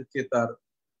 আমাদেরকে তার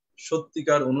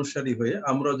সত্যিকার অনুসারী হয়ে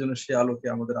আমরা যেন সে আলোকে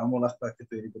আমাদের আমল আখলাকে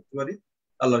তৈরি করতে পারি।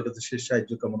 আল্লাহর কাছে শেষ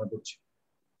সাহায্য কামনা করছি।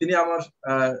 তিনি আমার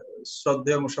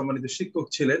শ্রদ্ধেয় এবং সম্মানিত শিক্ষক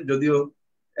ছিলেন, যদিও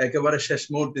একেবারে শেষ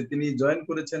মুহূর্তে তিনি জয়েন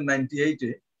করেছেন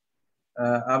 98-এ।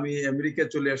 আমি আমেরিকা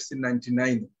চলে আসছি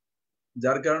 99-এ,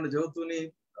 যার কারণে যেহেতু উনি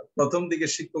প্রথম দিকে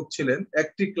শিক্ষক ছিলেন,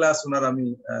 একটি ক্লাস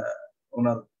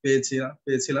ওনার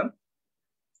পেয়েছিলাম।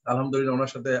 আলহামদুলিল্লাহ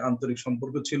ওনার সাথে আন্তরিক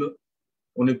সম্পর্ক ছিল।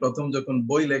 উনি প্রথম যখন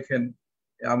বই লেখেন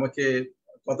আমাকে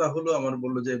কথা হলো, আমার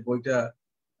বললো যে বইটা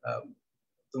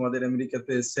তোমাদের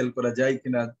আমেরিকাতে সেল করা যায়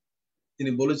কিনা।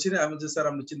 তিনি বলেছিলেন, আমি যে স্যার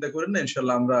আপনি চিন্তা করেন না,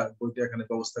 ইনশাল্লাহ আমরা বইটা এখানে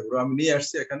ব্যবস্থা করবো। আমি নিয়ে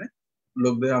আসছি এখানে,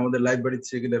 লোকদের আমাদের লাইব্রেরি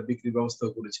থেকে বিক্রির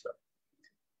ব্যবস্থাও করেছিলাম।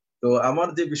 তো আমার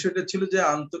যে বিষয়টা ছিল যে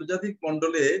আন্তর্জাতিক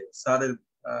মন্ডলে স্যারের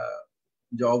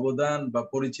যে অবদান বা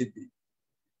পরিচিতি,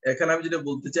 এখানে আমি যেটা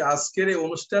বলতে চাই আজকের এই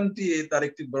অনুষ্ঠানটি তার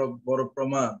একটি বড়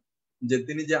প্রমাণ যে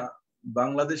তিনি যে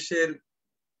বাংলাদেশের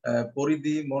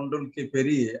পরিধি মন্ডলকে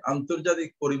পেরিয়ে আন্তর্জাতিক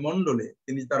পরিমণ্ডলে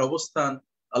তিনি তার অবস্থান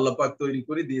আল্লাহ পাক তৈরি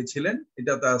করে দিয়েছিলেন,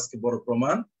 এটা তার আজকে বড়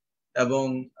প্রমাণ। এবং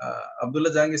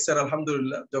আব্দুল্লাহ জাহাঙ্গীর স্যার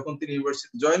আলহামদুলিল্লাহ যখন তিনি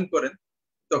ইউনিভার্সিটি জয়েন করেন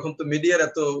তখন তো মিডিয়ার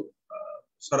এত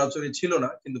সরাসরি ছিল না,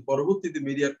 কিন্তু পরবর্তীতে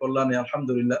মিডিয়ার কল্যাণে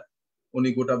আলহামদুলিল্লাহ উনি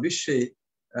গোটা বিশ্বে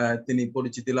তিনি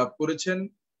পরিচিতি লাভ করেছেন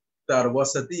তার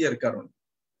ওয়াসাতিয়ার কারণে,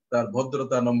 তার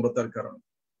ভদ্রতা নম্রতার কারণে।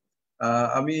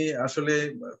 আমি আসলে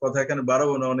কথা এখানে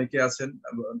বাড়াবো না, অনেকে আছেন,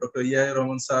 ডক্টর ইয়াহিয়া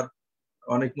রহমান স্যার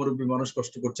অনেক মুরব্বী মানুষ,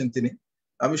 কষ্ট করছেন তিনি।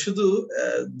 আমি শুধু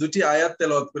দুটি আয়াত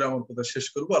তেলাওয়াত করে আমার কথা শেষ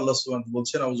করব। আল্লাহ সুবহানাহু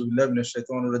বলছেন, আউযু বিল্লাহি মিনাশ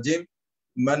শাইতানির রাজীম,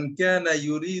 মান কানা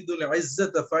ইউরিদুল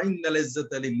ইজ্জাতা ফাইন্নাল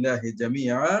ইজ্জাতা লিল্লাহি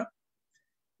জামিআ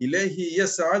ইলাইহি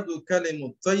ইয়াসআদু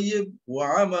কালিমুত তাইয়্যিব ওয়া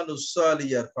আমালুস সালিহ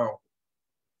ইয়ারফাউ।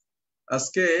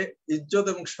 আজকে ইজ্জত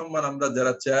এবং সম্মান আমরা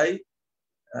যারা চাই,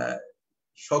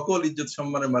 সকল ইজ্জত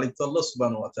সম্মানের মালিক তো আল্লাহ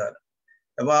সুবহানাহু ওয়া তাআলা,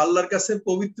 এবং আল্লাহর কাছে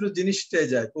পবিত্র জিনিসটাই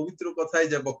যায়, পবিত্র কথাই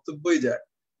যায়, বক্তব্যই যায়,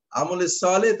 আমলে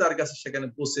সালেহ তার কাছে সেখানে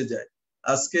পৌঁছে যায়।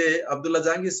 আজকে আব্দুল্লাহ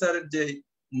জাহাঙ্গীর স্যারের যে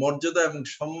মর্যাদা এবং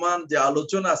সম্মান, যে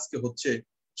আলোচনা আজকে হচ্ছে,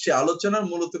 সে আলোচনার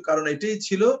মূলত কারণ এটাই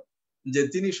ছিল যে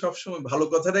তিনি সবসময় ভালো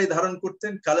কথাটাই ধারণ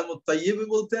করতেন, কালেমুত তাইয়্যিব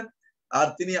বলতেন, আর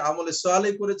তিনি আমলে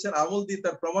সালেহ করেছেন, আমল দিয়ে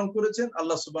তার প্রমাণ করেছেন।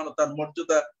 আল্লাহ সুবহানাহু তার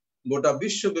মর্যাদা গোটা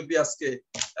বিশ্বব্যাপী আজকে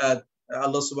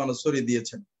আল্লাহ সুবহানাহু ছড়িয়ে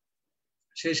দিয়েছেন।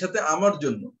 সেই সাথে আমার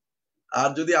জন্য, আর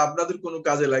যদি আপনাদের কোনো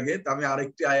কাজে লাগে, তা আমি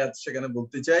আরেকটি আয়াত সেখানে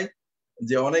বলতে চাই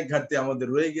যে অনেক ঘাটতি আমাদের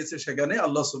রয়ে গেছে সেখানে।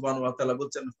 আল্লাহ সুবহানাহু ওয়া তাআলা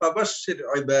বলছেন, ফাবাশশির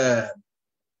ইবাদ,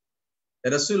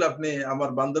 রাসূল আপনি আমার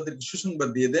বান্দাদেরকে সুসংবাদ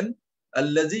দিয়ে দেন,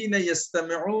 আল্লাযীনা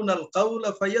ইসতামিউনাল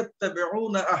কাওলা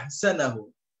ফায়াত্তাবিউনা আহসানাহু।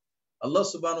 আল্লাহ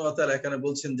সুবহানাহু ওয়া তাআলা এখানে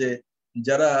বলছেন যে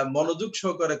যারা মনোযোগ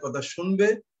সহকারে কথা শুনবে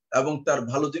এবং তার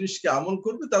ভালো জিনিসকে আমল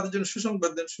করবে, তাদের জন্য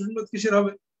সুসংবাদ দেন। সুসংবাদ কিসের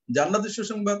হবে? জান্নাতের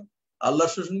সুসংবাদ।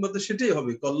 আল্লাহর সুসংবাদ সেটাই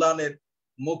হবে, কল্যাণের,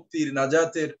 মুক্তির,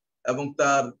 নাজাতের, এবং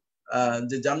তার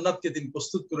যে জান্নাতকে তিনি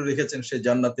প্রস্তুত করে রেখেছেন সেই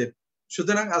জান্নাতের।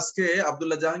 সুতরাং আজকে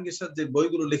আব্দুল্লাহ জাহাঙ্গীর স্যার যে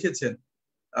বইগুলো লিখেছেন,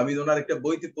 আমি ওনার একটা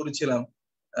বইতে পড়েছিলাম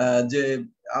যে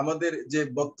আমাদের যে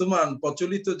বর্তমান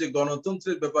প্রচলিত যে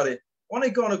গণতন্ত্রের ব্যাপারে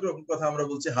অনেকে অনেক রকম কথা আমরা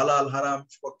বলছি, হালাল হারাম,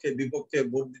 পক্ষে বিপক্ষে,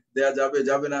 ভোট দেওয়া যাবে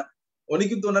যাবে না। উনি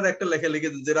কিন্তু ওনার একটা লেখা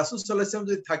লিখেছেন যে রাসূল সাল্লাল্লাহু আলাইহি ওয়াসাল্লাম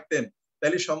যদি থাকতেন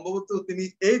তাহলে সম্ভবত তিনি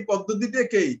এই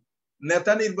পদ্ধতিটাকেই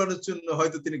নেতা নির্বাচনের জন্য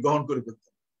হয়তো তিনি গ্রহণ করে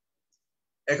ফেলতেন।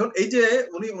 এখন এই যে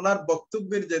উনি ওনার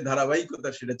বক্তব্যের যে ধারাবাহিকতা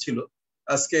সেটা ছিল।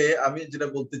 আজকে আমি যেটা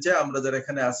বলতে চাই, আমরা যারা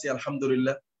এখানে আছি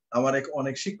আলহামদুলিল্লাহ, আমার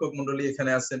অনেক শিক্ষক মন্ডলী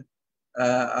এখানে আছেন,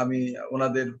 আমি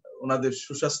ওনাদের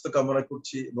সুস্বাস্থ্য কামনা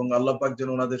করছি এবং আল্লাহ পাক যেন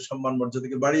ওনাদের সম্মান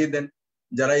মর্যাদাকে বাড়িয়ে দেন।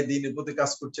 যারা এই দিনের প্রতি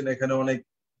কাজ করছেন, এখানে অনেক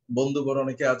বন্ধুবর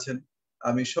অনেকে আছেন,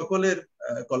 আমি সকলের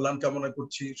কল্যাণ কামনা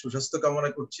করছি, সুস্বাস্থ্য কামনা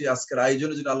করছি। আজকের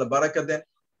আয়োজনের জন্য আল্লাহ বারাকা দেন,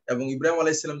 এবং ইব্রাহিম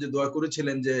আলাইহিস সালাম যে দোয়া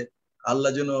করেছিলেন যে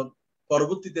আল্লাহ যেন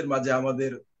পরবর্তীদের মাঝে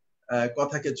আমাদের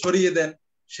কথাকে ছড়িয়ে দেন,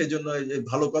 সেজন্য এই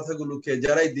ভালো কথাগুলোকে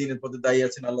যারাই দ্বীনের পথে দায়ী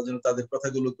আছেন আল্লাহ যেন তাদের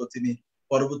কথাগুলোকে তিনি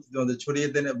পরবর্তীতে আমাদের ছড়িয়ে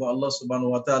দেন, এবং আল্লাহ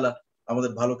সুবহানাহু ওয়া তাআলা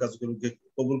আমাদের ভালো কাজগুলোকে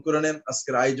কবুল করে নেন।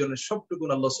 আজকের আয়োজনের সবটুকুন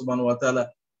আল্লাহ সুবহানাহু ওয়া তাআলা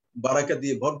বারাকা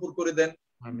দিয়ে ভরপুর করে দেন,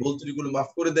 ভুল ত্রুটিগুলো মাফ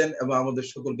করে দেন, এবং আমাদের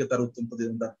সকলকে তার উত্তম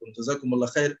প্রতিদান দান করুন।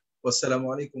 জাযাকুমুল্লাহ খাইর। ওয়াসসালামু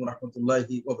আলাইকুম ওয়া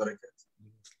রাহমাতুল্লাহি ওয়া বারাকাতুহু।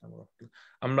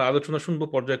 আমরা আলোচনা শুনবো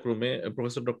পর্যায়ক্রমে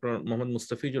professor doctor Mohammad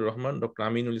Mustafizur Rahman, doctor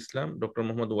Aminul Islam, doctor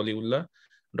Mohammad Waliullah,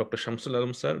 doctor Shamsul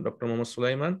Alam sir, doctor Mohammad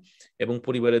Sulaiman এবং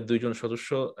পরিবারের দুইজন সদস্য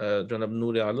জনাব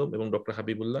নূরে আলম এবং ডক্টর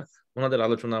হাবিবুল্লাহ। ওনাদের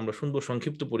আলোচনা আমরা শুনবো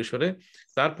সংক্ষিপ্ত পরিসরে।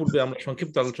 তার পূর্বে আমরা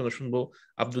সংক্ষিপ্ত আলোচনা শুনবো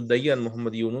আব্দুল দাইয়ান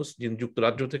মোহাম্মদ ইউনুস, যিনি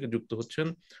যুক্তরাজ্য থেকে যুক্ত হচ্ছেন।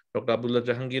 ডক্টর আব্দুল্লাহ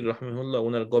জাহাঙ্গীর রহমাহুল্লাহ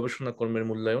ওনার গবেষণা কর্মের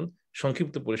মূল্যায়ন।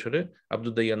 সংক্ষিপ্ত পরিসরে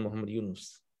আব্দুল দাইয়ান মোহাম্মদ ইউনুস।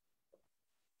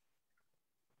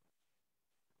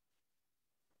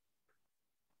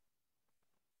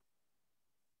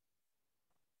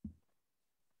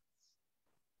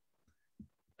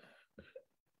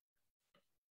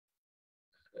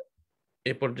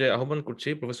 এ পর্যায়ে আহ্বান করছি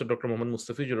প্রফেসর ডক্টর মোহাম্মদ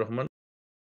মুস্তাফিজুর রহমান,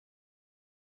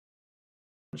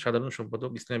 সাধারণ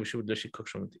সম্পাদক, ইসলামী বিশ্ববিদ্যালয় শিক্ষক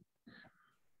সমিতি।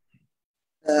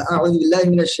 أعوذ بالله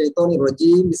من الشيطان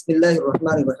الرجيم بسم الله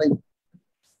الرحمن الرحيم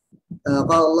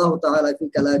قال الله تعالى في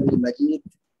كلامه المجيد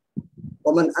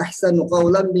ومن أحسن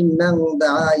قولا ممن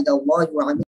دعا إلى الله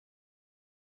وعمل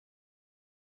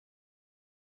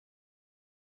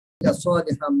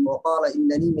صالحا وقال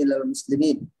إنني من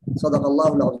المسلمين صدق الله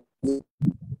العظيم।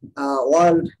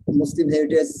 ওয়ার্ল্ড মুসলিম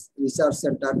হেরিটেজ রিসার্চ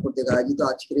সেন্টার কর্তৃক আয়োজিত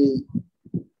আজকের এই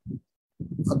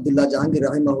আব্দুল্লাহ জাহাঙ্গীর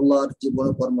রাহিমাহুল্লাহর জীবন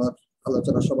কর্মের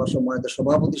আলোচনা সভা সম্মানিত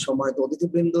সভাপতি, সম্মানিত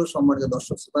অতিথিবৃন্দ, সম্মানিত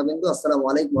দর্শক শ্রোতাবৃন্দ, আসসালামু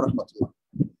আলাইকুম ওয়া রাহমাতুল্লাহ।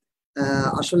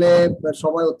 আসলে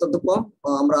সময় অত্যন্ত কম,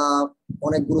 আমরা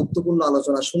অনেক গুরুত্বপূর্ণ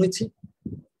আলোচনা শুনেছি।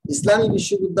 ইসলামী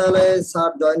বিশ্ববিদ্যালয়ে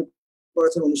স্যার জয়েন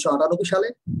করেছেন 1998 সালে।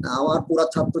 আমার পুরা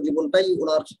ছাত্র জীবনটাই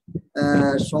ওনার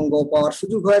সঙ্গ পাওয়ার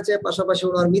সুযোগ হয়েছে, পাশাপাশি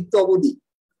ওনার মৃত্যু অবধি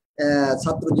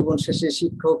ছাত্র জীবন শেষে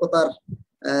শিক্ষকতার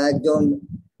একজন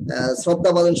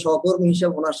শ্রদ্ধাভাজন সহকর্মী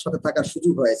হিসেবে ওনার সাথে থাকার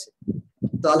সুযোগ হয়েছে।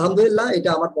 তো আলহামদুলিল্লাহ, এটা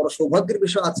আমার বড় সৌভাগ্যের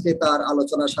বিষয়। আজকে তার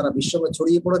আলোচনা সারা বিশ্বমে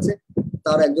ছড়িয়ে পড়েছে।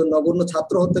 তার একজন নগণ্য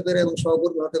ছাত্র হতে পেরে এবং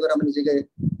সহকর্মী হতে পেরে আমি নিজেকে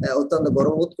অত্যন্ত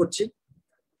গর্ববোধ করছি।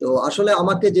 তো আসলে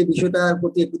আমাকে যে বিষয়টার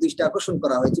প্রতি একটু দৃষ্টি আকর্ষণ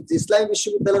করা হয়েছে, ইসলামী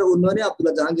বিশ্ববিদ্যালয়ের উন্নয়নে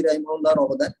আব্দুল্লাহ জাহাঙ্গীর রাহিমাহুল্লাহর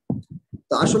অবদান।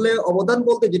 তো আসলে অবদান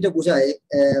বলতে যেটা বোঝায়,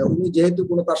 উনি যেহেতু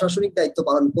কোনো প্রশাসনিক দায়িত্ব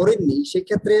পালন করেননি,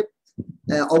 সেক্ষেত্রে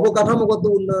অবকাঠামোগত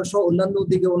উন্নয়ন সহ অন্যান্য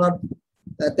দিকে ওনার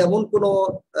তেমন কোনো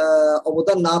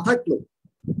অবদান না থাকলেও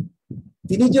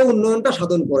তিনি যে উন্নয়নটা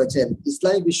সাধন করেছেন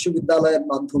ইসলামী বিশ্ববিদ্যালয়ের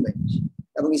মাধ্যমে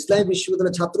এবং ইসলামী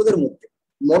বিশ্ববিদ্যালয়ের ছাত্রদের মধ্যে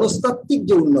মনস্তাত্ত্বিক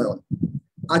যে উন্নয়ন,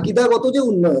 আকীদাগত যে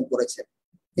উন্নয়ন করেছেন,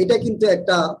 এটা কিন্তু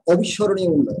একটা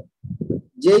অবিস্মরণীয় উন্নয়ন।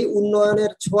 যেই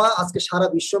উন্নয়নের ছোঁয়া আজকে সারা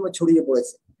বিশ্বমে ছড়িয়ে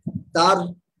পড়েছে। তার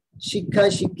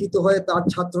শিক্ষায় শিক্ষিত হয়ে তার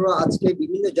ছাত্ররা আজকে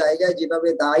বিভিন্ন জায়গায় যেভাবে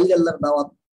দাঈ আল্লাহর দাওয়াত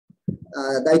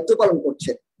দায়িত্ব পালন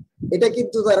করছে, এটা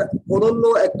কিন্তু তার অনন্য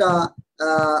একটা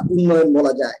উন্নয়ন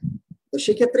বলা যায়। তো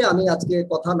সেক্ষেত্রে আমি আজকে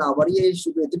কথা না বাড়িয়ে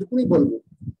শুধু এতটুকুই বলবো,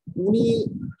 উনি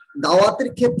দাওয়াতের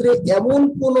ক্ষেত্রে এমন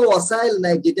কোনো ওয়াসাইল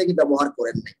নাই যেটাকে ব্যবহার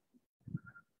করেন নাই।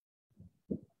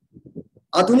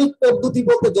 আধুনিক পদ্ধতি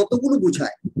বলতে যতগুলো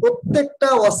বুঝায় প্রত্যেকটা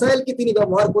ওয়াসাইলকে তিনি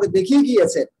ব্যবহার করে দেখিয়ে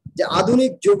গিয়েছেন যে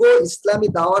আধুনিক যুগ ইসলামী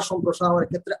দাওয়া সম্প্রসারণের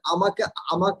ক্ষেত্রে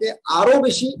আমাকে আরো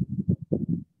বেশি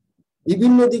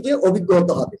বিভিন্ন দিকে অভিজ্ঞ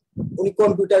হতে হবে। উনি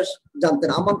কম্পিউটার জানতেন।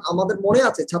 আমাদের মনে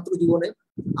আছে ছাত্র জীবনে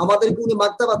আমাদেরকে উনি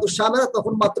মাকতাবাতুশ শামেরা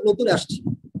তখন মাত্র নতুন আসছে,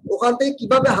 ওখান থেকে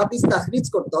কিভাবে হাদিস তাখরিজ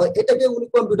করতে হয় এটাকে উনি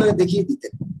কম্পিউটারে দেখিয়ে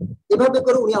দিতেন। এভাবে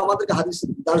করে উনি আমাদেরকে হাদিস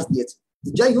দার্স দিয়েছেন।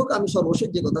 যাই হোক, আমি সর্বশেষ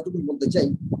যে কথাটুকু বলতে চাই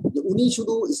যে উনি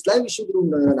শুধু ইসলামী বিশ্ববিদ্যালয়ের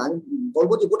উন্নয়নে না, আমি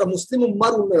বলবো যে গোটা মুসলিম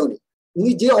উম্মার উন্নয়নে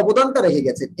উনি যে অবদানটা রেখে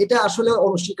গেছেন এটা আসলে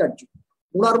অনস্বীকার্য।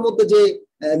 ওনার মধ্যে যে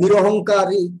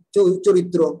নিরহংকারী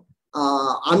চরিত্র,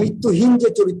 আমিত্বহীন যে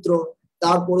চরিত্র,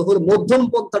 তারপর হলো মধ্যম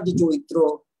পন্থার যে চরিত্র,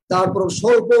 তারপর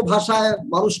স্বল্প ভাষায়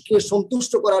মানুষকে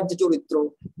সন্তুষ্ট করার যে চরিত্র,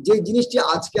 যে জিনিসটি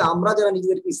আজকে আমরা যারা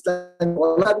নিজেদেরকে ইসলাম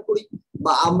দাবি করি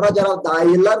বা আমরা যারা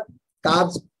দায়িলার কাজ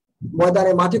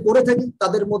ময়দানে মাঠে করে থাকি,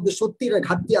 তাদের মধ্যে সত্যিই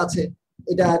ঘাটতি আছে।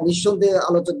 এটা নিঃসন্দেহে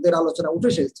আলোচকদের আলোচনা উঠে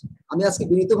এসেছে। আমি আজকে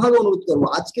বিনীতভাবে অনুরোধ করবো,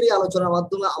 আজকের এই আলোচনার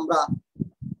মাধ্যমে আমরা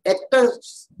একটা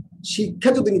শিক্ষা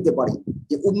যদি নিতে পারি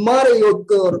যে উম্মার এই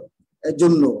ঐক্যর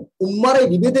জন্য, উম্মার এই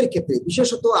বিভেদের ক্ষেত্রে,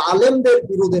 বিশেষত আলেমদের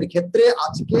বিরোধের ক্ষেত্রে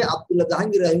আজকে আব্দুল্লাহ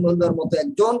জাহাঙ্গীর রাহিমাহুল্লাহর মতো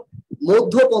একজন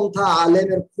মধ্যপন্থা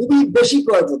আলেমের খুবই বেশি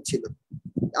প্রয়োজন ছিল।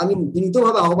 আমি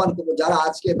বিনীতভাবে আহ্বান করবো যারা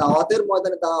আজকে দাওয়াতের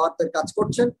ময়দানে দাওয়াতের কাজ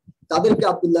করছেন তাদেরকে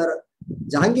আব্দুল্লাহ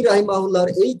জাহাঙ্গীর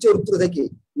রাহিমাহুল্লাহর এই চরিত্র থেকে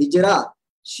নিজেরা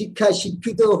শিক্ষায়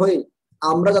শিক্ষিত হয়ে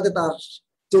আমরা যাতে তার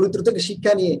চরিত্র থেকে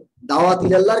শিক্ষা নিয়ে দাওয়াত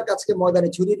ইলাল্লাহর কাছে ময়দানে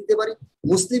ছড়িয়ে দিতে পারি,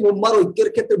 মুসলিম উম্মার ঐক্যের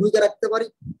ক্ষেত্রে ভূমিকা রাখতে পারি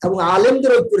এবং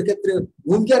আলেমদের ঐক্যের ক্ষেত্রে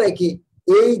ভূমিকা রেখে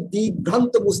এই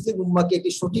দিকভ্রান্ত মুসলিম উম্মাকে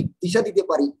একটি সঠিক দিশা দিতে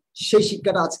পারি, সেই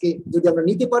শিক্ষাটা আজকে যদি আমরা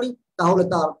নিতে পারি তাহলে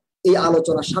তার এই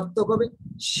আলোচনা সার্থক হবে।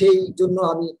 সেই জন্য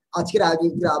আমি আজকের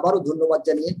আয়োজককে আবারও ধন্যবাদ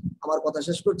জানিয়ে আমার কথা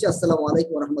শেষ করছি। আসসালামু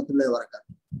আলাইকুম ওয়া রাহমাতুল্লাহি ওয়া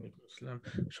বারাকাতুহু।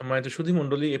 সম্মানিত সুধী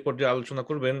মণ্ডলী, এ পর্যায়ে আলোচনা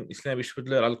করবেন ইসলামী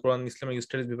বিশ্ববিদ্যালয়ের আল কোরআন ইসলামিক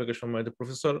স্টাডিজ বিভাগের সম্মানিত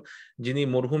প্রফেসর, যিনি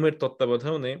মরহুমের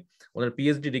তত্ত্বাবধানে ওনার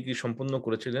পিএইচডি ডিগ্রি সম্পন্ন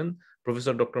করেছিলেন,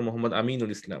 প্রফেসর ডক্টর মোহাম্মদ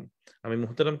আমিনুল ইসলাম। আমি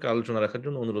মুহতারামকে আলোচনা রাখার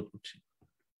জন্য অনুরোধ করছি।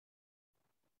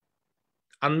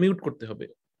 আনমিউট করতে হবে।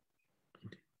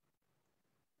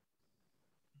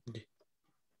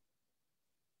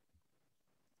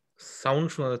 সাউন্ড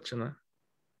শোনা যাচ্ছে না।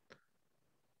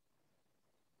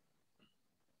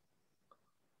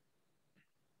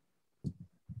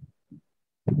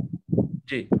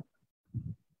 জি,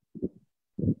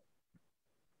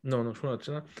 শোনা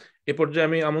যাচ্ছে না। এ পর্যায়ে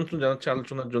আমি আমন্ত্রণ জানাচ্ছি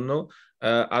আলোচনার জন্য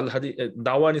আল হাদিস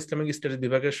দাওয়ান ইসলামিক স্টাডিজ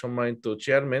বিভাগের সম্মানিত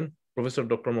chairman professor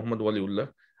doctor Mohammad Waliullah.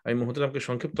 আমি মুহতারামকে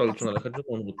সংক্ষিপ্ত আলোচনা রাখার জন্য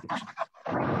অনুরোধ করছি।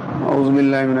 আউযু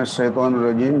বিল্লাহি মিনাশ শাইতানির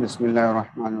রাজিম। বিসমিল্লাহির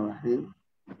রহমানির রহিম।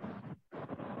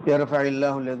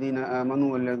 ইয়ারফা'িল্লাহু আল্লাযীনা আমানু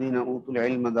ওয়াল্লাযীনা উতুল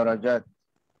ইলমা দারাজাত।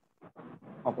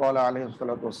 ওয়া ক্বালা আলাইহিস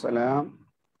সালাতু ওয়াসসালাম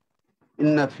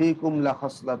ইন্না ফীকুম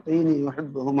লাখাসলাতাইন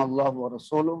ইউহিব্বুহুমুল্লাহু ওয়া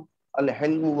রাসূলুহু আল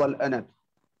হিলমু ওয়াল আনাত।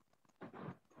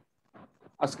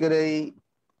 আজকের এই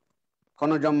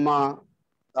ক্ষণজম্মা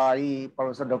তাই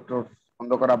প্রফেসর ডক্টর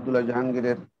খন্দকার আব্দুল্লাহ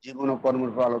জাহাঙ্গীরের জীবন ও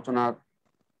কর্মের উপর আলোচনার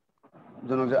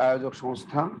জন্য যে আয়োজক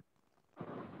সংস্থা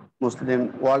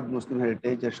ওয়ার্ল্ড মুসলিম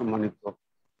হেরিটেজের সম্মানিত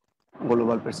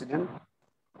গ্লোবাল প্রেসিডেন্ট,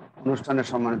 অনুষ্ঠানের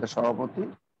সম্মানিত সভাপতি,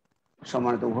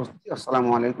 সম্মানিত উপস্থিতি, আসসালামু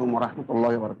আলাইকুম ওয়া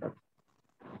রাহমাতুল্লাহি ওয়া বারাকাতুহু।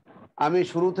 আমি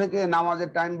শুরু থেকে নামাজের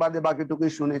টাইম বাদে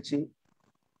বাকিটুকুই শুনেছি।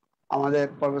 আমাদের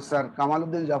প্রফেসর কামাল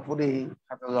উদ্দিন জাফরি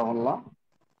হাফিজাহুল্লাহ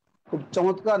খুব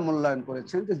চমৎকার মূল্যায়ন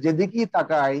করেছেন যে যেদিকেই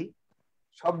তাকাই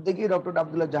সব দিকেই ডক্টর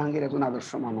আব্দুল্লাহ জাহাঙ্গীর একজন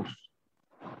আদর্শ মানুষ।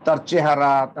 তার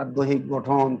চেহারা, তার দৈহিক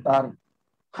গঠন, তার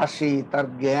হাসি, তার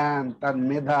জ্ঞান, তার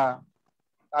মেধা,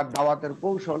 তার দাওয়াতের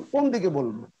কৌশল, কোন দিকে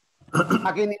বলবো,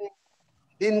 তাকে নিয়ে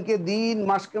দিনকে দিন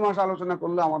মাসকে মাস আলোচনা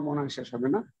করলে আমার মনে হয় শেষ হবে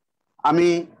না। আমি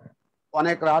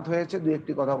অনেক রাত হয়েছে, দুই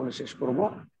একটি কথা বলে শেষ করব।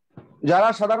 যারা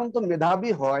সাধারণত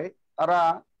মেধাবী হয় তারা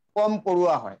কম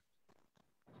পড়ুয়া হয়,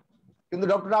 কিন্তু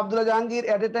ডক্টর আব্দুল্লাহ জাহাঙ্গীর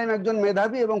এট এ টাইম একজন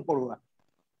মেধাবী এবং পড়ুয়া।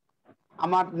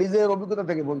 আমার নিজের অভিজ্ঞতা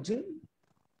থেকে বলছি,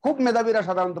 খুব মেধাবীরা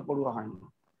সাধারণত পড়ুয়া হয় না।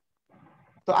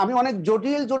 তো আমি অনেক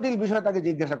জটিল জটিল বিষয় তাকে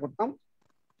জিজ্ঞাসা করতাম।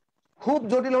 খুব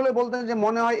জটিল হলে বলতেন যে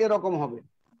মনে হয় এরকম হবে,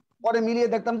 পরে মিলিয়ে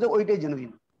দেখতাম যে ওইটাই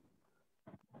জেনুইন।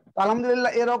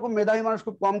 আলহামদুলিল্লাহ এরকম মেধাবী মানুষ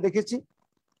খুব কম দেখেছি।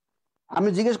 আমি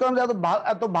জিজ্ঞেস করলাম যে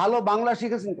এত ভালো বাংলা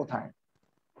শিখেছেন কোথায়?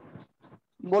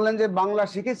 বললেন যে বাংলা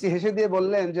শিখেছি। হেসে দিয়ে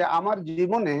বললেন যে আমার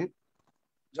জীবনে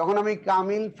যখন আমি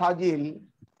কামিল, ফাজিল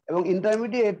এবং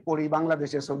ইন্টারমিডিয়েট পড়ি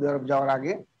বাংলাদেশে, সৌদি আরব যাওয়ার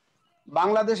আগে,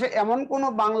 বাংলাদেশে এমন কোনো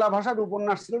বাংলা ভাষার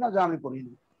উপন্যাস ছিল না যা আমি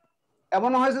পড়িনি।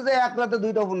 এমন হয়েছে যে এক রাতে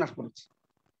 2টা উপন্যাস পড়েছি।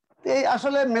 এই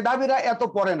আসলে মেধাবীরা এত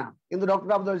পড়ে না, কিন্তু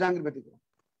ডক্টর আব্দুল জাহাঙ্গীর ব্যতিক্রম।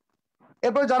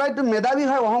 এরপর যারা একটু মেধাবী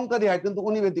হয়, অহংকারী হয়, কিন্তু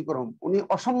উনি ব্যতিক্রম। উনি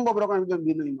অসম্ভব রকম একজন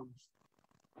বিনয়ী মানুষ।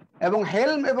 এবং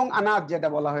হেলম এবং আনাত যেটা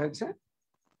বলা হয়েছে,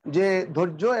 যে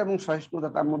ধৈর্য এবং সহিষ্ণুতা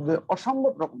তার মধ্যে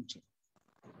অসম্ভব রকম ছিল।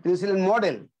 তিনি ছিলেন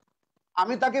মডেল।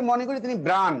 আমি তাকে মনে করি তিনি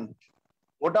ব্র্যান্ড।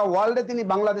 ওটা ওয়ার্ল্ডে তিনি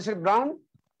বাংলাদেশের ব্র্যান্ড,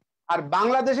 আর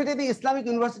বাংলাদেশে তিনি ইসলামিক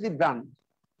ইউনিভার্সিটি ব্র্যান্ড।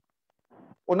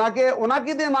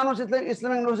 ওনাকে দিয়ে মানুষ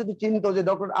ইসলামিক ইউনিভার্সিটি চিনত যে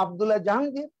ডক্টর আব্দুল্লাহ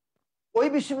জাহাঙ্গীর ওই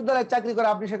বিশ্ববিদ্যালয়ে চাকরি করে,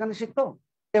 আপনি সেখানে শিক্ষক,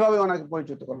 এভাবে ওনাকে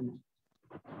পরিচিত করেন।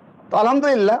 তো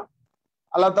আলহামদুলিল্লাহ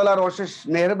আল্লাহ তাআলার অশেষ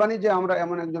মেহেরবানি যে আমরা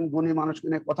এমন একজন গুণী মানুষকে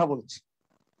নিয়ে কথা বলছি।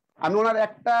 আমি ওনার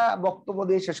একটা বক্তব্য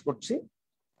দিয়ে শেষ করছি।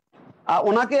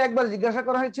 ওনাকে একবার জিজ্ঞাসা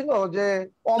করা হয়েছিল যে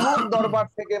অমুক দরবার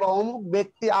থেকে বা অমুক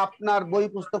ব্যক্তি আপনার বই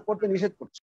পুস্তক পড়তে নিষেধ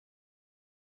করছে,